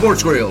Boy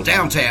Sports Grill,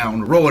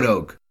 downtown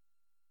Roanoke.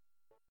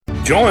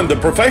 Join the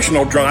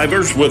professional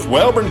drivers with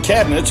Welborn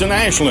Cabinets in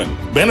Ashland.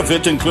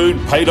 Benefits include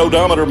paid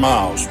odometer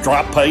miles,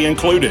 drop pay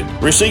included,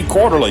 receive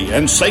quarterly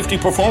and safety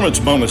performance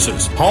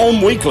bonuses,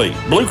 home weekly,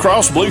 Blue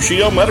Cross Blue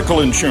Shield medical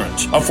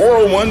insurance, a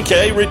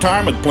 401k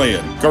retirement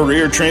plan,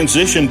 career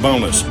transition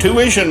bonus,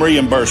 tuition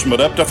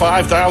reimbursement up to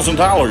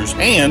 $5,000,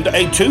 and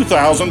a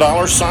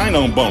 $2,000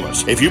 sign-on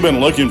bonus. If you've been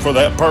looking for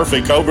that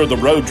perfect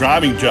over-the-road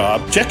driving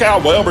job, check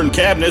out Welborn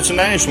Cabinets in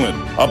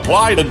Ashland.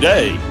 Apply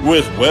today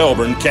with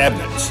Welborn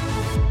Cabinets.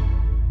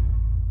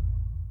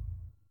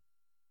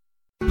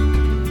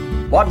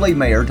 Wadley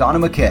Mayor Donna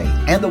McKay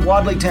and the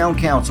Wadley Town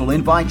Council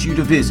invite you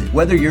to visit.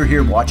 Whether you're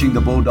here watching the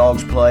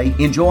Bulldogs play,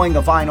 enjoying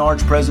a fine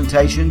arts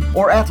presentation,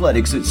 or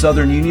athletics at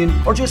Southern Union,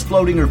 or just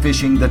floating or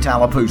fishing the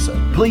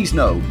Tallapoosa, please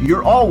know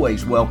you're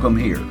always welcome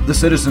here. The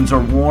citizens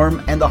are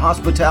warm and the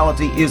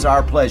hospitality is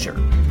our pleasure.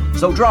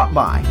 So drop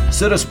by,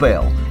 sit a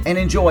spell, and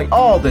enjoy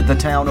all that the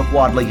town of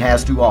Wadley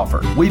has to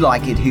offer. We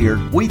like it here.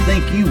 We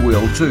think you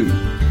will too.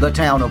 The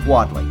town of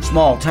Wadley.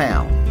 Small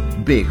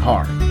town, big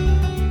heart.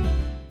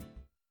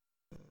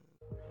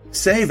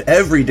 Save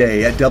every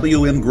day at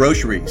WM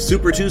Grocery.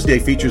 Super Tuesday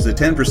features a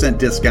 10%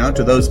 discount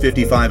to those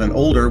 55 and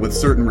older with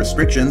certain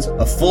restrictions,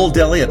 a full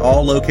deli at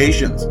all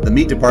locations, the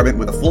meat department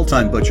with a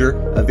full-time butcher,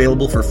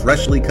 available for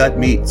freshly cut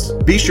meats.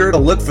 Be sure to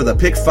look for the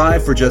Pick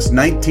 5 for just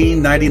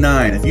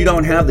 $19.99. If you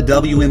don't have the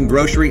WM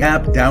Grocery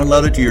app,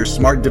 download it to your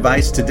smart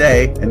device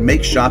today and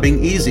make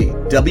shopping easy.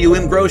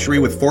 WM Grocery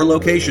with 4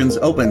 locations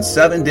open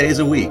 7 days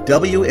a week.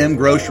 WM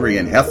Grocery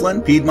in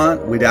Heflin,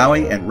 Piedmont,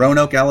 Wedowee, and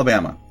Roanoke,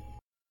 Alabama.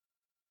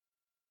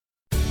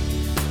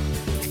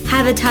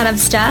 Have a ton of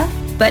stuff?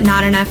 but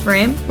not enough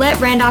room? Let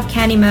Randolph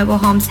County Mobile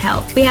Homes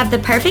help. We have the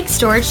perfect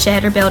storage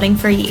shed or building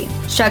for you.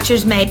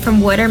 Structures made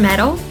from wood or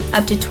metal,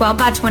 up to 12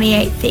 by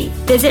 28 feet.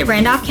 Visit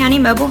Randolph County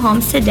Mobile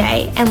Homes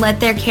today and let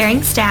their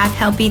caring staff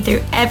help you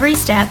through every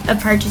step of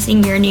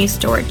purchasing your new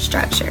storage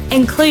structure,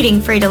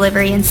 including free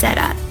delivery and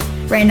setup.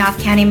 Randolph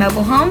County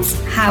Mobile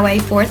Homes, Highway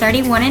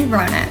 431 in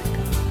Roanoke.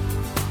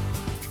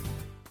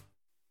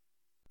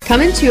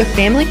 Come into a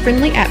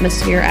family-friendly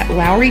atmosphere at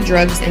Lowry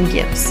Drugs and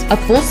Gifts, a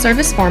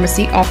full-service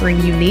pharmacy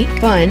offering unique,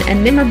 fun,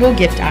 and memorable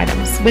gift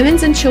items,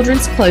 women's and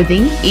children's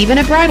clothing, even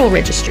a bridal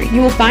registry. You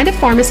will find a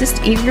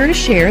pharmacist eager to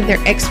share their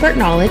expert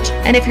knowledge,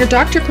 and if your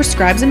doctor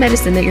prescribes a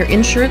medicine that your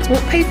insurance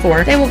won't pay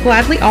for, they will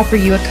gladly offer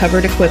you a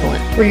covered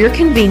equivalent. For your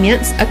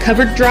convenience, a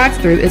covered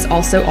drive-through is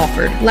also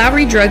offered.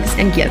 Lowry Drugs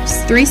and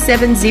Gifts,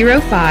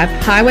 3705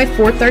 Highway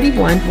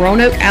 431,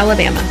 Roanoke,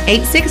 Alabama,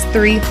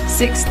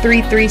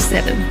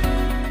 863-6337.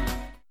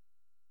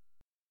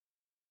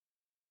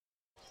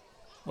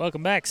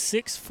 Welcome back.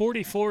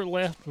 6:44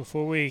 left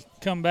before we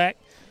come back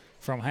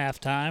from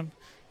halftime.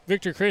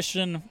 Victory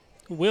Christian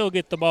will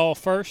get the ball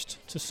first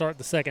to start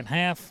the second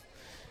half,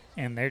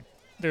 and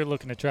they're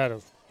looking to try to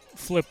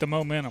flip the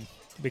momentum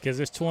because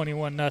it's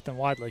 21-0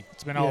 Wadley.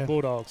 It's been all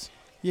Bulldogs.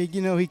 Yeah,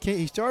 you know,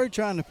 he started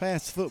trying to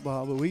pass the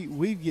football, but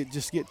we get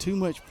too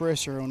much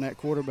pressure on that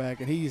quarterback,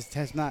 and he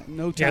has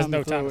no time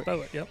to throw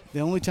it. Yep. The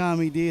only time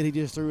he did, he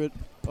just threw it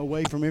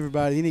away from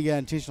everybody. Then he got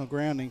intentional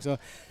grounding. So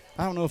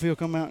I don't know if he'll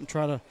come out and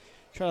try to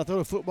throw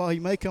the football. He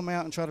may come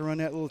out and try to run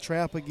that little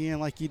trap again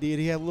like he did.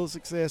 He had a little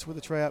success with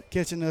the trap,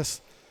 catching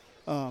us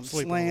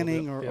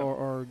slanting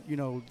or you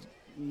know,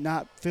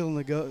 not filling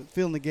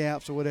the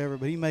gaps or whatever.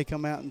 But he may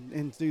come out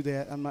and do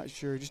that. I'm not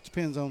sure. It just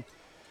depends on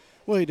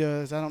what he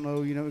does. I don't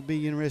know. You know, it'd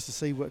be interesting to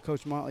see what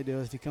Coach Motley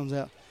does if he comes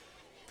out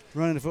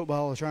running the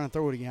football or trying to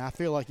throw it again. I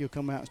feel like he'll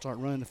come out and start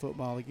running the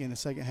football again in the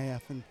second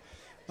half. And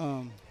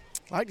I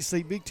like to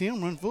see Big Tim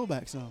run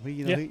fullback some.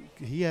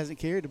 He hasn't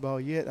carried the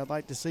ball yet. I'd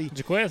like to see.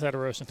 Jaquez had a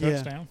rushing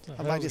touchdown. So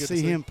I'd like to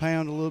see him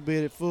pound a little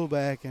bit at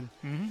fullback and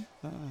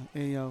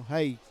you know,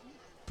 hey,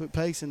 put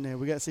Pace in there.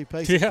 We got to see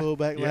Pace at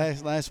fullback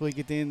last week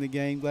at the end of the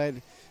game. Glad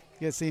to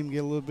get to see him get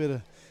a little bit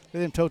of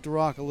let him tote the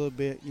rock a little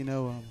bit. You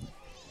know,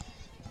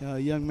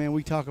 young man,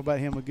 we talk about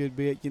him a good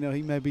bit. You know,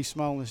 he may be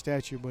small in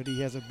stature, but he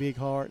has a big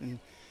heart, and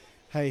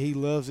hey, he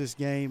loves this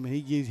game, and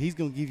he's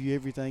going to give you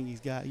everything he's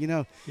got. You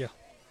know. Yeah.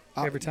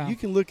 Every time. You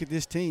can look at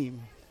this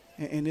team,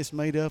 and it's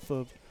made up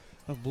of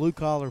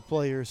blue-collar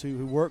players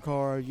who work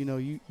hard. You know,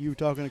 you were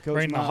talking to Coach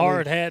Bring the Motley.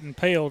 hard hat and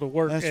pail to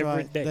work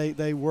every day.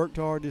 They worked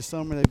hard this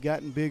summer. They've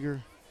gotten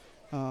bigger,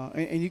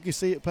 and you can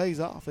see it pays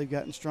off. They've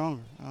gotten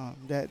stronger.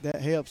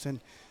 That helps. And,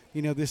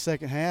 you know, this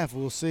second half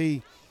we'll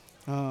see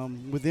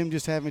with them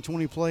just having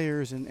 20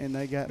 players, and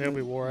they got They'll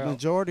be wore out.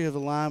 Majority of the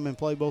linemen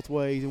play both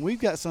ways. And we've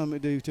got something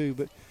to do too,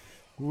 but –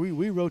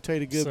 we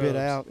rotate a good bit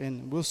out,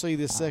 and we'll see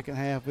this second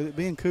half. With it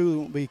being cool, it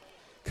won't be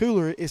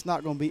cooler. It's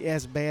not going to be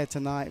as bad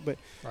tonight, but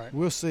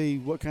we'll see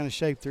what kind of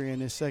shape they're in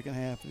this second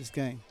half of this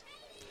game.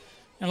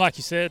 And like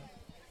you said,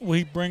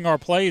 we bring our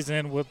plays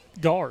in with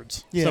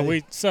guards. Yeah, so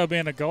we sub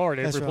in a guard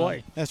every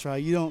play. That's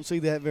right. You don't see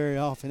that very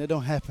often. It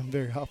don't happen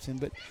very often,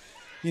 but,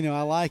 you know,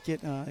 I like it.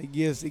 It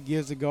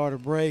gives the guard a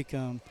break.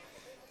 And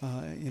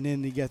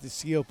then you got the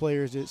skill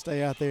players that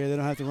stay out there. They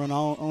don't have to run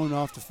on and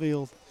off the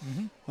field.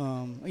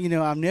 You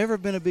know, I've never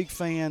been a big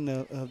fan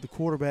of the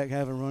quarterback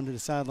having to run to the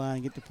sideline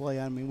and get to play.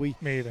 I mean, me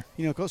either.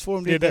 You know, Coach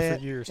Fordham did that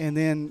for years. And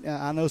then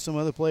I know some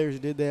other players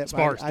that did that.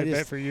 Sparks did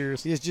that for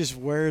years. It just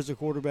wears the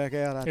quarterback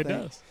out, I think. It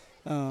does.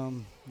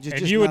 And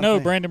you would know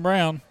Brandon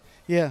Brown.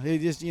 Yeah, it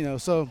just, you know,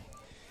 so,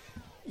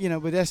 you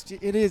know, but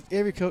it is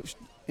every coach.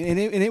 And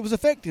it was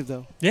effective,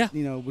 though. Yeah,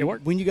 you know, it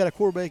worked. When you got a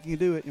quarterback, you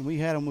can do it, and we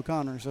had him with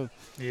Connor. So,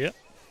 yep.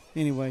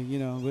 Anyway, you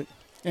know, but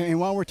and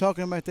while we're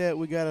talking about that,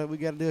 we gotta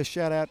do a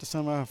shout out to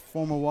some of our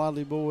former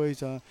Wadley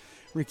boys,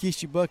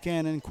 Rikishi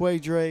Buchanan, Quay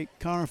Drake,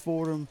 Connor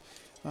Fordham,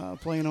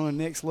 playing on the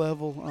next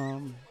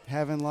level,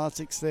 having lots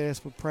of success.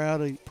 We're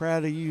proud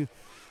of you,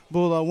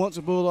 Bulldog. Once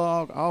a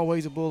Bulldog,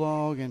 always a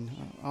Bulldog, and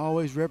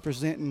always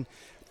representing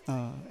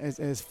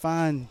as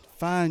fine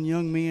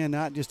young men,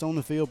 not just on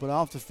the field but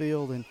off the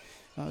field, and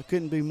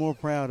couldn't be more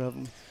proud of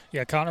them.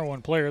 Yeah, Connor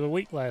won Player of the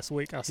Week last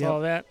week. I saw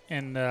that,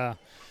 and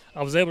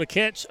I was able to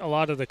catch a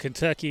lot of the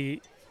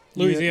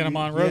Kentucky-Louisiana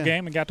Monroe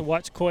game and got to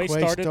watch Quay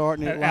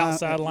starting at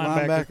outside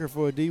linebacker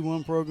for a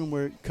D1 program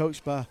where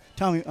coached by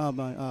Terry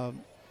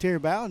Bowden. Terry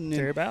Bowden.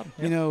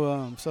 You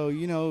know, so,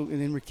 you know, and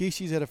then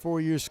Rikishi's at a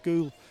 4-year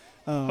school.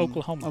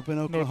 Oklahoma. Up in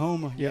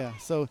Oklahoma, yeah.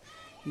 So,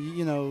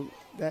 you know,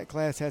 that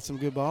class had some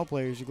good ball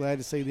players. You're glad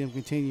to see them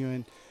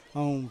continuing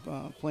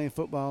on playing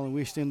football, and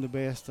wish them the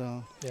best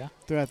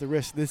throughout the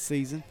rest of this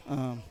season.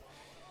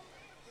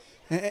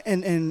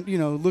 And you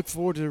know, look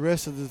forward to the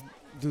rest of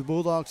the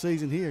Bulldog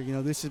season here. You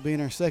know, this has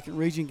been our second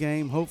region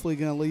game. Hopefully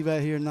going to leave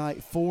out here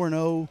tonight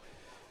 4-0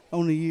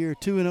 on the year,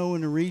 2-0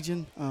 in the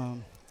region.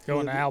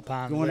 Going to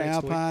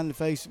Alpine to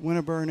face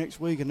Winterburg next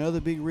week,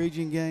 another big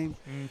region game.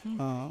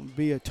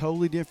 Be a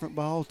totally different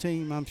ball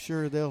team. I'm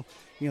sure they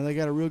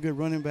got a real good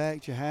running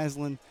back,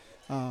 Haslam.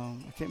 I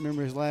can't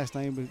remember his last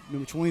name, but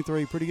number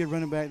 23, pretty good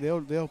running back.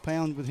 They'll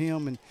pound with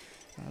him, and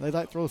they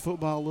like to throw the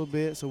football a little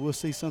bit, so we'll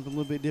see something a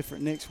little bit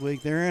different next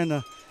week. They're in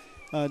a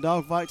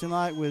dog fight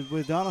tonight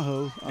with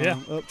Donahoe,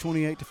 up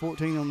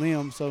 28-14 on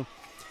them. So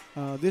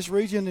this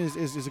region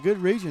is a good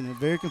region, a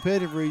very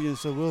competitive region,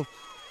 so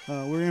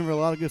we're in for a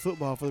lot of good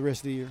football for the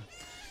rest of the year.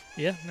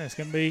 Yeah, that's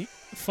going to be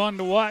fun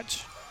to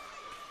watch.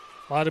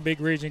 A lot of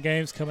big region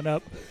games coming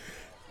up.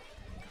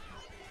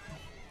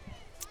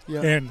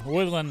 Yeah. And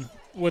Woodland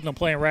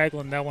playing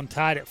Raglan, that one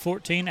tied at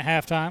 14 at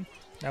halftime.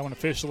 That one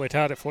officially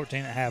tied at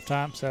 14 at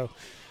halftime. So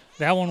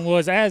that one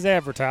was as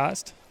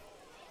advertised.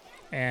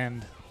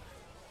 And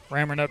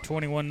Rammering up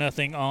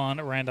 21-0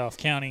 on Randolph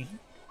County.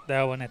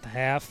 That one at the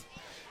half.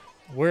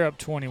 We're up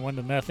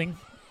 21-0.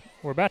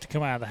 We're about to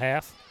come out of the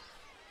half.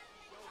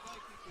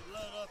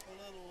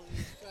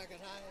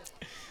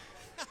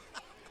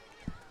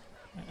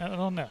 I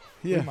don't know.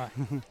 Yeah.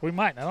 We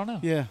might. I don't know.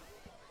 Yeah.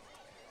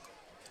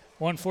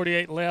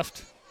 1:48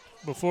 left.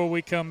 Before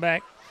we come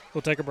back,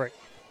 we'll take a break.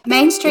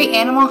 Main Street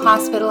Animal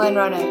Hospital in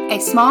Roanoke, a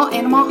small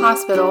animal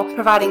hospital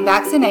providing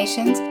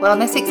vaccinations,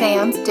 wellness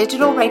exams,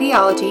 digital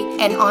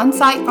radiology, and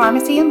on-site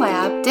pharmacy and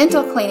lab,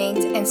 dental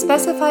cleanings, and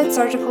specified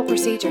surgical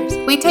procedures.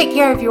 We take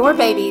care of your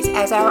babies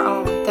as our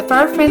own. The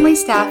fur-friendly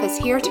staff is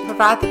here to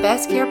provide the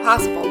best care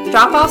possible.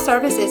 Drop-off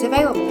service is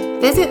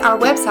available. Visit our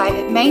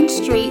website at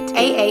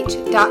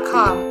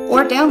mainstreetah.com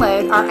or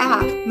download our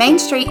app, Main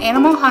Street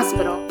Animal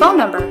Hospital. Phone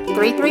number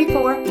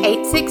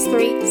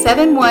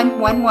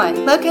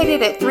 334-863-7111.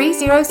 Located at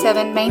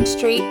 307 Main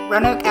Street,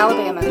 Roanoke,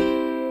 Alabama.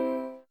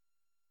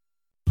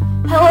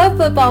 Hello,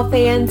 football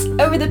fans.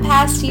 Over the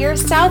past year,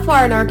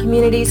 Southwire and our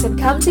communities have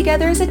come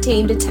together as a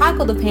team to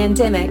tackle the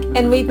pandemic,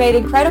 and we've made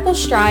incredible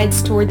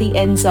strides toward the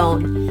end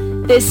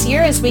zone. This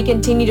year, as we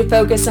continue to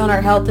focus on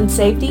our health and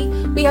safety,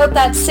 we hope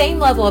that same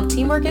level of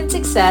teamwork and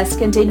success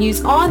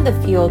continues on the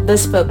field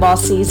this football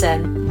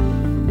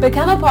season.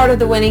 Become a part of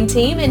the winning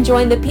team and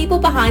join the people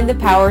behind the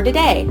power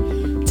today.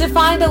 To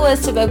find a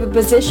list of open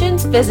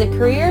positions, visit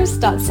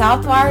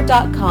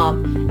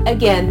careers.southwire.com.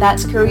 Again,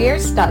 that's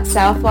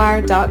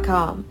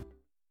careers.southwire.com.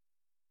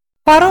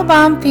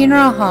 Quattlebaum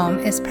Funeral Home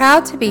is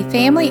proud to be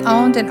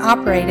family-owned and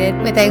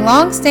operated with a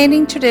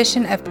long-standing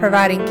tradition of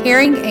providing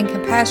caring and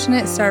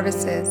compassionate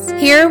services.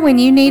 Here when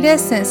you need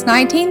us since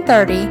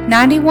 1930,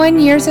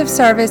 91 years of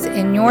service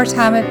in your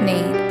time of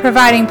need,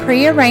 providing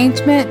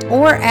pre-arrangement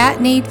or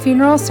at-need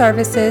funeral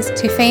services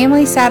to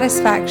family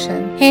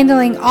satisfaction,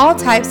 handling all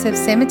types of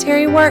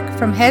cemetery work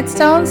from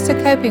headstones to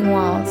coping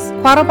walls.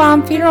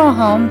 Quattlebaum Funeral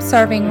Home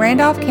serving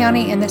Randolph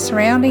County and the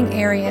surrounding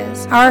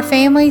areas. Our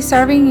family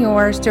serving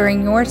yours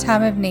during your time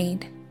of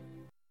need.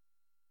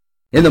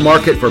 In the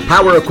market for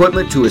power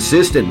equipment to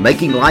assist in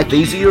making life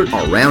easier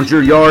around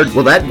your yard?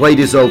 Well, that wait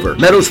is over.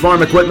 Meadows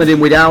Farm Equipment in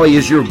Wadley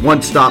is your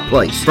one-stop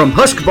place. From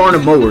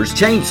Husqvarna mowers,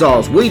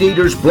 chainsaws, weed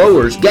eaters,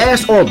 blowers,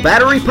 gas or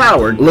battery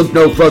powered, look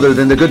no further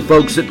than the good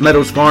folks at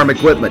Meadows Farm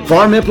Equipment.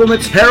 Farm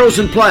implements, harrows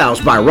and plows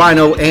by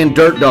Rhino and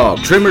Dirt Dog,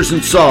 trimmers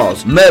and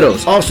saws.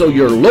 Meadows, also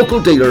your local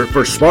dealer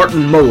for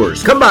Spartan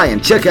mowers. Come by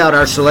and check out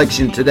our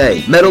selection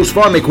today. Meadows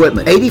Farm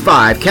Equipment,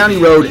 85 County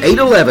Road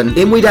 811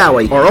 in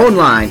Wadley, or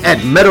online at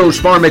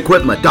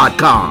meadowsfarmequipment.com.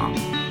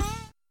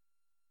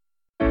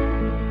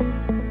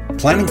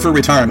 Planning for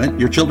retirement,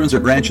 your children's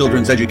or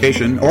grandchildren's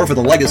education, or for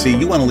the legacy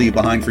you want to leave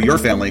behind for your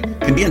family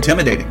can be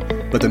intimidating,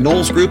 but the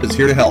Knowles Group is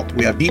here to help.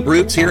 We have deep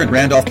roots here in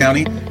Randolph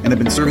County and have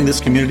been serving this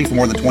community for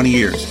more than 20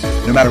 years.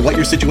 No matter what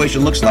your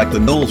situation looks like, the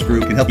Knowles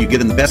Group can help you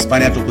get in the best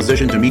financial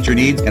position to meet your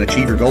needs and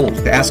achieve your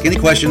goals. To ask any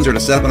questions or to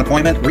set up an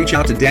appointment, reach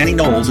out to Danny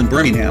Knowles in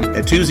Birmingham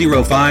at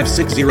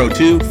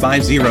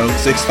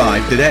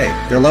 205-602-5065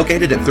 today. They're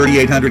located at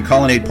 3800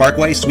 Colonnade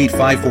Parkway, Suite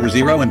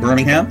 540 in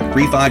Birmingham,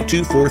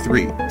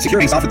 35243.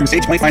 Securities offered through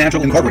Sage Point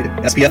Financial Incorporated.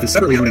 SPF is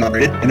separately owned and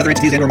operated, and other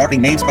entities and/or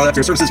marketing names, products,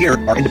 or services here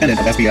are independent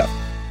of SPF.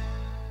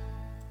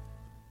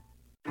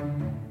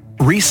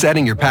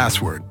 Resetting your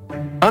password,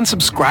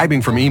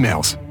 unsubscribing from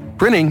emails,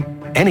 printing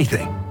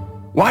anything.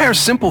 Why are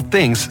simple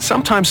things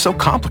sometimes so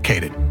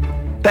complicated?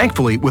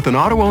 Thankfully, with an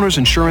auto owner's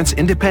insurance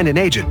independent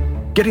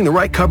agent, getting the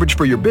right coverage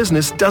for your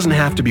business doesn't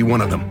have to be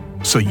one of them,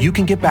 so you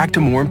can get back to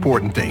more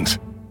important things,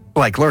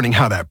 like learning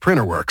how that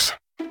printer works.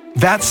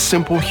 That's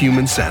simple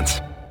human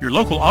sense. Your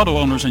local auto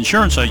owner's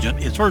insurance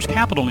agent is First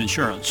Capital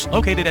Insurance,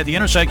 located at the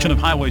intersection of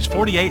Highways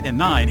 48 and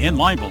 9 in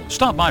Lineville.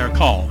 Stop by or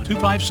call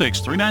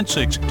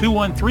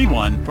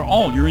 256-396-2131 for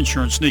all your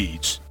insurance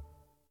needs.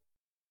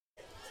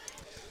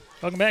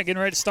 Welcome back. Getting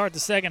ready to start the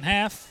second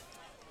half.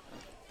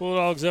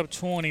 Bulldogs up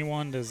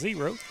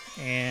 21-0.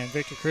 And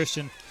Victor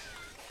Christian,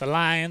 the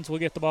Lions, will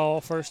get the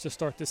ball first to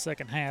start the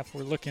second half.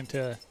 We're looking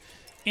to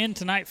end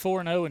tonight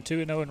 4-0 and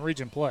 2-0 in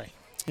region play.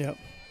 Yep.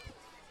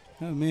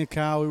 Me and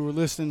Kyle, we were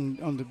listening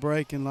on the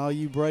break, and all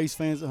you Braves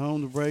fans at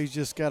home, the Braves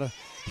just got a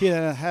hit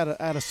out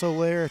of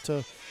Solaire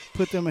to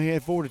put them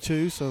ahead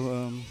 4-2.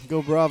 So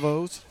go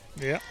Bravos.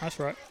 Yeah, that's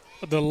right.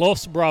 The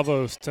Los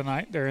Bravos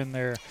tonight. They're in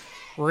their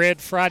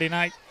red Friday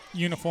night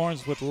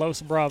uniforms with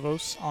Los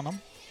Bravos on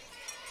them.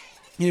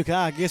 You know,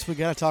 I guess we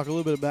got to talk a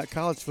little bit about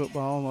college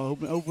football.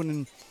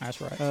 Opening That's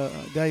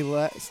right. Day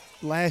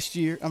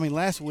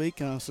last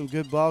week. Some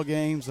good ball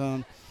games.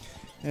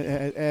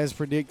 As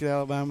predicted,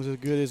 Alabama's as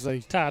good as they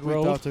thought they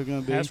were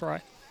going to be. That's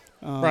right.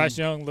 Bryce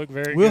Young looked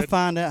very We'll good.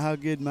 find out how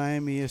good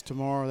Miami is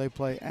tomorrow. They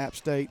play App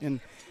State, and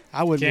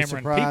I wouldn't be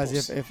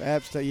surprised if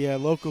App State,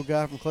 local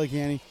guy from Clay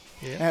County,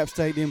 App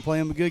State didn't play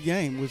him a good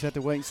game. We'll just have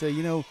to wait and see.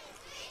 You know,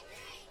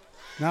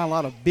 not a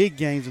lot of big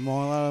games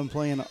tomorrow. A lot of them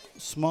playing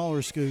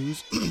smaller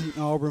schools.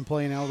 Auburn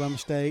playing Alabama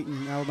State,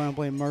 and Alabama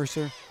playing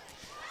Mercer.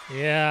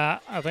 Yeah,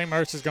 I think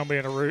Mercer's going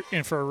to be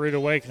in for a rude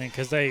awakening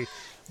because they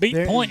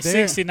beat Point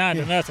 69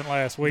 to nothing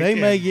last week. They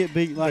may get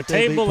beat like the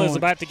table is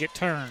about to get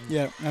turned.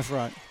 Yeah, that's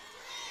right.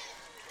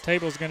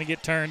 Table's going to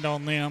get turned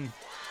on them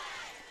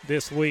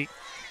this week.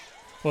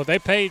 Well, they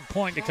paid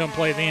Point to come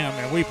play them,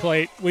 and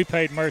we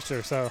paid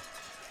Mercer, so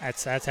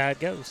that's how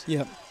it goes.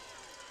 Yep.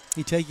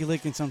 You take your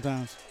licking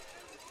sometimes.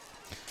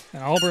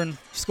 And Auburn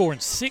scoring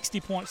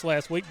 60 points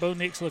last week. Bo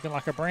Nix looking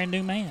like a brand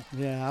new man.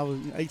 Yeah, I was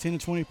 18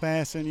 to 20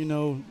 passing. You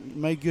know,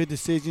 made good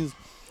decisions,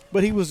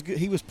 but he was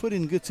put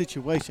in good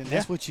situations.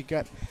 That's what you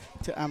got.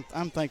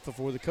 I'm thankful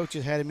for. The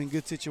coaches had him in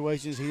good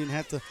situations. He didn't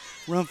have to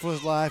run for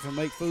his life and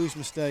make foolish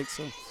mistakes.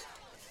 So,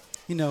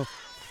 you know,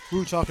 we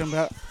were talking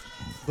about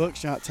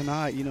Buckshot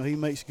tonight. You know, he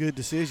makes good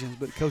decisions,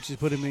 but coaches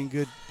put him in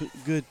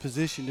good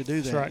position to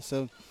do that. That's right.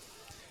 So,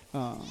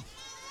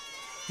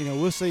 you know,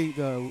 we'll see.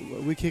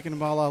 We're kicking the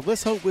ball off.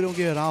 Let's hope we don't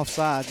get an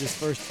offside this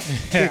first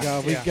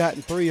kickoff. We've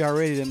gotten 3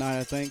 already tonight,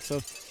 I think.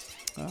 So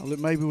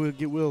maybe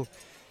we'll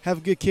have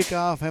a good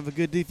kickoff, have a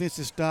good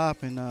defensive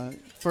stop, and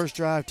first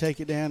drive, take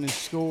it down and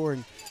score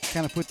and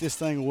kind of put this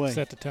thing away.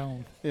 Set the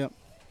tone. Yep.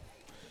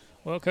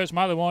 Well, Coach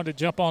Miley wanted to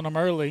jump on them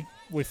early.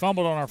 We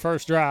fumbled on our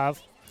first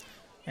drive,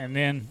 and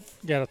then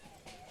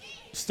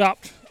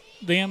stopped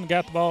them,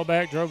 got the ball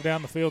back, drove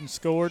down the field and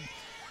scored,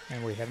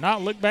 and we have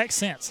not looked back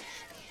since.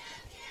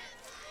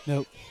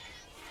 Nope.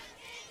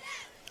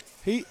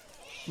 He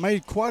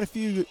made quite a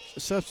few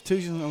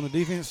substitutions on the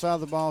defensive side of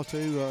the ball,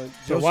 too.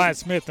 Wyatt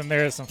Smith in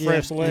there has some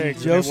fresh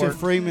legs. Joseph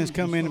Freeman's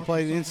come in and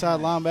played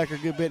inside linebacker a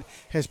good bit,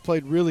 has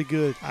played really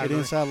good at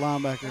inside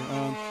linebacker.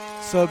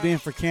 Subbed in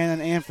for Cannon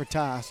and for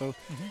Ty, so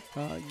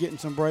getting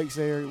some breaks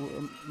there.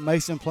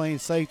 Mason playing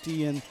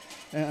safety and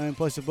in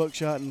place of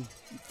Buckshot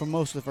for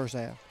most of the first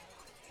half.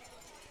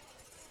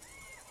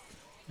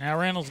 Now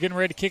Reynolds getting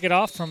ready to kick it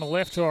off from the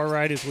left to our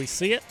right as we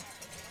see it.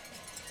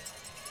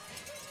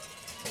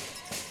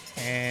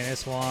 And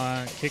this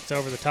one kicks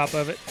over the top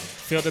of it,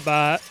 fielded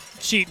by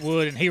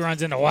Cheatwood, and he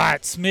runs into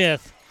Wyatt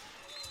Smith.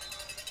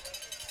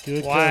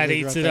 Good Wyatt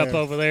eats it up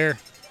over there.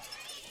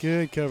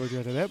 Good coverage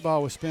right there. That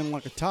ball was spinning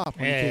like a top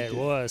when he kicked it. It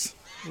was.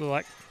 It was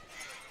like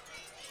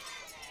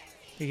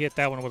he hit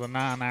that one with a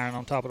 9-iron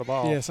on top of the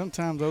ball. Yeah,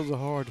 sometimes those are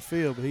hard to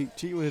feel, but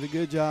Cheatwood did a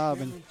good job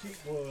and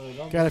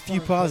got a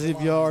few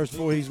positive yards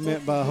before he's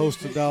met by a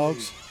host of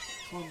dogs.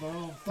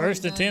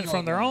 First and 10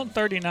 from their own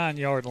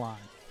 39-yard line.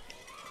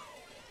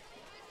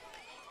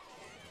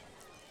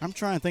 I'm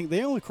trying to think.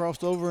 They only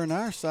crossed over on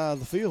our side of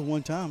the field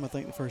one time, I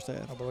think, the first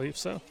half. I believe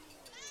so.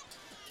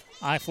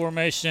 I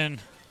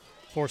formation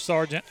for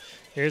Sargent.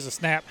 Here's a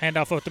snap.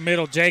 Handoff up the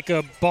middle.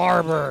 Jacob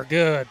Barber.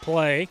 Good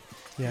play.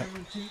 Yeah.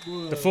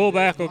 The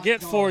fullback will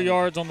get 4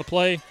 yards on the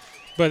play,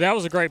 but that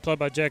was a great play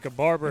by Jacob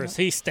Barber as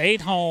he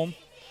stayed home,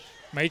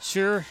 made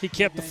sure he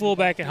kept the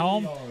fullback at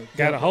home,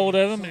 got a hold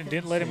of him, and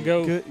didn't let him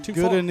go too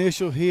far. Good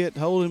initial hit.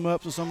 Hold him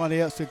up so somebody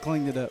else could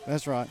clean it up.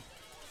 That's right.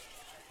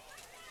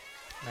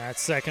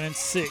 That's 2nd and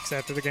 6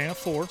 after the gain of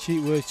 4.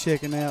 Cheatwood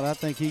checking out. I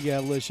think he got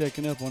a little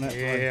shaken up on that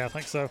play. Yeah, I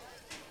think so.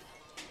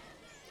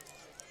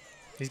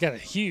 He's got a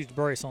huge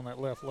brace on that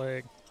left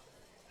leg.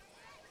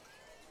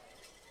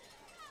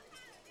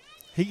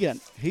 He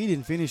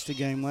didn't finish the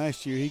game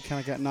last year. He kind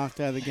of got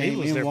knocked out of the game. He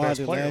was their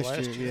best player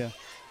last year. Yeah.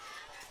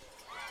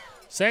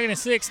 2nd and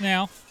 6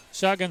 now.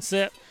 Shotgun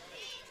set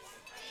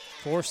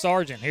for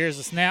Sargent. Here's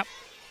the snap.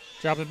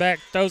 Dropping back,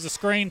 throws a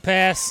screen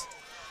pass,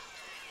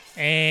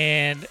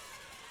 and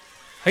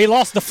he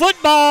lost the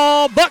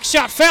football.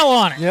 Buckshot fell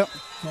on it. Yep.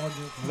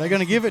 They're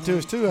going to give it to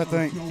us, too, I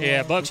think.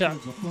 Yeah, Buckshot.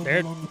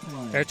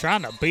 They're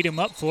trying to beat him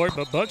up for it,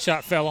 but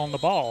Buckshot fell on the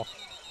ball.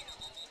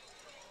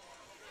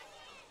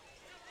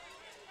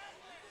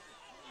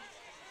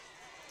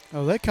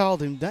 Oh, they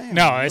called him down.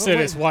 No, they said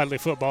it's Wadley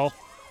football.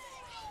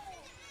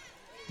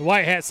 The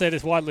white hat said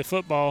it's Wadley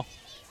football.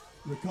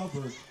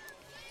 Recovered.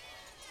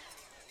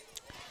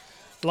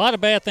 A lot of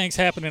bad things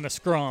happen in a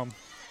scrum.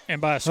 And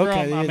by a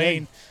scrum, I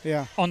mean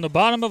on the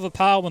bottom of a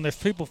pile when there's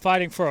people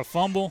fighting for a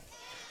fumble,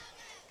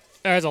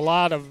 there's a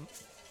lot of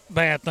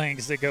bad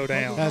things that go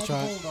down. That's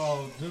right.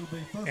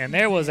 And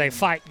there was a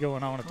fight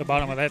going on at the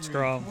bottom of that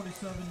scrum.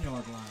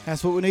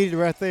 That's what we needed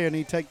right there.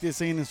 Need to take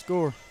this in and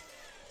score.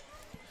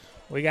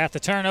 We got the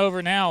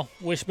turnover now.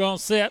 Wishbone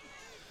set.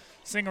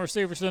 Single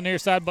receiver to the near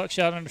side.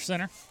 Buckshot under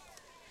center.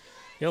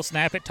 He'll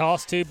snap it.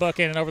 Toss to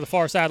Buchanan over the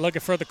far side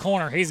looking for the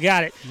corner. He's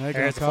got it.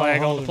 There's the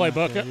flag on the play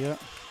bucket. Yep.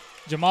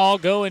 Jamal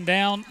going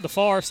down the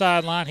far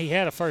sideline. He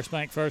had a first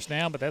bank first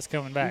down, but that's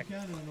coming back.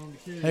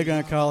 They're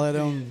going to call that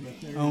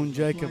on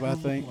Jacob, I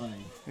think.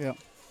 Yep.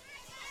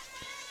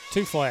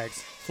 2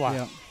 flags fly.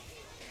 Yep.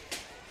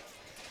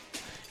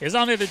 It's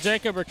on either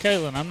Jacob or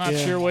Kalen. I'm not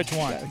sure which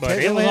one, but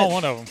it was on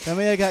one of them. I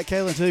mean, they got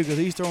Kalen too because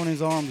he's throwing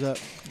his arms up.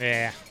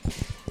 Yeah.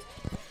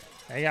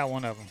 They got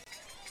one of them.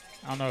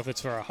 I don't know if it's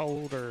for a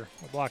hold or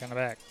a block in the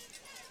back.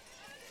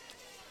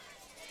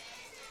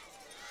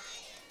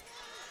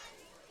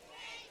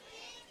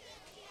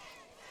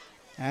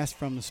 That's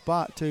from the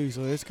spot too,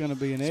 so it's going to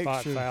be an Spot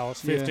extra foul.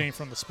 It's 15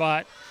 from the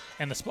spot,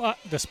 and the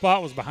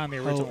spot was behind the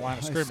original line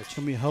of scrimmage. It's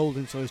going to be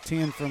holding, so it's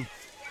 10 from.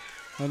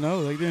 Oh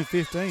no, they're doing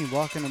 15,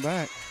 blocking the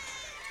back.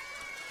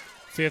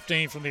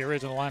 15 from the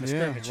original line of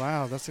scrimmage.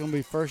 Wow, that's going to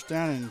be first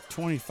down and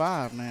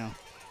 25 now.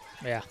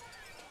 Yeah.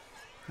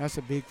 That's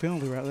a big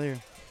penalty right there.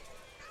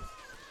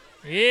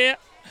 Yeah.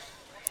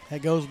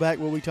 That goes back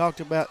what we talked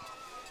about,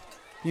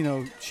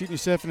 shooting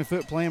yourself in the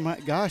foot, playing.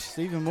 Gosh, it's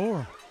even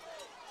more.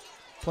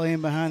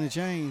 Playing behind the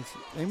chains.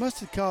 They must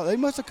have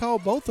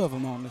called both of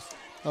them on this.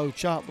 Oh,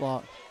 chop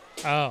block.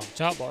 Oh,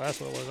 chop block.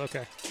 That's what it was.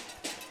 Okay.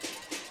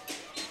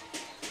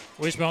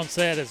 Wishbone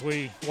said as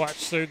we watch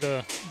through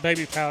the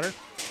baby powder.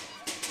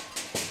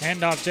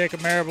 Handoff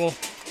Jacob Marable.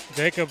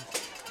 Jacob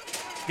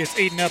gets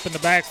eaten up in the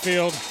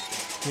backfield.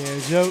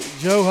 Yeah,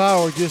 Joe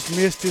Howard just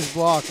missed his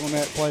block on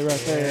that play right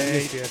there. Yeah,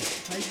 he did.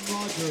 Hayden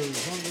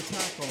Rogers on the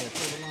tackle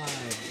for the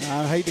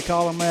line. I hate to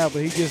call him out,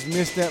 but he just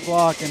missed that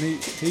block, and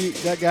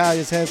that guy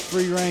just had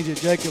free range at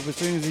Jacob as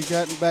soon as he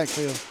got in the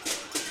backfield.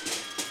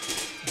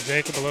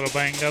 Jacob a little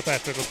banged up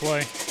after the play.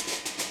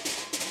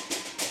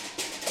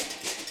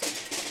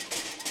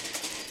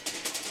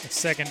 It's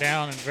second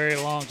down and very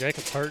long.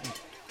 Jacob's hurting.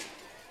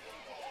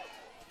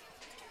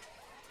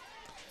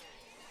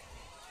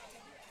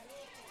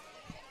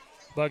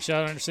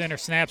 Buckshot under center,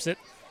 snaps it,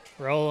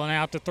 rolling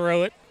out to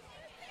throw it.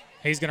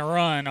 He's going to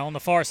run on the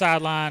far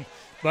sideline.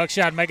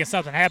 Buckshot making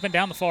something happen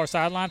down the far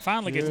sideline.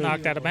 Finally gets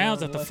knocked out of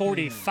bounds at the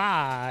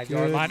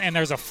 45-yard line. And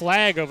there's a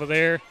flag over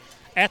there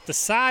at the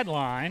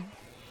sideline.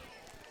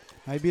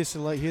 Maybe it's a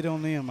late hit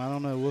on them. I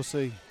don't know. We'll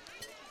see.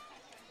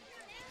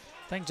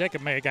 I think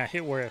Jacob may have got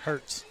hit where it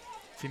hurts,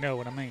 if you know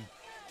what I mean.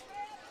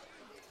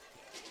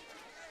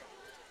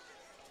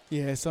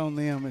 Yeah, it's on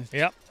them.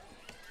 Yep.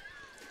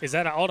 Is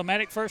that an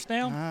automatic first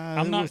down?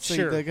 I'm not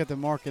sure. They got to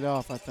mark it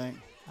off, I think.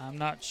 I'm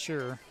not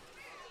sure.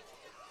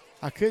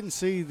 I couldn't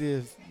see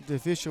the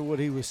official what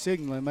he was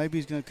signaling. Maybe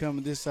he's going to come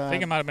to this side. I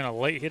think it might have been a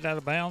late hit out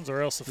of bounds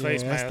or else a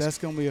face mask. That's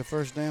going to be a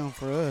first down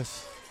for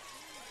us.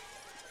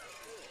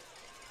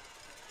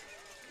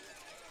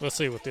 Let's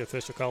see what the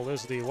official call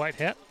is. The white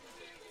hat.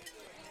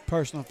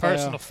 Personal foul.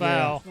 Personal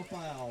foul.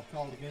 Personal foul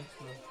called against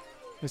the.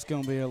 It's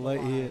going to be a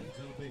late hit.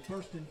 It'll be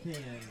first and 10.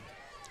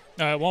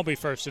 No, it won't be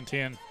first and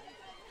 10.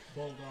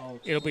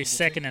 Bulldogs. It'll be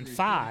second and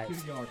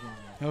 5.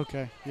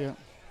 Okay, yeah.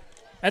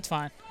 That's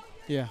fine.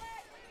 Yeah.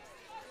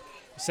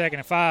 Second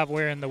and 5,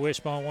 we're in the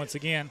wishbone once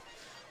again.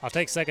 I'll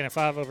take second and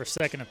 5 over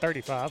second and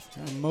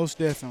 35. Most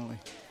definitely.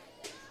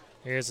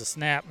 Here's a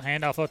snap,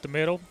 handoff up the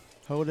middle.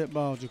 Hold that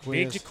ball, Jaquez.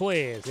 Big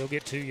Jaquez. He'll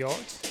get 2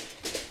 yards.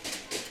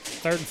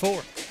 Third and 4.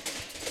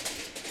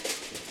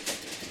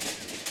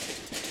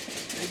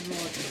 Hayden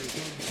Rogers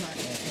on the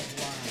tackle from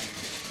the line.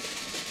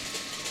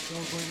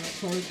 They'll bring up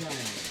third down.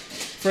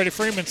 Freddie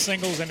Freeman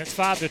singles, and it's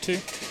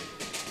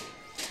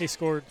 5-2. He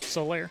scored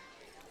Solaire.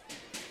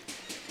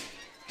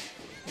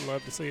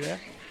 Love to see that.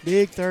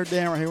 Big third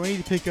down right here. We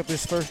need to pick up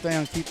this first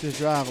down and keep this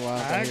drive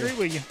alive. I agree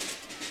with you.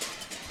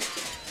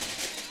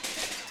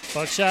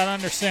 Buckshot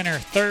under center.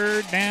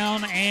 Third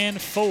down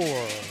and 4.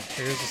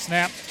 Here's the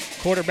snap.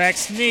 Quarterback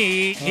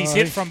sneak. He's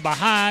hit from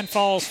behind,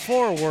 falls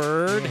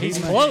forward. He's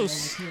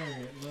close.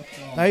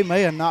 They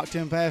may have knocked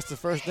him past the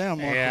first down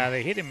marker. Yeah,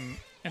 they hit him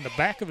in the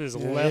back of his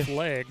left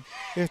leg.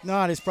 If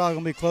not, it's probably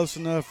going to be close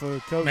enough for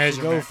Coach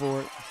to go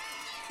for it.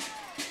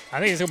 I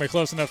think it's going to be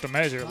close enough to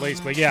measure at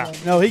least, but yeah.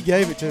 No, he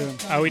gave it to him.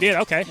 Oh, he did?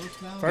 Okay.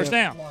 First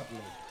down.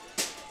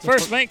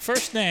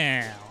 First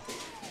down.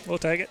 We'll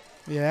take it.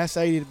 Yeah, that's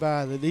aided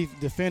by the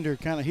defender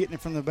kind of hitting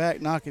it from the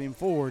back, knocking him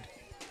forward.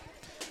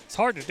 It's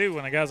hard to do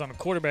when a guy's on a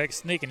quarterback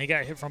sneak and he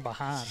got hit from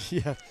behind.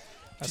 Yeah,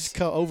 just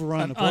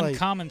overrun the play. An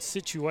uncommon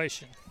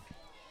situation.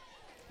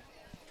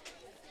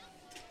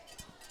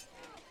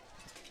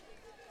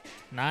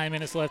 Nine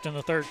minutes left in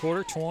the third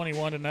quarter,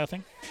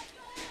 21-0.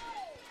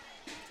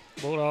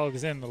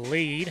 Bulldogs in the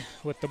lead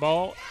with the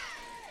ball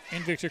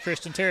in Victor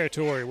Christian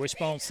territory.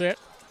 Wishbone set.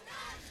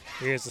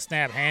 Here's the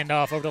snap,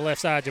 handoff over the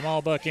left side.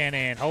 Jamal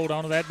Buchanan hold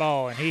on to that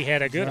ball, and he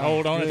had a good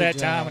hold on at that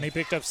time, and he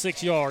picked up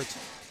 6 yards.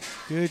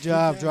 Good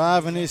job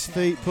driving his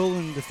feet,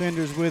 pulling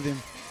defenders with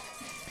him.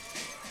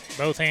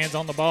 Both hands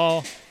on the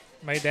ball,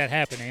 made that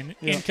happen. And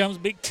in comes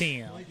Big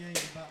Tim.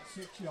 About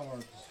 6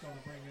 yards.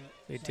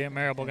 Big Tim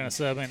Marable going to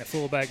sub in at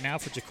fullback now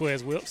for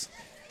Jaquez Wilkes.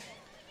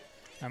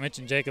 I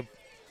mentioned Jacob.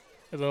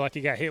 It looked like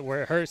he got hit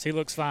where it hurts. He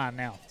looks fine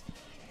now.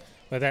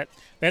 But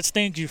that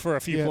stings you for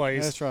a few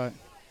plays. That's right.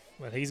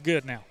 But he's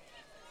good now.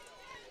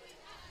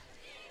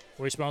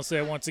 Wishbone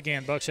set once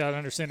again. Buckshot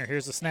under center.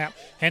 Here's the snap.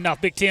 Handoff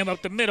Big Tim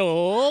up the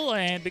middle,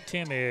 and Big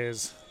Tim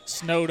is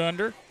snowed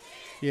under.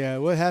 Yeah,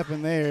 what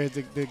happened there is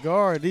the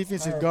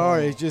defensive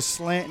guard is just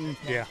slanting,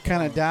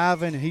 kind of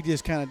diving, and he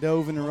just kind of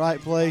dove in the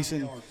right place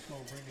and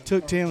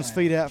took Tim's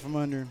feet out from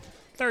under him.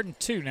 3rd and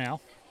 2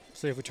 now.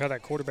 See if we try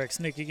that quarterback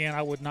sneak again.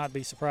 I would not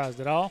be surprised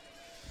at all.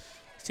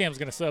 Tim's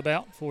going to sub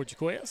out for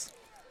Jaquez.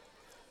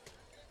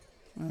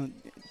 When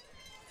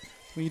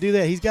you do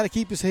that, he's got to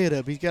keep his head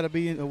up. He's got to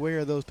be aware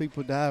of those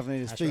people diving at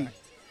his feet. Right.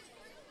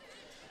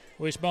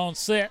 Wishbone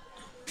set.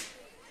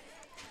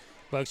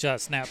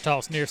 Buckshot snap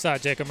toss near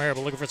side. Jacob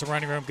Marable looking for some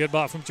running room. Good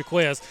ball from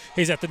Jaquez.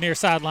 He's at the near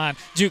sideline.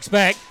 Jukes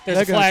back. There's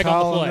a flag on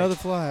the play. Another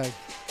flag.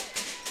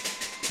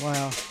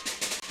 Wow.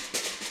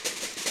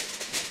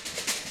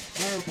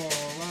 Marable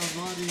around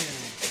right in.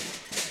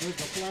 There's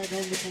a flag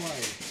on the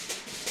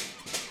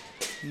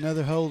play.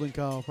 Another holding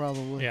call,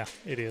 probably. Yeah,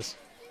 it is.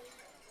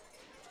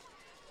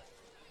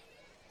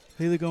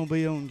 Either going to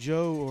be on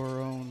Joe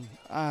or on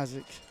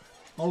Isaac.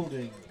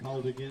 Holding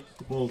called against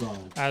the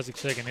Bulldogs. Isaac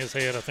shaking his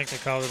head. I think they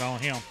called it on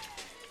him.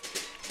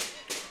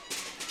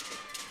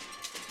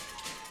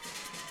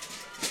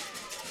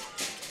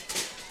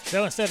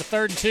 So instead of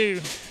 3rd and 2,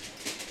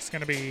 it's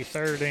going to be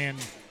 3rd and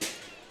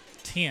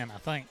 10, I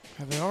think.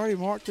 Have they already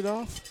marked it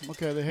off?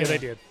 Okay, they have. Yeah, they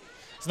did.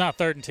 It's not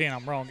 3rd and 10.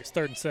 I'm wrong. It's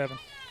 3rd and 7.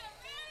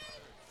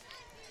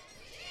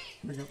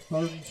 Bring up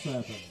 3rd and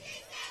 7.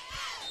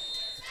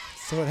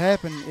 So it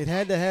happened. It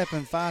had to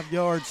happen 5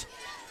 yards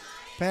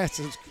past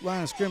the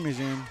line of scrimmage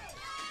in,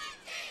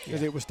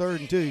 because it was 3rd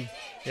and 2.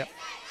 Yep.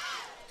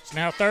 It's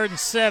now 3rd and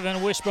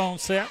 7. Wishbone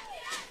set.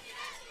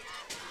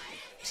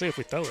 See if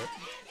we throw it.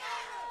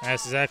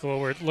 That's exactly what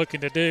we're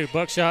looking to do.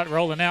 Buckshot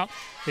rolling out.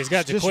 He's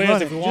got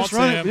Jaquez if he wants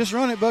him. Just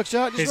run it,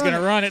 Buckshot. He's going to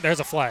run it. There's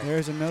a flag.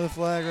 There's another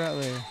flag right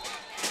there.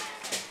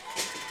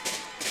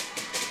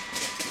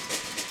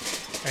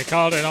 They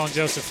called it on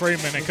Joseph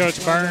Freeman, and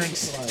Coach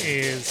Burns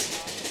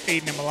is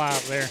eating him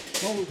alive there.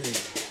 Holding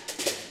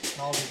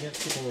called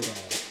against the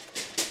Bulldogs.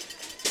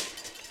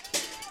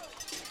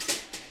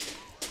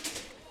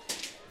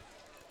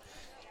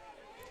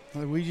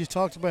 We just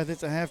talked about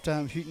this at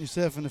halftime, shooting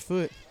yourself in the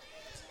foot.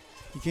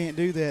 You can't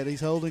do that. These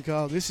holding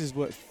calls. This is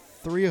what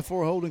 3 or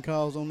 4 holding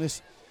calls on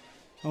this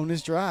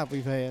drive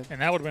we've had.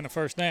 And that would have been a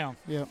first down.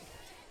 Yep.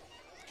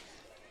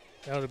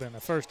 That would have been a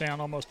first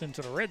down almost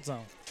into the red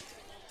zone.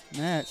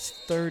 Now it's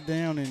 3rd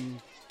down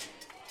and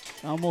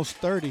almost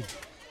 30.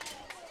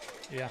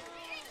 Yeah.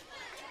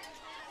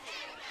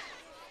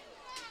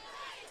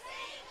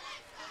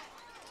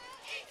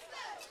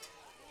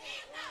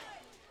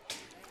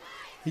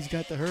 He's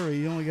got to hurry.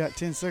 He only got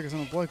 10 seconds on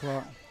the play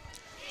clock.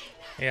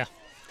 Yeah.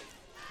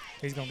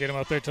 He's going to get him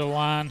up there to the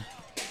line.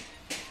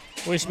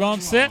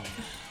 Wishbone set.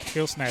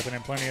 He'll snap it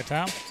in plenty of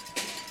time.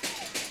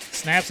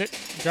 Snaps it,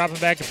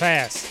 dropping back to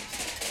pass.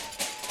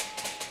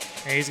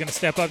 And he's going to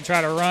step up and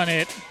try to run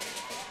it.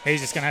 He's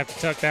just going to have to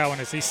tuck that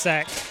one as he's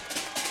sacked.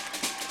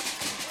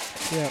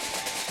 Yeah,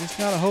 there's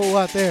not a whole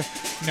lot there.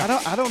 No.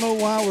 I don't know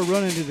why we're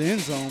running to the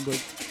end zone, but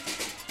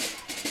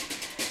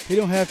he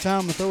don't have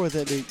time to throw it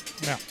that deep.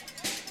 No.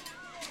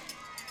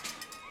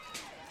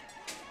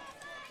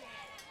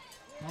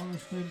 Connor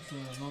Stinson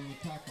on the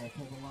tackle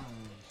for the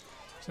Lions.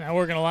 So now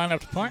we're going to line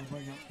up to punt.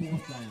 Bring up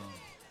 4th down.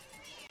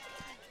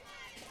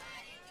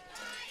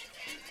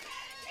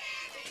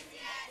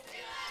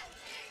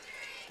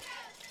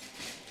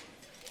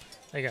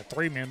 They got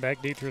 3 men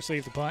back deep to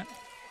receive the punt.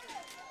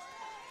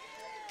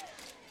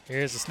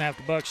 Here's the snap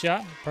to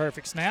Buckshot.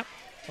 Perfect snap.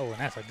 Oh, and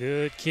that's a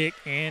good kick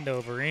and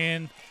over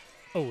in.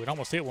 Oh, it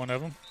almost hit one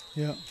of them.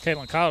 Yeah.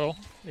 Caitlin Cottle.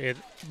 It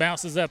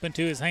bounces up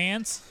into his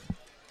hands.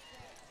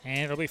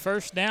 And it'll be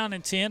 1st down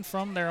and 10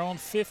 from their own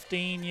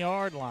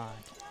 15-yard line.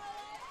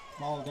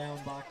 Ball down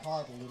by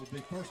Cottle. It'll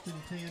be 1st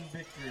and 10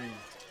 victory.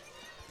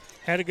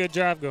 Had a good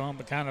drive going,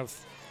 but kind of.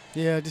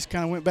 Yeah, just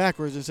kind of went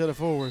backwards instead of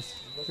forwards.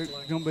 It's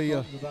Like going to be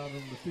about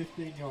on the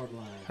 15-yard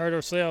line. Hurt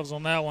ourselves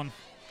on that one.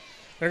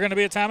 They're going to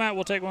be a timeout.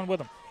 We'll take one with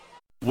them.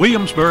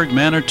 Williamsburg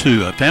Manor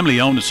 2, a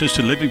family-owned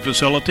assisted living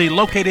facility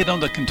located on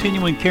the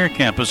continuing care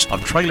campus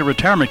of Trailer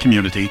Retirement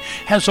Community,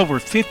 has over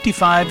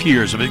 55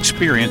 years of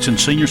experience in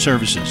senior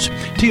services.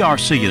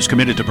 TRC is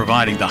committed to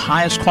providing the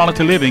highest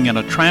quality living in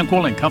a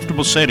tranquil and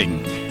comfortable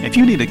setting. If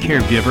you need a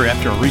caregiver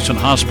after a recent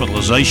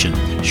hospitalization,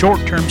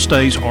 short-term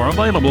stays are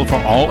available for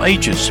all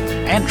ages.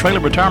 And Trailer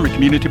Retirement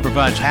Community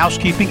provides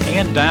housekeeping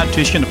and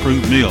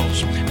dietitian-approved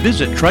meals.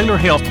 Visit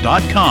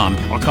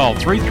trailerhealth.com or call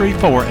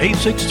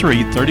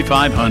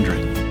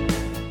 334-863-3500.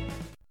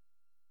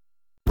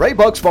 Ray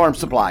Buck's Farm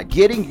Supply,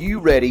 getting you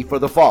ready for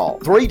the fall.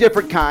 3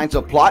 different kinds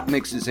of plot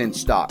mixes in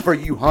stock. For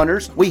you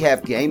hunters, we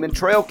have game and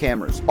trail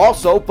cameras.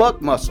 Also buck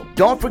muscle.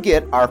 Don't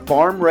forget our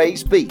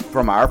farm-raised beef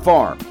from our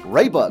farm.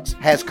 Ray Buck's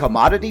has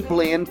commodity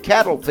blend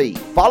cattle feed.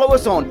 Follow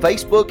us on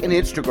Facebook and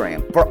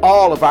Instagram for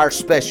all of our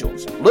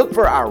specials. Look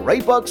for our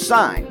Ray Buck's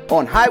sign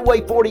on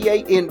Highway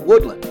 48 in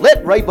Woodland.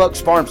 Let Ray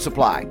Buck's Farm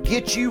Supply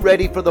get you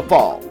ready for the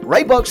fall.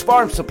 Ray Buck's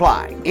Farm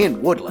Supply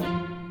in Woodland.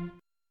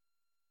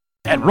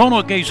 At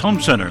Roanoke Ace Home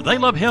Center, they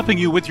love helping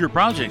you with your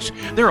projects.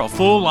 They're a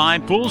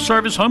full-line,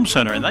 full-service home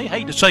center, and they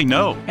hate to say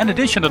no. In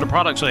addition to the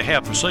products they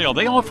have for sale,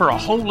 they offer a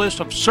whole list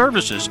of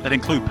services that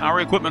include power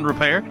equipment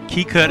repair,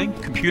 key cutting,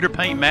 computer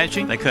paint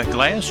matching. They cut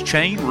glass,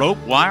 chain, rope,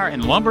 wire,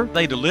 and lumber.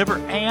 They deliver,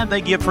 and they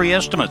give free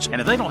estimates.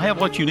 And if they don't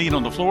have what you need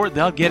on the floor,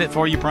 they'll get it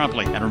for you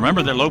promptly. And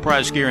remember their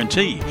low-price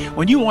guarantee.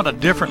 When you want a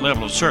different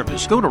level of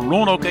service, go to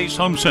Roanoke Ace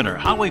Home Center,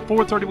 Highway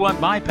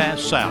 431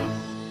 Bypass South.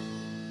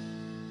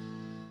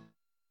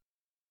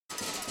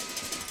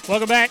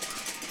 Welcome back.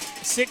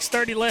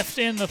 6:30 left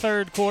in the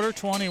third quarter,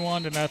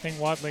 21-0.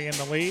 Wadley in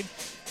the lead.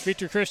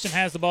 Victory Christian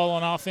has the ball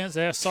on offense.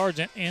 They have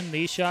Sargent in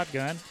the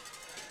shotgun.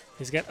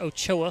 He's got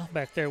Ochoa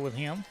back there with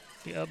him.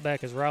 The up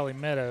back is Riley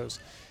Meadows.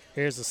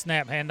 Here's the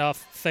snap handoff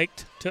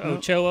faked to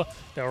Ochoa.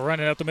 They'll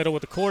run it up the middle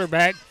with the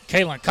quarterback.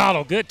 Kalen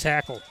Cottle, good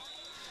tackle.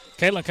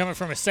 Kalen coming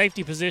from a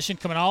safety position,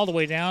 coming all the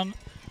way down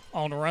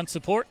on the run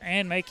support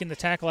and making the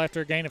tackle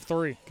after a gain of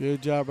 3.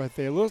 Good job right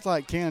there. Looks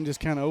like Cannon just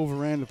kind of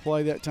overran the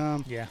play that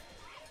time. Yeah.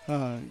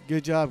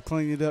 Good job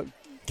cleaning it up,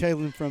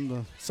 Kalen, from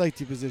the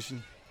safety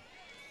position.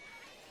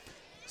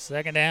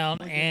 Second down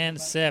and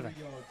 7.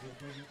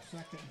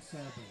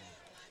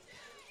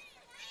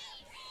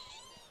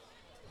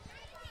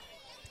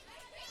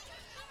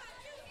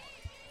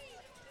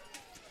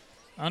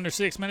 Under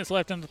 6 minutes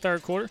left in the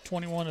third quarter,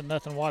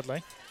 21-0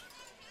 Wadley.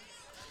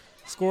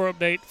 Score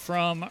update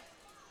from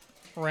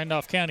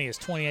Randolph County is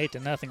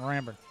 28-0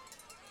 Ramburn.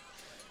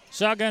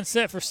 Shotgun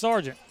set for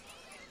Sargent.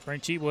 Bring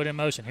Cheatwood in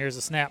motion. Here's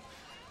the snap.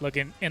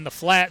 Looking in the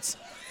flats,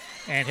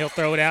 and he'll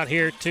throw it out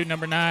here to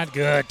number 9.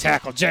 Good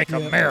tackle,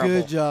 Jacob Marable.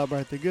 Good job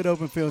right there. Good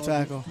open field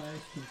tackle.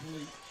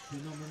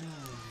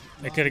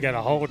 They could have got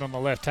a hold on the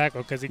left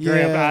tackle because he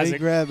grabbed Isaac. He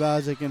grabbed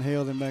Isaac and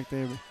held him back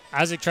there.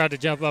 Isaac tried to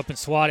jump up and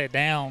swat it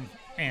down,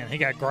 and he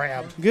got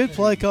grabbed. Good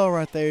play call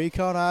right there. He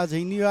caught Isaac.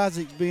 He knew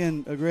Isaac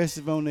being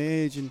aggressive on the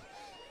edge and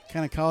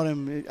kind of caught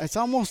him. It's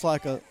almost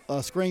like a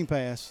screen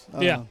pass.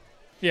 Yeah,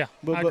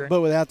 but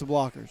without the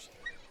blockers.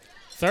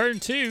 3rd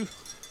and 2.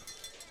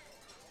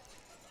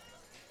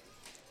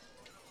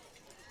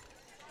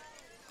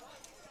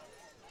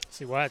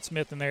 See Wyatt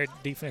Smith in there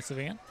at defensive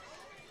end.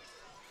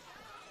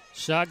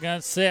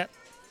 Shotgun set.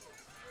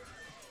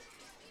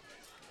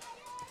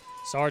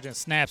 Sargent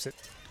snaps it.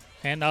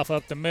 Handoff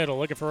up the middle,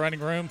 looking for running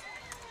room.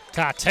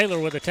 Ty Taylor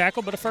with a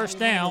tackle, but a first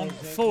down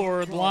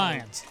for the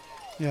Lions.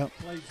 Yep.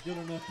 Plays good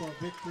enough for a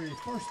victory.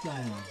 First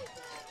down.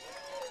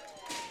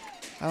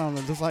 I don't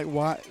know. Just like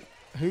why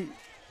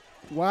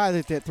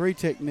that 3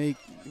 technique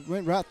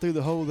went right through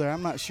the hole there.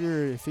 I'm not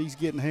sure if he's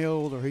getting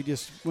held or he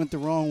just went the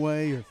wrong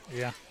way. Or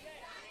yeah.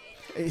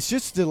 It's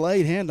just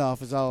delayed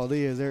handoff is all it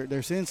is.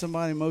 They're sending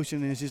somebody in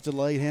motion, and it's just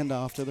delayed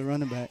handoff to the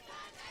running back.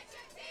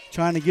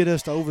 Trying to get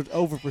us to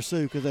over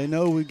pursue because they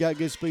know we've got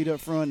good speed up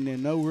front and they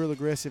know we're real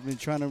aggressive and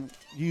trying to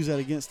use that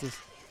against us.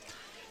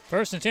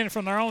 First and 10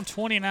 from their own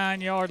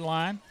 29-yard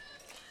line.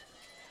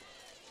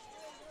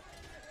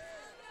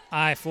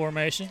 I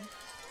formation.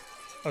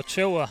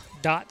 Ochoa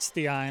dots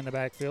the I in the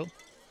backfield.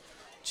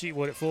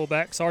 Cheatwood at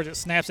fullback. Sargent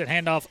snaps it,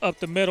 handoff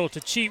up the middle to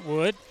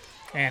Cheatwood.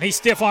 And he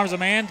stiff arms a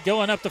man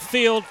going up the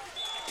field.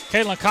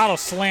 Kalen Cottle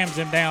slams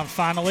him down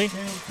finally.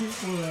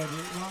 Cheatwood,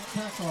 right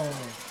tackle.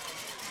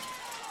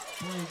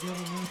 Play good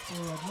enough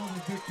for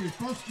another victory.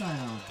 First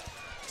down.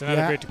 It's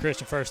another Victory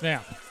Christian first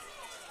down.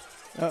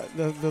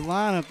 The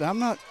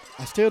lineup,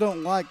 I still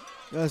don't like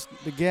us,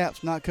 the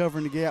gaps, not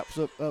covering the gaps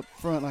up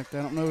front like that.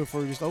 I don't know if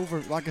we're just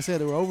like I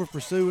said, we're over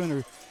pursuing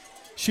or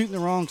shooting the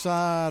wrong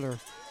side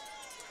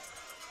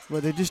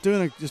but they're just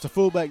doing just a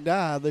fullback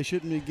dive. They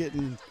shouldn't be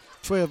getting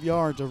 12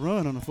 yards a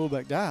run on a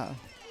fullback dive.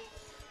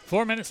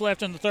 4 minutes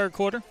left in the third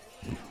quarter.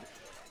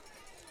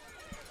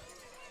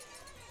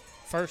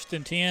 First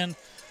and 10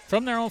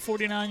 from their own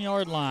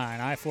 49-yard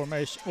line. I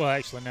formation. Well,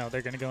 actually, no,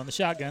 they're going to go in the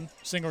shotgun.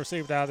 Single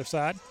receiver to either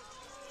side.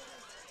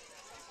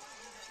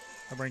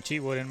 I'll bring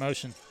Cheatwood in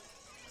motion.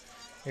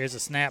 Here's a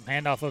snap.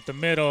 Handoff up the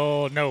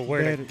middle.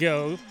 Nowhere to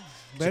go.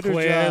 Better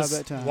job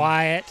that time.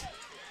 Wyatt.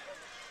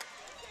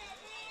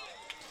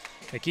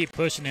 They keep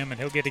pushing him, and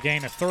he'll get a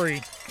gain of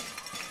 3.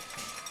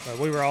 But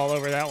we were all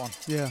over that one.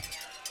 Yeah.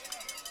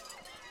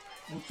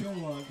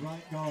 Ochoa,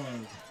 right guard.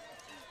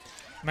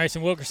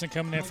 Mason Wilkerson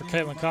coming in for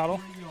Caitlin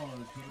Cottle.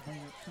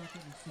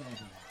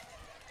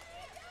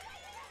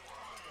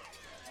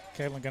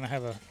 Caitlin going to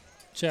have a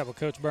chat with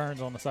Coach Burns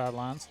on the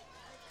sidelines.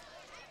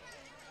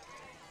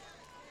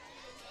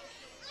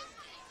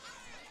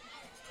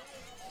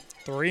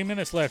 Three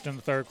minutes left in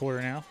the third quarter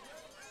now.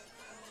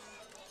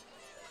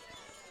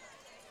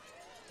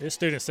 This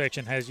student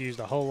section has used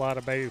a whole lot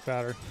of baby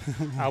powder.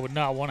 I would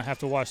not want to have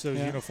to wash those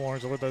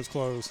uniforms or those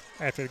clothes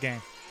after the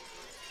game.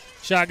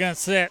 Shotgun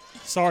set.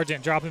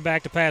 Sargent dropping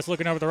back to pass,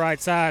 looking over the right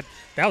side.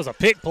 That was a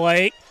pick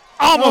play.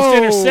 Almost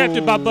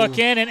intercepted by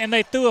Buchanan, and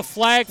they threw a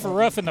flag for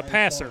roughing the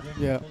passer.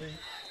 Yeah.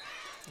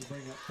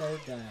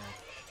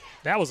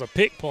 That was a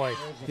pick play.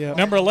 Yeah.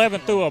 Number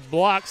 11 threw a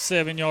block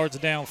 7 yards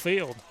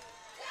downfield.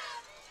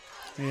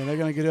 Yeah, they're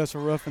going to get us a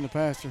roughing the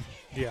passer.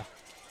 Yeah.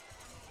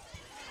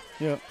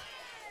 Yep.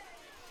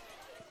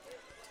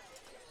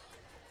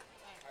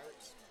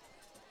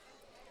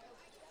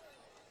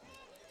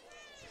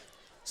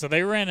 So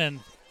they ran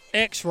an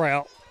X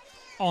route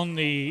on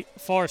the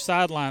far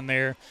sideline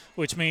there,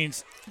 which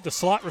means the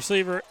slot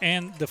receiver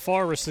and the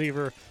far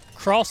receiver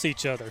cross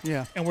each other.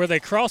 Yeah. And where they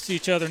crossed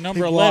each other,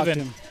 number He blocked 11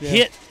 him. Yeah.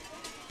 hit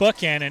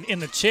Buchanan in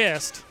the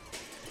chest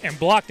and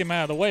blocked him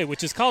out of the way,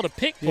 which is called a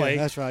pick play,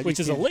 that's right. which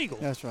is illegal.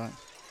 That's right.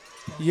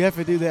 You have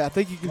to do that. I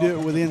think you can do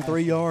it within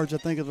 3 yards, I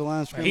think, of the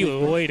line of scrimmage. He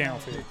was way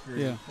downfield.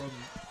 Yeah.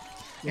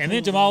 And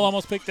then Jamal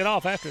almost picked it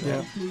off after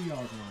that.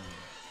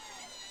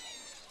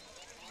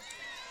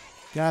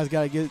 Guys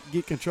got to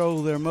get control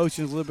of their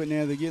emotions a little bit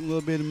now. They're getting a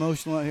little bit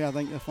emotional out here. I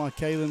think that's why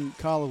Kalen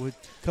Collarwood,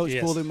 coach,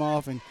 pulled him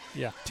off, and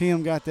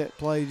Tim got that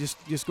play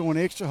just going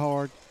extra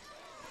hard.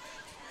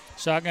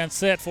 Shotgun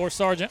set for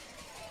Sargent.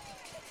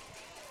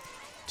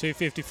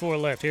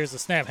 2:54 left. Here's the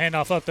snap.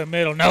 Handoff up the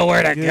middle.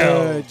 Nowhere to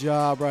go. Good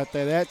job right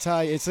there. That's how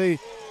you see.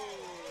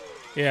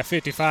 Yeah,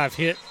 55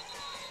 hit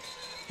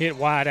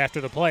wide after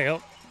the play.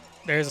 Oh,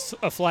 there's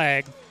a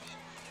flag.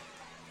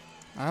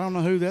 I don't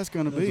know who that's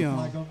going to be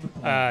on.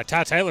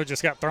 Ty Taylor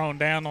just got thrown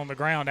down on the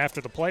ground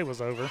after the play was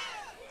over.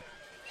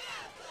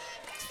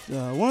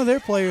 One of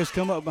their players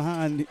come up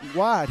behind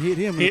wide, hit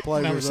him when the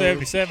play number was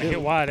 77 over. hit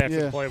wide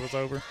after the play was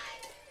over.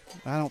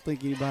 I don't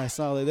think anybody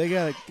saw that. They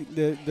got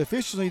the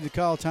officials need to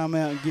call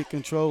timeout and get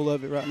control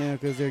of it right now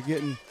because they're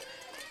getting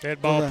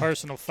dead ball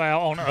personal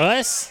foul on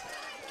us.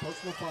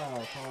 Personal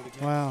foul called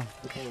against wow.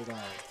 the Bulldogs.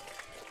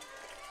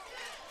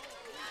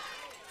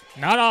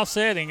 Not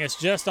offsetting. It's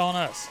just on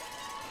us.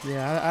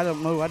 Yeah, I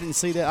don't know. I didn't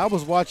see that. I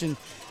was watching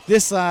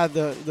this side.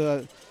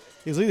 It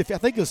was either, I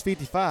think it was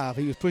 55.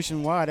 He was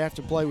pushing wide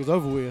after the play was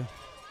over with.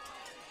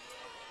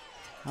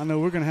 I know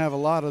we're going to have a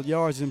lot of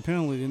yards in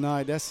penalty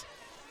tonight.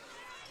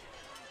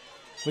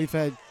 We've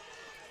had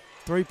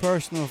 3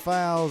 personal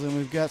fouls and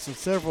we've got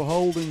several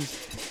holdings.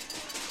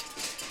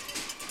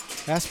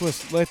 That's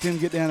what's let them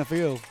get down the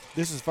field.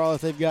 This is as far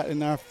as they've got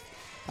in our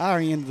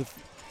end of the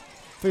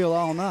field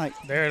all night.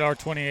 They're at our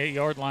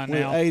 28-yard line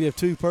now. With 8 of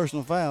 2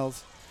 personal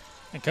fouls.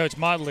 And Coach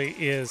Motley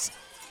is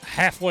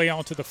halfway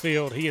onto the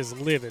field. He is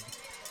livid.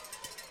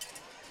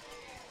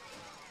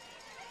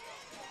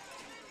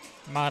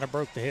 Might have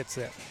broke the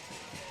headset.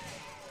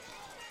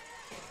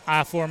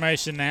 I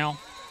formation now.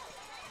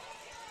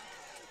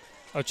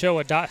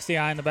 Ochoa dots the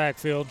I in the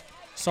backfield.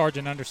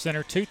 Sargent under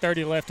center.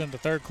 2:30 left in the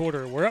third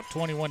quarter. We're up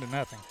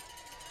 21-0.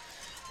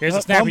 Here's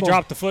a snap. He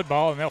dropped the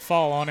football, and they'll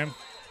fall on him.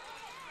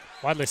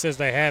 Wadley says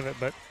they have it,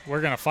 but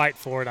we're going to fight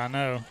for it, I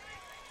know.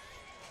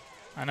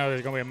 I know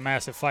there's going to be a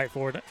massive fight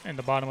for it in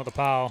the bottom of the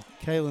pile.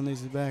 Kalen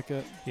needs to back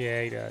up.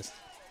 Yeah, he does.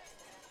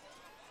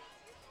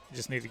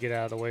 Just need to get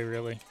out of the way,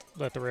 really.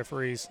 Let the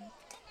referees.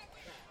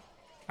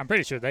 I'm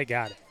pretty sure they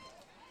got it.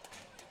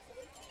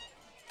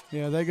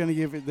 Yeah, they're going to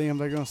give it them.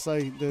 They're going to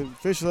say the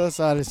official other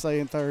side is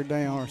saying third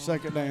down or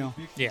second down.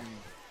 Yeah.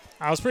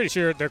 I was pretty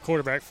sure their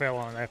quarterback fell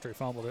on it after he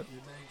fumbled it.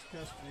 Remains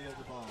custody of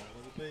the ball.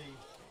 It'll be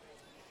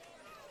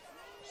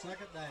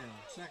second down,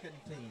 second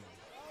and 10.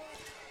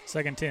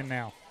 Second 10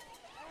 now.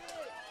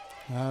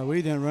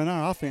 We didn't run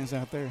our offense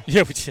out there.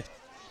 Yeah, we did.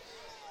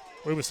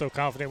 We were so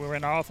confident we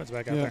ran our offense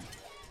back out there.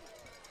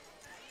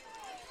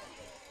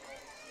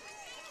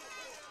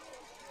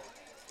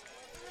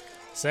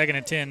 Second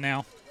and 10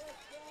 now.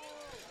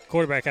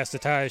 Quarterback has to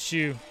tie his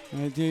shoe.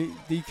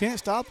 You can't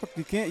stop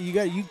it.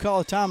 You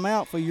call a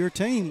timeout for your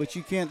team, but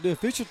you can't do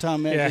official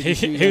timeout. Yeah,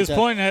 he was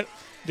pointing at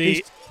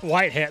the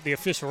white hat, the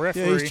official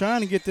referee. Yeah, he's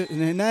trying to get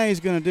and now he's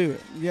going to do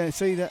it. Yeah,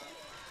 see that.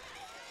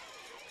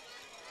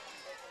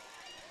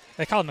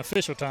 They called an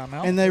official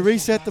timeout. And they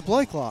reset the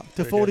play clock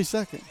to 40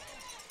 seconds.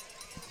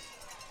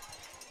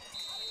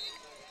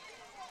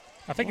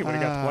 I think he would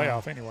have got the play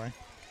off anyway.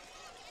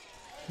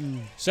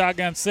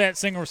 Shotgun set,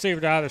 single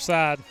receiver to either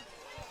side.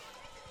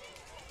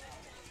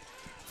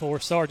 For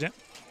Sargent.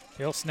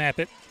 He'll snap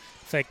it.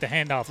 Fake the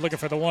handoff. Looking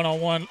for the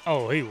one-on-one.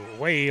 Oh, he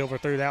way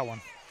overthrew that one.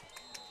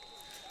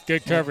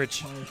 Good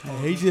coverage.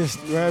 He just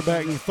ran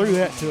back and threw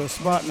that to a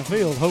spot in the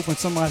field, hoping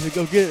somebody would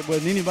go get it.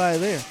 Wasn't anybody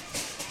there.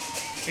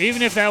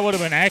 Even if that would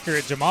have been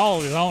accurate, Jamal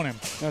was on him.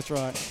 That's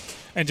right.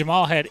 And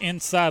Jamal had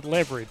inside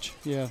leverage.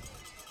 Yeah.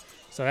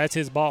 So that's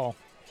his ball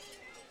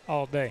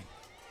all day.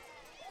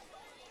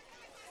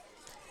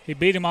 He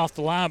beat him off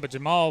the line, but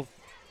Jamal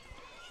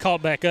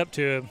caught back up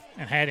to him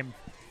and had him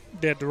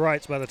dead to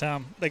rights by the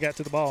time they got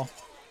to the ball.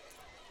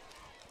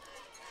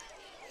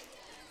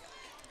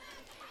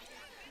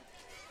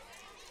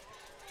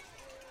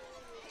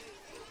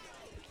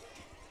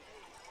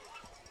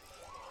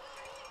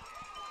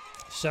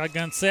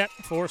 Shotgun set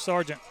for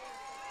Sargent.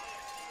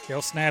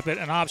 He'll snap it.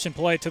 An option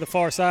play to the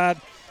far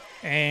side.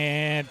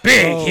 And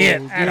big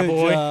hit.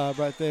 Attaboy. Good job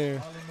right there.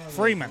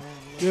 Freeman.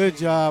 Good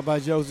job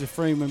by Joseph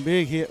Freeman.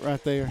 Big hit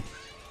right there.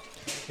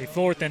 A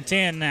 4th and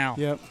 10 now.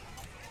 Yep.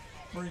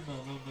 Freeman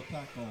on the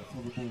tackle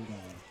for the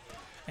Bulldogs.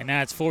 And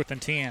now it's 4th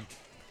and 10.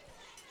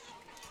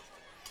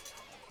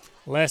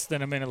 Less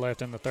than a minute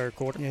left in the third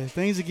quarter. Yeah,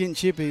 things are getting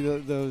chippy.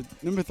 The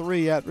number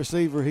 3 out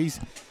receiver, he's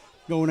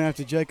going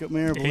after Jacob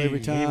Marable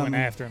every time. He went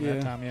after him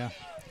that time, yeah.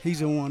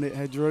 He's the one that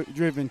had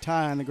driven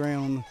Ty in the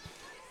ground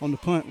on the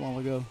punt a while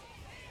ago.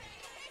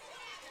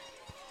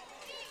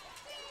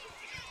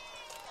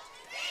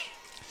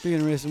 Be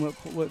interesting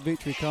what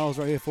Victory calls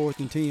right here, 4th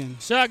and 10.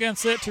 Shotgun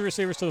set, 2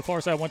 receivers to the far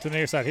side, 1 to the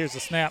near side. Here's the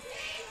snap.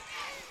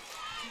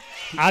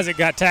 Isaac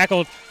got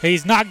tackled.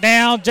 He's knocked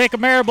down. Jacob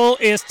Marable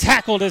is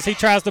tackled as he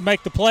tries to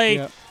make the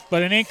play,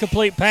 but an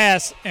incomplete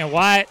pass, and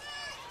Wyatt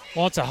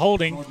wants a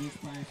holding.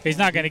 He's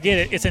not going to get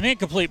it. It's an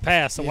incomplete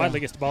pass, so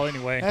Wadley gets the ball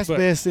anyway. That's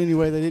best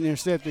anyway. They didn't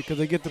intercept it because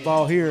they get the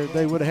ball here.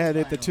 They would have had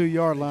it at the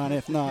 2-yard line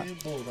if not.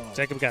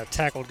 Jacob got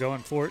tackled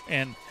going for it,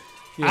 and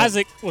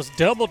Isaac was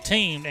double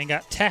teamed and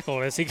got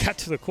tackled as he got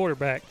to the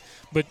quarterback,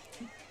 but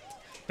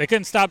they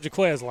couldn't stop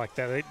Jaquez like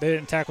that. They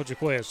didn't tackle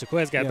Jaquez.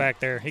 Jaquez got back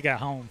there. He got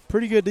home.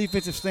 Pretty good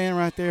defensive stand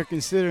right there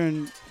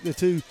considering the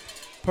 2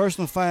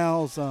 personal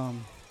fouls,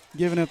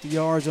 giving up the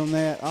yards on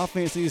that.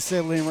 Offense needs to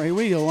settle in right here.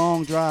 We need a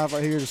long drive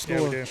right here to score.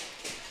 Yeah, we do.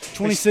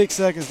 26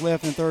 seconds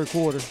left in the third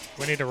quarter.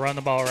 We need to run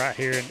the ball right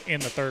here in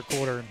the third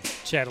quarter and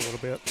chat a little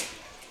bit.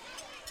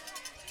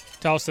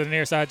 Toss to the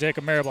near side,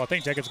 Jacob Marable. I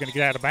think Jacob's going to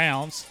get out of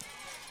bounds.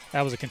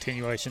 That was a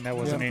continuation. That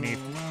wasn't anything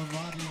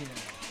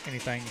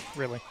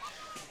really.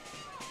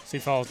 So he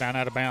falls down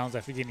out of bounds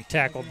after getting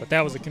tackled, but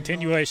that was a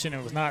continuation.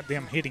 It was not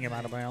them hitting him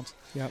out of bounds.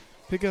 Yep.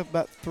 Pick up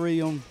about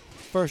 3 on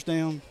first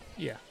down.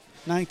 Yeah.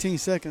 19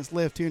 seconds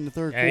left here in the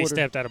third quarter. He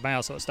stepped out of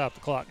bounds, so it stopped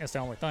the clock. That's the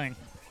only thing.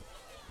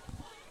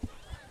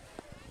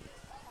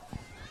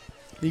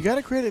 You got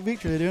to credit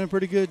Victory. They're doing a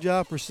pretty good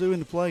job pursuing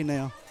the play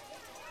now.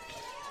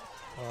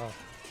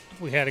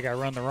 We had a guy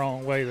run the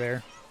wrong way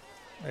there.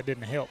 That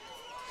didn't help.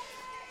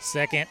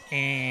 2nd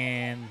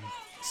and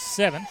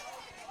 7.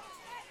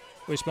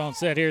 Wishbone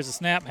set. Here's the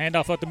snap.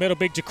 Handoff up the middle.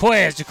 Big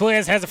Jaquez.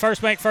 Jaquez has the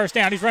first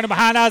down. He's running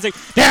behind Isaac.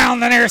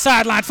 Down the near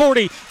sideline.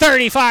 40,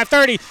 35,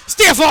 30.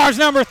 Stiff arms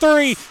number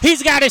 3.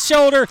 He's got his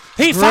shoulder.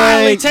 He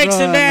finally takes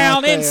him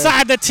down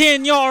inside the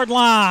 10-yard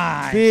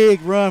line.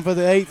 Big run for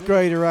the 8th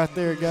grader right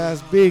there,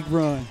 guys. Big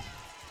run.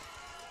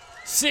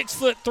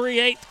 6'3",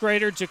 8th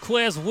grader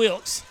Jaquez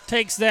Wilkes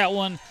takes that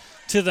one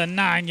to the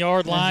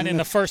 9-yard line in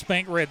the First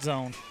Bank red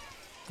zone.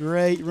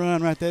 Great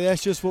run right there.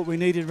 That's just what we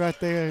needed right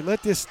there.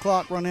 Let this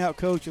clock run out,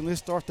 Coach, and let's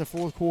start the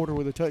fourth quarter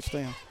with a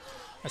touchdown.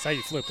 That's how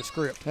you flip the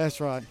script. That's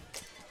right.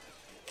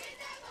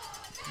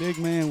 Big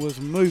man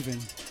was moving.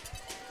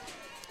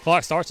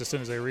 Clock starts as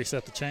soon as they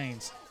reset the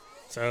chains.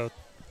 So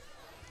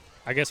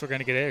I guess we're going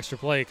to get an extra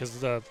play because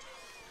the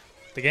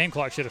game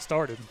clock should have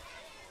started.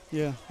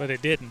 Yeah. But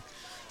it didn't.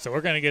 So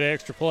we're going to get an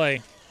extra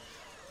play.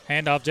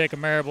 Handoff Jacob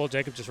Marable.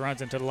 Jacob just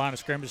runs into the line of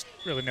scrimmage.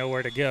 Really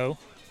nowhere to go.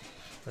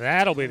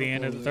 That'll be the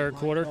end of the third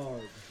quarter.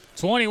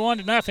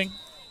 21-0.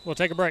 We'll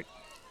take a break.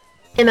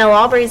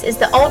 ML Aubree's is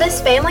the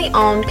oldest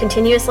family-owned,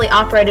 continuously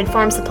operated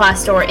farm supply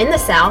store in the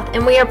South,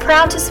 and we are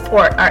proud to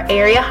support our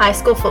area high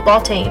school football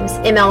teams.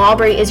 ML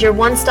Aubrie is your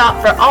one-stop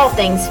for all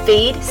things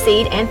feed,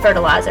 seed, and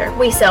fertilizer.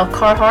 We sell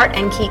Carhartt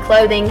and Key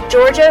clothing,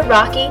 Georgia,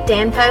 Rocky,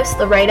 Dan Post,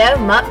 Laredo,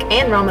 Muck,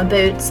 and Roma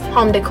boots,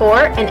 home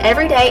decor, and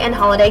everyday and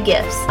holiday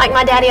gifts. Like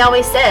my daddy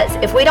always says,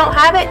 if we don't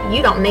have it,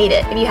 you don't need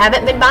it. If you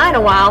haven't been by in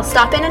a while,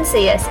 stop in and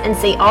see us and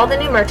see all the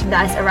new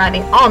merchandise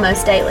arriving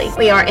almost daily.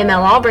 We are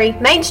ML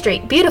Aubrie, Main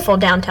Street, beautiful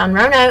downtown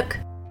Roanoke.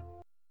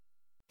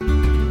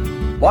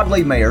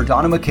 Wadley Mayor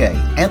Donna McKay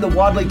and the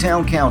Wadley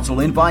Town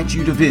Council invite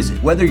you to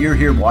visit. Whether you're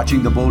here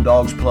watching the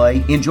Bulldogs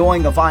play,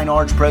 enjoying a fine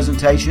arts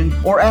presentation,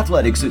 or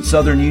athletics at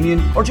Southern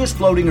Union, or just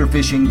floating or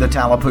fishing the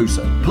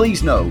Tallapoosa,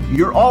 please know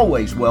you're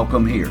always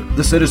welcome here.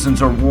 The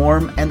citizens are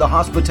warm and the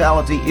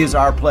hospitality is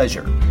our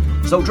pleasure.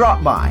 So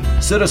drop by,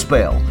 sit a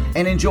spell,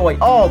 and enjoy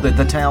all that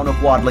the town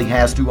of Wadley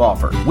has to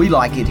offer. We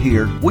like it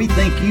here. We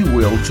think you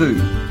will too.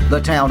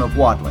 The town of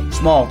Wadley.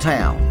 Small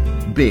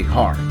town, big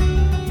heart.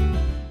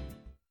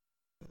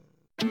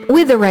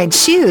 With the right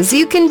shoes,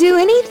 you can do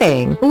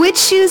anything. Which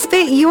shoes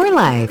fit your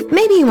life?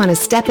 Maybe you want to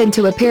step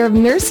into a pair of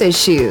nurse's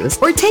shoes,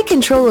 or take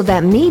control of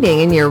that meeting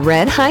in your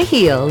red high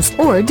heels,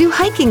 or do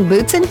hiking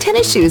boots and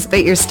tennis shoes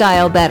fit your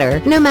style better?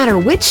 No matter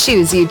which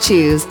shoes you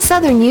choose,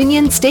 Southern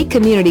Union State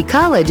Community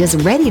College is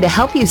ready to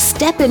help you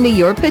step into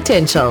your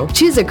potential.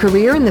 Choose a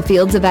career in the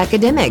fields of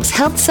academics,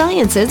 health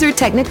sciences, or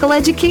technical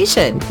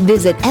education.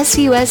 Visit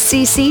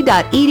suscc.edu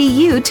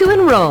to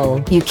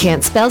enroll. You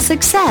can't spell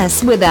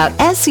success without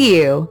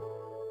SU.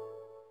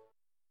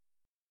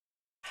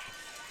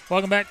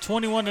 Welcome back,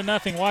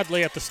 21-0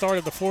 Wadley at the start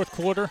of the fourth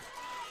quarter.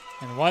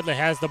 And Wadley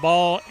has the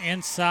ball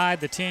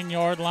inside the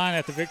 10-yard line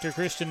at the Victor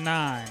Christian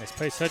 9. As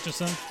Pace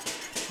Hutchinson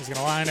is going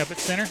to line up at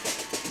center.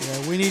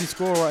 Yeah, we need to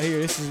score right here.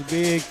 This is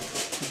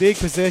a big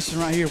possession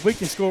right here. If we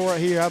can score right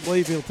here, I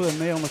believe it'll put a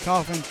nail in the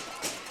coffin.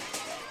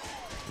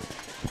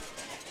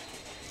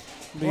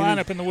 Line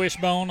up in the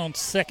wishbone on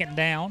second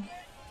down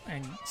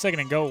and second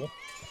and goal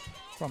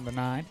from the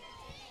 9.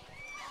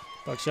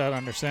 Buckshot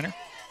under center.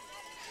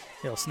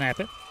 He'll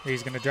snap it.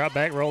 He's going to drop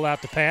back, roll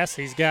out the pass.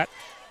 He's got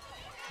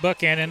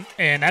Buchanan,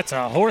 and that's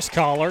a horse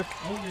collar.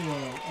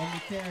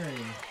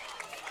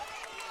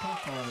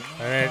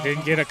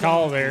 Didn't get a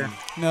call there.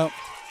 No.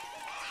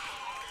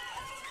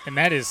 And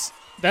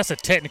that's a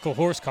technical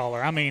horse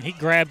collar. I mean, he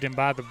grabbed him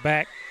by the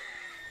back,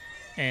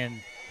 and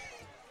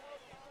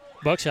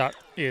Buckshot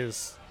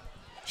is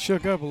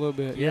shook up a little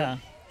bit. Yeah.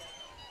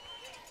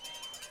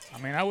 I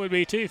mean, I would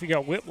be too if he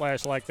got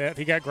whiplash like that.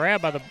 He got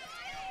grabbed by the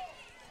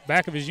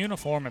back of his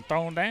uniform and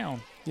thrown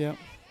down. Yep.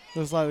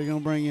 Looks like they're going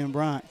to bring in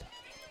Bryant.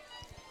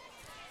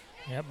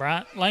 Yeah,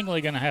 Bryant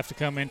Langley going to have to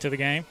come into the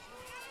game.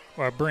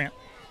 Or Brent.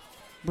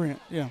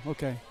 Brent, yeah,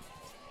 okay.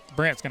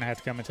 Brent's going to have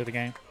to come into the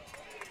game.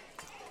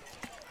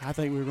 I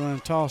think we're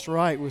running toss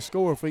right with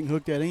score if we can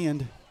hook that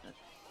end.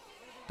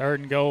 3rd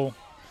and goal.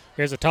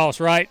 Here's a toss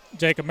right.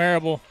 Jacob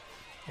Marable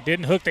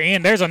didn't hook the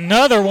end. There's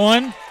another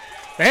one.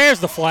 There's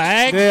the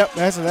flag. Yep,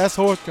 that's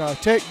horse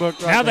textbook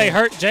right now there. they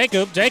hurt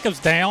Jacob. Jacob's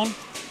down.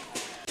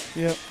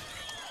 Yep.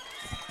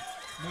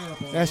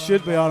 That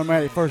should be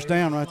automatic first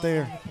down right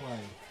there.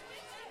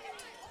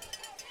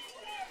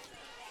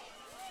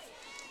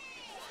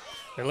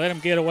 They let him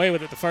get away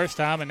with it the first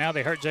time, and now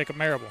they hurt Jacob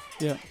Marable.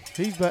 Yeah,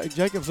 he's back.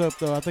 Jacob's up,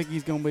 though. I think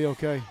he's going to be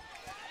okay.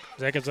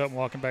 Jacob's up and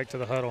walking back to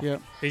the huddle.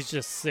 Yep. He's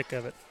just sick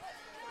of it.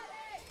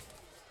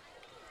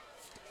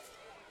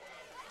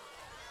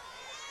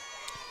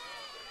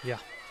 Yeah.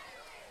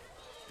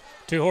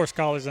 2 horse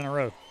collies in a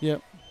row.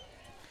 Yep.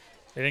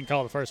 They didn't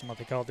call the first one, but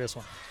they called this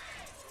one.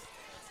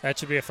 That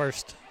should be a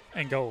 1st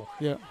and goal.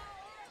 Yep.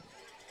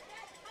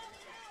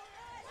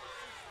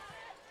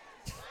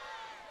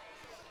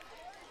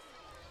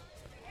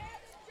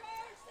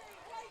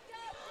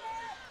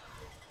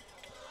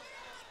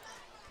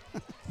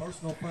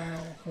 Personal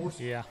foul,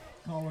 horse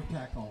collar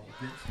tackle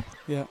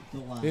against the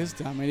line. This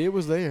time, I mean, it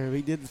was there.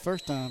 He did the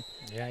first time.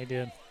 Yeah, he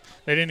did.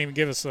 They didn't even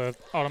give us an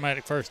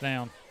automatic first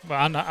down. But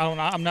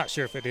I'm not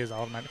sure if it is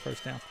automatic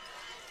first down.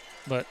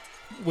 But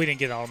we didn't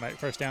get an automatic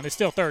first down. It's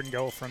still 3rd and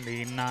goal from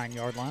the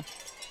 9-yard line.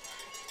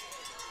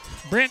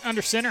 Brent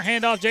under center,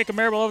 handoff. Jacob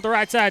Marable over the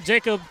right side.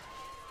 Jacob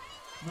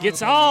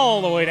gets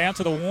all the way down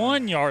to the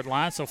 1-yard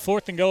line, so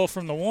 4th and goal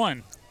from the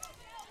 1.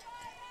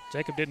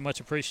 Jacob didn't much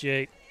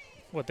appreciate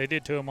what they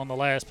did to him on the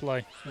last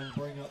play.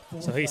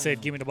 So he said,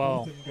 give me the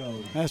ball.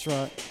 That's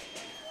right.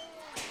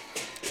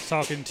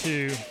 Talking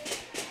to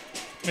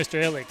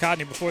Mr. Elliott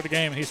Cotney before the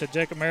game, and he said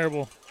Jacob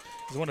Marable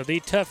is one of the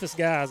toughest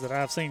guys that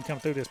I've seen come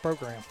through this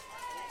program.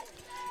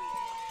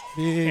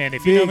 And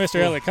if you know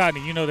Mr. Elliott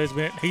Cotney, you know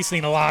he's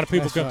seen a lot of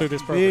people come through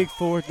this program. Big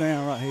 4th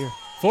down right here.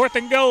 4th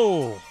and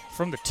goal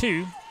from the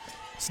 2.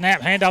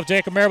 Snap, handoff,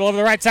 Jacob Marable over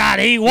the right side.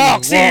 He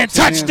walks in.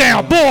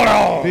 Touchdown,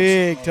 Bulldogs.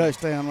 Big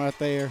touchdown right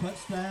there.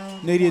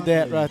 Needed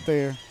that right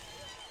there.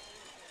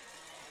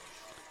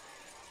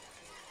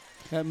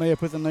 That may have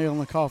put the nail in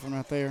the coffin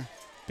right there.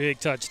 Big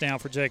touchdown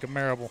for Jacob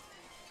Marable.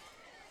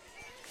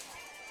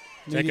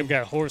 Jacob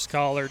got horse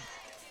collared,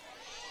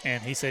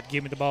 and he said,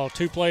 give me the ball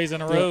 2 plays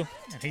in a row,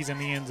 and he's in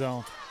the end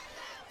zone.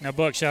 Now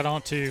Buckshot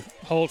on to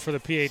hold for the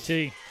PAT.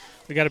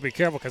 We got to be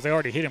careful because they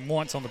already hit him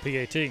once on the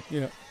PAT.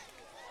 Yeah.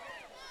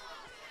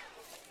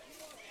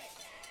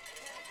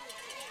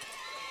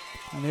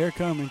 And they're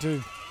coming,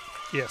 too.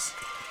 Yes.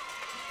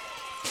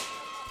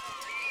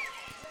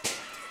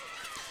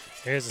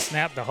 There's a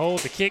snap to hold.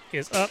 The kick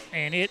is up,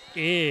 and it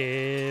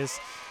is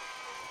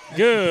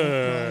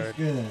good.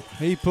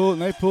 They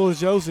pulled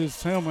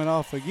Joseph's helmet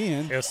off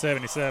again. It was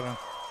 77.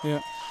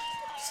 Yeah.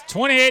 It's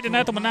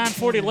 28-0 with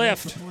 9:40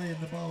 left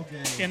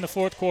in the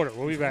 4th quarter.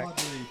 We'll be back.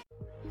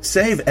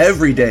 Save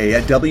every day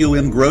at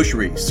WM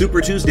Grocery.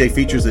 Super Tuesday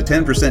features a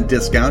 10%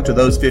 discount to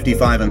those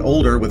 55 and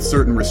older with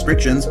certain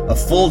restrictions, a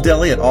full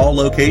deli at all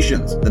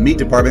locations, the meat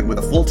department with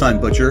a full-time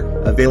butcher,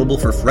 available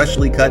for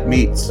freshly cut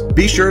meats.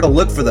 Be sure to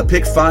look for the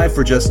Pick 5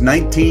 for just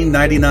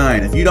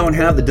 $19.99. If you don't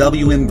have the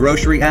WM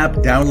Grocery app,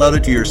 download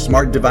it to your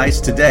smart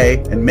device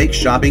today and make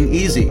shopping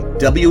easy.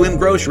 WM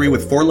Grocery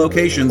with 4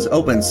 locations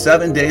open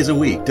 7 days a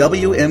week.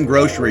 WM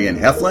Grocery in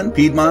Heflin,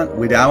 Piedmont,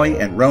 Wedowee,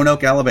 and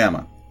Roanoke,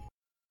 Alabama.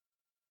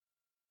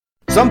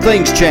 Some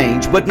things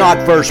change, but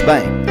not First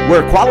Bank,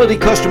 where quality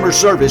customer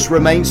service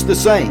remains the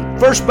same.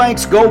 First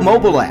Bank's Go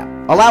mobile app,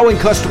 allowing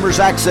customers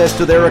access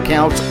to their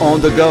accounts on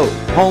the go.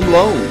 Home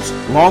loans,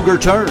 longer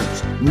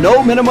terms,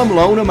 no minimum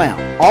loan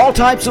amount. All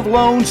types of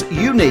loans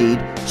you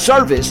need,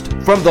 serviced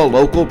from the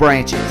local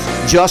branches.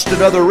 Just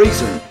another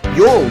reason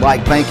you'll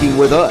like banking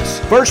with us.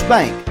 First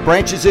Bank,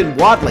 branches in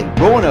Wadley,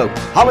 Roanoke,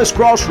 Hollis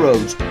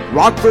Crossroads,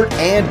 Rockford,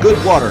 and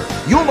Goodwater.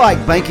 You'll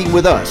like banking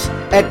with us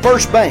at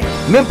First Bank,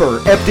 member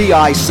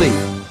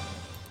FDIC.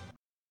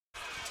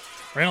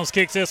 Reynolds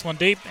kicks this one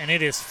deep, and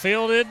it is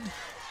fielded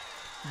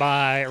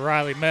by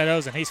Riley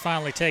Meadows, and he's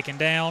finally taken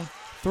down.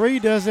 3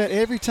 does that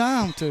every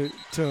time to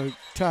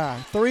tie.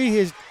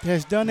 3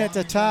 has done that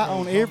to tie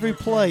on every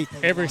play.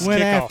 Every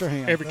went kickoff. after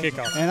him. Every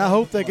kickoff. And I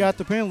hope they got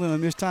the penalty on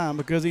him this time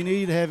because he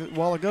needed to have it a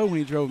while ago when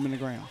he drove him in the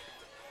ground.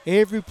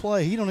 Every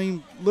play. He don't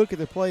even look at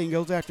the play and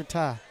goes after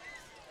Ty.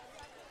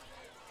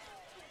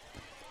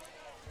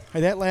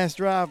 Hey, that last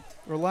drive,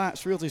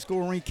 Reliance Realty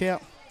score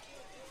recap,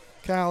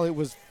 Kyle, it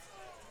was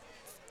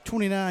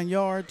 29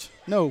 yards.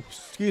 No,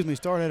 excuse me,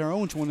 started at our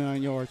own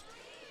 29 yards.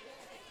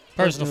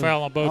 Personal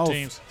foul on both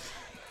teams.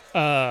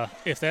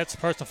 If that's a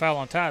personal foul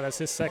on Ty, that's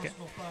his second.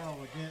 Personal foul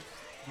against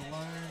the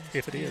Lions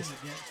if it is.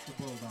 Against the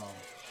Bulldogs.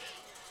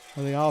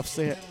 Well, they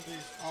offset.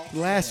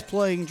 Last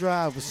playing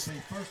drive was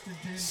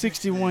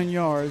 61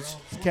 yards,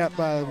 capped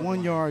by a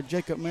 1-yard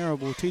Jacob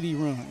Marable TD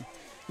run.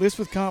 List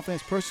with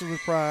confidence, purchase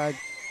with pride.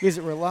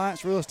 Visit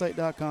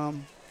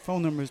RelianceRealEstate.com.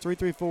 Phone number is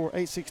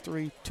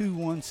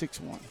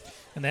 334-863-2161.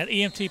 And that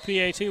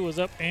EMTPA2 was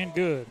up and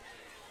good.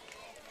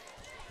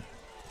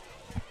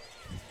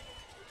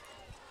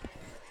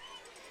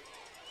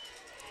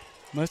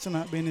 Must have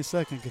not been his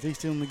second because he's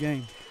still in the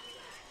game.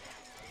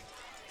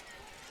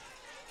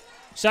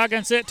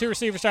 Shotgun set, 2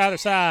 receivers to either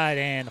side,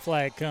 and the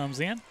flag comes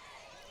in.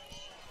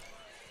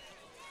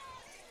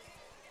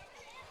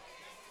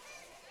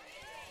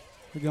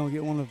 We're going to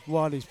get one of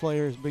Wadley's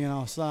players being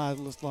offside,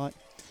 looks like.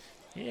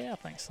 Yeah, I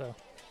think so.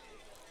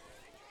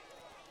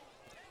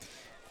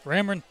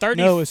 Ramburn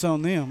 30. No, it's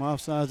on them.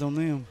 Offside's on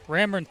them.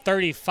 Ramburn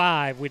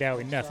 35,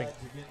 Wedowee nothing.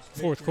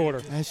 Fourth quarter.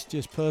 That's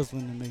just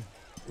puzzling to me.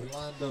 We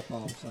lined up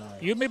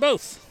offside. You and me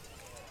both.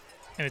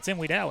 And it's in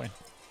Wedowee.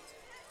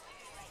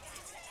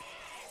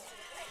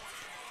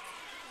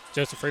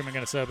 Joseph Freeman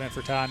going to sub in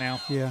for Ty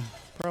now. Yeah,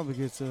 probably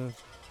gets a.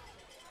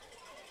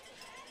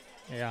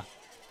 Yeah.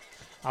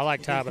 I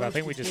like Ty, but I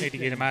think we just need to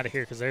get him out of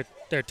here because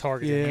they're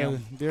targeting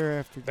him.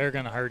 They're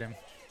going to hurt him.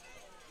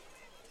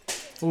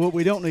 Well, what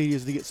we don't need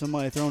is to get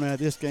somebody thrown out of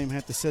this game,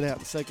 have to sit out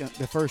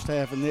the first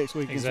half of next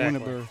week against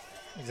Winterburg.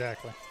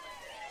 Exactly.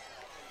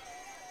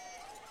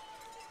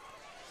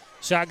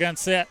 Shotgun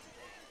set.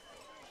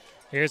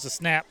 Here's the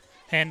snap.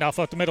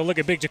 Handoff up the middle. Look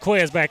at Big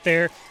Jaquez back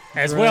there,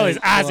 as well as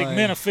Isaac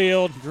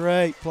Minifield.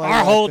 Great play.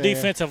 Our whole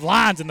defensive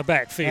line's in the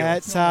backfield.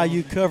 That's how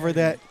you cover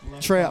that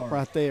trap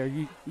right there.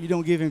 You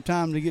don't give him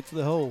time to get to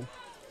the hole.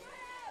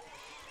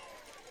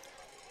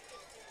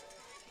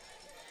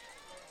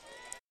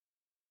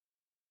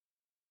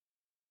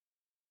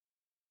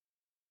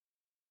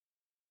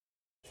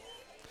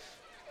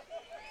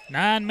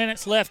 Nine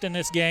minutes left in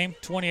this game.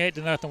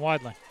 28-0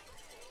 Wadley.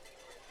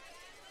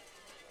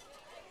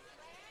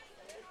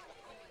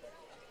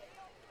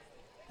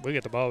 We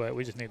get the ball back.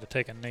 We just need to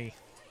take a knee,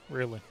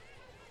 really.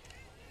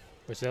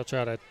 Which they'll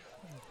try to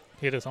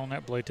hit us on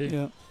that play, too.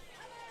 Yeah.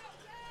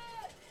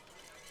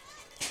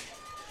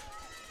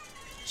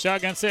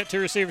 Shotgun set, 2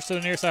 receivers to the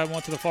near side, 1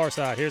 to the far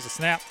side. Here's the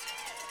snap.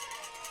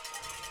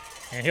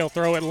 And he'll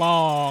throw it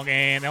long.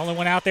 And the only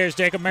one out there is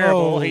Jacob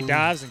Marable. He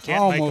dives and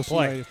can't make the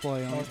play.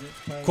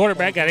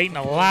 Quarterback got eaten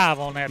alive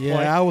on that play.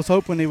 Yeah, I was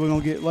hoping they were going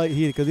to get late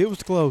hit because it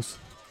was close.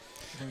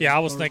 Yeah, I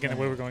was thinking that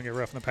we were going to get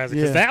rough in the passing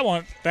because that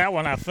one,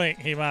 I think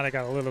he might have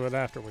got a little bit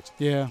afterwards.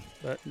 Yeah,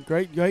 but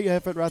great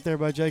effort right there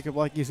by Jacob.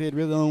 Like you said,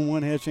 really the only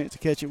one had a chance to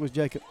catch it was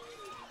Jacob.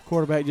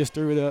 Quarterback just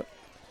threw it up.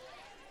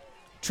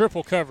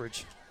 Triple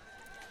coverage.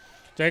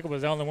 Jacob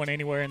was the only one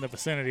anywhere in the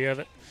vicinity of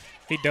it.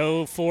 He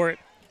dove for it,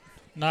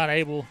 not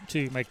able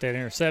to make that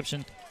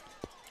interception.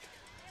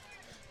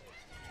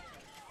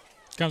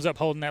 Comes up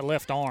holding that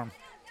left arm.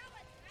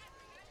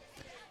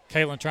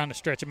 Kalen trying to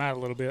stretch him out a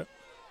little bit.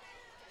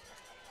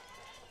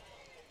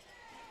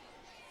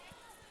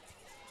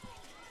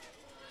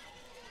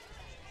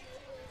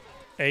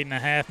 Eight and a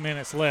half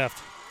minutes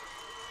left.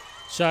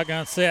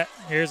 Shotgun set.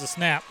 Here's a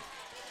snap.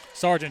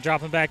 Sargent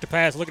dropping back to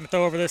pass, looking to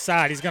throw over this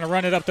side. He's going to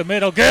run it up the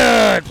middle.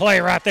 Good play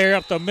right there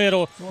up the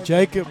middle.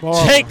 Jacob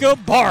Barber.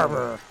 Jacob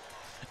Barber.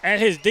 At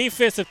his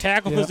defensive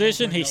tackle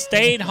position, he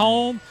stayed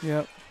home.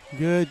 Yep.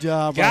 Good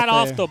job. Got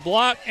off the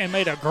block and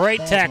made a great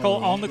tackle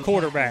on the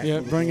quarterback.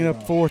 Yep, bringing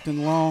up 4th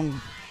and long.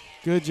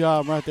 Good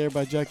job right there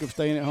by Jacob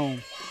staying at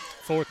home.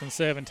 4th and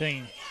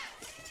 17.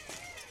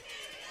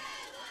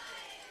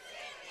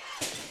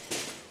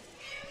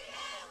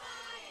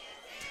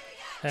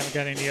 Haven't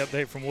got any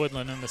update from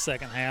Woodland in the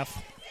second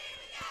half.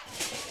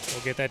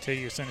 We'll get that to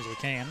you as soon as we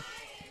can.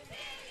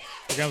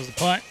 Here comes the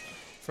punt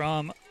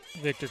from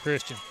Victor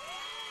Christian.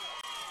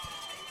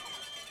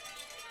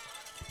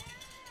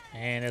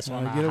 And this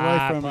one, get away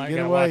from it. Get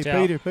away,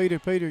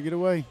 Peter, get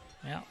away.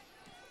 Yeah.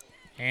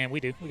 And we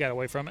do. We got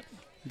away from it.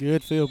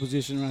 Good field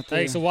position right there.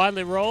 Takes a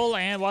Wadley roll,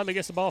 and Wadley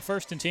gets the ball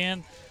 1st and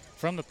 10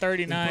 from the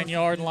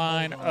 39-yard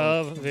line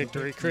of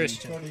Victory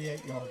Christian.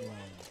 38-yard line.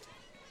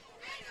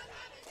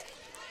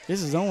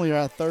 This is only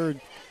our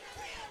third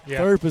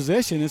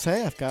possession this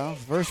half, Kyle. The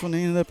first one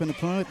ended up in the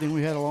punt. Then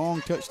we had a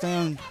long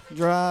touchdown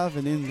drive,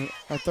 and then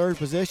our third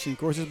possession. Of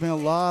course, there's been a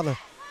lot of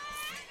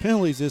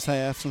penalties this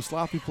half, some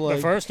sloppy play.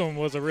 The first one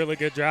was a really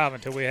good drive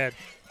until we had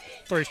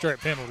 3 straight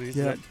penalties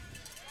that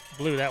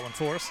blew that one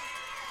for us.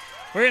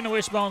 We're in the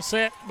wishbone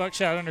set.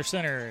 Buckshot under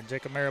center.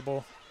 Jacob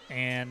Marable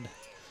and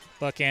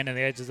Buckhand in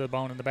the edges of the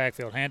bone in the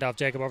backfield. Handoff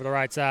Jacob over the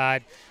right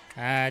side.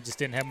 Just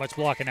didn't have much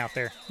blocking out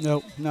there.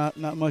 Nope, not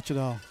much at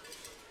all.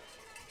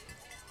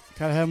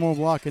 Got to have more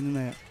blocking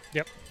than that.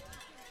 Yep.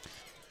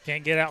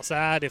 Can't get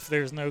outside if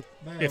there's no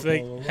if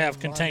they have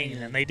contain,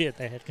 and they did.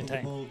 They had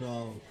contain.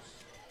 Bulldogs.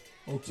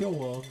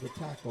 Ochoa on the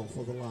tackle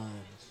for the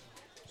Lions.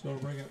 So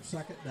bring up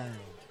 2nd down.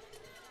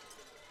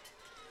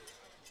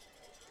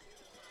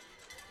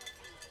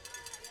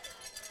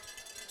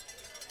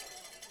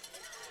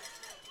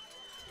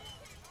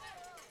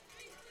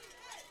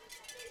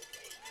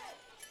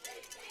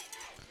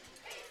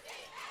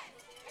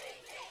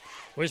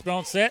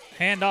 Wishbone set,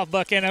 handoff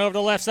Buchanan over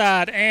the left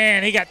side,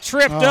 and he got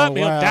tripped up.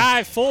 He'll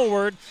dive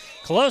forward,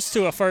 close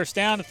to a first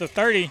down at the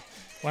 30.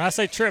 When I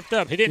say tripped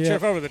up, he didn't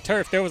trip over the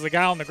turf. There was a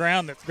guy on the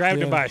ground that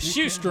grabbed him by a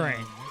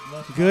shoestring.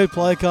 Good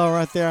play call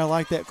right there. I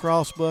like that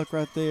cross buck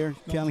right there.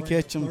 Kind of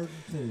catch them.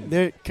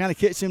 They kind of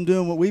catch them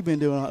doing what we've been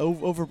doing,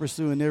 over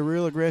pursuing. They're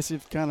real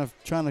aggressive, kind of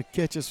trying to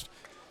catch us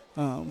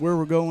where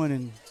we're going,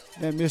 and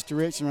that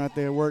misdirection right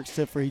there works,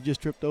 except for he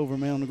just tripped over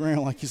man on the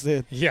ground, like you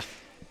said. Yeah.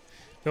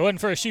 If it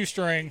wasn't for a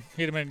shoestring,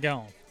 he'd have been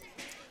gone.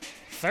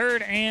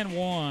 3rd and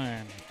 1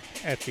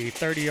 at the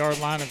 30-yard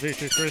line of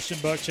Victory Christian.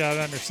 Buckshot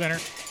under center.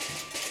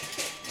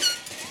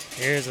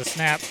 Here's a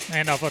snap,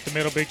 handoff up the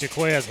middle. Big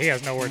Jaquez, he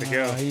has nowhere to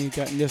go. He ain't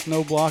got just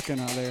no blocking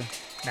out there.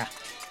 Nah.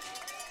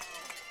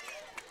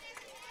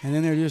 And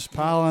then they're just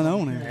piling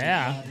on him.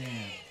 Yeah.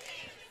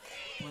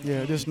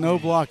 Yeah, just no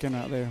blocking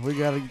out there. We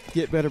got to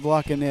get better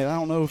blocking there. I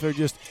don't know if they're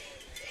just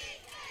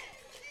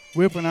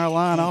whipping our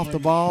line off the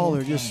ball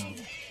or just.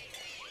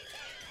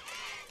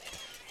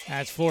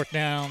 That's 4th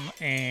down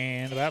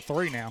and about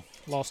 3 now.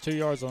 Lost 2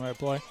 yards on that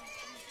play.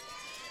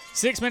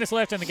 6 minutes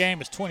left in the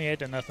game. It's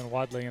 28-0.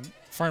 Wadley and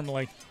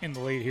firmly in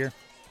the lead here.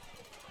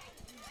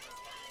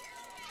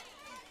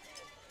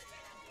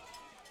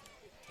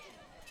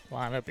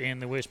 Line up in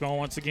the wishbone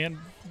once again.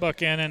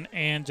 Buchanan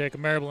and Jacob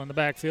Marable in the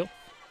backfield.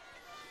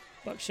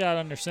 Buckshot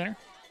under center.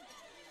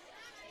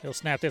 He'll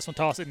snap this one,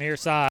 toss it near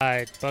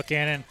side.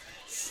 Buchanan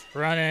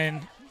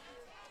running.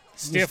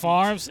 Stiff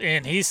arms,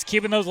 and he's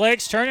keeping those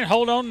legs turning.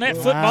 Hold on to that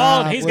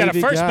football, and he's got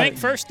a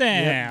first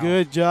down. Yep,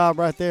 good job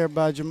right there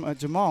by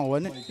Jamal,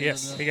 wasn't it?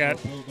 Yes, he got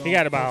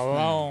it by a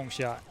long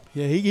shot.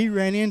 Yeah, he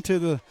ran into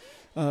the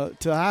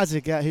to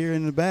Isaac out here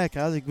in the back.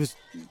 Isaac was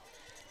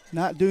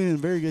not doing a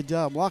very good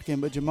job blocking,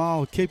 but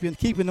Jamal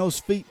keeping those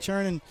feet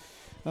churning,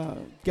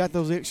 got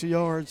those extra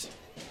yards.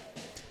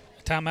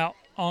 Timeout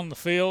on the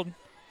field.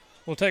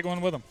 We'll take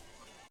one with him.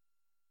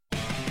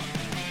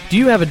 Do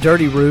you have a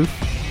dirty roof,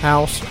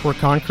 house, or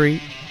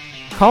concrete?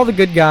 Call the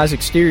Good Guys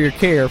Exterior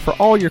Care for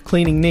all your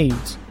cleaning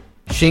needs.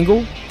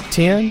 Shingle,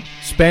 tin,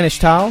 Spanish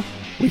tile,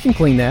 we can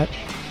clean that.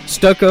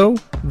 Stucco,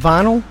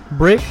 vinyl,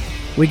 brick,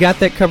 we got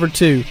that covered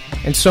too,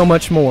 and so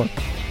much more.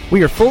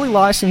 We are fully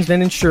licensed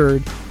and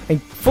insured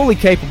and fully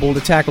capable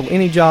to tackle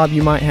any job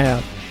you might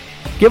have.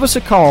 Give us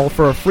a call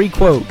for a free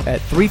quote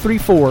at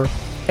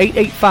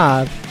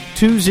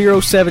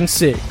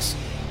 334-885-2076.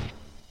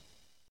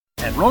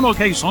 At Roanoke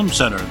Ace Home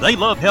Center, they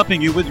love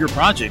helping you with your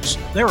projects.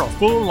 They're a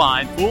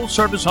full-line,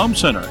 full-service home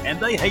center, and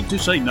they hate to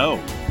say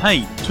no.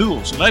 Paint,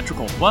 tools,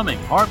 electrical, plumbing,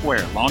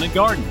 hardware, lawn and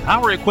garden,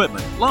 power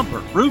equipment,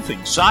 lumber,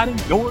 roofing, siding,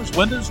 doors,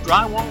 windows,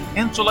 drywall,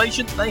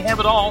 insulation, they have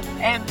it all,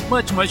 and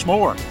much, much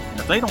more. And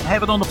if they don't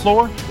have it on the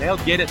floor, they'll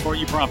get it for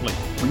you promptly.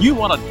 When you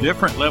want a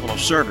different level of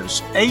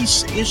service,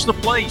 Ace is the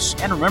place.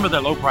 And remember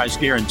their low price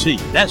guarantee.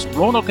 That's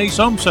Roanoke Ace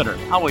Home Center,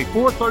 Highway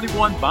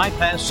 431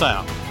 Bypass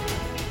South.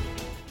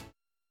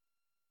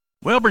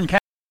 Welborn County.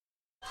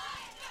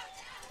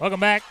 Welcome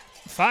back.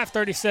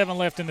 5:37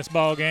 left in this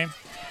ball game.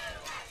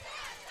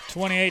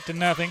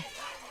 28-0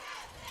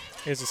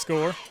 is the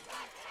score.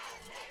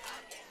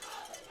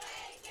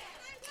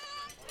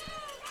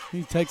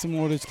 He takes some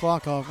more of this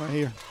clock off right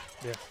here.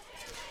 Yeah.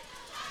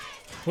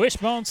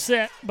 Wishbone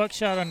set.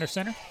 Buckshot under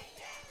center.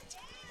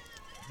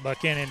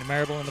 Buchanan and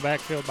Marable in the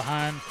backfield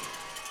behind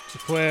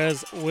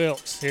Jaquez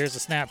Wilkes. Here's the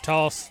snap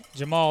toss.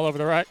 Jacob over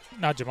the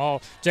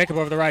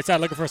right side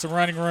looking for some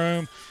running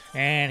room,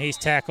 and he's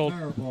tackled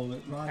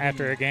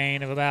after a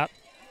gain of about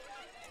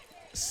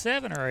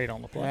 7 or 8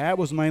 on the play. Yeah, that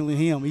was mainly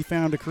him. He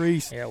found a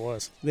crease. Yeah, it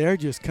was. They're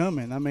just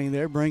coming. I mean,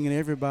 they're bringing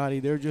everybody.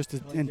 They're just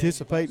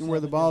anticipating where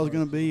the ball is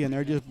going to be, and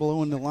they're just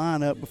blowing the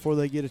line up before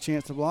they get a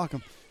chance to block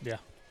them. Yeah.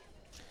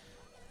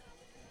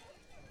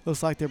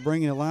 Looks like they're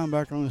bringing a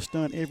linebacker on a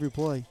stunt every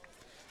play.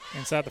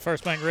 Inside the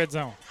First Bank red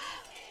zone.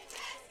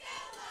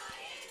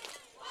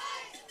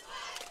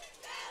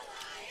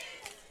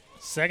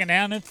 Second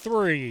down and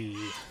 3.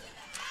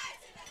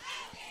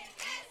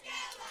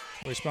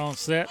 Wishbone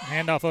set.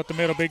 Handoff up the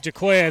middle. Big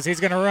Jaquez. He's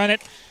going to run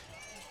it.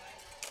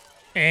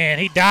 And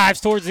he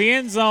dives towards the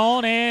end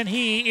zone, and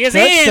he is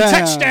in.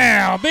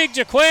 Touchdown. Big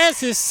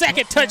Jaquez, his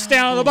second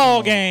touchdown of the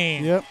ball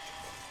game. Yep.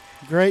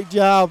 Great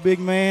job, big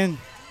man.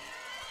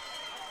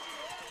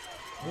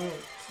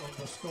 Wilkes on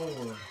the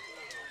score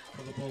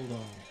for the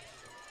Bulldogs.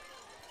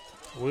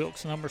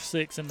 Wilkes, number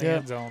 6 in the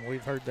end zone.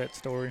 We've heard that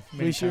story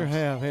many We sure times.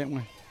 have, haven't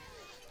we?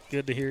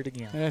 Good to hear it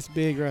again. That's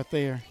big right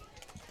there.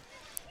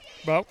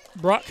 Brock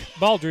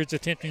Baldridge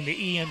attempting the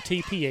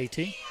EMT-PAT.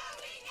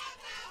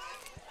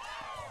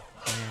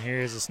 And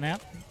here's the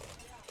snap.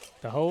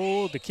 The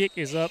hold, the kick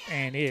is up,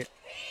 and it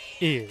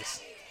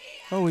is.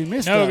 Oh, we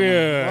missed no that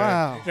good. one.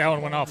 Wow. That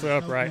one went off the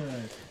upright.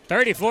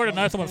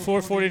 34-0 with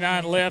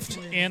 4:49 left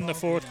in the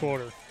fourth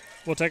quarter.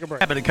 We'll take a break.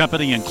 Cabot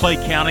Company in Clay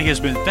County has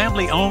been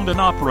family owned and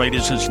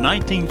operated since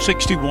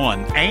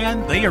 1961,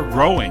 and they are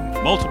growing.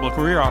 Multiple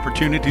career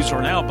opportunities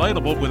are now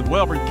available with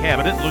Welborn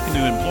Cabinet, looking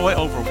to employ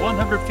over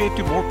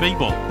 150 more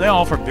people. They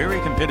offer very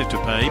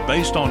competitive pay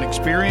based on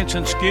experience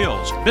and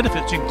skills.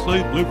 Benefits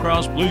include Blue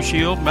Cross Blue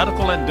Shield,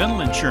 medical and dental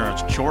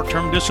insurance,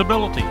 short-term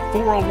disability,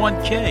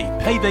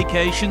 401k, pay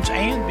vacations,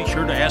 and be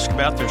sure to ask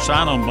about their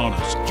sign-on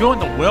bonus. Join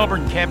the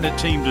Welborn Cabinet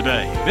team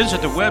today.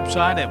 Visit the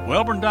website at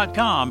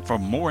welborn.com for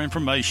more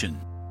information.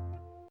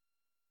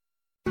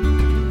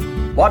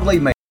 Wadley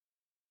May.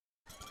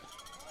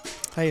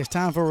 Hey, it's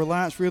time for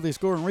Reliance Realty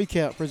Scoring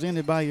Recap,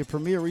 presented by your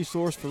premier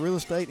resource for real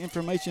estate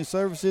information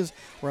services,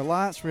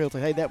 Reliance Realty.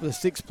 Hey, that was a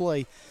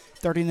six-play,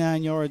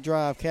 39-yard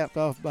drive, capped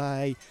off by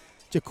a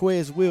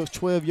Jaquez Wilkes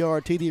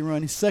 12-yard TD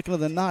run. His second of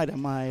the night, I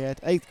might add,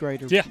 eighth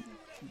grader. Yeah.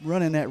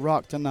 Running that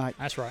rock tonight.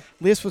 That's right.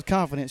 List with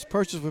confidence.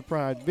 Purchase with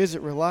pride.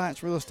 Visit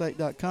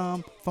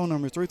RelianceRealEstate.com. Phone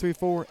number is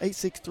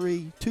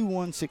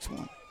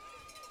 334-863-2161.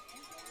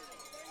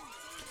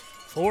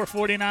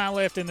 4:49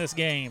 left in this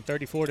game.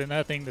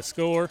 34-0 to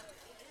score.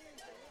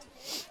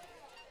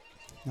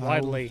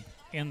 Wadley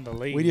in the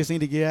lead. We just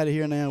need to get out of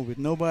here now with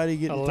nobody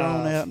getting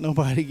thrown out,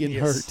 nobody getting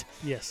hurt.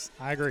 Yes,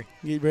 I agree.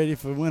 Get ready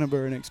for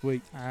Winterburg next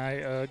week. I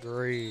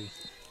agree.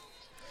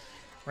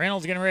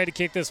 Reynolds getting ready to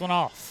kick this one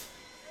off.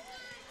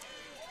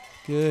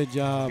 Good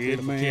job,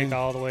 Beautiful man. kick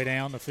all the way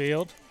down the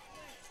field.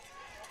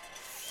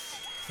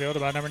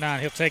 Fielded by number 9.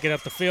 He'll take it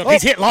up the field. Oh.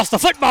 He's hit, lost the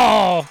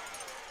football.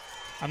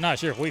 I'm not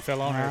sure if we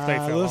fell on it or if they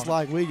fell on it. Looks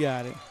like we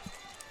got it.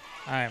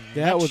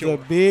 That was sure. a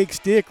big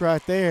stick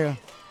right there.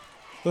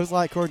 Looks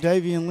like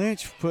Cordavian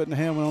Lynch putting the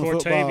helmet on the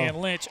football. Cordavian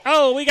Lynch.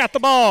 Oh, we got the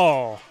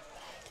ball.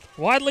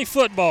 Wadley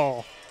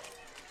football.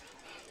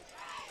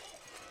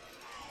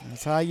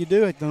 That's how you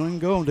do it. Don't even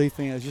go on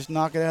defense. Just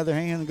knock it out of their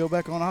hands and go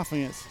back on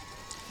offense.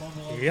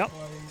 Yep.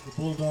 The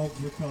Bulldogs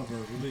recover.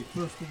 It'll be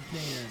 1st and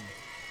 10.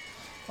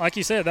 Like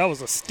you said, that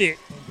was a stick.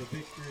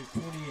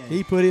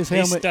 He put his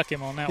helmet. He stuck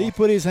him on that one. He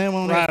put his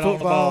helmet on Right that on the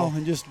football ball.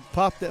 and just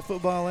popped that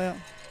football out.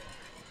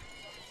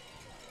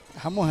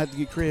 I'm going to have to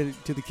get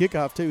credit to the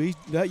kickoff, too.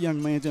 That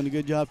young man's done a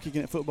good job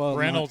kicking that football.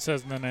 Reynolds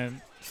has done a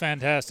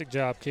fantastic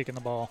job kicking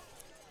the ball.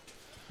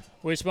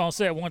 Wishbone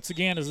set once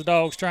again as the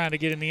Dogs trying to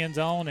get in the end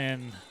zone,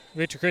 and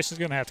Victor Christian's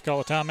going to have to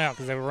call a timeout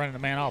because they were running the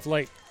man off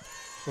late.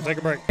 We'll take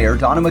a break. Mayor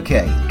Donna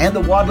McKay and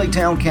the Wadley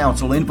Town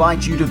Council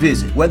invite you to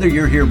visit. Whether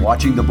you're here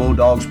watching the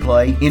Bulldogs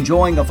play,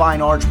 enjoying a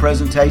fine arts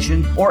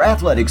presentation, or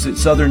athletics at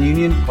Southern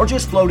Union, or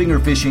just floating or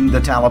fishing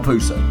the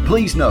Tallapoosa,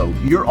 please know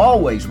you're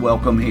always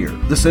welcome here.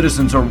 The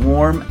citizens are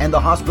warm and the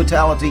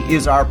hospitality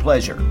is our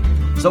pleasure.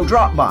 So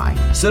drop by,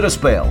 sit a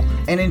spell,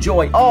 and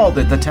enjoy all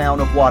that the town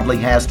of Wadley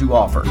has to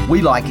offer.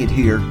 We like it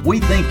here. We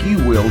think you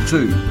will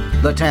too.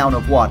 The town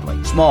of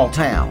Wadley. Small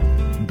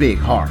town, big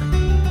heart.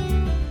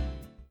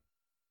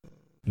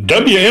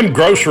 WM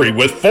Grocery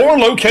with 4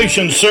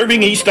 locations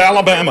serving East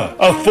Alabama.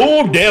 A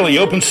full deli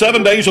open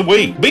 7 days a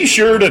week. Be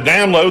sure to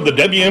download the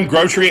WM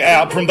Grocery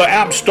app from the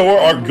App Store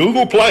or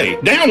Google Play.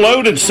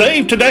 Download and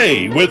save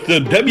today with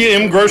the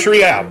WM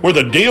Grocery app, where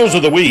the deals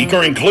of the week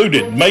are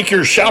included. Make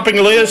your shopping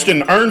list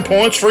and earn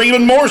points for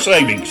even more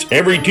savings.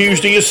 Every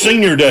Tuesday is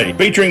Senior Day,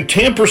 featuring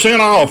 10%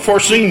 off for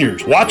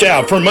seniors. Watch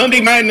out for Monday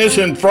Madness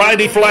and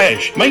Friday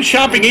Flash. Make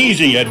shopping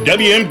easy at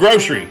WM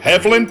Grocery,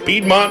 Heflin,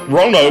 Piedmont,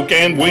 Roanoke,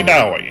 and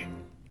Wedowee.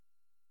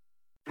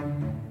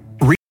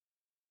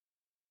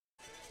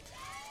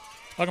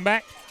 Welcome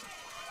back.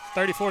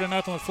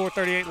 34-0 with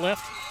 4:38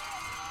 left.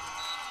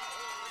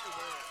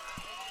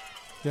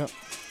 Yep.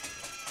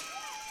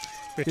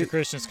 Victor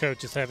Christian's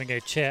coach is having a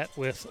chat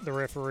with the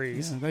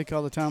referees. Yeah, they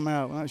call the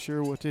timeout. Not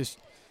sure what this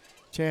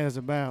chat is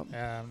about.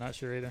 I'm not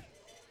sure either.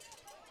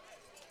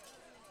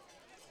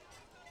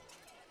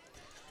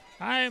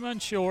 I am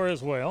unsure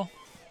as well.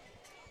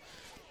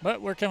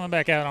 But we're coming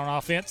back out on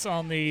offense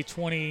on the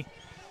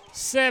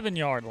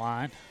 27-yard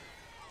line.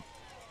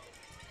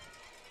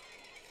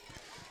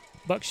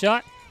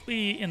 Buckshot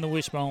be in the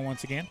wishbone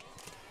once again.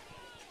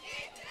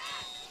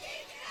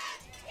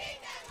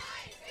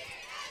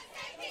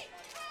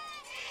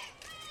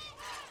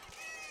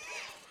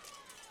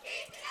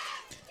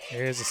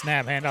 There's a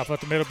snap handoff up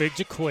the middle, big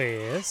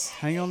Jaquez.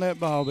 Hang on that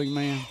ball, big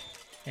man.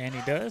 And he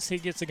does. He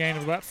gets a gain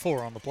of about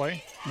 4 on the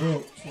play.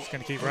 He's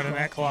going to keep running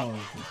that clock.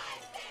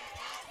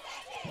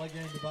 Play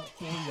gained about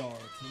 4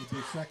 yards. It'll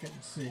be 2nd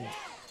and 6.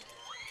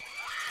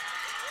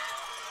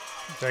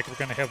 Jacob's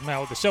going to help him out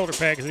with the shoulder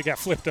pad because he got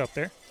flipped up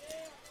there.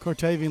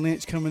 Cortavian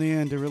Lynch coming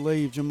in to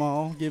relieve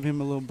Jamal, give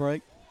him a little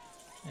break.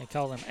 They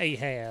call him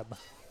Ahab.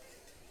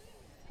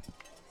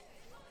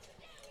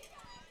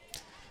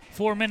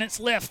 4 minutes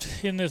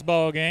left in this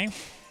ball game.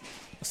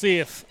 Let's see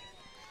if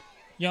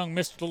young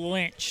Mr.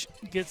 Lynch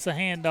gets the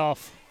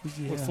handoff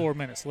with 4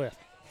 minutes left.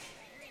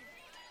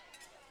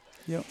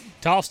 Yep.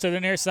 Toss to the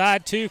near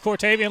side to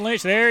Cortavian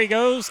Lynch. There he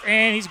goes,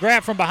 and he's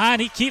grabbed from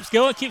behind. He keeps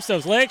going, keeps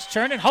those legs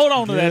churning. Hold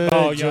on to that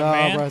ball, young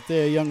man. Right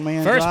there, young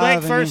man. First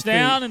bank, first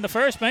down in the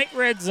first bank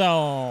red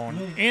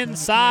zone.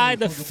 Inside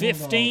the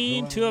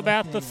 15 to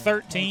about the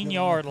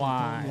 13-yard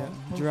line.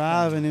 Yeah.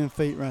 Driving in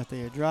feet right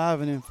there.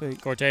 Driving in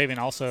feet. Cortavian,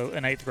 also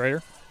an 8th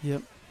grader.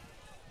 Yep.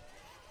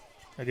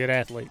 A good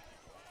athlete.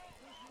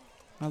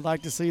 I'd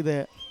like to see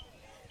that.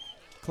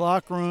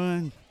 Clock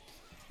run.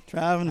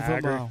 Driving the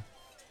football. Agree.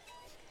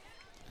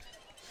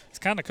 It's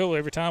kind of cool.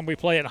 Every time we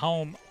play at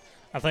home,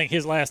 I think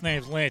his last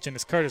name's Lynch, and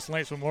it's Curtis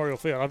Lynch Memorial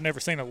Field. I've never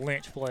seen a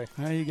Lynch play.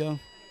 There you go.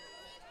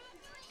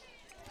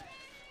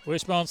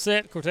 Wishbone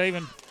set.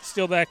 Cortavian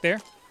still back there.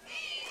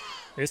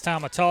 This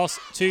time a toss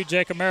to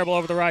Jacob Marable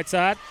over the right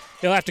side.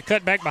 He'll have to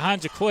cut back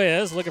behind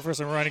Jaquez, looking for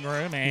some running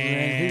room,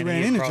 and he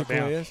ran into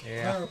Jaquez.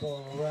 Yeah.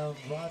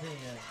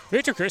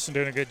 Victor Christian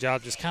doing a good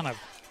job, just kind of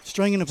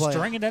stringing the play.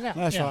 Stringing it out.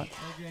 That's right.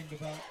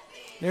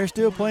 They're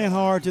still playing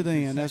hard to the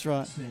end. That's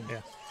right.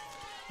 Yeah.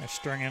 They're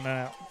stringing it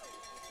out.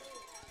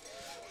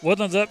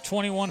 Woodland's up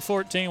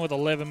 21-14 with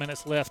 11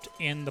 minutes left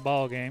in the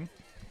ball game.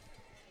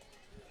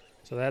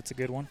 So that's a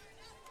good one.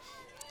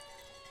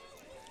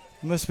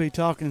 Must be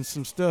talking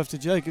some stuff to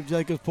Jacob.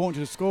 Jacob's pointing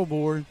to the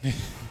scoreboard.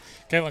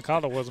 Kevin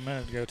Cottle was a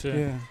minute ago,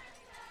 too.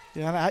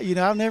 Yeah.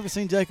 Yeah, I've never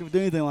seen Jacob do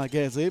anything like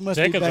that, so it must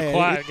Jacob's be bad. a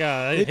quiet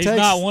guy. He's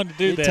not one to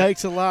do that. It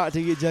takes a lot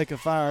to get Jacob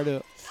fired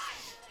up.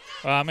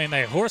 Well, I mean,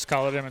 they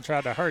horse-collared him and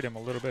tried to hurt him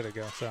a little bit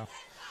ago. So,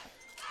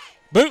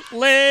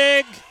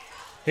 bootleg.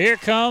 Here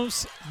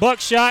comes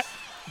Buckshot.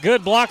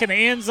 Good block in the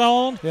end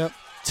zone. Yep.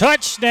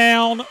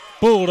 Touchdown,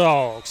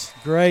 Bulldogs.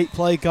 Great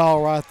play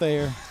call right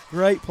there.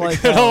 Great play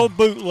Good call. old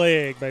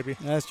bootleg, baby.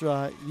 That's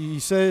right.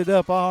 You set it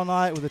up all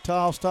night with a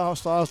toss. They're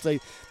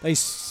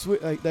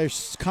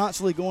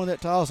constantly going that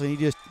toss, and you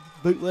just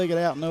bootleg it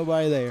out,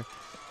 nobody there.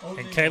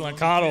 And Caitlin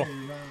Cottle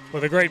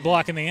with a great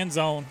block in the end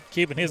zone,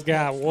 keeping his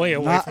guy way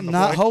away from the play.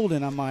 Not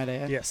holding, I might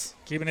add. Yes,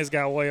 keeping his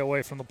guy way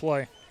away from the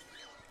play.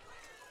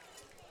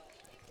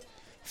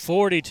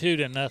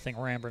 42-0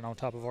 Rambrin on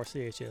top of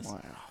RCHS.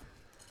 Wow.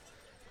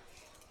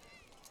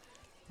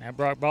 Now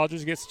Brock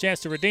Baldridge gets a chance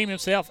to redeem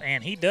himself,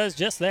 and he does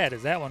just that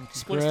as that one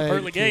splits the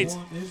Pearly Gates.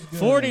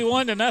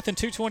 41-0,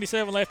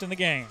 2:27 left in the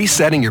game.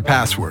 Resetting your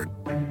password,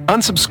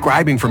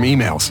 unsubscribing from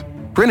emails,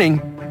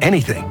 printing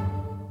anything.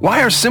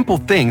 Why are simple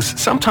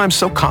things sometimes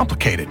so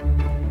complicated?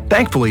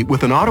 Thankfully,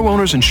 with an auto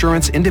owner's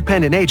insurance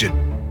independent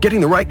agent,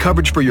 getting the right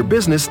coverage for your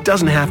business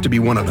doesn't have to be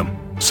one of them,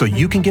 so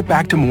you can get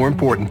back to more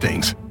important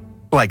things,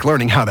 like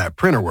learning how that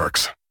printer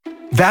works.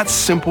 That's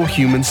simple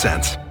human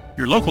sense.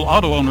 Your local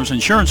auto owner's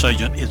insurance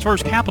agent is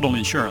First Capital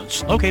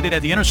Insurance, located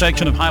at the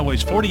intersection of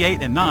Highways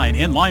 48 and 9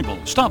 in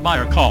Lineville. Stop by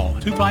or call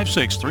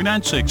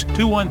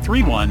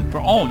 256-396-2131 for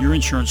all your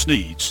insurance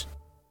needs.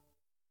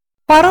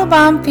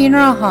 Waddlebaum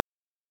Funeral Home.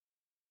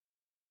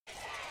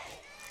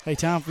 Hey,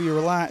 time for your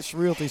Reliance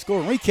Realty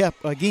score recap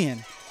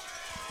again.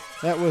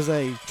 That was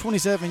a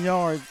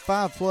 27-yard,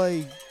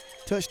 5-play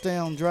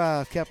touchdown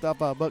drive capped off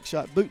by a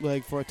Buckshot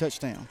bootleg for a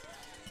touchdown.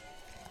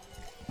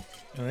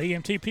 The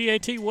EMT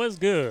PAT was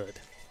good.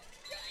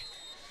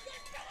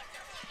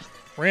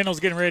 Randall's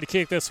getting ready to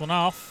kick this one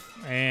off,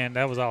 and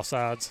that was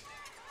offsides.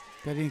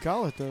 They didn't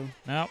call it, though.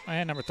 No,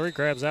 and number 3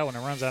 grabs that one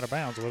and runs out of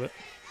bounds with it.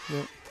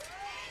 Yep.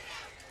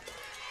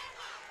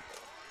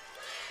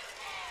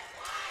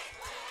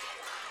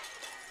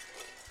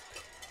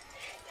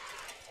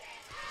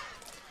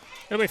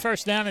 It'll be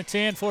first down and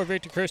 10 for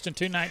Victor Christian,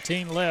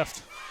 2:19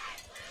 left.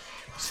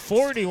 It's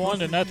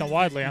 41-0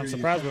 Wadley. I'm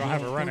surprised we don't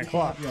have a running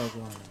clock.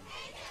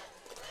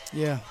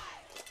 Yeah.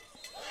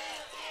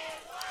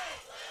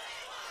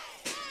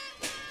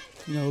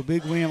 You know, a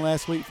big win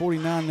last week,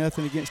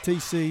 49-0 against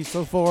TC.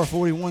 So far,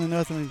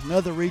 41-0.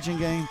 Another region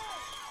game.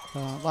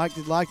 Like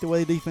the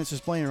way the defense is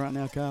playing right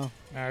now, Kyle.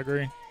 I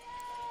agree.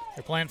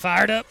 They're playing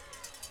fired up.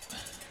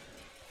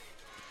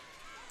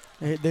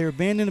 They're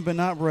bending but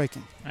not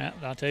breaking. Yeah,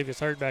 Dontavius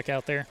Hurd back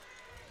out there.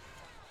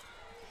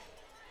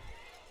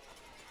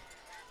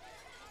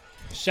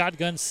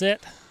 Shotgun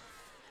set.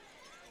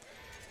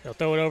 They'll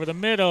throw it over the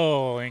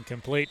middle.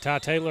 Incomplete. Ty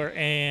Taylor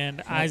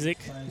and Isaac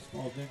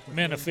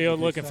Minifield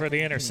looking for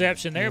the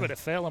interception there, but it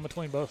fell in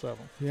between both of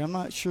them. Yeah, I'm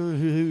not sure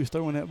who was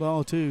throwing that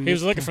ball to. He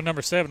was looking for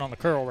number 7 on the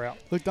curl route.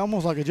 Looked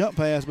almost like a jump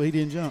pass, but he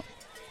didn't jump.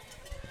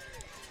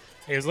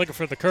 He was looking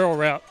for the curl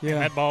route, yeah.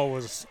 And that ball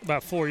was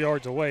about 4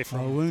 yards away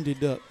from a wounded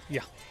duck.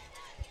 Yeah.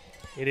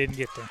 He didn't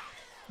get there,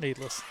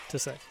 needless to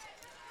say.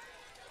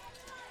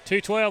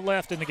 2:12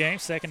 left in the game,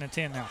 2nd and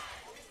 10 now.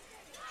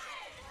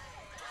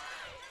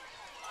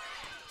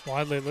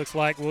 Wadley looks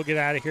like we'll get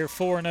out of here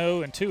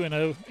 4-0 and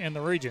 2-0 in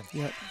the region.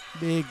 Yep,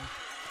 big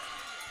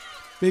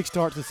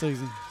start to the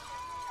season.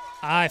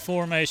 I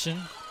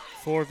formation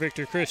for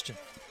Victor Christian.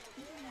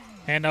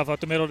 Handoff up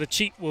the middle to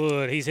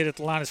Cheatwood. He's hit at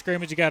the line of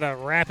scrimmage. You got to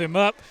wrap him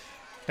up.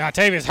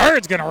 Dontavius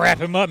Hurd's going to wrap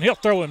him up, and he'll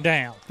throw him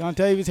down.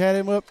 Dontavius had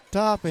him up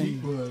top,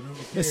 and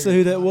let's see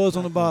who that was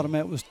on the bottom.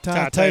 That was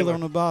Ty Taylor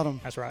on the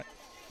bottom. That's right.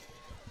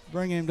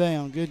 Bring him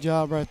down. Good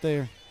job right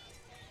there.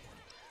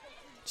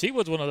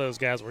 Cheatwood's one of those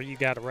guys where you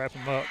got to wrap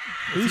him up.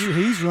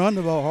 He's run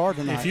the ball hard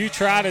tonight. If you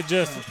try to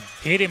just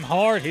hit him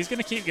hard, he's going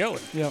to keep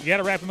going. Yep. You got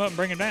to wrap him up and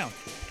bring him down.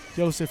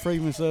 Joseph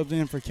Freeman subbed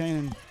in for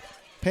Cannon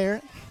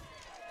Parrott.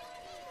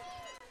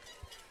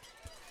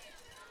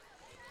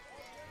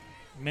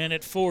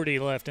 Minute 40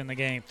 left in the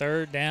game.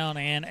 3rd down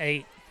and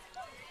 8.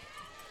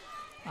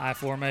 I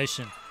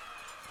formation.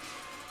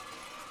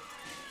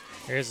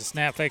 Here's the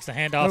snap, fakes the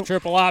handoff,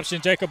 triple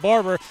option. Jacob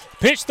Barber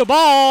pitched the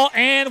ball,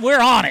 and we're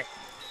on it.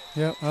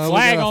 Yep.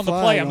 Flag on the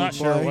play. I'm not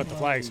sure what the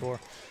flag's for.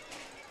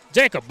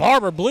 Jacob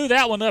Barber blew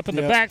that one up in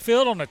the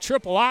backfield on a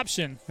triple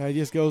option. It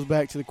just goes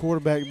back to the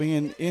quarterback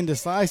being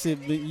indecisive,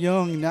 but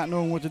young, not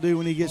knowing what to do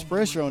when he gets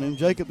pressure on him.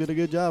 Jacob did a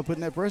good job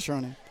putting that pressure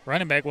on him.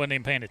 Running back wasn't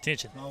even paying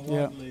attention.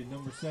 Wadley,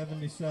 number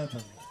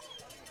 77.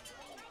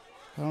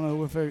 I don't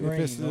know if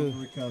it's the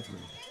recovery.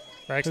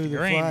 Braxton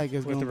Green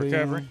with the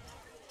recovery.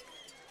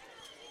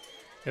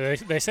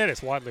 They said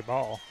it's Wadley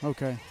ball.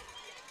 Okay.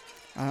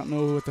 I don't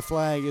know what the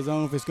flag is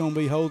on, if it's going to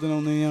be holding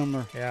on them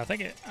or. Yeah, I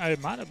think it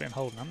might have been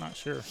holding. I'm not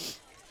sure.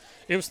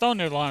 It was thrown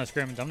near the line of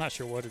scrimmage. I'm not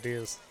sure what it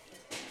is.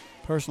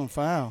 Personal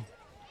foul.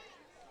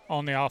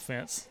 On the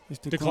offense. It's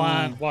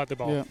decline Wadley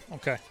ball. Yep.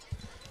 Okay.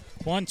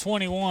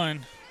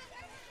 121.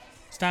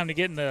 It's time to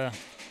get in the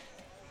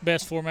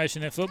best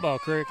formation in football,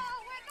 Crick.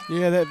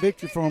 Yeah, that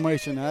victory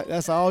formation.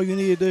 That's all you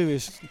need to do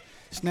is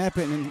snap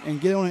it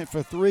and get on it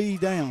for 3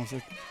 downs.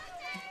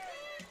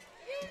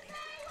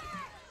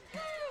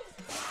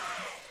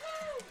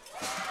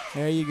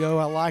 There you go.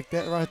 I like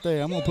that right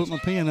there. I'm going to put my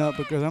pen up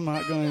because I'm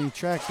not going to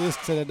track this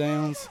set of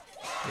downs.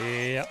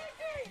 Yep.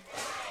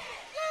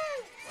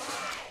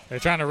 They're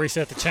trying to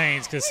reset the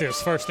chains because it was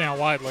 1st down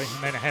Wadley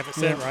and they didn't have it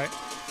set right.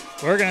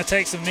 We're going to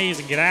take some knees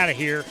and get out of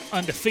here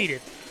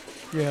undefeated.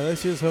 Yeah,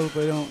 let's just hope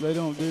they don't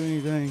do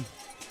anything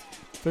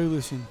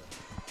foolish.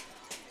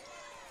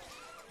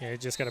 Yeah, you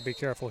just got to be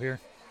careful here.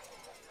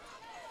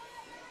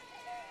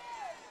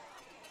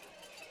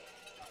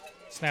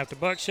 Snap the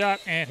buckshot,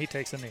 and he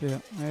takes a knee. Yeah,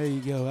 there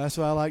you go. That's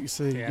what I like to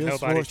see. Yeah, good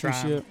nobody's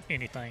trying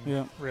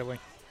anything, really.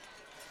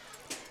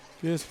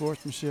 Good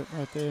sportsmanship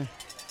right there.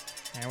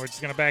 And we're just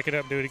going to back it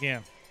up and do it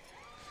again.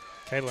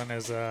 Caitlin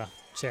is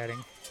chatting.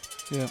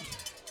 Yeah.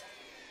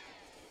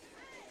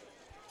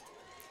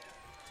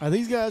 Are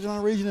these guys on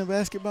a region in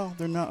basketball?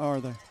 They're not, are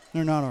they?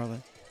 They're not, are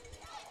they?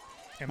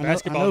 In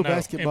basketball, no.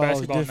 Basketball in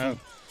basketball, is different.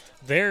 no.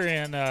 They're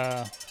in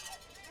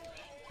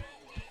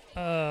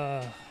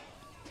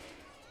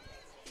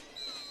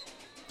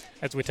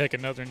as we take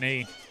another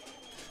knee.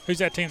 Who's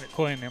that team that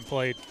Quinn and them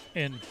played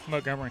in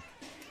Montgomery?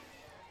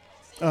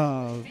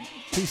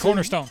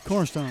 Cornerstone.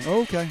 Cornerstone.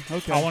 Okay.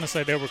 I want to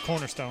say they were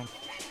Cornerstone.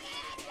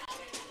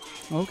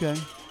 Okay.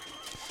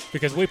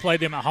 Because we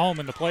played them at home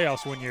in the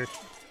playoffs one year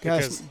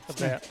because of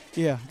that.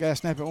 Yeah, got to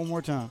snap it one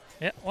more time.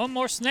 Yeah, one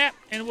more snap,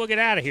 and we'll get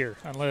out of here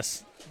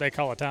unless they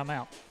call a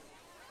timeout.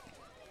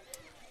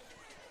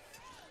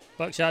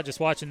 Buckshot just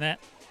watching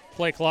that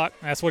play clock.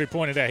 That's what he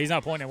pointed at. He's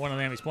not pointing at one of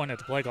them. He's pointing at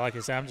the play clock.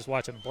 He said, I'm just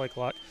watching the play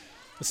clock.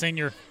 The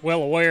senior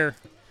well aware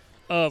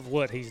of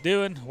what he's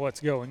doing, what's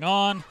going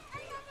on.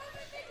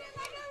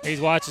 He's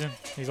watching.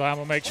 He's like, I'm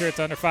going to make sure it's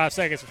under 5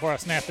 seconds before I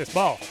snap this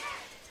ball.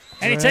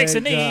 And he takes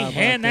a knee,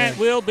 and that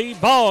will be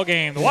ball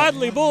game. The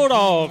Wadley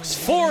Bulldogs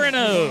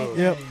 4-0.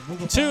 Yep.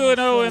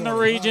 2-0 in the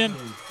region,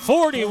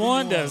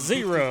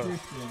 41-0.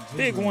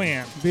 Big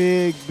win.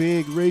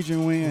 Big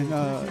region win.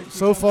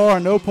 So far,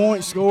 no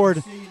points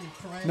scored.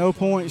 No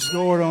points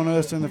scored on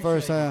us in the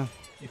first half.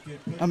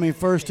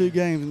 First 2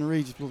 games in the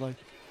region play.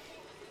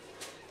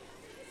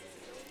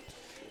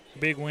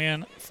 Big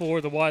win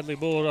for the Wadley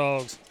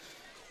Bulldogs.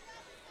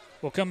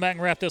 We'll come back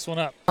and wrap this one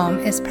up.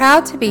 Is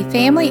proud to be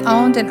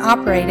family-owned and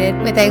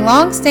operated with a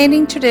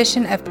long-standing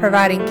tradition of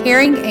providing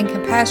caring and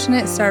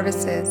compassionate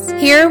services.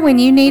 Here when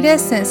you need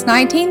us since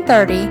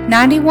 1930,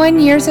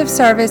 91 years of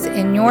service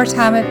in your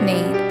time of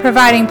need.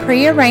 Providing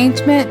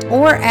pre-arrangement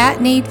or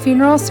at-need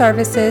funeral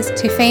services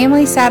to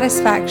family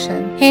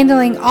satisfaction.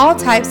 Handling all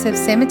types of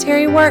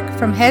cemetery work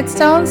from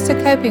headstones to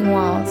coping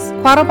walls.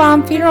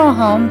 Quattlebaum Funeral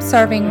Home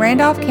serving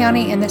Randolph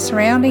County and the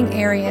surrounding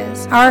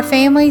areas. Our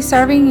family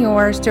serving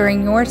yours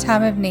during your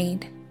time of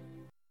need.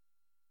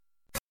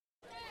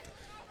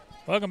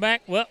 Welcome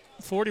back. Well,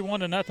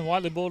 41-0.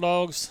 Wadley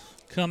Bulldogs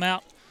come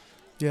out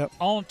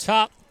on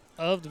top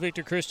of the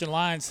Victor Christian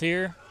Lions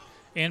here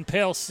in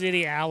Pell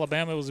City,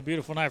 Alabama. It was a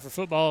beautiful night for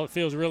football. It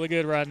feels really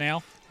good right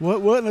now.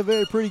 Wasn't a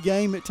very pretty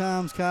game at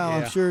times, Kyle.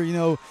 Yeah. I'm sure,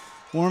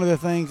 one of the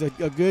things,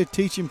 a good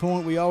teaching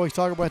point, we always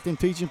talk about them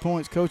teaching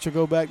points. Coach will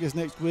go back this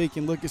next week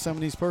and look at some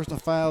of these personal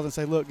fouls and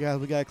say, look, guys,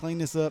 we got to clean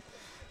this up,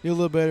 do a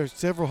little better.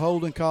 Several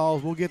holding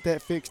calls. We'll get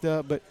that fixed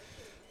up. But,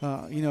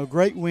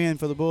 great win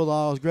for the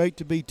Bulldogs. Great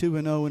to be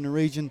 2-0 in the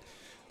region.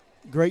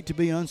 Great to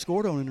be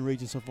unscored on in the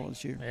region so far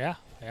this year.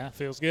 Yeah,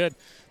 feels good.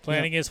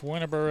 Playing against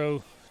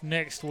Winterboro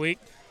next week.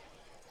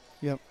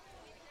 Yep.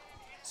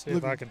 See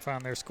if I can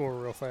find their score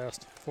real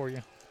fast for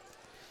you.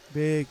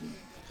 Big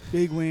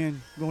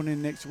win going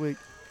in next week.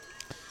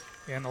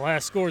 And the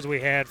last scores we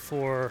had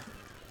for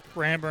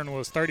Ranburne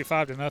was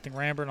 35-0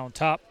 Ranburne on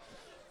top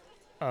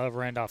of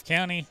Randolph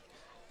County.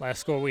 Last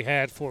score we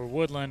had for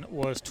Woodland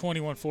was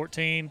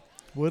 21-14.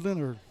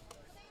 Woodland or?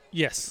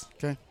 Yes.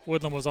 Okay.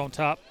 Woodland was on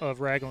top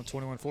of Ragland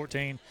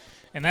 21-14.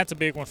 And that's a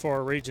big one for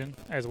our region,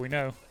 as we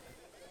know.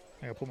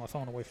 I gotta pull my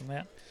phone away from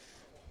that.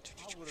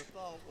 I would have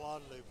thought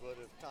Wadley would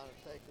have kind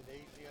of taken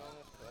it easy on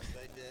us,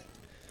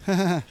 but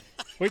they didn't.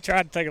 We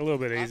tried to take it a little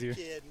bit easier. I'm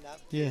kidding.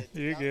 Yeah.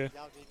 You're good.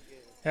 Y'all did good.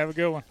 Have a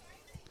good one.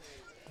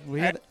 We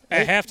at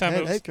halftime,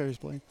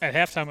 at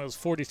halftime it was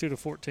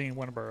 42-14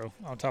 Winterboro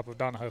on top of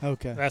Donahoe.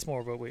 Okay. That's more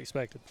of what we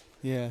expected.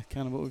 Yeah,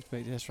 kind of what we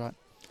expected. That's right.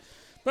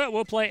 But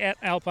we'll play at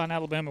Alpine,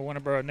 Alabama,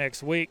 Winterboro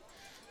next week.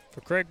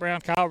 For Craig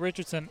Brown, Kyle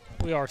Richardson,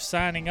 we are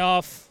signing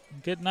off.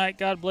 Good night.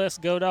 God bless.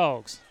 Go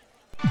Dogs.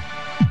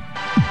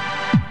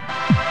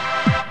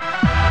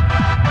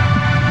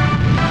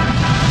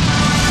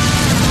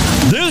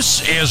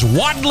 This is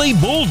Wadley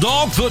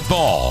Bulldog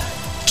Football.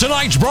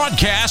 Tonight's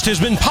broadcast has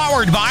been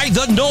powered by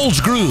the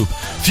Knowles Group,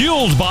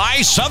 fueled by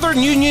Southern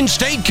Union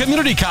State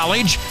Community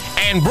College,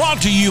 and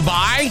brought to you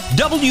by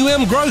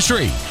WM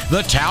Grocery,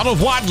 the town of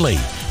Wadley,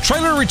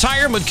 Trailer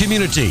Retirement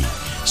Community,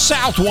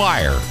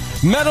 Southwire,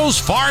 Meadows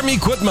Farm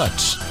Equipment,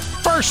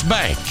 First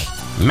Bank,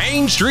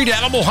 Main Street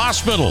Animal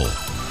Hospital,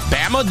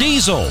 Bama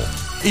Diesel,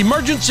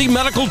 Emergency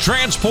Medical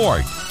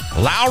Transport,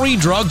 Lowry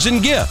Drugs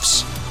and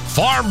Gifts,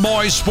 Farm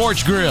Boys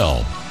Sports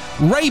Grill,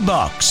 Ray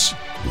Bucks,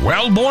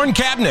 Wellborn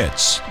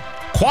Cabinets,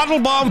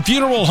 Quattlebaum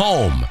Funeral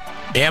Home,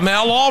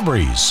 ML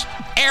Aubreys,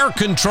 Air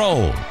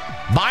Control,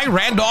 by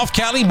Randolph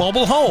County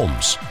Mobile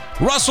Homes,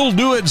 Russell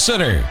Dewitt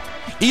Center,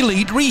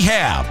 Elite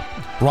Rehab,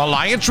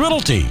 Reliance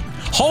Realty,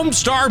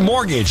 Homestar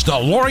Mortgage, the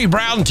Lori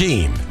Brown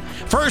Team,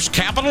 First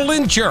Capital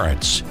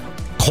Insurance,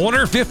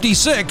 Corner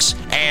 56,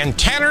 and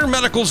Tanner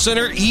Medical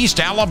Center, East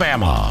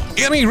Alabama.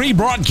 Any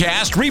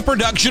rebroadcast,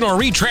 reproduction, or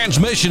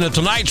retransmission of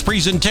tonight's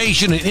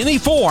presentation in any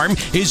form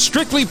is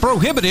strictly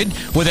prohibited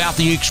without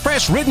the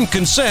express written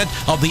consent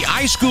of the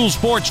iSchool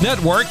Sports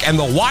Network and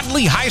the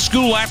Wadley High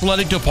School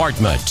Athletic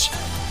Department.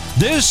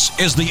 This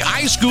is the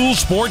iSchool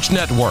Sports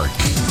Network.